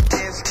it like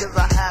this, cause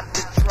I have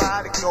to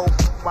try to go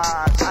for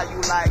mine. How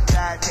you like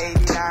that?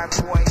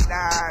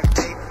 89.9.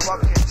 They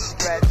fucking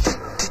stretch.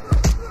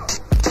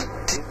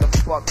 It's the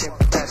fucking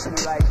best. We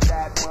like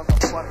that,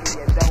 motherfucker.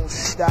 You don't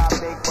stop.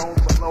 Big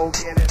Bones below.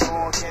 Get it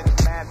on. Get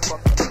it mad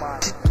fucking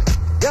fun.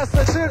 Yes,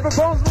 let's hear it for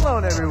Bones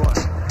Malone, everyone.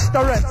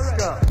 The Red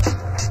Skull.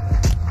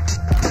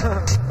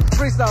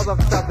 Freestyles off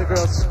the top of the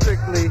girl,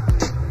 strictly.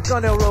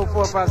 Gunnell Road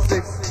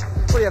 456.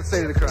 What do you have to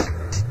say to the crowd?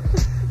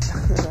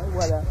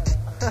 What up?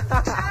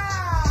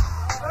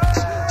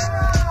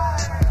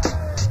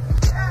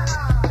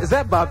 Is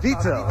that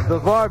Bobbito, the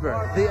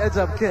barber, the edge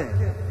up king?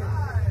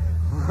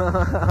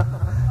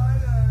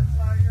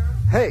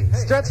 Hey,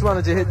 Stretch, why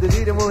don't you hit the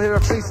beat and we'll hear a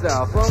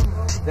freestyle from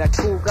that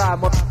cool guy,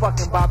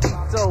 motherfucking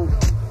Bobbito,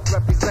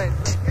 represent.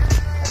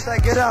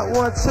 Check it out,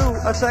 1, 2.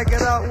 Check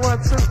it out,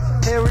 1, 2.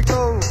 Here we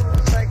go.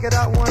 Check it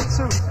out, 1, 2.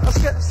 I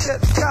skip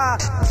sky.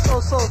 I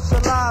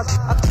socialize.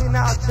 I clean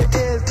out your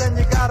ears, then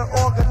you gotta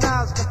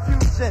organize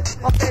confusion.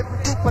 My favorite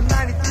group of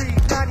 93,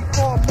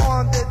 94, more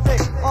on their day.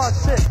 Oh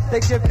shit, they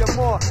give you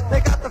more. They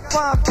got the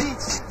fine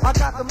beats. I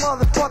got the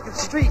motherfucking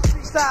street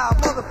style.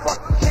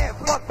 Motherfucker can't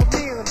fuck with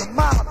me in the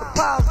mouth. The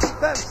piles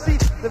of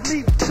MC that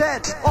leave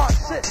dead. Oh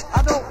shit,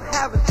 I don't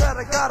have a dread.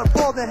 I got a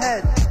balding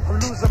head. I'm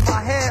losing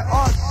my hair.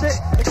 Oh shit,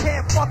 they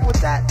can't fuck with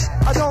that.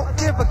 I don't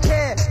give a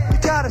care. You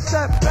gotta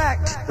step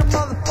back. The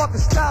motherfucking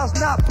style's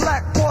not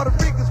black. Puerto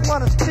Ricans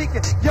wanna speak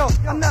it. Yo,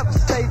 I never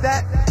say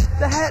that.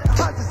 The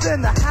headhunters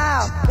in the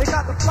house. They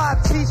got the fly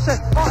t-shirt.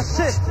 Oh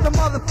shit, the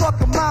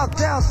motherfucking mouth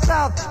down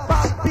south.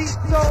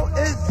 Bobbito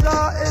is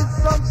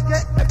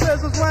getting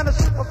business when I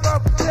shoot my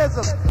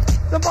verbalism.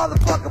 The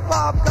motherfucker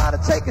Bob gotta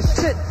take a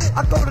shit.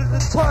 I go to the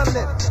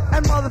toilet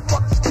and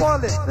motherfuckers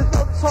spoil it. There's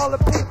no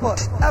toilet paper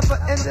ever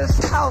in this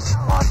house.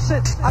 Oh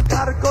shit, I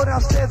gotta go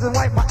downstairs and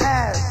wipe my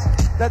ass.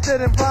 That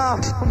didn't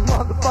rhyme,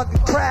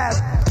 motherfucking crash.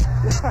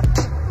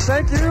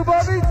 Thank you,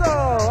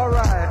 Bobbito.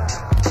 Alright.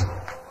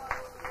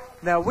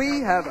 Now we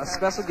have a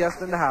special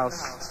guest in the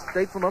house,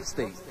 straight from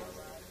upstate.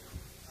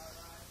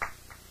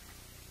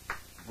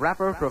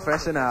 Rapper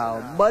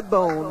professional,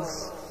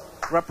 Mudbones,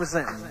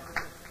 representing.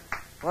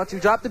 Why don't you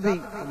drop the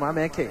beat for my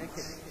man Cage?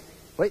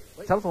 Wait,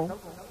 telephone.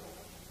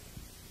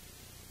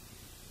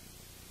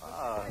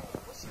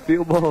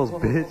 Field balls,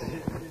 bitch.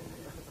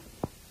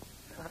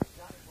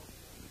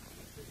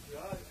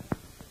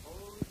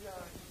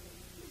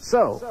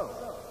 So,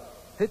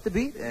 hit the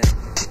beat and...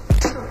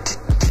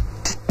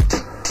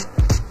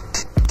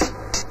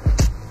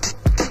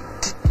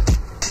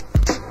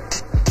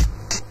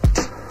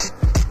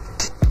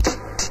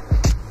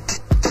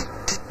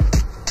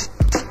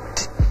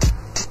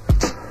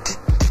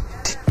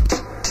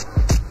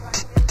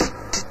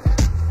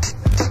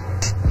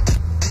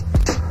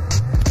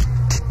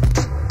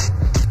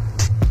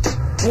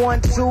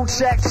 1, 2,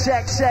 check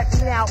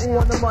me out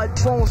on the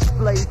Mudbones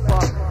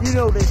flavor. You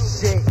know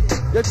this shit.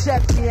 Yo,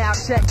 check me out,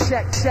 check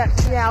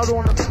me out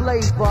on the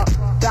flavor.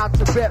 About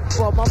to rip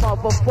for my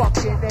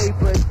motherfucking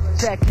neighbors.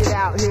 Check it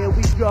out, here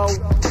we go.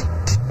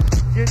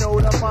 You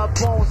know the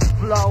Mudbones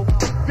flow.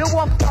 You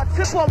want the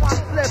tip on my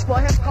flipper.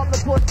 Here come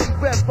the pussy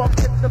ripper.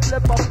 Flip the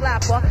flipper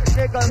flapper.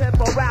 Nigga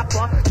hipper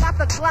rapper. Got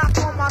the clock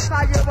on my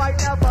side, you right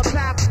never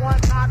pack one.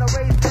 Not a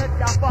race it,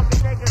 y'all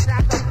fucking niggas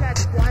not to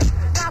catch one.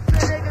 Not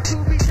the niggas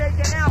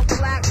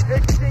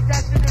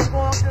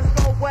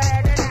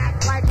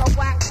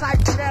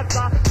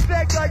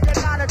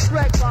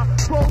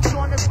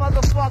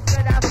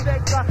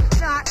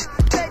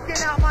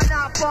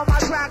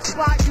crack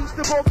spot, used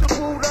to book the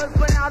booters,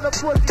 but now the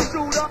pussy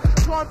shooter.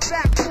 Pump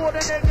back for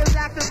the niggas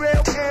acting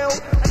real ill.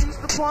 I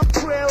used to pump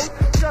grills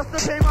just to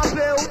pay my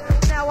bills.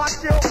 Now I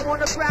chill on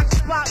the crack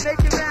spot,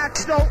 making mad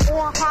dough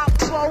on hot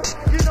boat.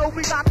 You know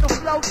we got the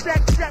flow,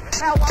 check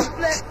how I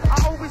flip. I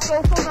always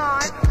go for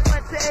 9,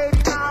 went to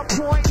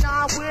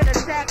 89.9 with a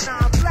tech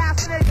 9.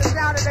 Blast niggas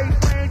out of they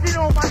frames, you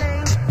know my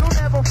name. Don't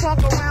ever fuck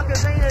around,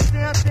 cause ain't a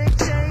damn thing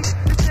changed.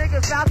 These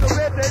niggas about to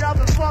rip it up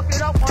and fuck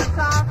it up one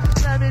time.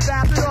 Let me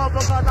back it up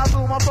because I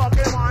blew my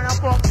fucking mind. I'm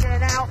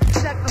fucking out.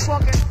 Check the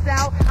fucking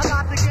stout. I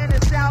got to get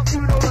this out.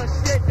 You know the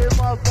shit. Them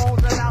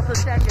motherfuckers about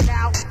to check it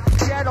out.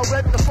 Yeah, to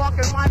rip the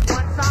fucking mic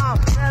one time.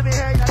 Let me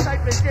hear that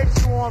type of shit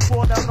you on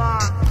for the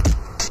mind.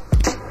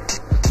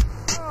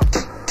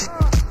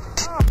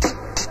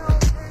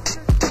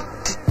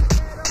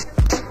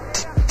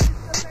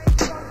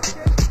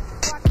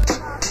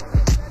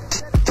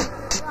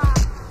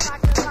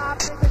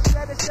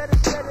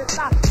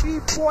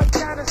 B-boy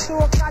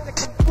dinosaur got to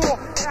conform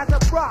as a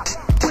rock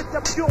with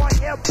the pure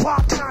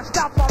hip-hop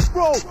non-stop I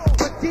roll.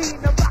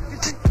 Redeem the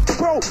rockets in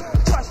control.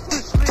 Trust the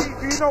sleeve,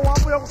 you know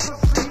I'm Wilson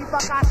sleeve.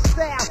 I got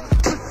style,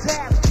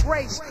 pizzazz,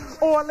 grace,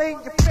 all in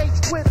your face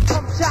with a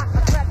come shot.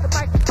 I crack the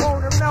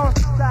microphone and now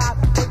stop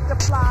with the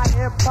fly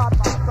hip-hop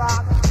I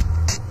rock.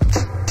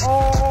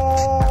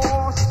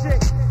 Oh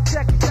shit,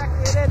 check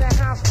it in the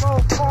house roll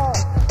call.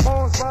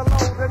 Bones below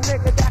the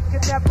nigga that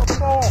can never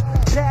fall.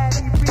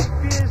 Daddy beat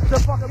is the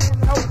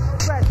fucking host.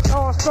 Fresh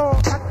on song,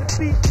 got the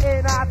beat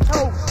in our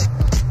toast.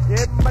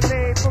 Yeah, my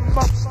name from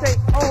upstate,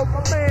 oh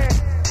my man.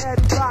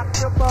 Eddie Rock,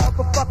 the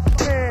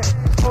motherfucking man.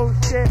 Oh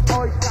shit,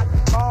 always got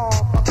the bomb.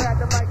 I grab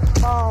the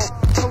microphone.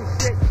 Oh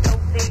shit, no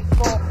need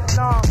for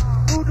long.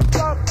 Who the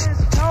fuck is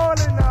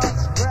calling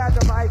us? Grab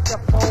the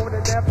microphone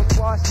and never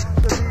bust.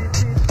 The VP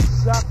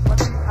suck, my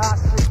DIC.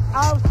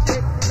 Oh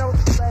shit, you know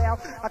the style.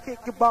 I kick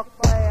your buck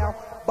down.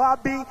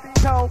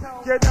 Bobbito,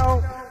 you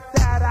know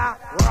that I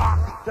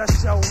rock the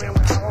show. And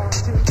when I want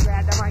to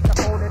grab the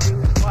microphone and do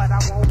what I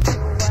want to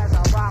as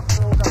I rock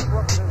through the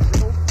Brooklyn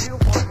Zoo. You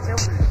want to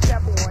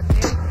step on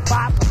me,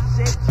 5 or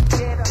 6,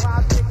 get a lot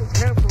of niggas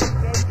here for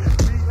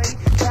relay.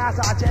 Guys,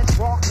 I just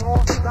rock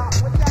on stop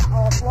with that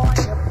offline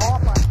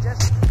hip-hop. I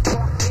just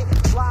rock it,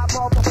 fly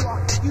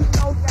motherfucker. You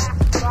know that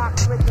rock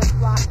with the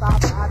fly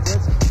stop. I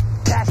just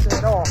pass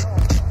it off.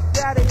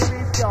 That ain't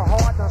leave your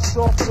heart, the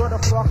soft to the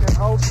fucking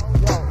host.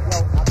 Yo,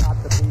 I got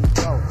the beat,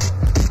 yo.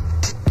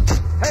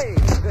 Hey,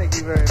 thank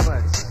you very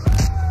much.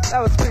 That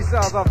was 3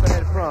 songs off the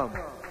head from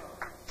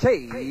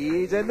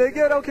Cage and the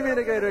Ghetto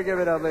Communicator. Give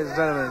it up, ladies and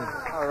gentlemen.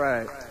 All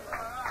right.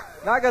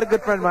 Now I got a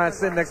good friend of mine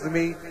sitting next to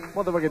me,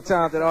 motherfucking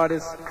talented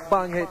artist,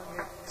 bong hit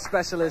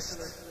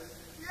specialist.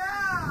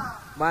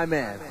 My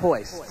man,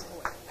 Hoist.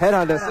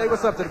 Headhunter, say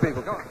what's up to the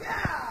people. Come on.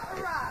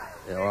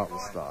 Yeah, well,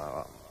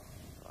 start.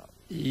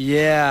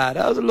 Yeah,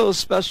 that was a little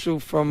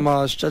special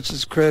from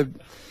Stretch's crib.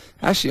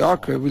 Actually, our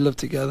crib. We live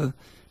together.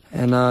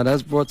 And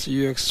that's brought to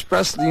you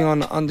expressly on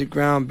the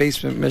Underground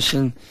Basement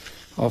Mission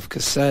off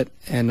cassette.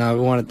 And we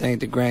want to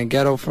thank the Grand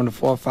Ghetto from the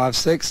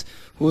 456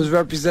 who was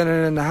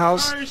represented in the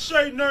house. I ain't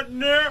say nothing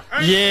there.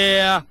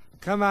 Yeah.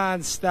 Come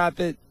on, stop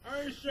it.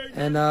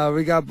 And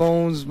we got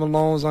Bones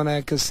Malone's on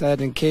that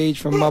cassette and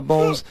Cage from My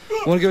Bones.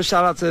 I want to give a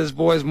shout out to his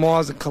boys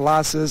Mars and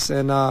Colossus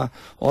and all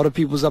the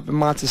peoples up in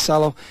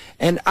Monticello.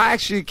 And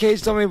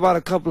Cage told me about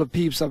a couple of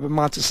peeps up in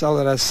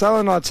Monticello that's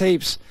selling our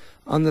tapes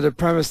under the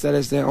premise that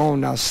it's their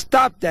own. Now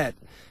stop that.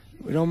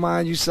 We don't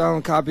mind you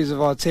selling copies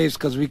of our tapes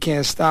because we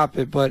can't stop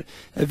it. But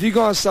if you're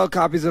going to sell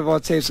copies of our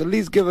tapes, at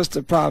least give us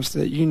the props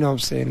that, you know what I'm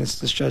saying, it's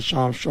the Stretch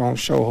Armstrong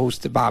show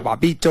hosted by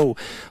Bobbito.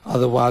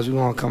 Otherwise, we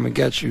won't come and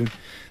get you.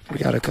 We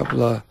got a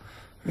couple of.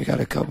 I got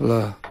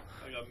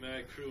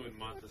mad crew in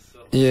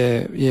Monticello.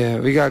 Yeah,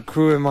 we got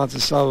crew in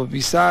Monticello.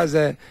 Besides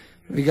that,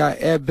 we got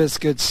Air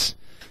Biscuits,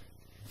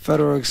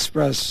 Federal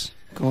Express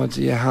going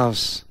to your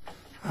house.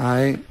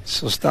 Alright?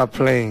 So stop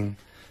playing.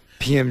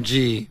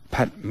 PMG,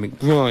 Pat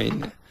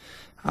McGroin.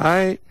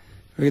 Alright?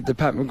 We get the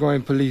Pat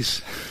McGroin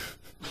police.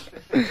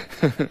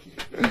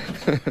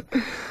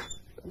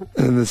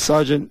 And the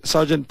Sergeant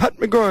Pat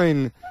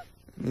McGroin.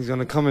 He's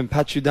gonna come and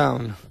pat you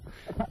down.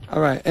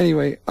 Alright,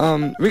 anyway,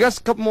 we got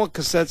a couple more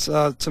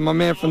cassettes to my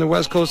man from the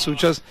West Coast who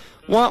just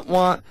to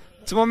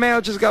my man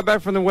who just got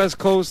back from the West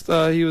Coast.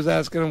 He was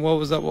asking him what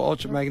was up with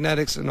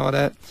Ultramagnetics and all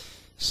that.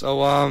 So,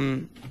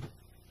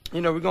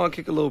 we're gonna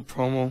kick a little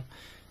promo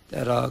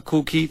that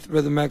Cool Keith,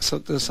 Rhythm X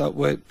hooked us up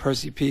with,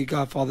 Percy P,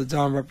 Godfather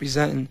Don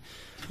representing,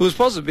 who was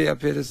supposed to be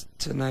up here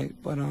tonight,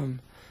 but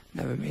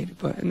never made it.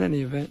 But in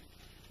any event,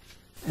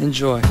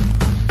 enjoy.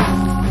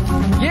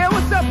 Yeah,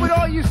 what's up with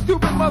all you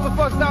stupid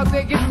motherfuckers out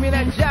there giving me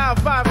that jive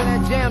vibe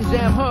and that jam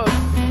hug?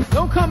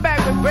 Don't come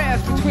back with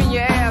grass between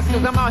your ass,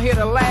 cause I'm out here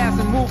to last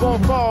and move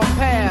on far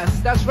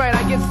past. That's right,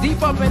 I get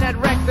deep up in that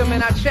rectum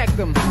and I check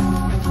them.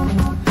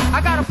 I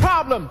got a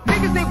problem.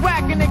 Niggas they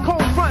whack and they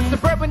cold front.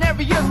 Suburban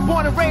areas,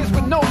 born and raised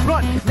with no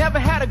blunt. Never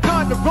had a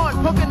gun to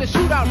run, punk in the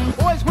shootout.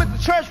 Always went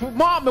to church with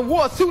mom and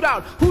wore a suit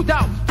out. Who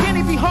doubt? Can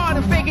he be hard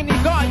and faking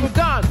he God? You're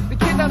done. The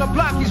kid that the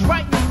block, he's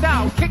writing your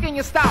style, kicking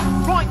your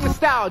style, flaunting your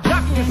style,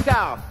 jocking your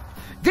style.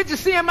 Did you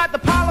see him at the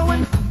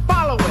following?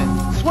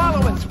 Following,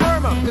 swallowing,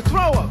 sperm up, to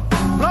throw up,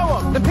 blow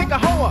up, then pick a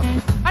hoe up.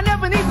 I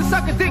never need to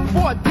suck a dick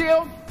for a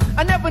deal.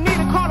 I never need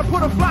a car to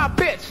put a fly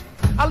bitch.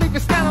 I leave you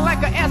standing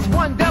like a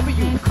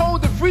S1W,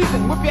 cold and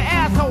freezing, with your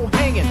asshole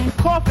hanging,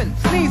 coughing,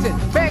 sneezing,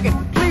 begging,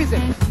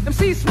 pleasing.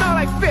 MCs smell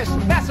like fish,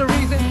 that's the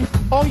reason.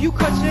 Oh, you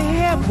cut your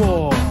hair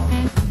bald.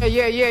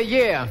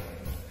 Yeah.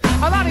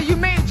 A lot of you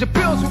made your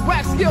bills with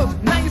wax skills.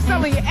 Now you're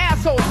selling your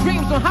asshole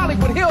dreams on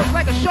Hollywood Hills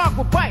like a shark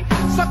will bite.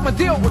 Suck my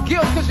deal with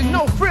gills cause you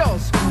know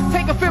frills.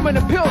 Take a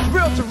feminine pills,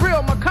 real to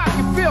real, my cock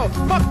you feel.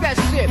 Fuck that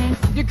shit,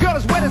 your girl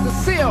is wet as a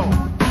seal.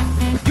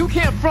 You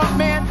can't front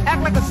man,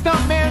 act like a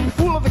stunt man,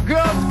 fool of the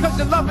girls, cause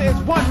your lover is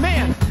one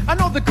man. I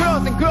know the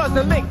girls and girls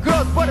that lick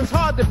girls, but it's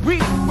hard to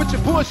breathe with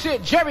your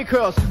bullshit Jerry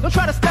curls. Don't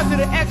try to step to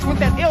the X with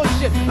that ill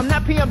shit. I'm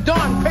not PM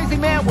Dawn, crazy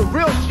man with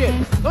real shit.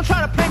 Don't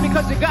try to play me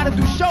cause you gotta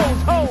do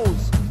shows,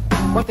 hoes.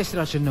 What that shit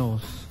out your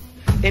nose?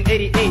 In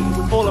 88, it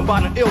was all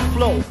about an ill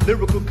flow.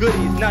 Lyrical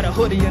goodies, not a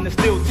hoodie and a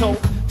steel toe.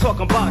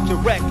 Talking about your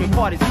wreck and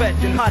parties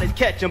fetching, hottest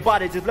catching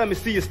bodies. Just let me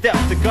see your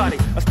steps to got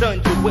it. I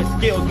stunned you with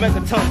skills,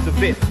 megatons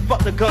of it.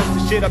 Fuck the guns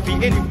and shit, I'll be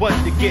anyone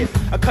to get.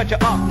 I cut you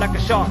off like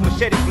a sharp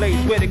machete blade.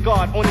 Swear to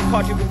God, only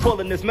card you be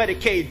pulling this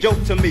Medicaid.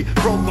 Joke to me,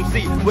 broke from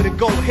C with a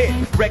go hit.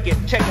 Wreck it,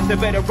 checking the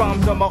better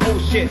rhymes on my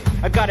old shit.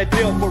 I got a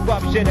deal for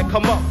rough shit I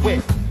come up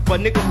with. But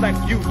niggas like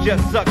you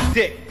just suck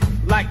dick.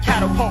 Like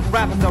cattle punk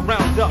rappers I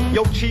round up.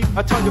 Yo chief,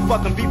 I turn your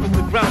fucking beef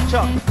into ground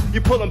chuck. You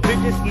pulling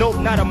bitches? Nope,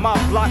 not on my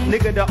block.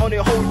 Nigga, the only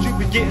hoes you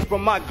be getting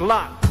from my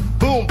Glock.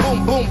 Boom,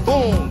 boom, boom,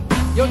 boom.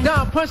 Yo,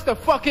 Don, punch the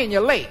fuck in,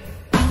 you're late.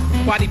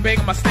 Body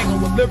banging my stinger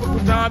with lyrical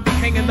dime. Be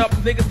hanging up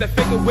niggas that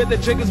figure with the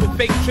jiggers with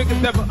fake triggers.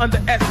 Never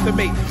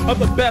underestimate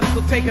other best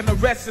will take an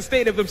arrest. The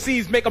state of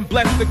MCs make them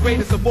blessed. The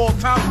greatest of all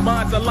time.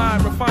 Minds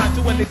aligned, refined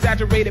to an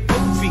exaggerated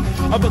potency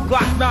of a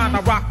Glock 9.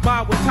 I rock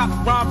mine with top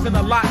rhymes in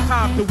a lot of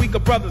time. The weaker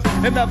brothers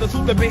and others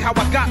who debate how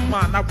I got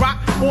mine. I rock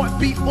on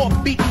beat,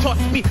 off beat, toss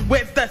me.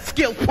 Where's that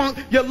skill, punk?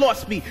 You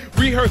lost me.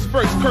 Rehearse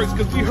first, curse,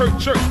 cause we heard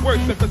church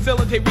works and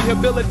facilitate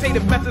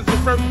rehabilitative methods of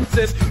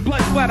purposes.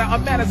 Blood splatter,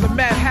 I'm mad as a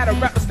mad hatter.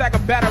 Rapper stack a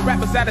batter.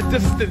 Rappers at a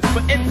distance,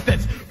 for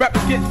instance.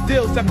 Rappers get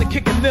deals after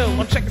kicking nil.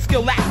 I'm checking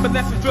skill, lack,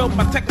 finesse, and drill.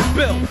 My tech is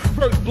spill.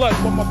 First blood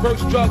when my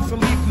verse drugs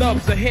and leave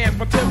nubs. A hand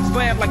for Tim's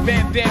land like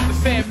Van Damme, the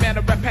Sandman.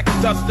 A rap pack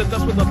of dust, the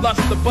dust with a lust,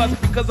 the buzz.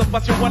 Because of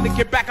us, you want to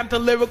get back into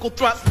lyrical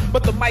thrust.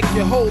 But the mic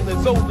you hold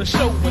is old and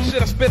show. When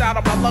shit I spit out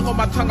of my lung on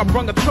my tongue, I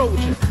brung a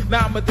Trojan.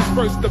 Now I'ma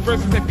disperse the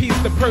verses and piece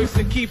the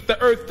person. Keep the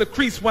earth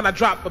decrease when I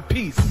drop a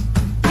piece.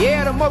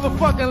 Yeah, the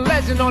motherfucking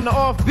legend on the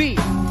offbeat.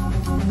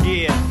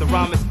 Yeah, the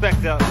rhyme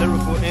inspector,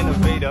 lyrical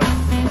innovator.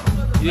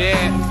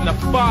 Yeah, the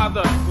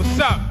father. What's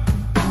up?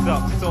 What's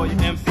up? So your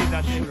MCs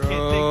out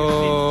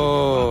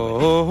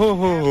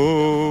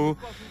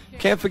there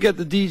can't forget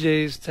the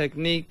DJs,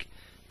 Technique.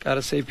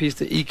 Gotta say peace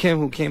to E. Kim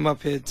who came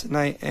up here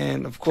tonight,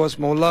 and of course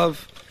Mo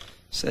Love.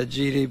 Said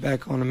GD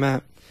back on the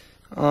map.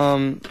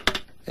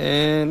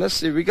 And let's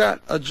see, we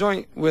got a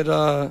joint with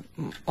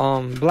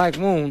Black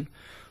Moon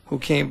who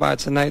came by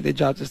tonight. They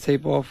dropped this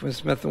tape off with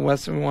Smith &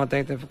 Wesson. We want to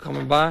thank them for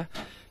coming by.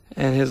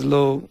 And his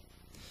little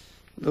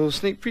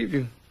sneak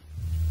preview.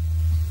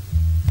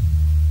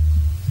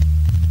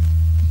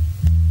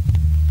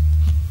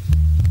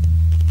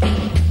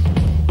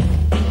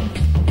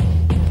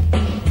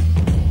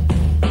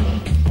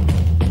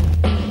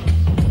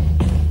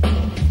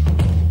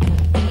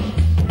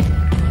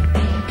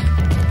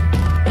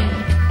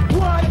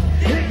 What?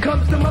 Here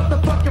comes the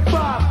motherfucking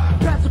five.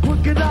 Pass a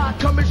crooked eye,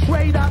 coming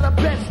straight out of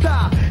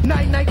Bed-Stuy.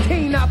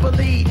 919, I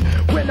believe.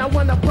 When I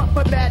wanna puff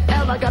a mad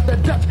L, I got the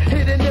Dutch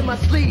hidden in my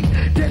sleeve.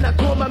 Then I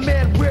call my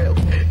man Will.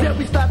 Then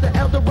we start the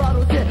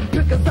Eldorado's here.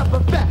 Pick us up a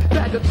fat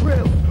bag of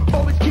thrills.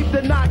 Always keep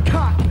the nine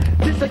cocked.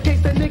 Just in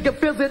case the nigga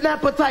feels an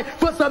appetite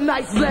for some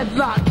nice lead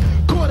lock.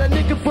 Caught a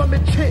nigga from a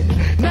chin.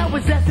 Now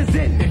his ass is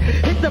in.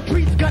 Hit the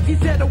priest cause he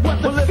said it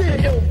wasn't well,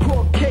 fit. Ill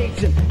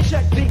Caucasian.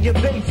 Check the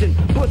invasion.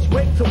 Bush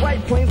wait to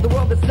White Plains. The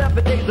world is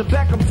 7 days of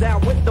back. I'm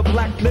down with the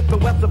black Smith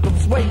 & Wesson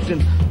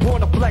persuasion.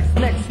 Born a flex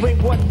next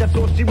swing one. That's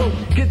all she wrote.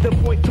 Get the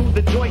point to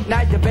the joint.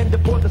 Now you bend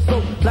it for the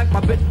soap. Like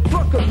my bitch.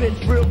 Fuck a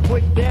bitch real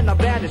quick. Then I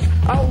vanish.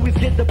 I always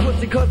get the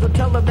pussy cause I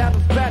tell them that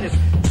I'm Spanish.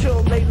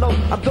 Chill, lay low.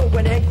 I'm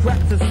throwing head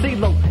cracks and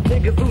CeeLo.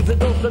 Niggas losing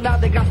those so now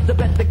they got to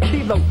bet the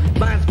kilo.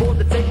 Mine's for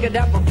the take it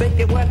out. I'm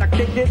faking when I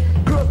kick it.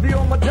 Girls be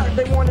on my jock.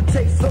 They wanna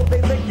taste so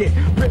they lick it.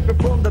 Ripping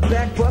from the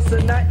back.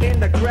 Busting out in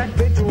the crack.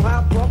 Visual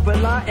high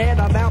pumping line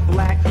and I'm out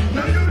black.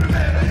 Now you the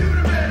man. Now you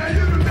the man. Now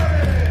you the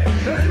man.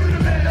 Now you the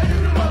man. Now you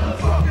the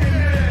motherfucking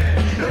man.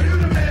 Now you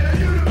the man.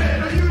 Now you the man.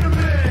 Now you the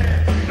man.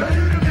 Now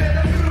you the man.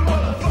 Now you the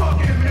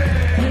motherfucking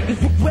man.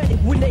 Niggas get ready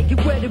when they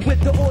get ready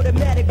with the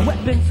automatic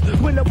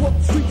weapons. When I walk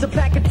the streets, I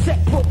pack a check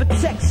for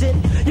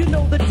protection. You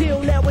know the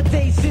deal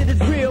nowadays, shit is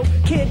real.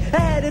 Kid, I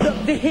had it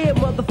up to here,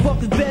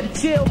 motherfuckers better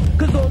chill.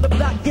 Cause on the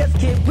block, yes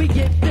kid, we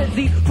get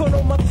busy. Front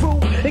on my crew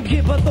and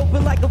give us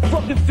open like a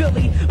fucking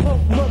Philly.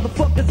 Punk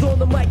motherfuckers on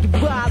the mic, you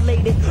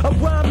violated. A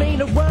rhyme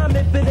ain't a rhyme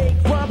if it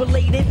ain't crime.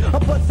 related.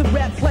 I'm busting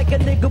raps like a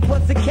nigga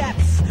busting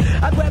caps.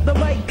 I grab the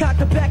mic, cock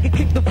the back, and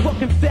kick the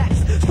fucking facts.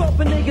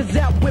 Stomping niggas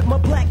out with my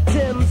black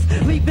Timbs,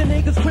 leaving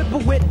niggas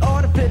crippled with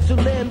artificial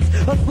limbs.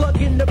 A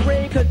slug in the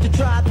brain 'cause you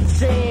tried to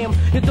sham.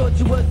 You thought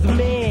you was the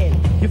man,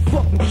 you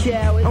fucking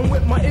coward. I'm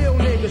with my ill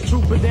niggas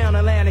trooping down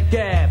Atlantic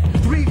Ave.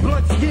 3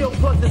 blunt steel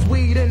plus this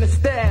weed in the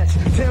stash.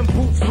 10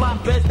 boots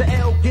flop as the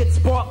L gets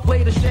sparked.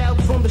 Play the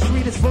shouts on the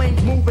street as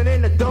flames moving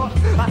in the dark.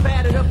 I've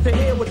had it up to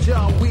here with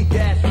y'all weak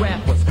ass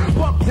rappers.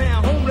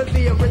 Bucktown, home to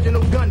the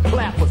original gun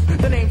clappers.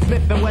 The name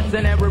Smith and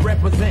Wesson and we're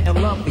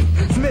representing Lovely.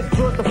 Smith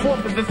draws the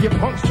forfeit as your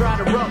punks try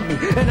to rub me.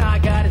 And I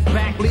got his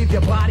back, leave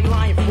your body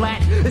lying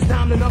flat. It's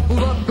time to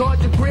knuckle up,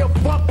 guard your grill,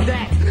 fuck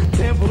that.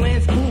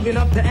 Timberlands booting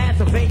up the ass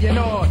of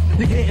A&R.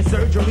 You're getting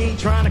surgery,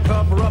 trying to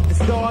cover up the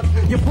scars.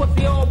 You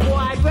pussy old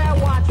boy, better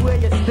watch where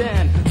you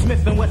stand.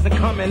 Smith and Wesson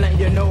coming, let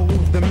you know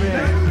who's the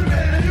man.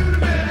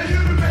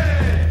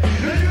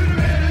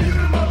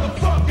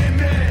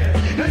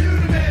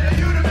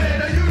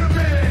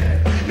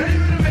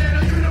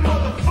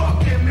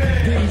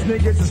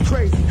 Niggas is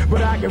crazy,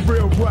 but I get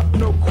real rough,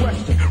 no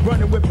question.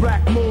 Running with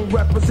Black Moon,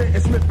 representing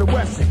Smith &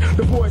 Wesson.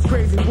 The boys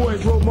crazy,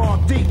 boys roll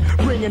Mobb Deep,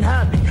 bringing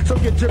havoc. So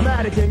get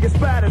dramatic and get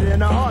spattered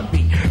in a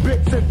heartbeat.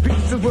 Bits and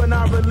pieces when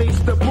I release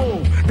the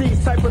boom.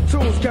 These type of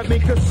tunes kept me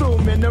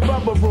consumed in the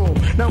rubber room.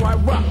 Now I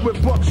rock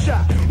with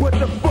buckshot. What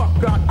the fuck,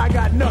 God? I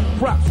got enough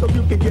props so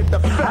you can get the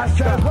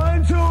facts. I said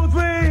 1, 2,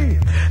 3.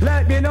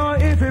 Let me know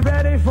if you're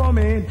ready for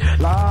me.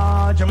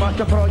 Lord, you must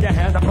throw your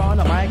hands up on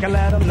the mic and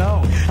let them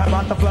know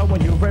about the flow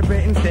when you've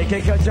written stick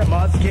it, 'cause you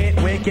must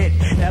get wicked.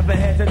 Never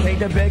hesitate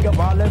to big up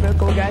our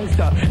lyrical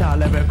gangster. Now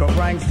lyrical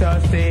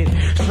prankster, see,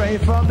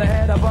 straight from the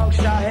head of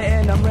buckshot,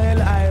 hitting them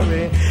real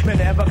irie. Me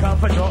never come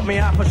for drop me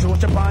off for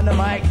shoot upon the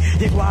mic.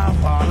 You go on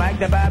far like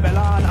the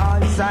Babylon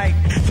on sight.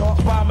 Talk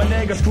about my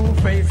nigga screw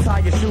face, tie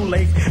your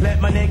shoelace.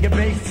 Let my nigga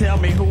bass tell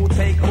me who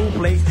take who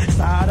place.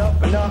 Side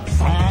up and up,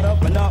 side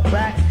up and up,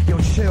 back. Yo,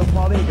 chill,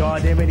 Paulie,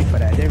 God, they ready for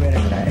that, they ready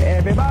for that.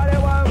 Everybody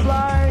want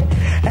fly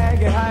and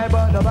get high,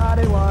 but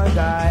nobody want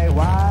die.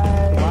 Why?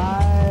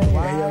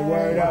 Yeah, your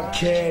word up,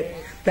 kid.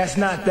 That's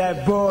not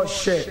that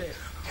bullshit.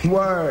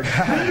 Word.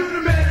 Now you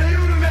the man, now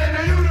you the man,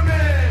 now you the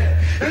man.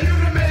 Now you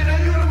the man, now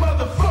you the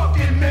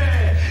motherfucking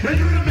man. Now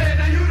you the man,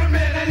 now you the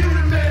man, now you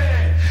the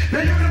man.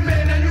 Now you the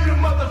man, now you the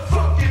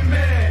motherfucking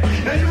man.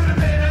 Now you the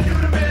man, now you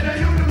the man, now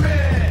you the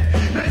man.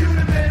 Now you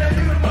the man, now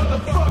you the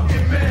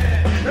motherfucking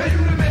man. Now you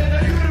the man,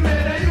 now you the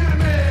man, now you the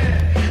man.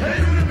 Now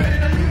you the man,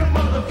 now you the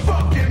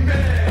motherfucking man.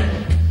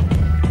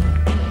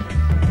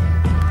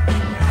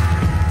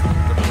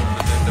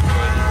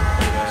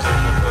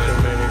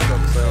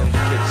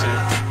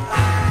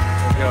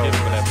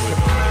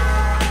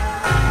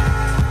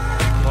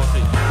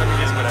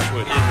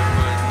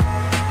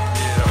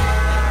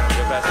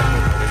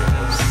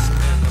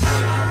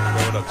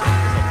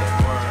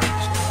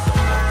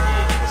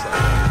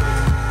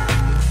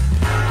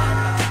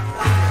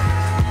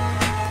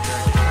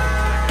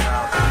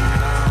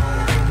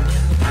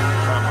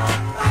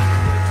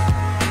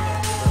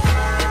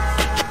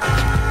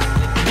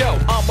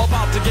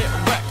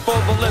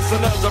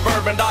 Listeners of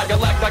urban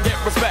dialect, I get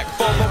respect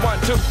for the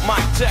 1, 2,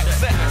 mic check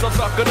set. So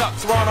suck it up,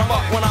 run them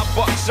up when I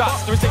buck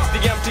shots. 360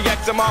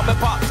 MTX and mom and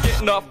pops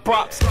get enough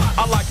props.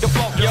 I like the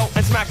flow, yo,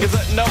 and smack is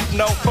a no.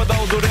 For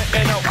those who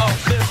didn't know, oh,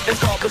 this is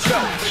called the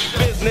show.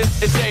 Business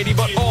is shady,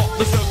 but all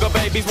the sugar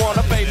babies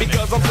wanna pay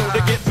because I'm soon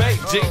to get paid,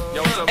 G.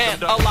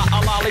 And a lot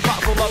of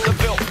lollipops will love to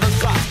fill the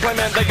socks.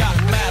 Claiming they got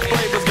mad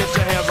flavors, get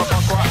your hands up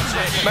on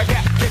crotch. My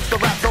cat kicks the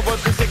raps over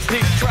 360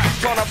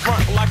 tracks on the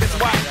front like it's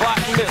white, black,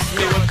 miss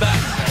me with that.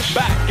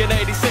 Back in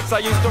 86 I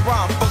used to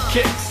rhyme for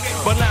kicks,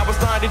 but now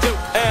it's 92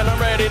 and I'm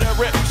ready to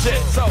rip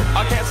shit. So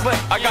I can't slip,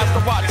 I got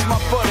to watch my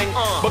footing.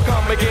 But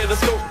come and get the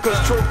scoop, 'cause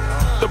truth,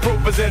 the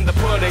proof is in the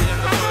pudding.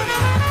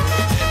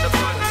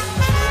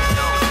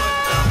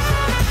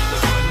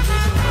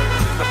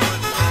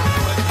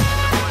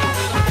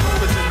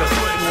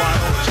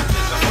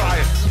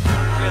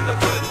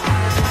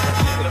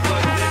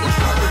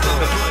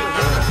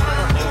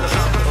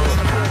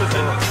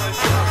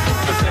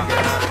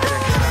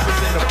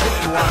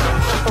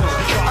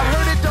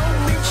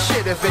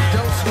 If it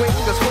don't swing,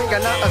 a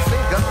swinger, not a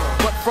singer.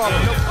 But from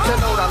note to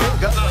note I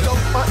linger. So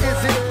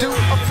is it due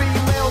a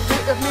female to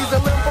if needs a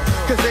limbo?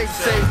 'Cause they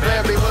say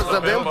Larry was a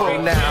bimbo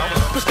now.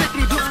 But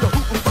sticky dudes go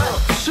hoop and fight,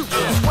 shoot,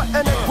 sweat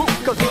and whoop.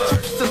 'Cause he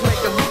troops to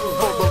make a loop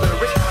for the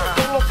lyric.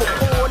 Going for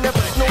poor,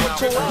 never snore,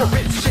 chore, the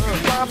rich shit.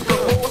 Rhymes the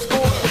more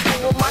score,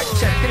 score, mic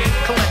checking,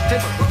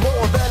 collecting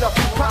more than a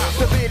few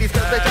possibilities.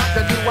 'Cause they got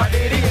the do I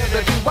did it and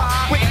the do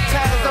I. With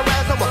Taz or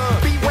Razama,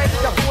 beware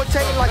the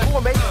forte like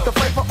gourmet, the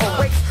flavor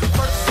awaits.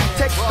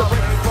 Takes the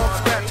break from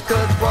scratch,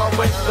 'cause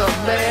Broadway's the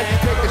man.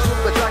 Making sure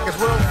the track is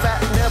real fat,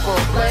 never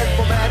bland,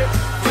 formatted.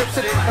 Flips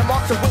it and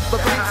marks it with the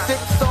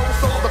 3-6 soul.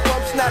 So the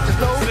club snatches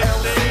no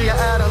LC. I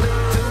add a link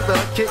to the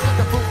kick.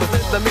 The proof is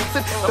in the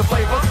mixing, the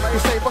flavor, you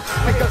savor.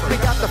 Because we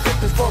got the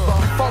fitness for the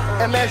funk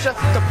and measure.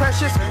 The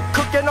precious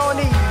cooking on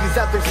ease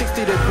at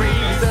 360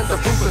 degrees. And the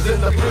proof is in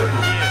the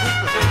pudding.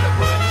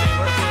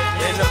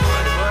 In the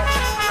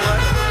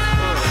pudding.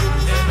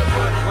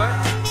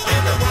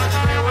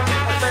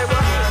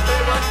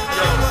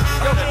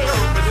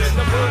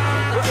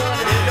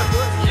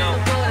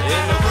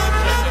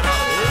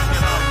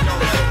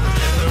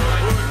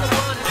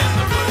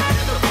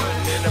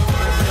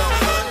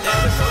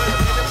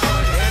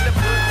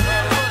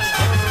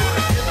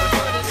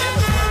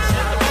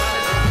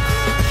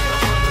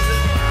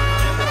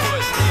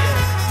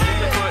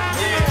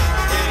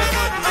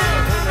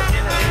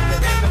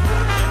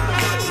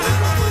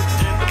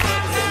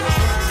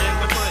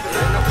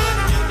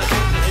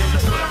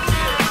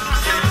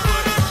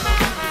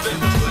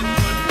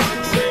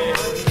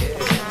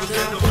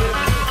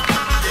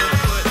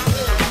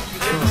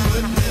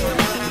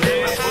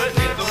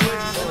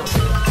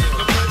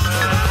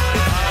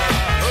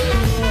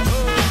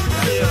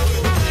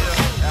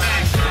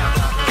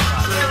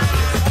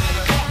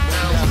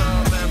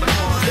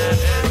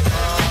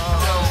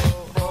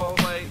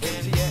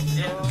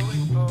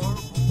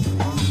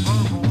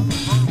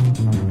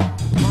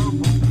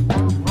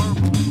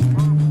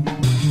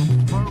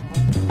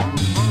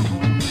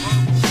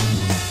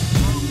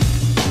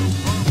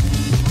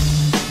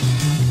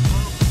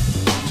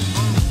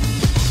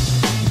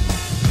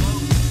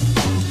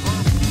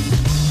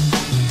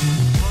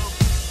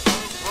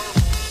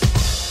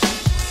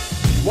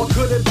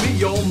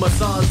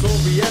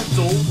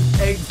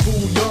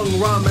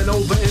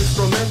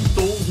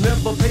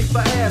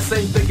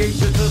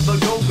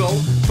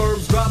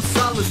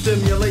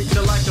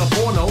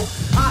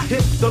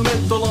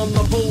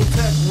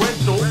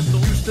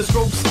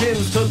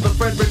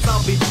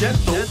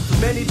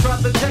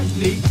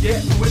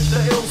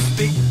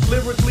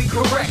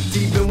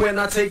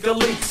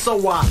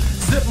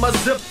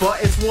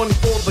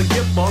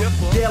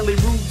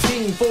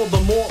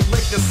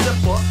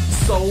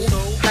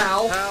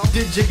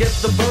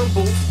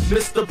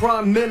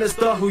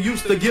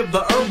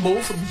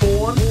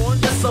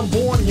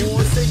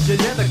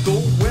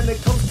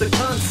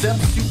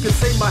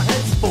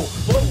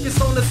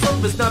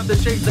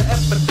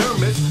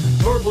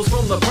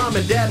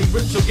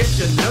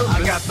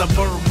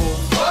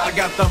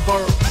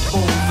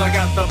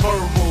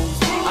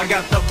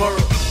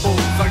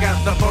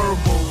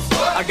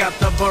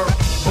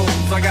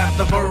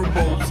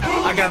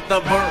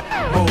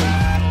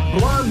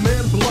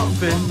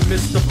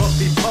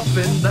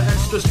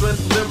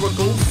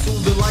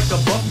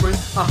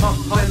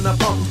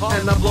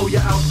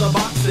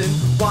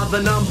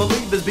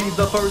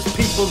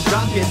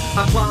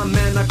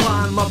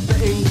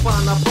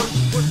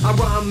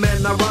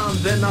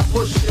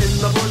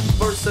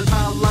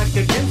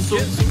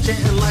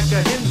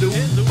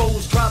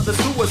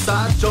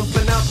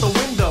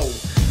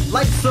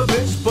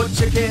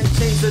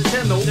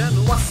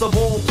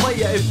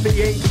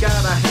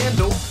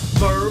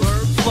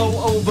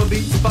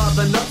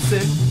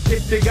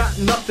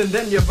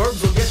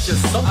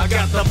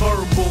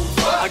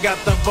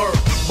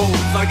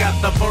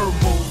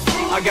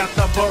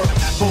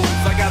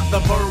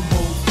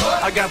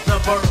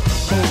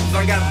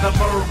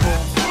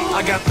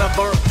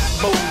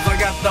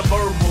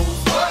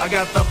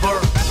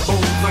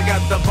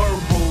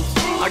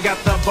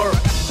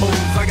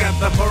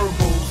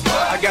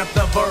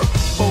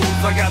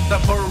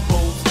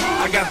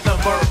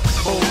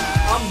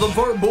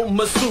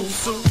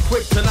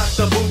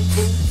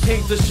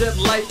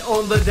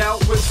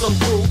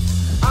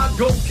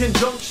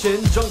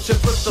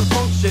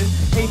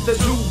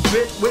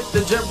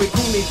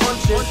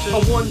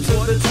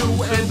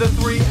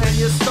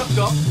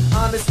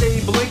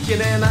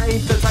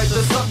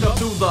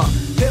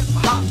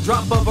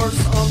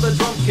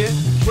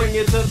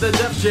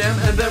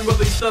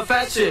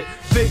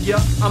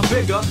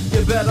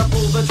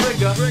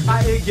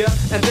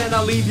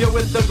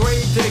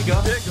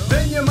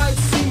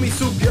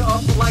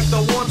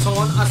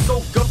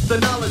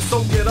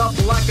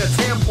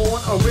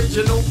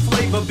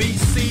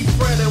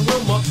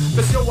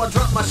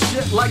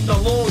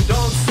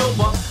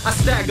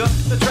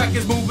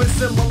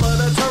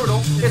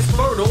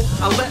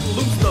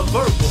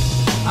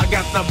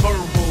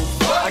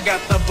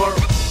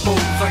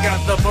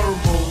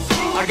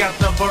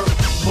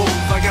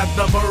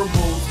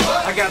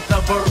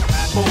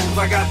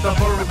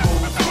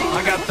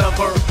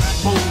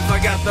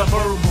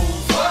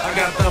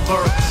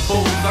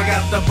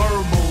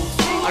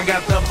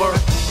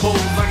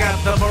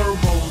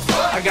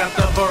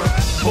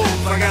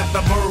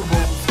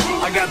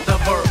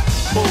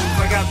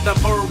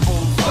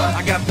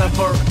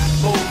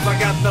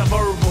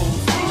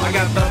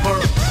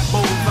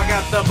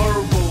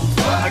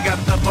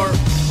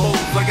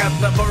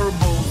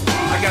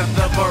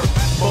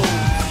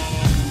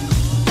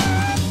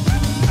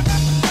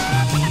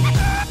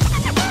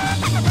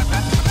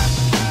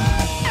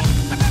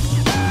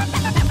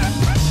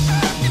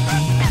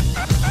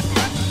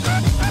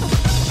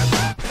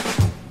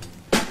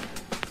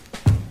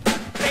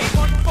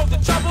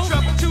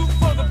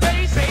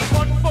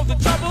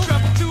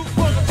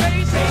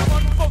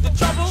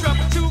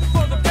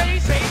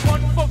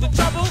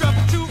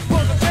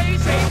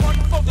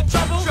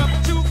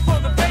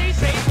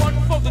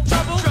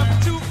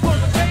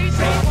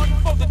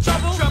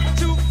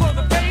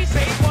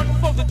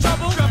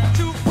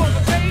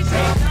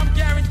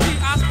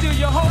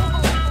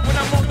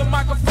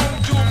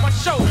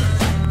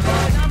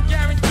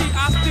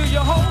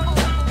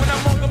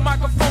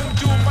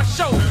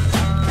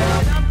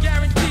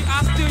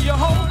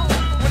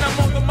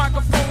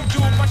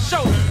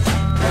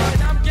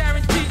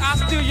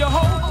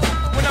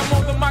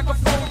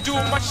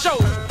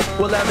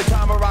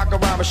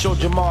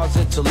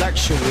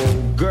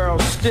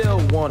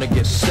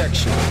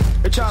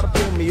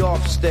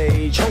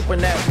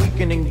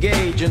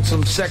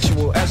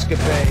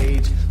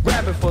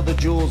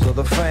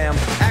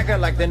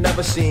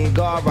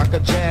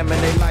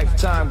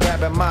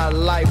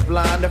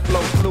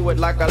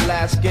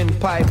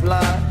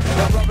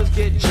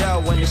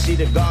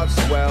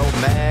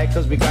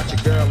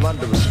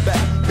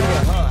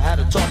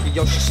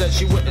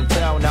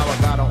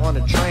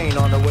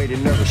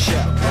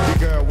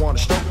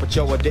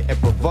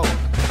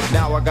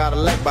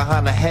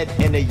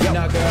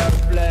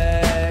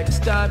 It's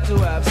time to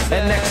have sex.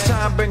 And next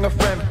time bring a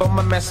friend for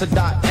my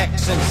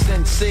Mesa.X and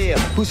sincere,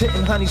 who's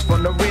hitting honeys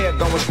from the rear,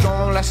 going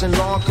strong, lasting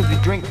long, cause we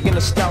drinking a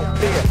stout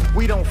beer.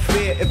 We don't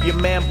fear if your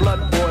man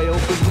blood boil,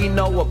 cause we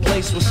know a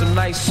place with some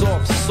nice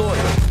soft soil.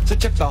 So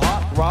check the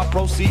hot rod,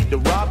 proceed to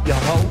rob your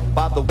hoe.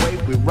 By the way,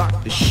 we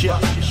rock the shit. One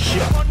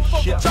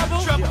for the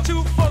trouble, trouble,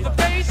 two for the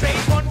bass,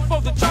 one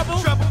for the trouble,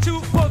 trouble, two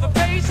for the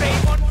bass,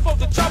 one for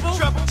the trouble,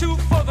 trouble, two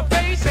for the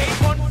bass,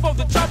 one for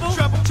the trouble,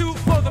 trouble, two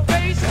for the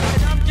bass.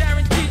 And I'm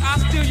guaranteed I'll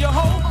steal your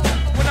hoe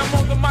when I'm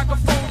on the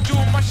microphone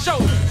doing my show.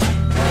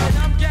 And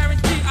I'm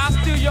guaranteed I'll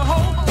steal your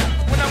hoe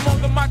when I'm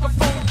on the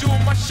microphone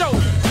doing my show.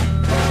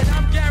 And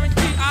I'm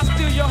guaranteed I'll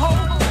steal your hoe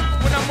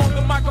when I'm on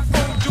the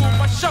microphone doing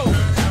my show.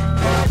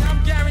 And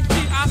I'm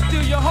guaranteed I'll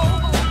steal your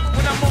hoe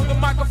when I'm on the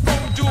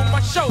microphone doing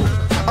my show.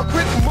 A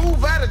quick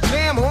move out of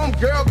jam, home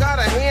girl got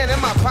a hand in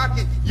my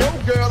pocket. Yo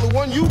girl, the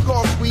one you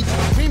call sweet,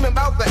 dreaming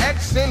about the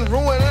ex and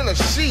ruining the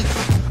sheets.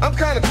 I'm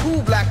kinda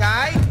cool, black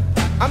eye.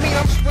 I mean,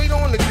 I'm straight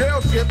on the girl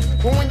tip.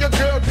 But when your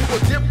girl do a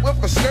dip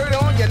with a skirt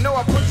on, you know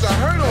I puts a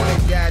hurt on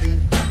it, daddy.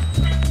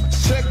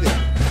 Check it.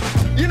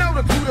 You know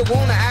the dude that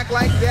wanna act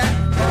like that?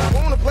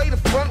 Wanna play the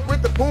front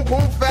with the boom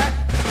boom fat?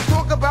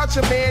 Talk about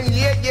your man,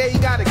 yeah, he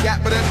got a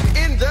gap. But at the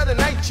end of the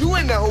night, you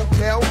in the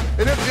hotel.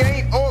 And if you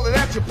ain't all of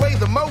that, you play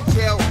the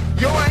motel.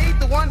 Yo, I ain't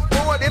the one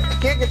for it if you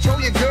can't control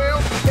your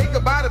girl. Take her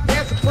by the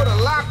pants and put a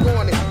lock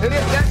on it. And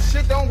if that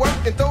shit don't work,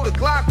 then throw the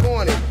Glock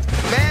on it.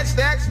 Mad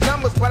stacks,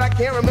 numbers, but I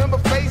can't remember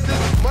faces.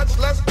 Much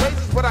less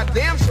places, but I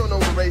damn sure know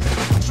the races.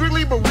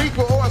 Strictly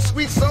Barriqua or a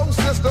sweet soul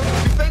sister.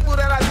 You thankful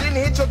that I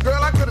didn't hit your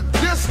girl, I could've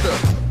dissed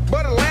her.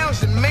 But a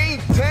lounge and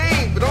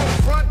maintain. But don't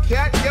front,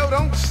 cat, yo,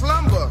 don't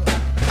slumber.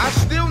 I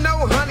still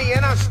know honey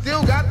and I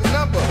still got the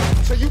number.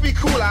 So you be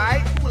cool,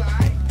 alright?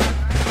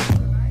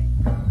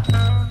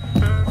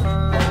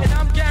 And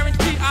I'm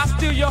guaranteed I'll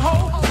steal your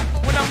hoe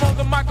when I'm on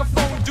the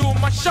microphone doing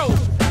my show.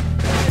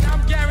 And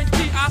I'm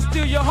guaranteed I'll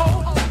steal your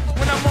hoe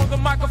when I'm on the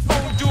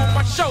microphone doing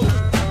my show.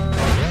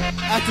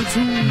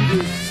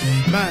 Attitude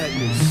is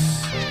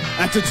madness.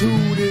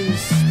 Attitude is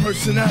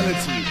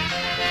personality.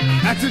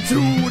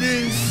 Attitude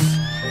is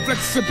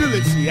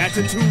flexibility.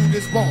 Attitude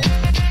is ball.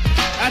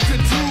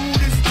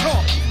 Attitude is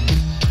talk.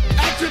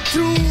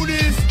 Attitude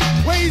is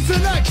ways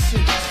and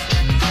actions.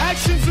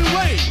 Actions and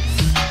ways.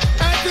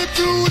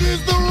 Attitude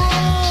is the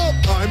rub.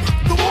 I'm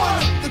the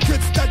one. The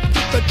kids that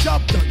get the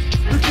job done.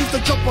 Refuse to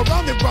jump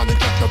around and round and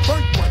get the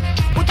burnt one.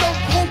 Without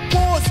home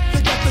wars,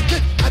 they got to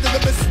get out of the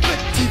missplit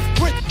teeth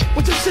grit.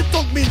 But your shit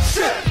don't mean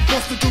shit.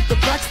 Constitute the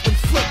Braxton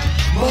flip.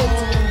 Mold.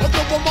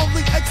 Although I'm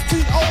only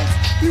 16 old.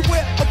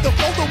 Beware of the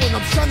folder when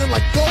I'm shining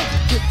like gold.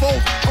 Get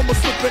bold, I'ma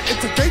slip it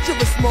into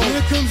dangerous mode.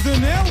 Here comes the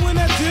nail when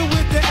I deal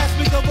with the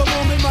aspect of a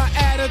moment. My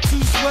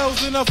attitude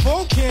swells and a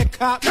phone can't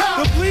cop.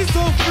 But please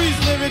don't freeze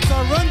lyrics,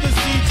 I run the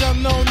siege.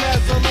 I'm known as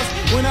a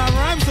lust when I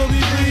rhyme, so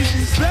be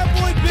pleased. That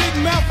boy big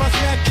mouth, I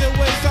smack your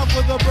waist off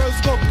with the birds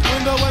go.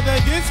 When the weather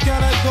gets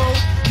kinda cold,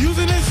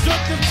 using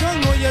instructive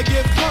tongue when you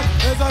get drunk.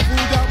 As I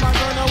pulled out my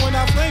gun when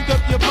I flamed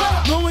up your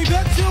butt. Knowing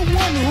that you're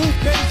one who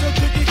pays your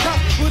cookie cop.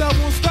 But I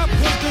won't stop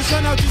cause the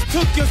sun out just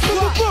took your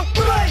spot.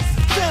 Place!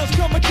 Sounds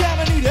coming down,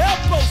 I need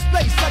elbow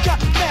space. I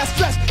got mass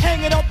stress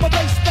hanging off my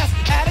waist. That's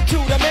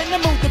attitude, I'm in the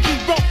mood to be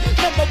wrong.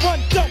 Number one,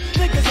 don't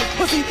niggas is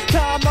pussy.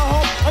 Time to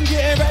home, I'm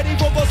getting ready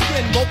for the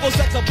spin. Vocal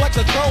sex of flex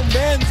of chrome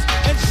men's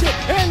and shit.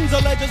 Ends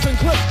of legends and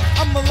clips.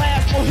 I'm the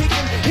last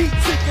Mohican, heat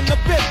seeking the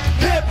bit.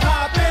 Hip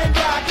hop and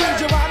rockin',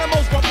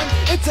 Geronimo's rubbing.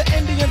 It's an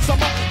Indian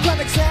summer,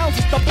 chronic sounds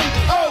is stuffing.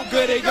 Oh,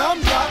 goody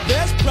gumdrop,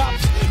 there's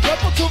props.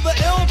 Rebel till the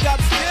ill got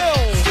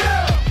still.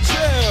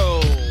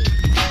 Chill.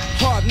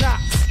 Hard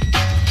knocks.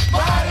 My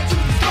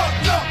attitude is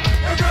fucked up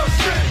and real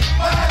shitty.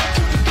 My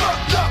attitude is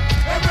fucked up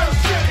and real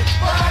shitty.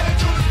 My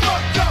attitude is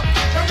fucked up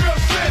and real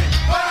shitty.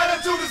 My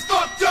attitude is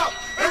fucked up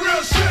and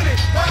real shitty.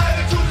 My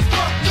attitude is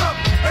fucked up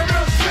and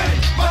real shitty.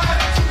 My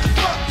attitude is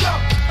fucked up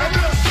and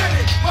real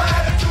shitty. My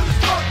attitude is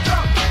fucked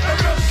up and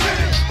real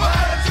shitty. My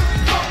attitude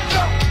is fucked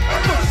up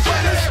and real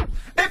shitty.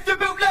 If you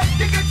bootleg,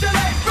 you get your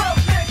leg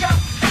broke, nigga.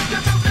 If you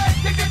bootleg,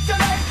 you get your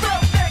leg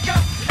broke, nigga.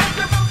 If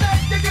you bootleg,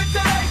 you get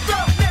your leg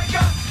broke,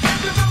 nigga. If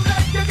you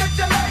bootleg, you get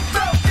your leg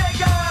broke,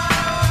 nigga.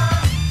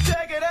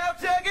 Check it out,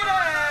 check it out.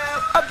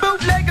 A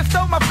bootlegger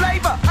stole my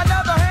flavor,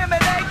 another ham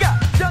and egger.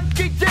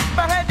 Junkie dip,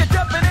 I had you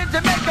jumping in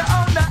Jamaica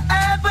on the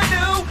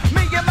avenue.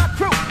 Me and my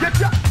crew, you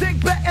drop, dig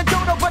back and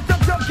don't know what them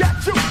jump got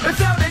you. It's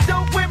how they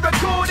don't win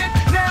recorded,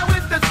 now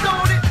it's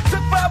distorted.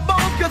 Took 5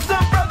 bones cause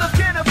some brothers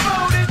can't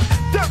afford it.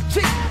 Dirt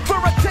cheap for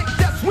a take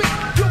that's weak.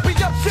 You'll be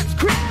up Shit's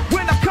Creek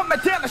when I'm coming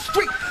down the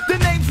street. The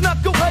name's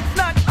Knuckleheads,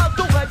 not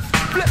Uncleheads.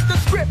 Flip the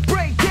script,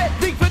 brain dead,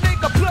 leave a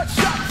nigga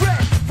bloodshot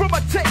red. From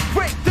a take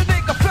break, the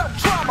nigga felt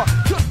trauma.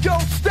 Took your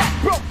stack,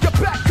 broke your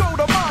back, go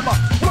to mama.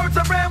 Words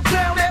around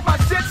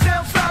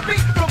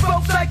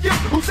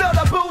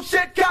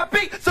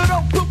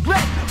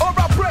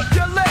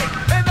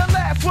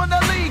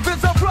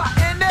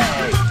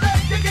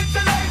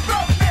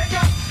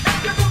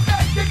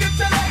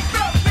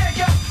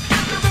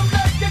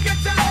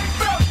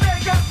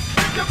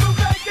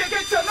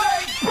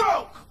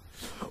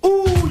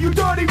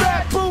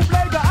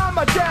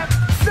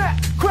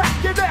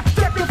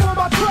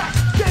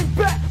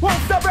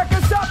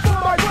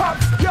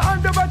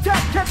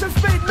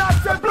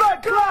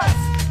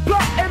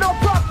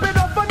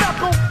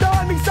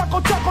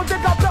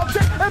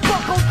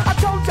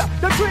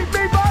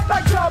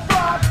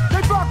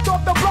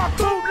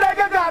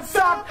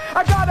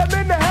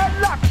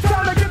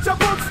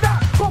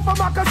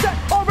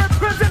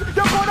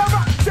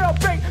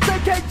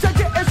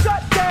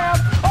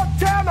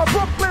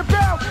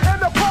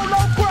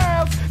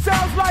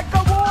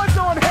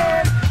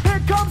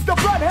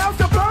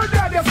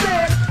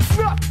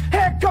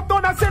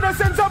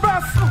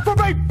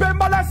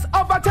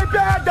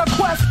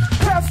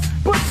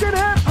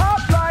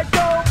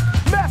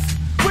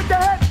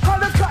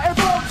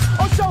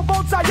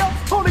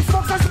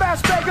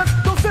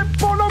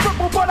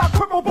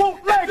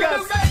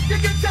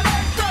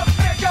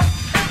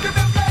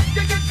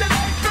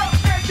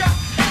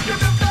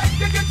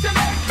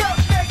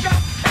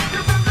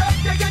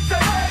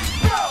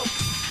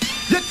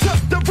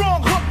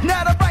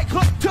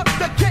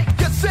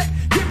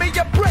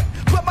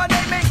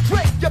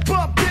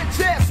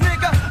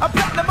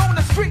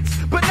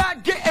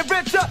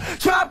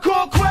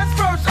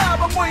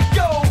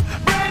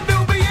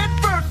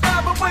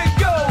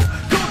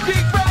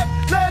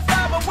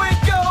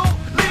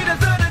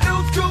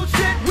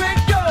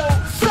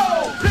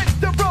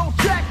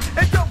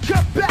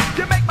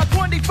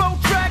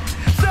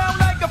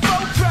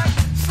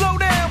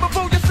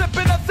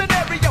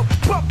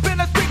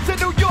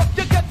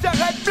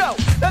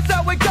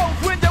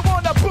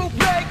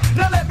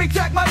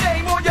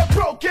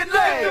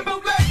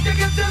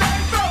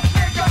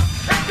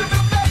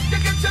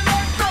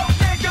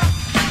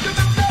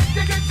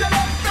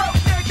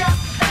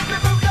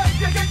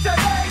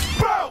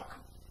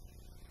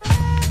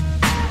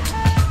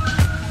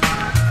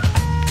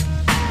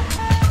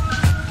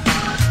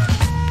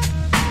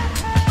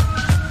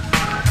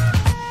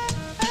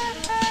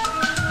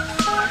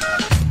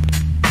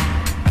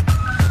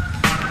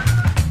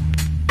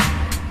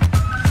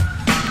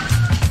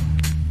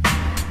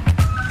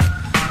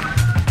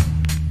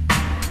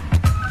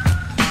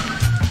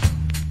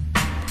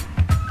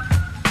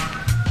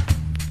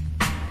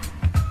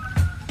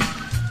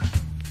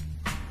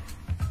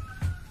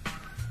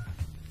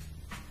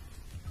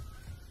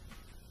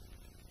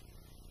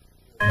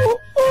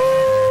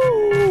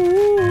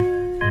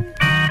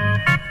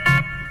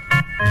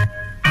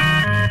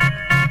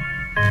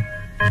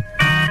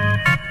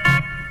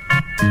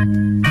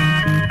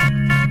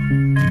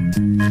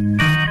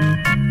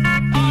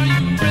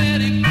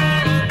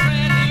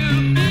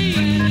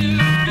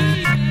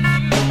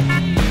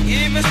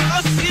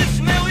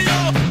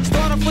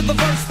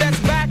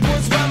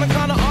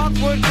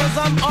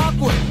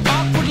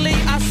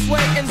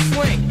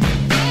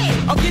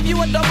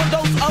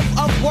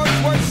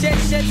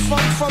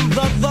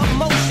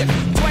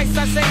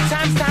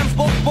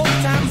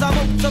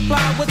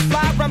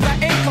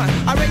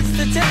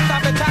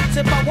the top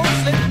tip, I won't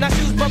slip. Now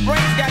shoes, but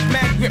brains got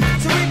mad grip.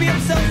 Cerebrium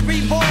cells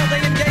revolve,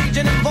 they engage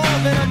and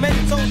involve in a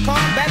mental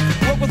combat.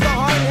 Work with a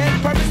hard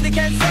head, purposely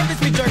can't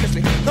service me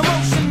jerkishly. The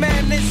motion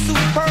man is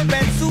superb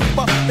and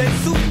super, then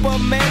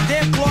Superman.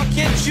 Damn Clark,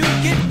 can't you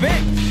get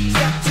bent?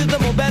 Step to the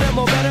more better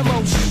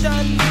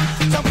motion.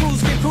 Tom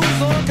Cruise can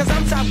cruise on, cause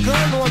I'm Top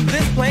Gun on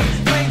this plane.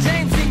 Plain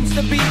Jane seems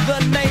to be the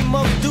name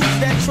of dudes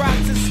that try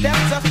to step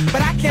up,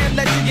 but I can't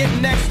let you get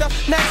next up.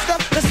 Next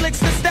up, the slicks,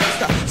 the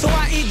steps up. So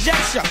I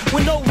eject ya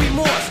with no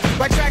remorse.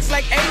 Write tracks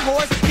like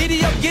A-Horse,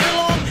 giddy up, get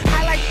along.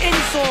 I like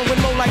any song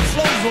with more like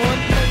flows on.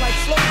 More like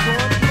flows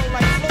on, more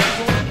like flows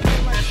on.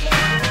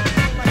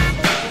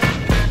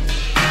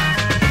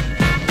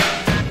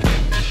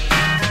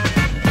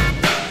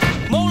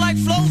 More like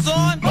flows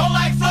on, more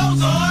like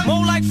flows on,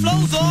 more like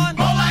flows on,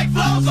 more like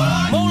flows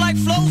on, more like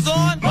flows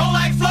on, more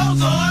like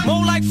flows on,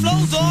 more like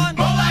flows on,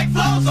 more like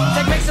flows on.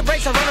 Take makes or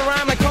breaks, I run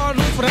around like Carl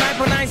Lutz with a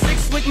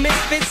 9.96 with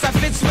misfits. I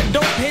fits with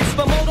dope hits,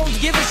 but more don't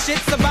give a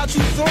shit about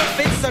you throwing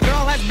fits. A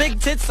girl has big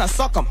tits, I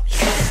suck 'em.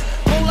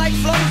 More like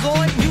flows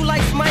on, you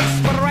like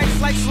mics, but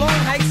rights like long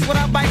hikes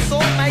without bikes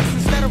all nights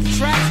instead of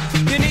tracks.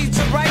 You need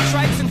to write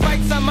strikes and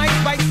fights. I might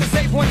bites to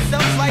save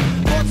oneself's life.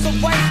 Thoughts of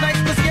white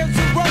nights, but scared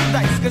to roll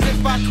dice. Cause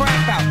if I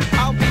crap out,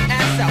 I'll be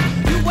ass out.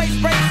 You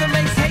waste breaks and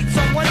makes hates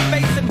on one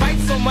face and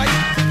bites so much.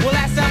 Well,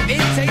 that's how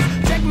it takes.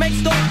 Check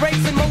makes dope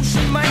breaks and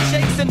motion mind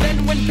shakes. And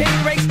then when pin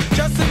breaks,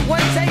 just in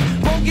one take,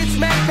 Mo gets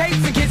mad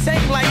pace and kids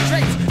hang like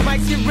drakes.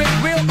 Mics get ripped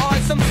real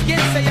hard. Some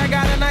skins say I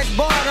got a nice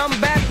bar and I'm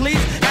bad,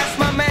 please. That's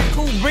my man,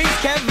 Cool Breeze,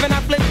 Kevin. I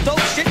flip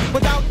dope shit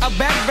without a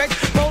back break.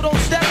 Mo don't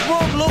step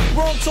wrong, look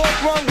wrong, talk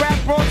wrong, rap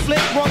wrong,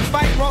 flip wrong,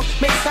 fight wrong.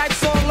 Make type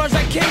song, learns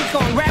like King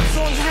Kong. Rap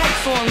songs, hype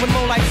song with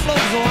Mo like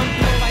flows on,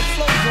 Mo like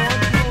flows on,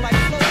 Mo like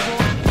flows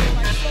on.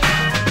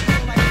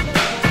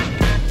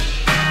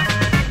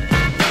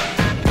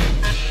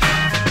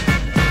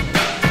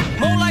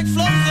 More like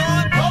flows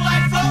on, more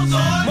like flows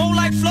on, more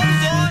like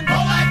flows on,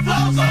 more like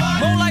flows on,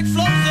 more like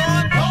flows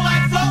on, more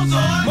like flows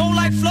on, more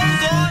like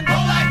flows on,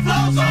 more like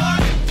flows on.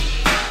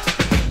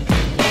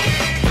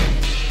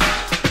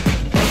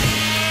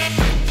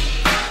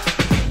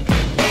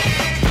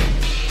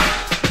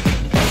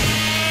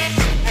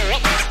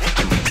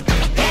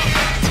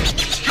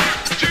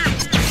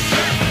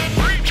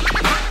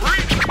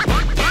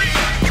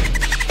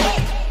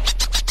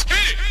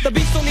 The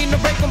beats don't need no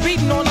break, I'm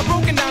beating on. I'm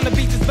broken down, the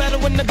beats is better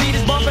when the beat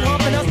is bumping,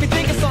 humping, helps me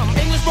think of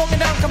something. English broken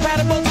down,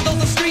 compatible to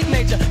those of street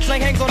nature.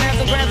 Slang hangs on abs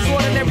and grabs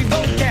ordinary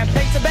vocab.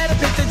 Paints a better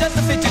picture just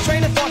to fit your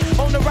train of thought.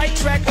 On the right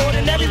track,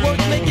 ordinary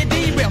words make you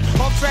derail.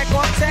 Off track,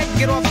 off tag,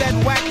 get off that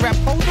whack rap.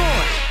 Hold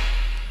on.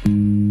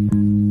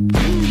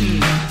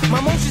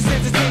 My motion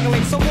sense is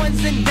tingling,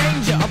 someone's in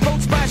danger.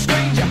 Approached by a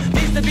stranger,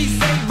 needs to be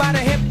saved by the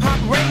hip-hop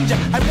ranger.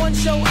 At one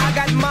show, I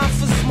got mine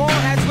for small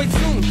hats, wait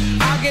soon.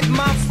 I'll get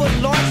mine for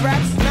large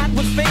raps, not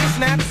with finger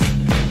snaps,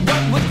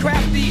 but with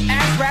crafty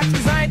ass raps.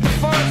 Cause I ain't the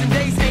funds and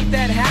days ain't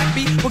that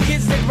happy. With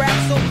kids that rap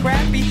so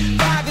crappy,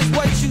 5 is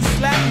what you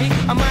slap me.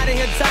 I'm out of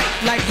here tight,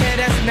 like, yeah,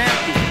 that's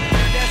nappy.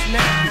 That's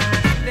nappy,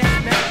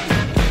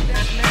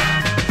 that's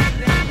nappy.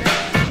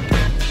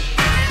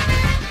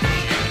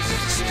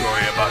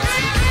 Story about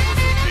two girls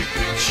with big,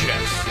 big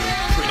chests,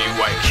 pretty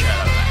white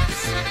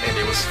Cadillacs, and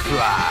it was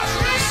fly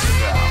from the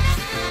south.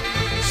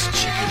 Let's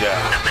check it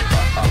out.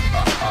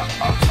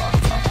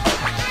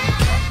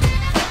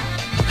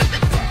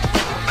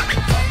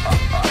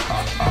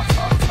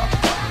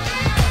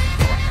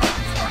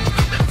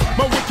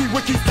 My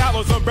wiki style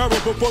is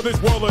unbearable for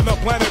this world and the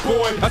planet,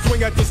 boy. I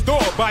swing at the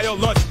store, buy a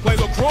lunch, play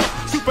lacrosse.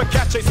 Super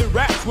cat chasing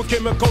rats with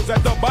chemicals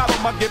at the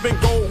bottom. I give and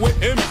go with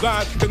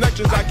enzymes,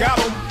 connections, I got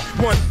them.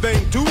 One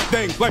thing, two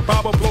things, like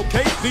Baba Blow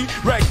Casey,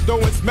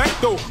 Ragdo and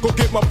Smackdo. Go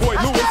get my boy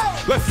Lewis.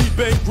 Let's see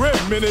Ben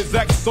Grimm in his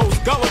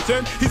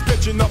exoskeleton. He's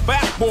pitching a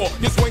fastball,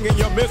 you're swinging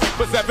your miss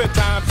for 7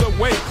 times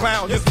away,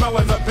 clown. You're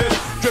smelling a piss,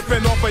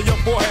 dripping off of your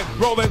forehead,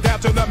 rolling down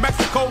to New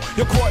Mexico.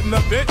 You're caught in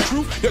a bit,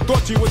 true. You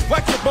thought you was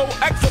flexible,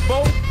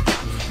 Expo.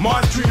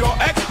 Montreal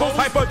Expo,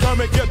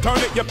 hypodermic, you turn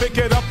it, you pick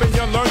it up and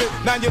you learn it.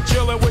 Now you're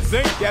chilling with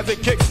zinc as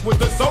it kicks with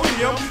the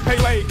sodium.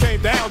 Pele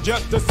came down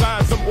just to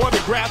sign some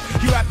autographs.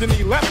 Hugh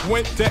Anthony left,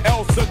 went to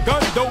El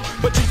Segundo.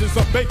 But Jesus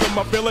of Bacon,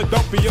 my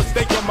Philadelphia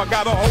steakum. I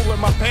got a hole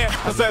in my pants,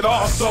 I said,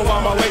 oh,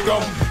 salam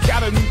alaikum.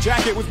 Got a new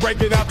jacket, was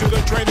breaking out to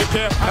the training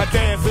camp. I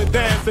dance and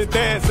dance and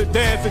dance and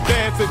dance and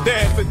dance and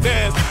dance and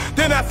dance.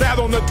 Then I sat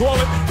on the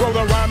toilet, wrote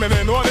a rhyming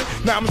and on it.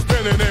 Now I'm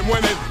spinning and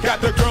winning,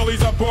 got the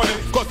girlies up on it.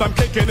 Cause I'm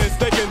kicking and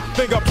sticking,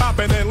 finger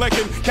popping and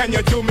licking. Can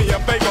you do me a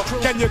favor?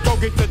 Can you go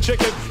get the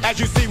chicken? As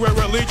you see, we're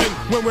a legion.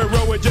 When we're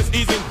real, we're just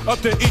easing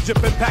up to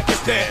Egypt and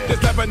Pakistan.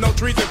 There's never no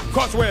treason,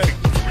 cause we're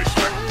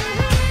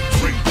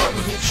Three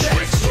brothers with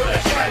checks, where the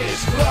cat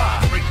is fly.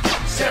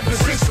 San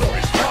Francisco,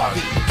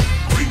 Harvey.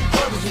 Three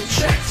brothers with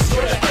checks,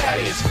 where the cat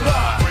is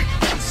fly.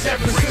 San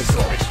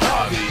Francisco,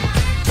 Harvey.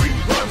 Three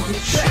brothers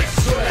with checks,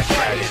 where the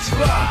cat is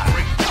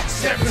fly.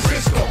 San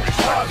Francisco,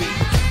 Harvey.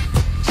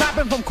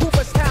 Chopping from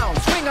Cooperstown,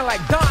 swinging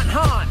like Don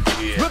Hahn.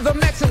 Rhythm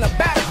next in the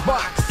batter's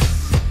box.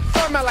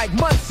 Firming like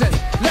Munson,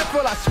 left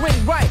will I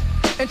swing right.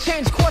 and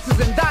change courses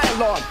in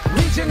dialogue.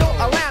 Regional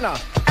Atlanta,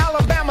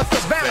 Alabama,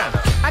 Savannah.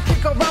 I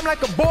kick around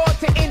like a ball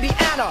to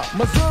Indiana,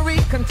 Missouri,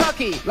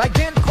 Kentucky. Like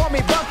Ben, call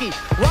me Bucky.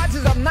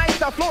 Rogers, I'm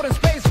nice, I float in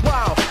space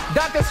wild.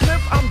 Dr.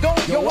 Smith, I'm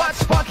dope, yo, watch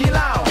Sparky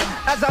Loud.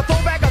 As I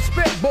throw back a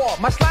spitball,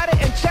 my slider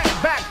and check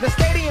back. The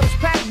stadium's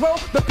packed, bro,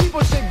 the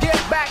people should get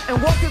back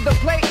and walk to the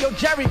plate, yo,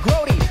 Jerry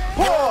Grody.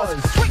 Pause,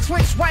 swing,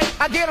 swing, swipe.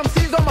 I get them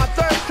seized on my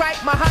third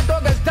strike. My hot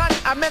dog is done,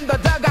 I'm in the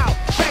dugout.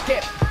 Check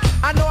it.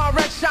 I know I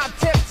wreck shot,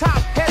 tip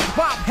top, heads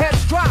bop,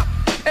 heads drop.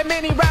 And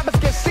many rappers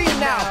can see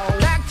now.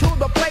 Back to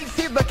the plate,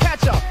 see the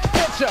catcher,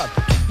 pitcher.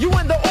 You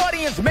in the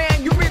audience,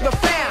 man, you be the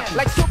fan.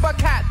 Like Super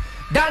Cat,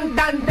 dun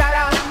dun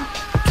da dun.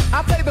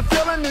 I play the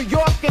field in New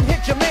York and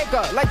hit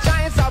Jamaica. Like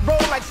Giants, I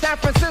roll like San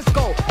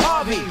Francisco,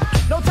 Harvey.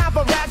 No time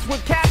for rats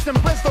with cats and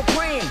Bristol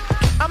cream.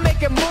 I'm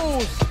making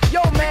moves,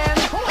 yo man.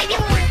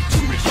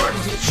 Two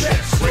returns with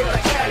checks, where the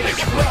cat is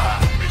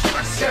fly.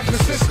 San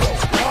Francisco,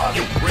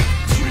 Harvey.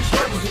 Two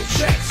returns with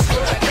checks,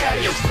 where the cat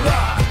is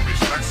fly.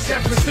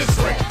 San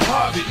Francisco,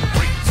 Harvey.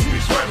 Two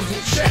returns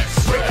with checks,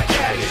 where the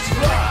cat is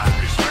fly.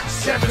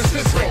 San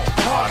Francisco,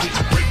 Harvey.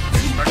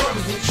 Two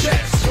returns with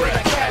checks, where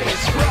the cat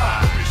is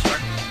fly.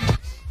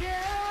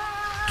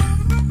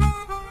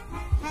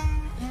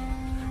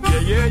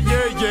 Yeah,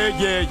 yeah,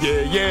 yeah,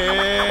 yeah, yeah.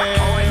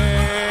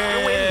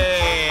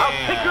 I'll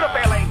take you to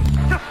ballet.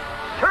 Just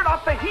turn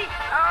off the heat.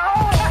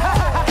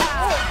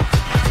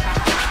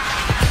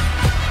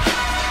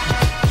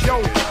 Yo,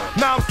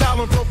 now I'm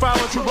styling,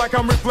 profiling, true like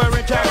I'm Ric Flair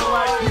and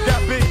Cadillac. We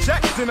got big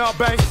checks in our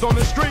banks on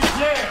the street,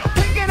 yeah.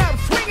 Picking up,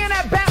 swinging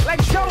that bat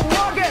like Joe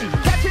Morgan.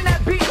 Catching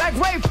that beat like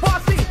Ray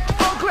Fosse,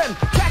 Oakland.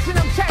 Catching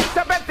them checks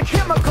up at the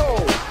Chemical.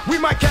 We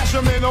might cash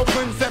them in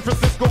Oakland, San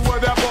Francisco,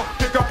 whatever.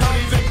 Pick up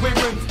honeys in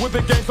Cleveland with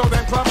the game so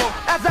damn clever.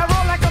 As I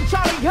roll like I'm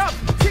Charlie Huff,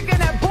 kicking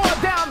that ball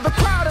down, the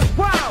crowd is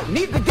wild.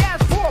 Need the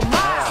gas for a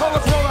mile. So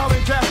let's roll out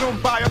and cash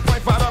them, buy a plane,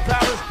 fly to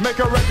Paris.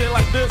 Make a record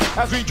like this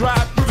as we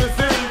drive through the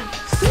city.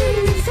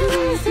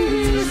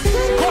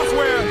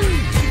 Crossware.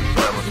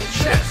 Brothers with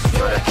checks,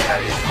 where the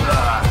cat is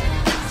fly.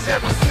 San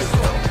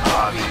Francisco,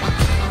 Harvey.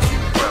 Two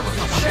brothers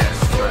with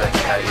checks, where the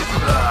cat is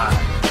fly.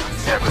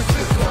 San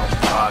Francisco,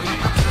 Harvey.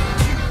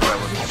 Two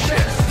brothers with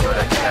checks, where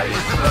the cat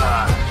is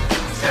fly.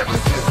 San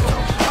Francisco,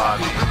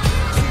 Harvey.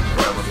 Two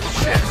brothers with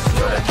checks,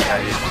 where the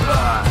cat is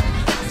fly.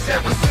 San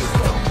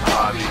Francisco,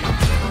 Harvey.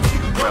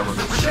 Two brothers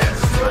with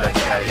checks, where the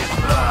cat is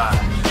fly.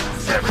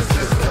 San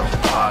Francisco,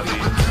 Harvey.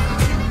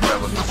 Two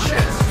brothers with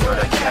checks, where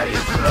the cat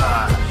is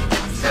fly.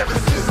 San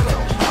Francisco,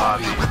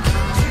 Harvey.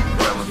 Two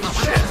brothers with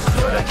checks,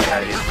 where the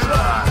cat is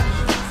fly.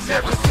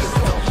 San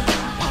Francisco.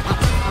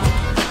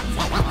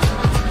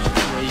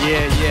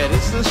 Yeah,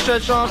 this is the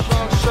Stretch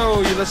Armstrong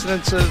Show. You're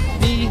listening to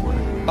me,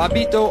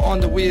 Bobbito on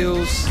the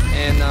wheels,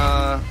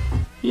 and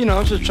you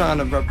know, just trying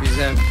to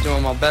represent,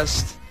 doing my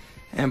best,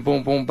 and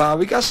boom, boom, bow.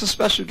 We got some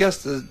special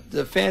guests,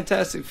 the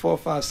fantastic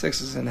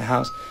 456 in the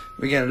house.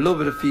 We're getting a little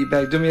bit of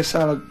feedback. Do me a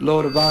solid,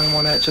 lower the volume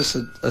on that. Just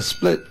a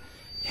split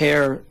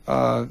hair,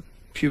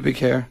 pubic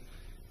hair.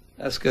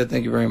 That's good.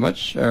 Thank you very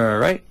much. All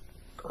right,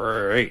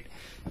 great.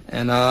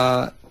 And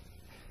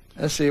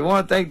let's see. I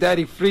want to thank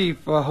Daddy Free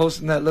for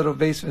hosting that little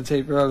basement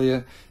tape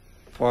earlier.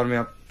 Pardon me,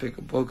 I pick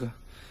a booger.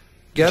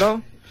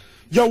 Ghetto?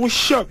 Yo,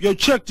 what's up? Yo,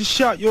 check this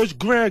out. Yo, it's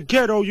Grand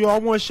Ghetto. Yo, I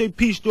want to say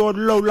peace to all the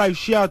low life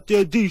shit out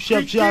there, deep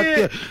chefs out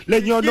there.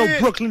 Letting y'all know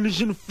Brooklyn is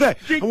in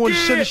effect. I want to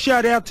send a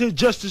shout out to the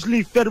Justice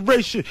League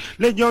Federation.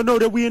 Letting y'all know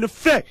that we in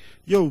effect.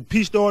 Yo,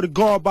 peace to all the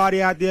guard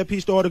body out there.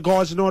 Peace to all the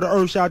guards and all the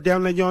earths out there.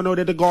 Letting y'all know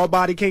that the guard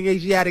body King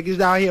Asiatic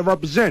is out here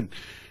representing.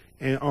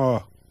 And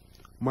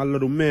my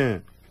little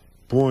man,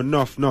 Born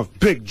Enough,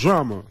 big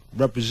drama,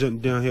 representing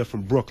down here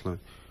from Brooklyn.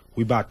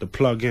 We about to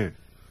plug in.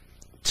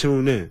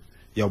 Tune in.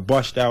 Yo,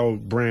 bust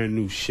out brand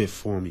new shit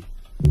for me.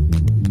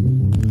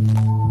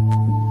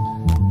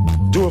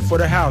 Do it for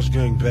the house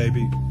gang,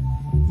 baby.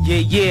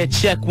 Yeah,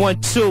 check 1,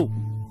 2.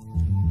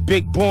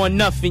 Big Born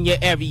Enough in your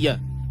area.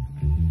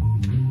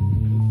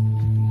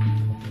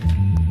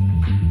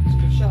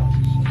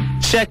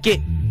 Check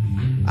it.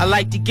 I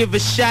like to give a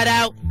shout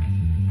out.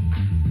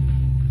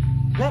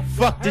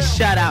 Fuck the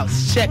shout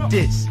outs. Check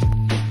this.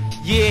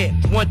 Yeah,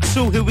 1,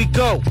 2, here we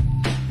go.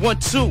 1,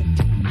 2.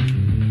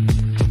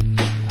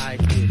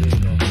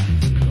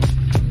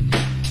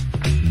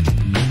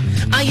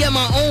 I am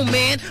my own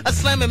man, a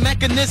slamming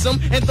mechanism,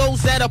 and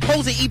those that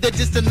oppose it either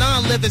just a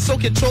non-living. So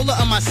controller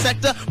of my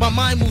sector, my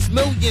mind moves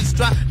millions.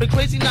 Dropping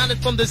crazy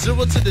knowledge from the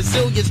 0 to the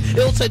zillions.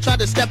 Ill to try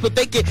to step, but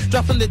they get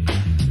dropped from the.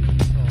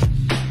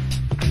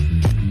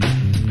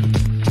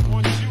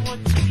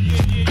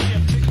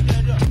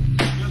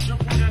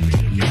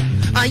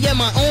 I am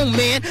my own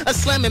man, a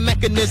slamming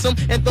mechanism,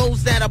 and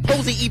those that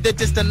oppose it either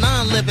just a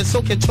non-living.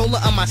 So controller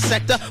of my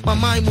sector, my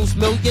mind moves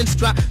millions,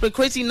 dropping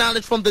crazy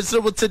knowledge from the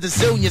zero to the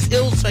zillions.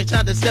 Ill try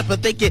to step,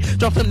 but they get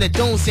dropped from the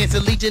dome sense. A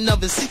legion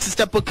of a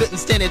 60-stepper couldn't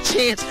stand a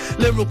chance.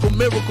 Lyrical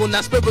miracle,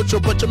 not spiritual,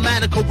 but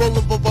dramatical. Roll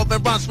of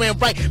evolving rhymes ran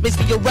right, makes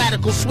me a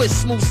radical, switch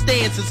smooth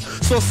stances.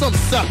 So some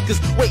suckers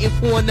waiting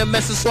for an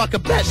message so I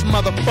can bash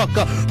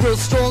motherfucker. Real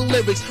strong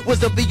lyrics was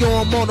the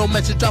beyond mono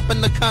message,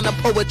 dropping the kind of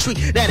poetry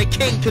that a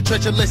king could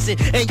treasure. Listen,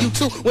 and you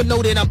too will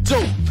know that I'm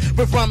dope.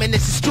 With rhyming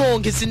that's as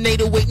strong as an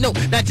 808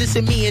 note. Not just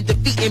in me, and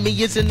defeating me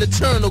is an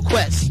eternal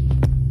quest.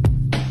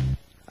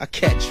 I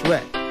catch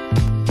wreck.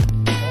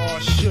 Oh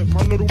shit,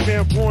 my little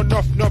man born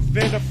enough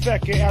in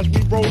effect as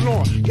we roll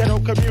on. Ghetto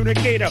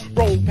communicator,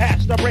 roll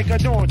past the break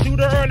of dawn. To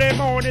the early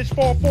morning, it's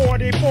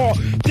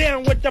 4:44.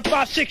 Down with the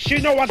 5-6, you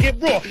know I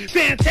get raw.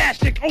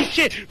 Fantastic, oh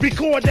shit,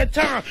 record the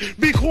time,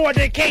 record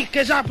the cake,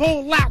 cause I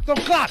pull out the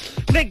clock.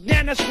 Lick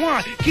down the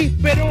swan,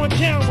 keep it on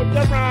town with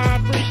the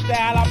rhyme.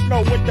 Freestyle, I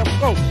flow with the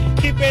flow.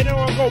 Keep it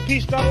on go,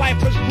 piece the life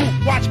is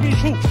proof. Watch me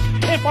shoot.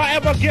 If I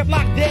ever get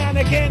locked down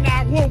again,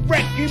 I will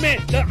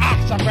recommend the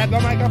ox. I grab the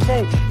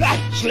microphone,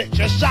 slit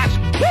your socks.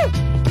 Woo!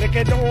 Lick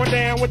it on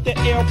down with the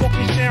L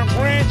Bookie Sound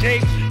Grand J.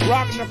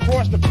 Rocking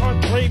across the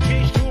country.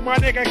 Peace to my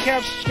nigga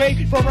Kev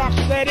Skate from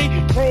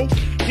Rocksteady Crew.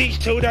 Peace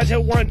to the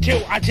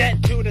 212. I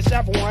jet to the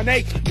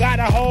 718. Got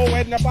a hole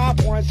in the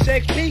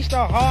 516. Peace to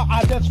her.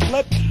 I just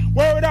flipped.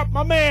 Word up,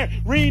 my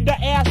man. Read the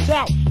ass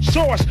out.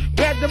 Source.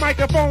 Grab the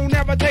microphone.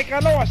 Never take a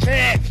loss.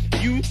 Hey,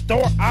 you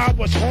thought I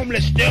was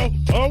homeless still?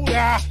 Oh,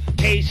 yeah.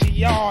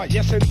 KCR.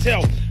 Yes,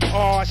 until.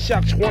 Oh,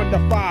 shucks, 1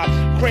 to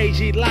 5.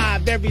 Crazy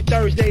live every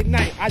Thursday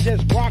night. I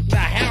just rock the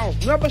house.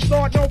 Never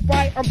start no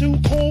fight. I'm too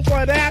cool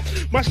for that.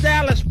 My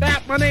style is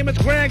fat. My name is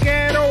Grand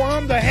Ghetto.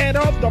 I'm the head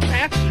of the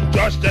pack.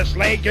 Justice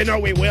Lake, you know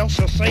we will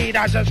succeed.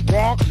 I just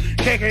walk,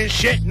 kicking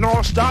shit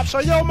non-stop. So,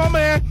 yo, my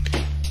man,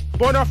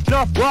 born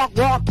enough,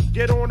 rock.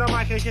 Get on the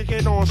mic and kick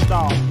it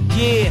non-stop.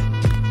 Yeah,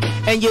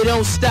 and you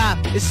don't stop.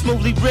 It's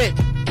smoothly ripped.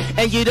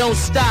 And you don't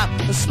stop.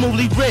 It's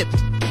smoothly ripped.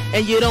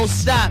 And you don't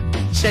stop.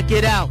 Check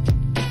it out.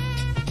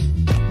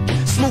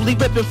 Smoothly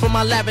ripping from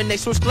my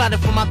larynx, words gliding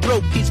from my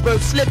throat. Pittsburgh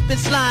slip and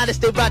slide as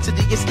they ride to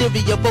the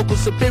exterior. Vocal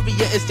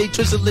superior as they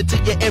drizzle into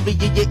your area.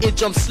 Your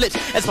eardrum slips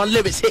as my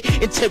lyrics hit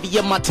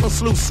interior. My tongue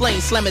slew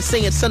slain, slamming,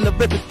 saying son of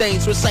ripping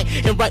things. Recite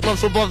and write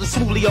rhymes revolving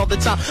smoothly all the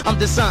time. I'm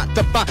designed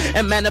to find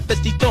and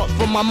manifest these thoughts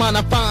from my mind.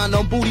 I find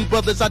on booty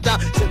brothers I die.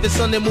 Set the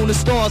sun and moon and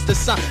stars the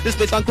sign. This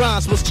bitch on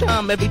grinds must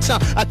chime every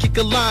time I kick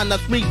a line. I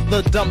read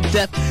the dumb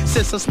death.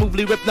 Since I'm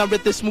smoothly ripped, I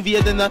rip this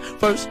smoothier than the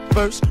first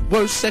verse.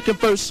 Worse, second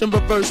verse in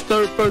reverse,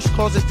 third verse.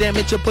 Causes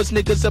damage and puts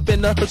niggas up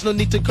in the hearse. No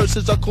need to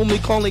curses, I coolly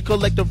calling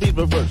collectively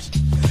reverse.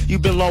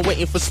 You've been long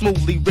waiting for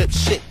smoothly ripped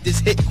shit. This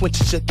hit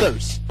quenches your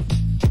thirst.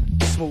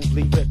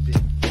 Smoothly ripped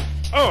it.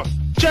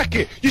 Check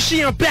it. You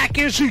see I'm back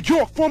in New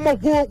York from a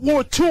World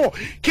War tour.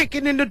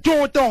 Kicking in the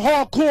door with the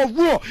hardcore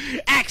raw.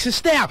 Action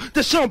style,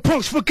 the some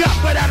punks forgot,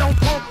 but I don't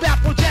pump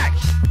apple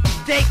jacks.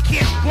 They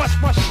can't bust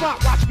my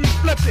spot, watch me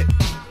flip it.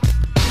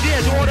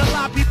 There's all the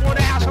lot of people in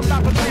the house, I'm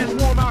about to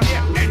transform out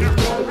here.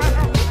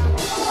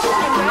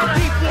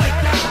 D-boy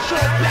got the show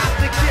about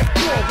to get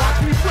raw, watch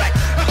me wreck.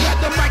 I got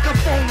the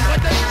microphone, what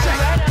they say.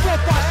 4,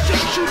 5,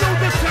 6, you know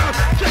the time.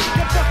 Check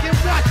your fucking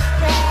watch.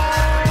 Oh,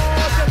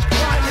 just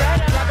quiet.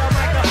 Got the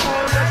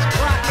microphone, just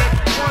quiet.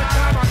 One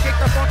time I kick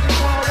the fucking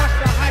ball, what's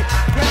the hype?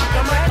 Grab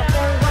the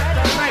microphone, what's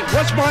the night?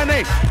 What's my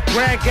name?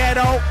 Grand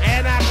Ghetto,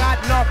 and I got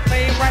enough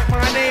fame. Write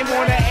my name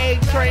on the A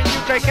train.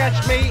 You can catch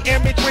me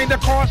in between the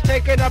cars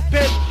taking a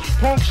piss.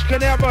 Punks can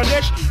never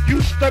dish.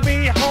 Used to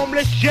be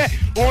homeless, yeah.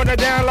 On the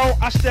down low,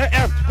 I still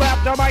am.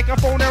 Grab the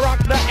microphone and rock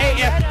the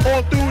AM.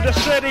 All through the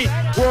city,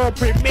 world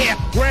premiere.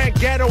 Grand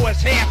Ghetto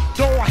is here,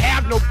 don't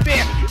have no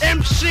fear.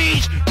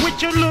 MCs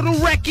with your little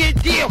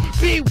record deal,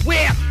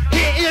 beware.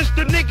 Here is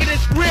the nigga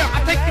that's real.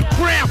 I take the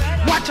crown,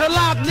 watch a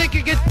live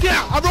nigga get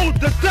down. I roll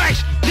the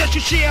dice, just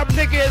you see a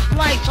nigga is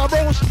lights. I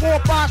roll 4,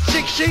 5,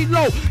 6, she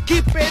low.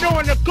 Keep it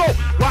on the go.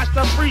 Watch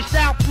the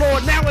freestyle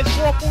floor. Now it's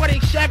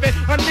 4:47.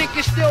 A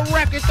nigga still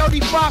rapping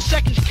 35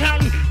 seconds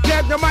counting.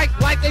 Grab the mic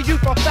like they use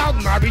for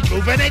thousand. I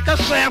rejuvenate the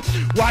sound.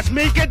 Watch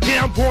me get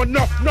down. Pour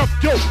enough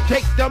yo.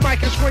 Take the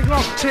mic and swing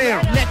off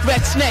town. Neck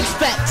rex, next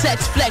fat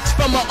text flex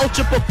from my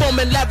ultra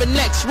performing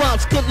larynx.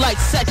 Rhymes good like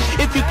sex.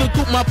 If you could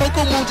group my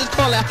vocal mood, just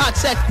call it hot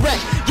tech wreck.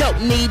 Yo,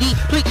 needy,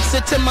 please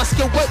attend my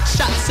skill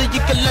workshop so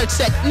you can learn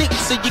techniques,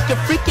 so you can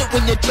freak it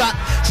when you drop.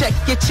 Check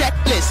your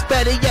checklist.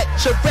 Better yet,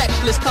 you're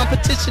reckless.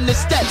 Competition is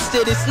steps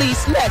to this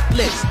least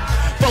necklace.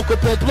 Vocal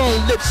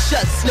blown, lips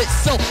shut, slit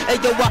sewn.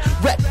 Ayo, I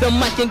wreck the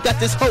mic and got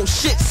this whole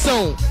shit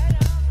sewn.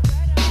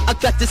 I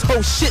got this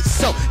whole shit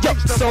sewn. Yo,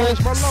 sewn,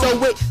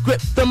 sew it,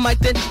 grip the mic,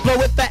 then blow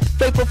it back.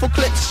 Faithful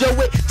clips, show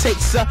it.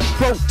 Takes a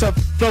pro to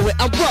throw it.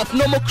 I'm rough,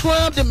 no more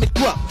crime than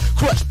McGruff.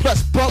 Crush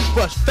plus bump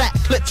rush, fat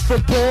clips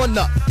from blowing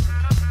up.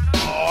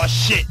 Oh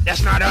shit,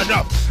 that's not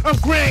enough. I'm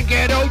Grand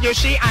Ghetto, you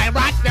see I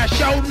rock the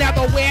show.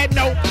 Never wear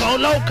no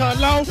polo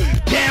cologne.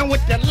 Down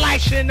with the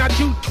lights and I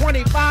do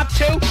 25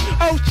 too.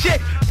 Oh shit,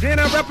 Then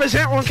I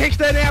represent on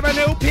Kingston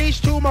Avenue. Peace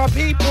to my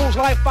peoples,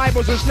 like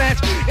fibers and snatch.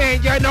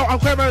 And you know I'm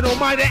criminal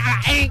minded,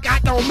 I ain't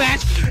got no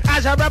match.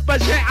 As I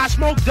represent, I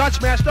smoke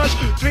Dutch Masters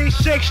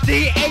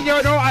 360, and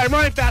you know I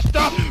run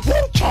faster.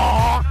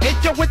 Woo-chaw,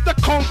 hit you with the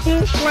kung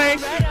fu slang.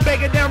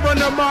 Bigger than run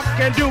them up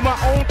and do my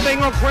own thing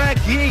on Greg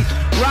Yee.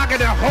 Rocking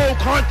the whole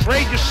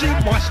country, you see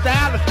my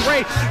style is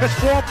great. It's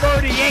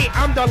 4:38,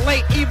 I'm the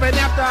late, even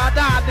after I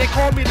die. They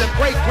call me the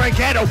Great Grand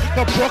Ghetto,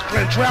 the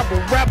Brooklyn Travel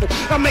Rebel.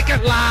 I make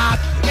it live,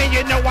 and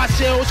you know I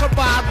still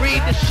survive.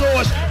 Read the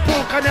source,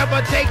 punk I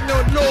never take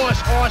no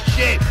loss. Oh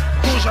shit,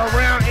 cruise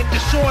around in the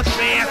source,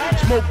 man.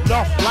 Smoke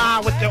enough fly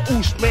with the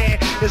oos, man.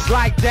 It's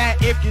like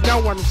that if you know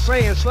what I'm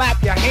saying.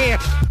 Slap your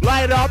hand,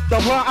 light up the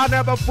blunt. I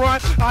never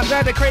front, I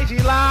bet a crazy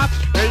lie,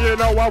 and you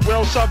know I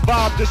will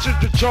survive. This is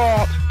the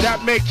job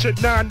that makes it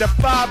 9 to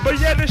 5, but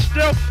yet it's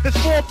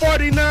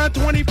 4:49,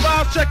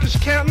 25 seconds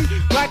counting.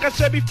 Like I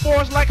said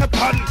before, it's like a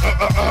pun.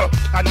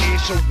 I need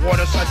some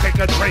water, so I take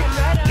a drink.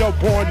 Yo,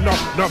 boy,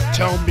 enough,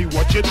 tell me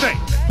what you think.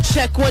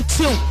 Check 1,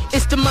 2,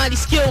 it's the mighty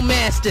skill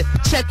master.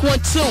 Check 1,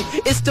 2,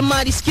 it's the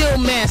mighty skill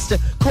master.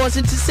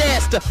 Causing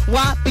disaster,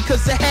 why?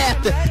 Because I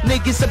have to.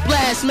 Niggas a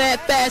blast, mad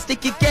fast, they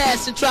get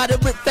gas and try to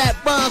rip fat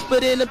bombs,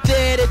 but end up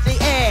dead at they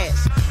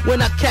ass. When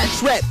I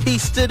catch rap,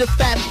 peace to the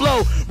fat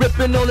flow.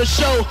 Ripping on the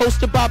show,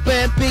 hosted by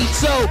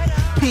Bobbito.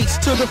 Peace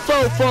to the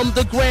foe from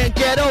the Grand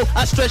Ghetto.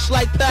 I stretch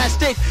like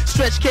plastic,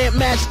 stretch can't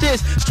match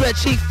this.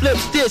 Stretch he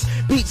flips this,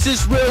 beats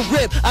is real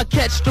rip. I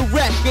catch the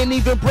wreck and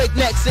even break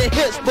necks and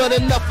hips, but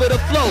enough of the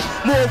flow.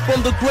 More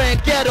from the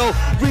Grand Ghetto.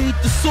 Read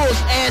the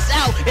source, ass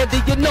out, and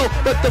then you know,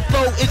 but the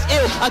flow is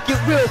ill. I get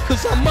real,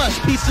 cause I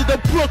must. Piece of the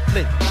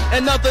Brooklyn,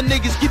 and other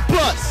niggas get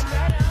bust.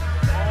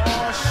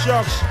 Oh,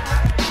 shucks.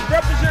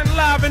 Representing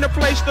live in the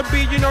place to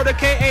be, you know the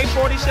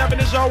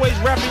KA-47 is always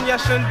repping,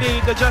 yes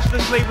indeed. The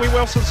Justice League, we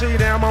will succeed,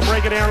 and I'm gonna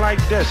break it down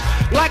like this.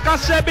 Like I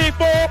said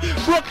before,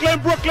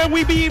 Brooklyn,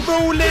 we be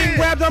ruling.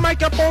 Grab the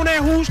microphone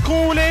and who's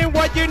cooling?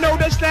 What you know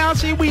the style,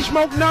 see we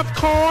smoke enough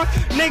corn.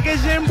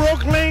 Niggas in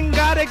Brooklyn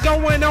got it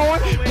going on.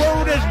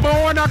 Word is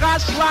born, I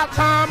got slot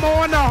time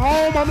on the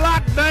home, I'm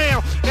locked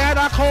down. And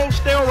I cold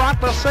still rock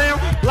the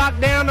sound.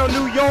 Locked down to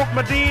New York,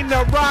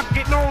 Medina, rock,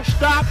 it don't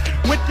stop.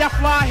 With that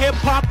fly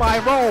hip-hop I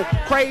roll.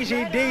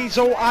 Crazy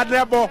Diesel, I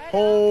never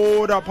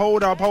hold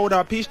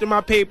up. Peace to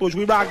my peoples.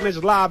 We rockin' this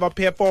live up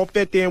here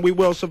 450 and we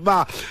will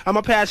survive.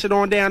 I'ma pass it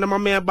on down to my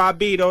man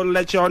Bobbito to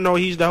let y'all know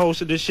he's the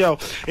host of the show.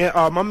 And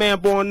my man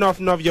Boy Enough,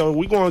 yo,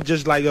 we gonna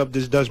just light up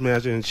this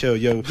Dustmaster and chill,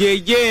 yo.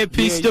 Yeah,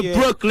 peace to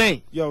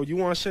Brooklyn. Yo, you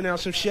wanna send out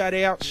some shout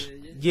outs?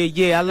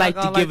 Yeah, I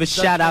like to give a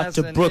shout out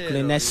to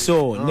Brooklyn, that's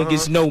all.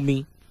 Niggas know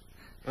me.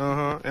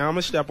 And I'm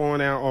gonna step on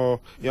out, I'm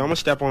gonna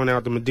step on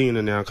out to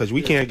Medina now, cause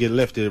we can't get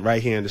lifted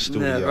right here in the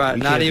studio. Yeah, right,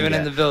 not even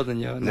in the building,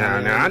 yo. Nah,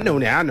 I know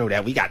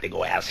that. We got to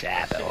go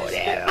outside.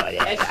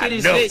 That shit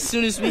is lit as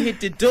soon as we hit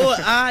the door.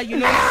 You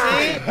know what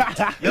I'm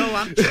saying? Yo,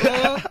 I'm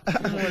tall.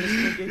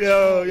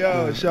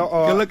 Yo, so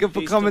good looking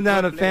for coming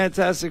down to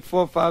Fantastic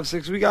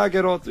 456. We gotta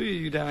get all three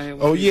of you down here.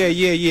 Oh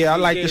yeah. I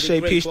like to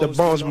say peace to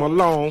Bones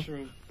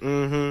Malone.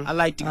 I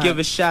like to give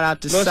a shout out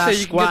to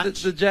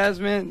Sasquatch, the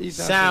Jazzman,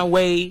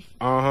 Soundwave.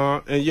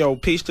 And yo,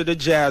 peace to the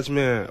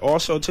Jazzman.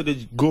 Also to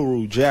the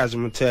Guru,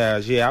 Jasmine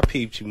Taz. Yeah, I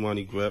peeped you,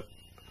 Money Grip.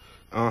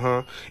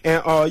 And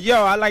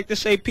yo, I like to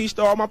say peace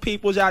to all my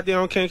peoples out there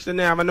on Kingston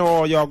Ave. I know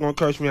all y'all gonna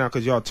curse me out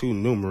because y'all too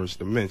numerous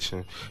to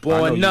mention.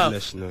 Boy, enough.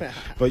 Listening.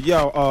 But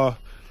yo,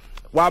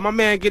 while my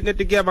man getting it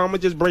together, I'm gonna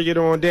just bring it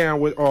on down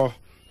with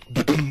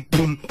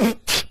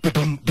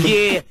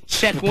Yeah,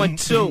 check 1,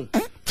 2.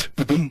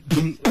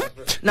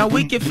 Now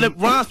we can flip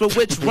rhymes, but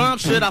which rhyme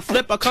should I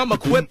flip? I come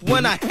equipped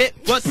when I hit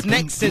what's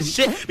next and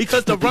shit.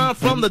 Because the rhyme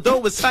from the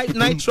dough is type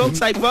nitro,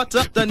 type butt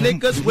up the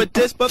niggas with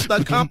this, but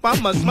the comp I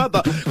must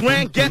mother.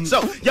 Grand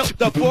Ghetto, yo,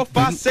 the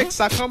 456,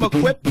 I come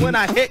equipped when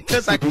I hit,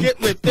 cause I get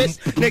with this.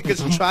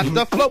 Niggas try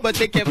to flow, but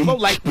they can't flow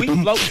like we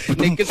flow.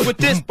 Niggas with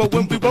this, but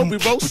when we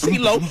roll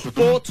CeeLo.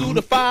 4 to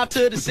the 5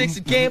 to the 6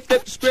 again,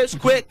 flip the scripts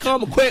quick,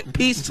 come quick.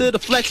 Peace to the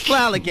flex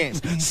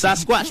flowigans.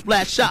 Sasquatch,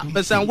 blast shot,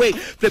 but sound wait,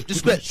 flip the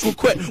scripts real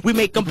quick. We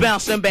make them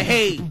bounce and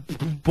behave.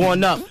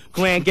 Born up,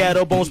 Grand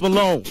Ghetto Bones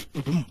Malone.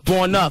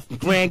 Born up,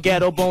 Grand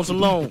Ghetto Bones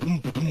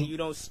Malone. And you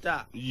don't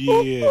stop.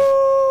 Yeah.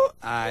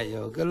 Alright,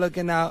 yo, good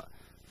looking out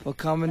for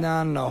coming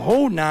down the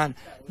whole 9.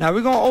 Now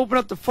we're gonna open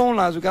up the phone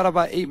lines. We got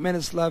about 8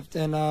 minutes left,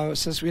 and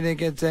since we didn't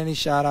get to any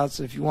shout outs,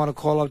 if you want to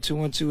call up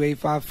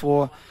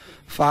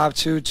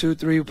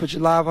 212-854-5223, we'll put you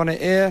live on the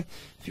air.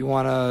 If you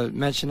want to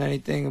mention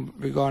anything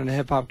regarding the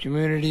hip hop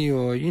community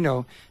or, you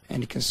know,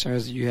 any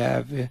concerns that you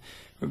have, we're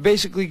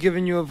basically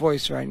giving you a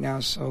voice right now,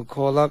 so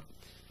call up,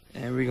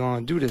 and we're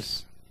going to do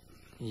this.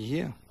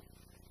 Yeah.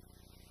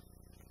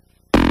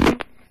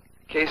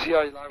 KCR,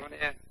 you live on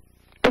the air.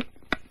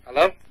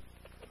 Hello?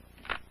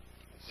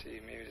 Let's see,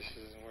 maybe this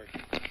isn't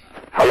working.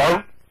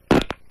 Hello?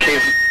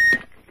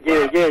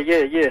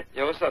 Yeah.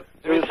 Yo, what's up?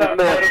 This is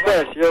Matt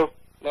Spence, yo.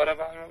 Lord,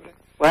 have I over there?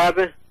 What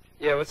happened?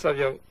 Yeah, what's up,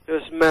 yo?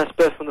 This is Matt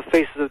Spence from the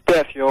Faces of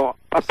Death, yo.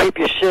 I'll peep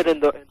your shit in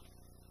the...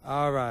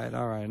 All right,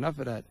 enough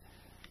of that.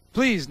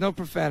 Please, no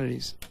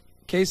profanities.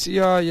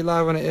 KCR, you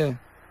live on the air.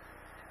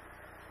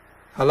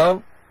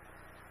 Hello?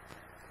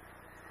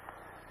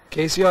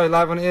 KCR, you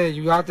live on the air.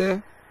 You out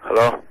there?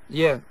 Hello?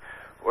 Yeah.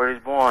 Where is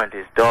born?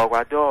 This dog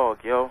by dog,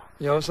 yo.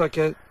 Yo, what's up,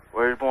 kid?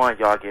 Where is born?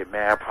 Y'all get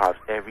mad props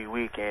every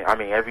weekend. I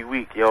mean, every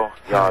week, yo.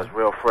 Y'all is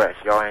real fresh.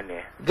 Y'all in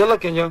there. Good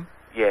looking, yo.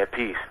 Yeah,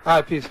 peace. All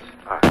right, peace.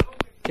 All right.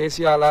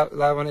 KCR,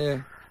 live on the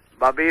air.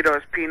 Bobbito,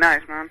 it's P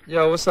Nice, man.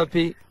 Yo, what's up,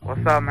 Pete?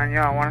 What's up, man?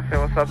 Yo, I want to say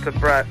what's up to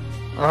Brett.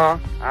 Uh-huh.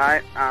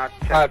 Alright,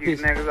 check Alright,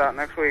 these peace. niggas out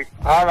next week.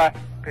 All right.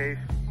 Peace.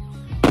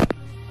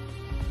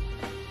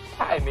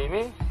 Hi,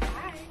 Mimi.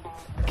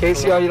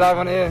 KCR, you live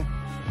on the air.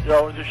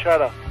 Yo, just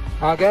shout out.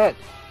 Go ahead.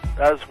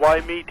 That's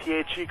Why Me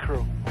THE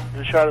crew.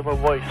 Just shout out my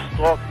voice.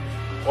 Talk,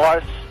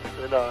 Lars,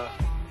 and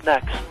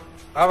next.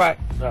 All right.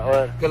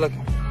 Later. Good looking.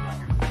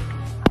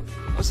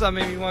 What's up,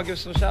 Mimi? You want to give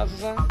some shouts or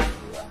something?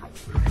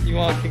 You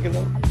want to kick it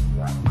up?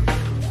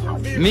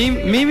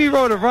 Mimi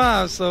wrote a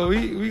rhyme, so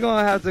we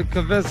going to have to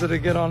convince her to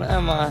get on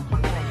MI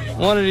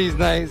one of these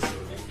nights.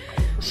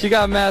 She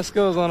got mad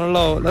skills on the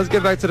low. Let's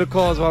get back to the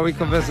calls while we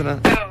convincing her.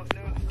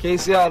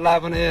 KCR,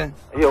 live on the air.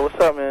 Yo, what's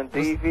up, man?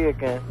 DEV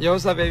again. Yo,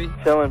 what's up, baby?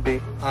 Chillin', B.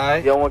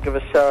 Alright. Yo, I want to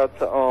give a shout out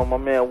to my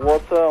man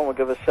Walter. I want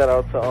to give a shout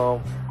out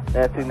to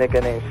nasty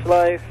nigga named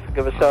Slice.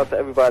 Give a shout out to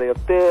everybody up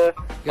there.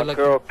 Good my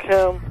looking. girl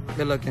Kim.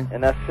 Good looking.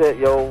 And that's it,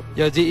 yo.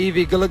 Yo,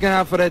 DEV, good looking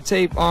out for that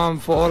tape. For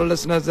all the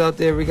listeners out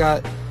there, we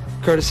got,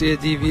 courtesy of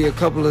DV, a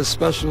couple of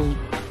special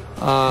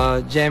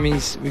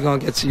jammies. We're going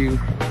to get to you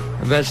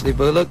eventually.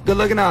 But good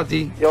looking out,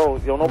 D. Yo,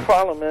 no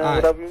problem, man. All right.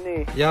 Whatever you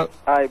need. Yep.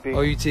 All right, B.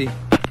 OUT.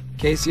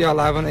 KCR,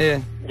 live on the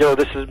air. Yo,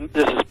 this is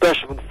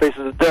special from the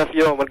Faces of Death.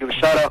 Yo, I want to give a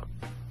shout out.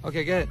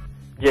 Okay, good.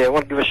 Yeah, I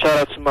want to give a shout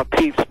out to my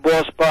peeps,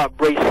 Ball Spot,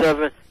 Bray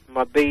 7,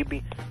 my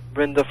baby,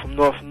 Brenda from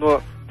North.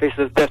 Faces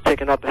of Death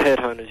taking out the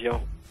headhunters, yo.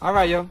 All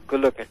right, yo.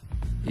 Good looking.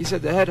 He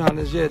said the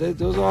headhunters, yeah,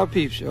 those are our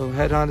peeps, yo.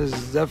 Headhunters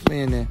is definitely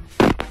in there.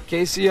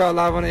 KCR,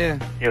 live on the air.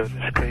 Yo, this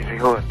is Crazy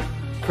Horse.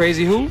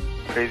 Crazy who?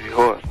 Crazy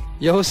Horse.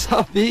 Yo, what's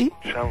up, B?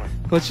 Chillin'.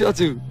 What you up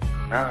to?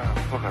 Nah,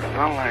 fucking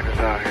sunlight is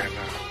out here now.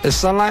 The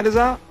sunlight is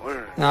out?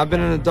 Word. Now, I've been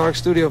in the dark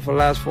studio for the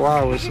last 4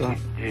 hours, so.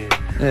 Yeah,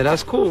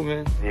 that's cool,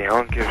 man. Yeah, I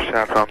want to give a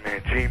shout out to my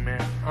man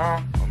G-Man,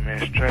 my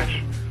man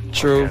Stretch,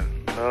 True. my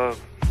man Love,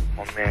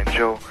 my man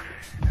Joe,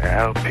 and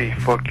LP,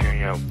 fuck you and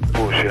your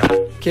bullshit.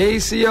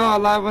 KCR,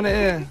 live on the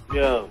air.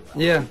 Yo.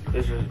 Yeah.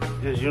 This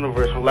is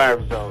Universal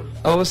Live Results.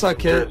 Oh, what's up,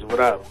 kid? What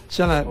up?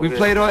 Chillin'. We Okay.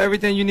 played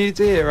everything you needed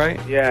to hear, right?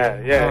 Yeah.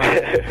 All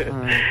right.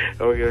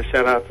 I want to give a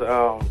shout out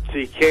to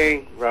T.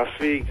 King,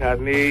 Rafiq,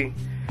 Hadni,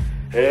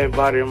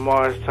 everybody in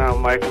Morristown,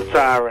 Michael,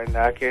 Ty right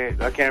now. I can't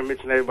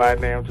mention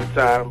everybody's name. I'm too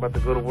tired. I'm about to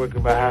go to work in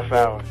about half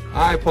hour.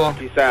 All right, Paul.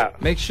 Peace out.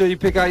 Make sure you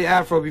pick out your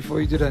afro before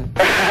you do that.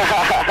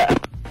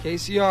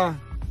 KCR.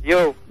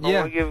 Yo,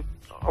 Yeah.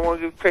 I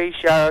want to give a crazy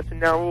shout out to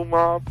Nauru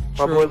Mob,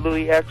 my boy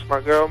Louis X, my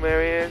girl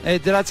Marianne. Hey,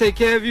 did I take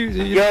care of you?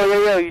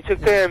 Yo, you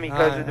took care of me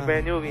because of the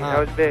Alright, Banuvian. alright. That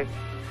was big.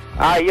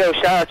 Alright, yo,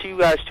 shout out to you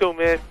guys too,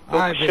 man. All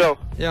right, Dope show.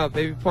 Yeah,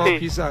 baby Paul,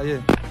 peace out,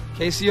 yeah.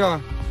 KCR,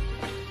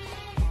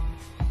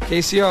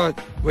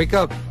 wake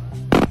up.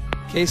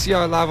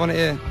 KCR, live on the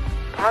air.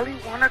 Polly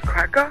want a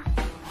cracker?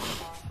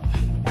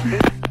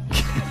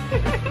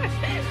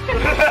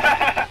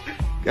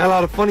 Got a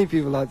lot of funny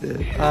people out there.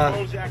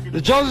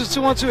 The Jones is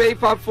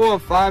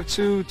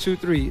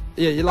 212-854-5223.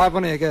 Yeah, you're live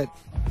on the air, go ahead.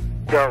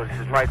 Yo, this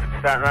is Mike from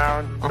Staten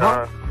Island.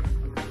 Uh-huh.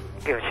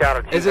 Give a shout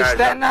out to Is you it guys.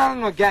 Staten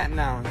Island or Gatton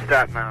Island?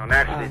 Staten Island.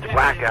 Actually, it's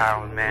Black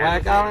Island, man.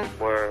 Black Island?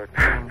 Word.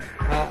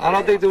 I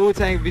don't think the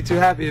Wu-Tang would be too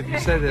happy if you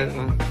said that.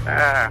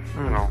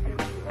 No.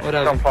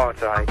 Whatever. Some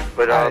parts, alright.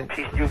 But Alright.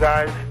 peace to you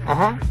guys.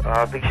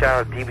 Uh-huh. Big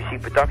shout out to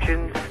DBC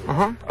Productions.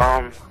 Uh-huh.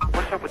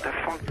 What's up with the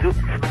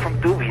from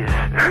Dubious?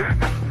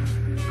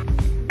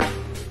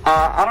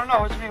 I don't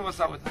know. What you mean, what's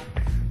up with that?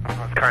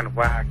 It's kind of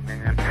whack,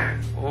 man.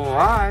 Oh, all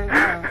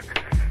right.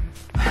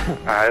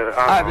 Alright,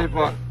 All right, big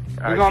boy.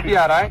 We're going to be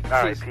out, all right?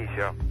 Alright, peace,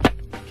 yo.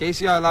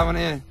 KCR, live on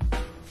the air.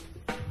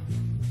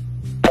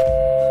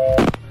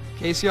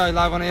 KCR,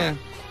 live on the air.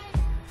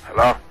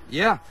 Hello?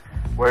 Yeah.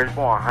 Where's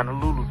born?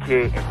 Honolulu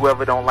kid, and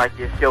whoever don't like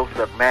your show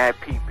suck mad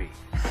pee-pee.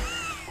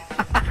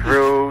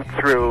 True. I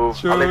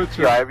listen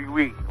to y'all every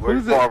week.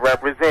 Where's born?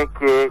 Represent,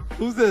 kid.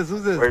 Who's this?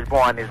 Where's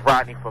born is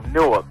Rodney from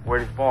Newark.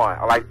 Where's born?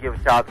 I like to give a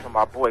shout out to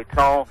my boy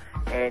Tone,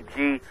 and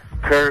G,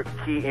 Kurt,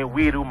 Key, and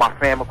Weedle, my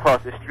fam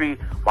across the street,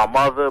 my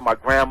mother, my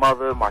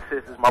grandmother, my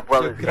sisters, my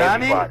brothers,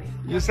 everybody.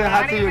 You said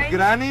hi to your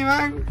granny,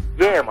 man?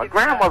 Yeah, my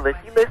grandmother,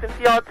 she listens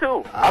to y'all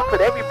too. I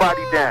put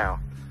everybody down.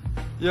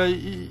 Yo,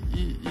 you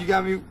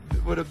got me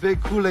with a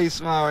big Kool-Aid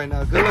smile right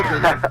now. Good looking.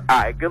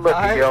 Alright, good looking,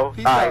 All right, yo.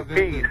 peace Alright, out,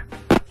 baby. peace.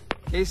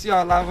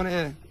 KCR, live on the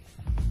air.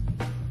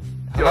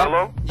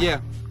 Hello? Yeah.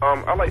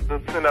 I'd like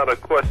to send out a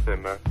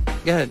question, man.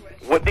 Go ahead.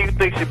 What do you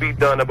think should be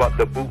done about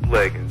the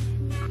bootleggers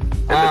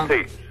and the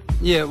tapes?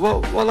 Yeah,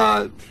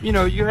 well, you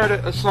know, you heard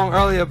a song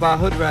earlier about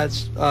Hood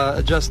Rats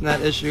addressing that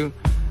issue.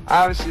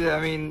 Obviously,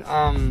 I mean,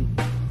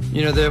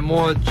 you know, there are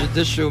more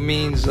judicial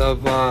means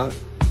of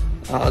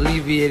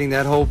alleviating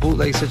that whole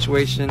bootleg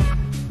situation.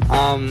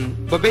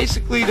 But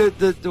basically,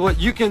 what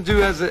you can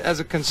do as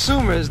a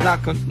consumer is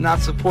not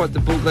support the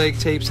bootleg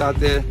tapes out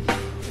there,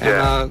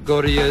 and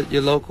go to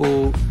your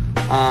local.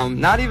 Don't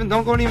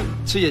go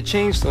even to your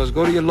chain stores.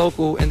 Go to your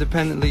local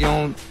independently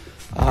owned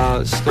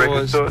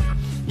stores.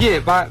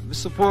 Yeah,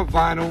 support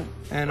vinyl,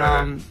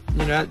 and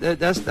you know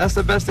that's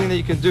the best thing that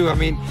you can do. I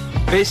mean,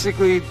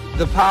 basically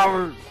the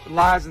power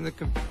lies in the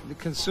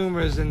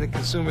consumers and the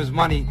consumer's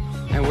money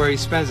and where he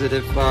spends it.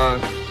 If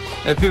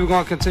people are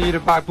going to continue to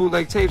buy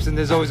bootleg tapes, then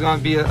there's always going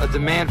to be a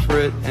demand for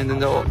it, and then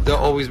they'll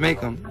always make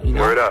them. You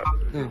know? Word up.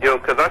 Yeah. Yo,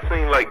 because I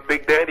seen like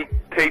Big Daddy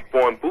tape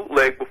on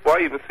bootleg before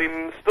I even seen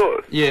them in the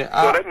stores. Yeah.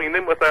 So that means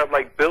they must have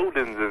like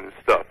buildings and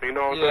stuff, you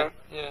know what I'm saying?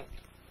 Yeah.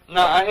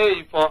 No, I hear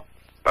you, Paul.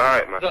 All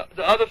right, man.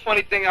 The other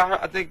funny thing I heard,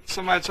 I think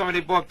somebody told me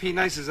they bought P.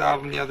 Nice's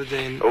album the other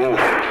day,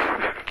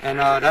 and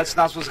that's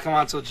not supposed to come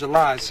out until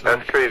July. So.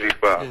 That's crazy,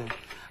 Paul. Yeah.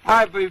 All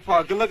right, baby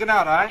Paul. Good looking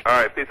out, all right?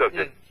 All right, peace out,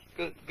 yeah.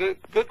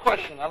 Good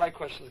question. I like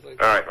questions like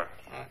that. All right, man.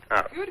 All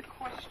right. Good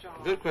question.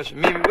 Good question.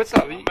 Mimi, what's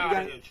up? You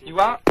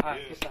out? All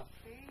right, peace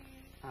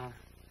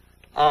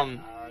out.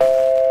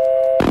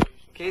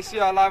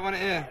 KCR live on the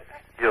air.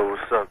 Yo,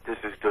 what's up? This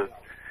is the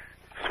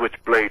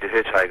Switchblade, the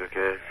Hitchhiker,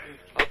 kid.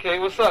 Okay,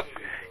 what's up?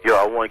 Yo,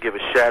 I want to give a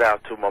shout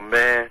out to my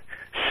man,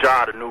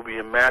 Shah, the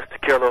Nubian Master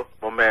Killer,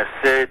 my man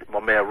Sid, my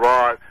man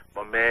Rod,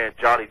 my man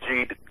Jolly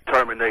G, the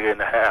determined nigga in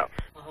the house.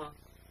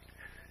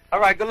 All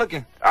right, good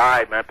looking. All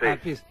right, man, peace. All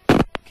right, peace.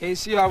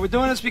 KCR, we're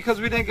doing this because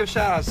we didn't give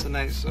shout-outs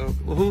tonight, so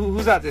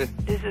who's out there?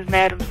 This is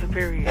Madam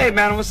Superior. Hey,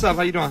 Madam, what's up?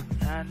 How you doing?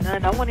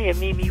 None. I want to hear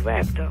Mimi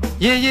rap, though.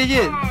 Yeah. Oh,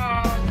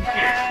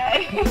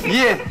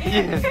 yeah.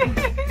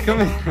 Come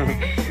here.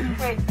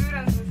 Wait, do it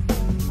on this.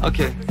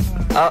 Okay.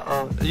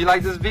 You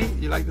like this beat?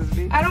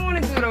 I don't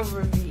want to do it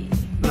over a beat.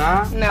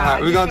 Nah? No. All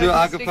right, we're going to do it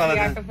strictly acapella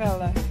then.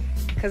 Acapella.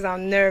 Because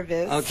I'm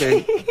nervous.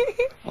 Okay.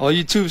 All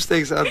you tube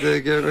steaks out there,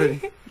 get ready.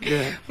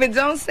 Yeah. But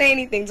don't say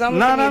anything. Don't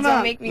look at me.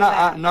 Don't make me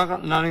laugh. I'm not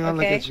even gonna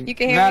look at you. You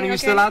can hear Madam, me, you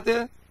okay? still out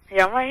there?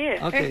 Yeah, I'm right here.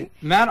 Okay.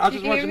 Madam, I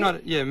just can want you to hear know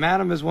that, yeah,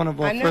 Madam is one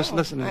of our first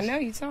listeners. I know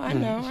you told. I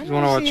know. She's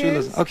one of our she true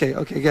is. listeners.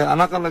 Okay, good. I'm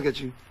not gonna look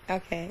at you.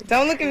 Okay.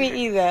 Don't look at me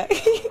either.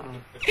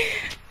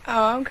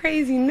 Oh, I'm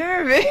crazy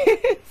nervous.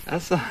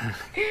 That's all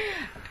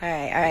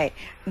right.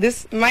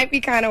 This might be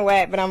kind of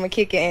wet, but I'm gonna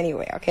kick it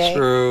anyway. Okay.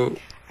 True.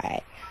 All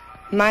right.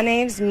 My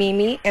name's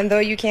Mimi, and though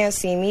you can't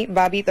see me,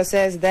 Bobbito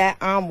says that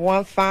I'm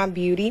one fine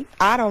beauty.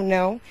 I don't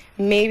know.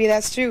 Maybe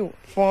that's true.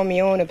 Form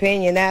your own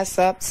opinion. That's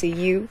up to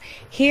you.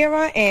 Here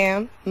I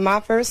am,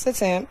 my first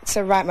attempt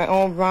to write my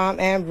own rhyme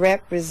and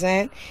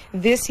represent.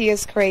 This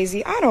year's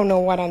crazy. I don't know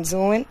what I'm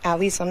doing. At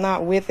least I'm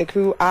not with the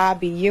crew I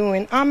be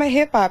youing. I'm a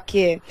hip-hop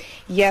kid.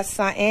 Yes,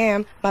 I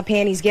am. My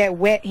panties get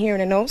wet here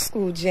in an old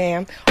school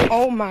jam.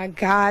 Oh, my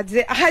God.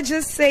 Did I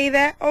just say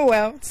that? Oh,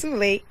 well, too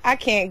late. I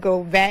can't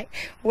go back.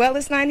 Well,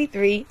 it's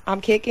 93. I'm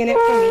kicking it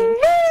for me.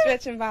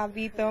 Stretching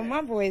Bobbito.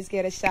 My boys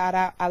get a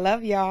shout-out. I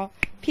love y'all.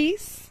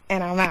 Peace.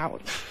 And I'm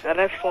out. Now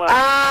that's fly.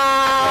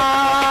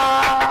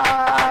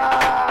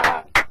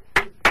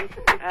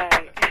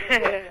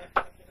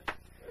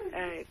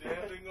 Alright.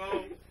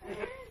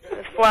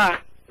 That's fly,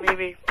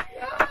 Mimi.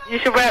 You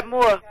should rap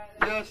more.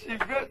 Yo, she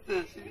ripped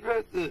it.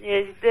 Yeah,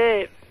 you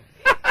did.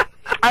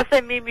 I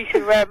said Mimi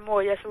should rap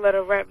more. You should let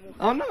her rap more.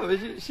 Oh, no.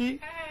 She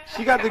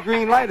got the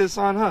green light. It's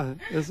on her.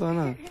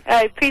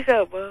 Alright, peace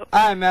out, bub.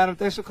 All right, Madam.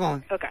 Thanks for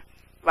calling. Okay.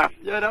 Bye.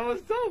 Yeah, that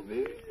was dope,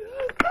 baby.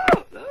 That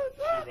was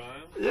dope.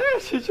 Yeah,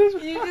 she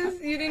just...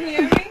 You didn't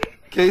hear me?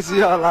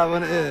 KCR live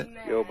on the air.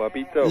 Yo,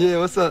 Bobbito. Yeah,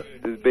 what's up?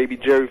 This is Baby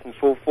Jerry from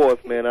Full Force,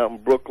 man, out in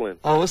Brooklyn.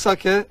 Oh, what's up,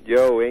 kid?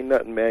 Yo, ain't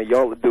nothing, man.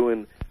 Y'all are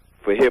doing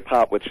for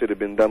hip-hop what should have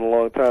been done a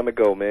long time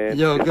ago, man.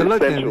 Yo, it's good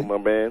looking. essential, my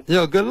man.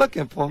 Yo, good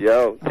looking, Paul.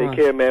 Yo, take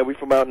care, man. We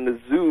from out in the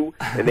zoo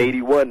in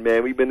 81,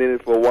 man. We've been in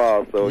it for a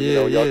while, so,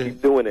 y'all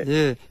keep doing it.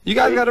 Yeah. You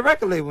guys got a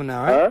record label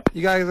now, right? Huh?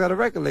 You guys got a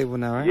record label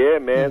now, right? Yeah,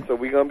 man. So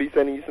we're going to be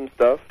sending you some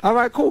stuff. All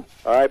right, cool.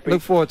 All right, peace.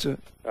 Look forward to it.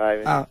 All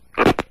right, man. Out.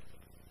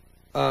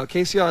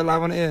 KCR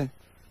live on the air.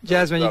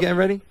 Jasmine, you getting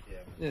ready?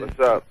 Yeah. What's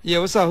up? Yeah,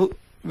 what's up?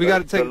 We got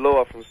to take... The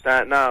Lord from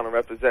Staten Island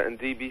representing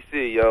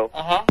DBC, yo.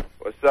 Uh-huh.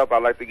 What's up?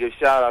 I'd like to give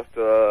shout-outs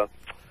to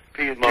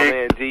my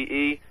man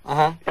D.E.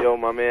 Uh-huh. Yo,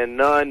 my man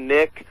Nunn,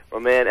 Nick, my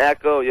man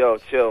Echo. Yo,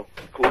 chill.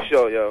 Cool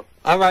show, yo.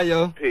 All right,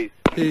 yo.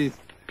 Peace.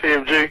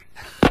 PMG.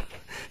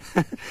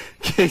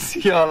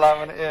 KCR live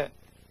on the air.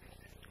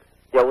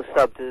 Yo, what's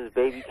up? This is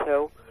Baby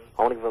Kill.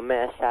 I want to give a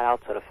mad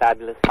shout-out to the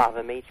fabulous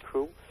 5MH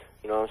crew.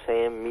 You know what I'm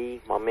saying? Me,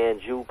 my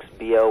man Jukes,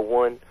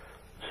 BL1,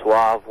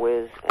 Suave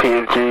Wiz,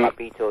 and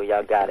Bobbito.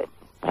 Y'all got it.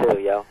 Chill,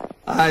 yo.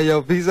 All right,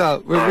 yo. Peace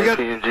out. We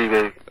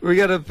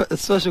got a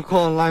special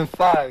call on line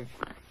 5.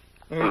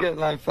 Let me get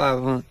line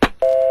 5, huh?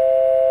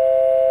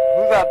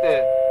 Who's out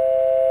there?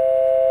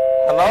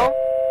 Hello?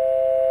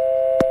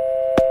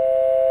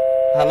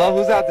 Hello?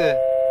 Who's out there?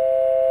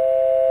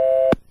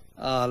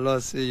 Oh,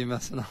 Lord, see you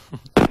messing up.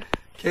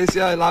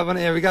 KCI live on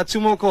the air. We got 2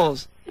 more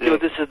calls. Yo,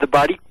 this is the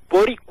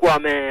Boricua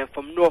man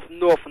from North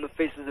from the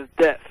Faces of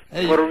Death.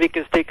 Hey, Puerto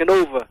Ricans taking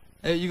over.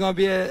 Hey, you gonna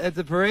be at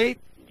the parade?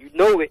 You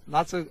know it.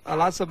 Lots of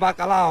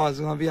bacalao is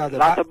gonna be out there.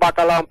 Lots of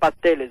bacalao and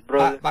pasteles,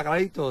 brother.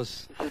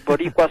 Bacalaitos. This is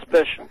Boricua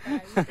special.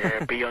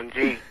 Yeah, be on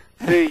G.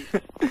 Peace.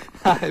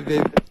 Hi,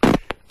 baby.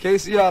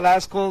 KCR,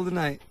 last call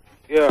tonight.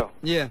 Yeah.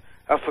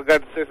 I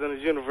forgot to say something in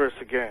the universe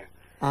again.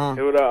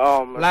 It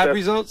was lab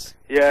results?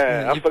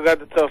 Yeah, I forgot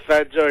to tell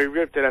Fat Joe he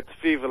ripped it at the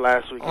Fever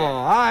last weekend. Oh,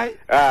 all right.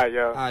 All right,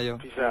 yo. All right, yo.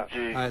 Peace out.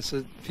 All right,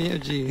 so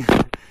PMG.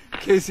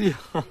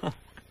 KCR.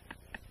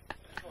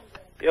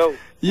 Yo.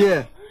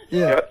 Yeah.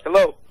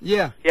 Hello.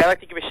 Yeah. Yeah, I'd like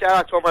to give a shout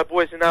out to all my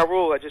boys in our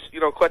rule. I just,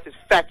 caught this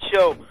fat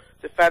show.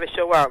 The fattest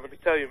show out. Let me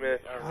tell you, man.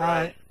 All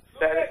right.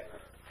 Fattest.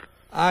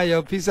 All right,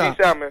 yo. Peace out.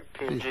 Peace out, man.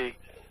 Peace.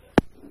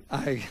 All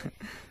right.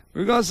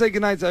 We're going to say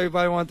goodnight to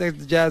everybody. I want to thank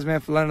the Jazz Man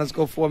for letting us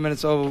go 4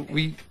 minutes over.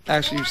 We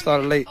actually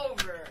started late.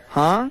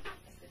 Huh?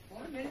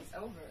 4 minutes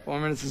over. 4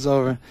 minutes is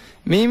over.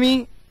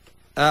 Mimi,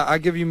 I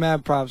give you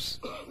mad props.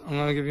 I'm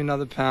going to give you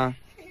another pound.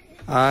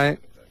 All right?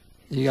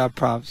 You got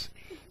props.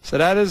 So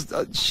that is,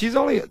 she's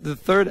only the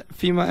third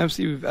female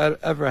MC we've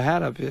ever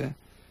had up here.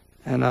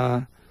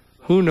 And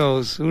who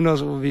knows? Who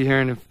knows what we'll be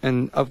hearing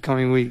in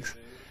upcoming weeks.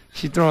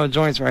 She's throwing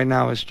joints right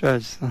now with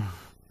Stretch. So.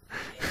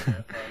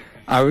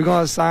 All right, we're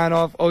going to sign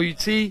off.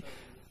 OUT. See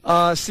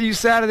you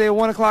Saturday at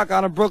 1 o'clock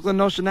out of Brooklyn,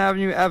 Notion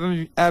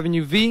Avenue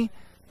V.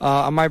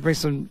 I might bring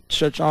some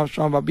Stretch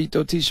Armstrong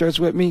Bobbito t-shirts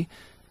with me.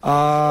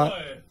 Oh,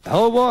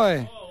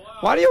 boy.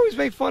 Why do you always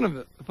make fun of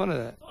that?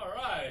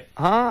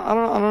 Huh? I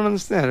don't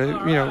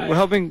understand. We're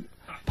helping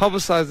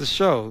publicize the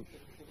show.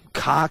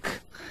 Cock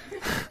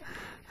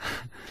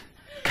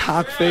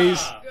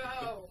face.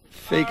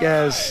 Fake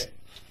ass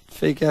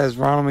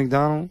Ronald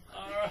McDonald.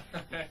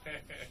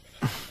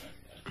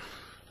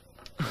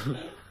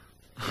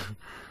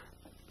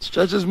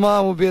 Stretch's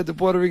mom will be at the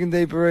Puerto Rican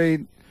Day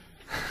Parade.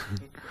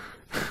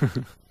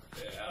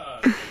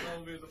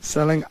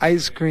 Selling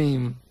ice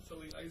cream.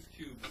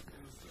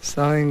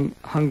 Selling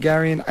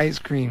Hungarian ice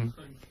cream.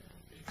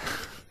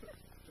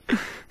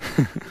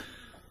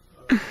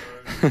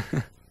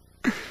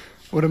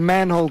 With a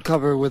manhole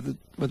cover with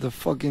a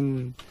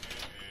fucking.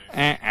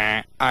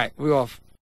 Alright, we off.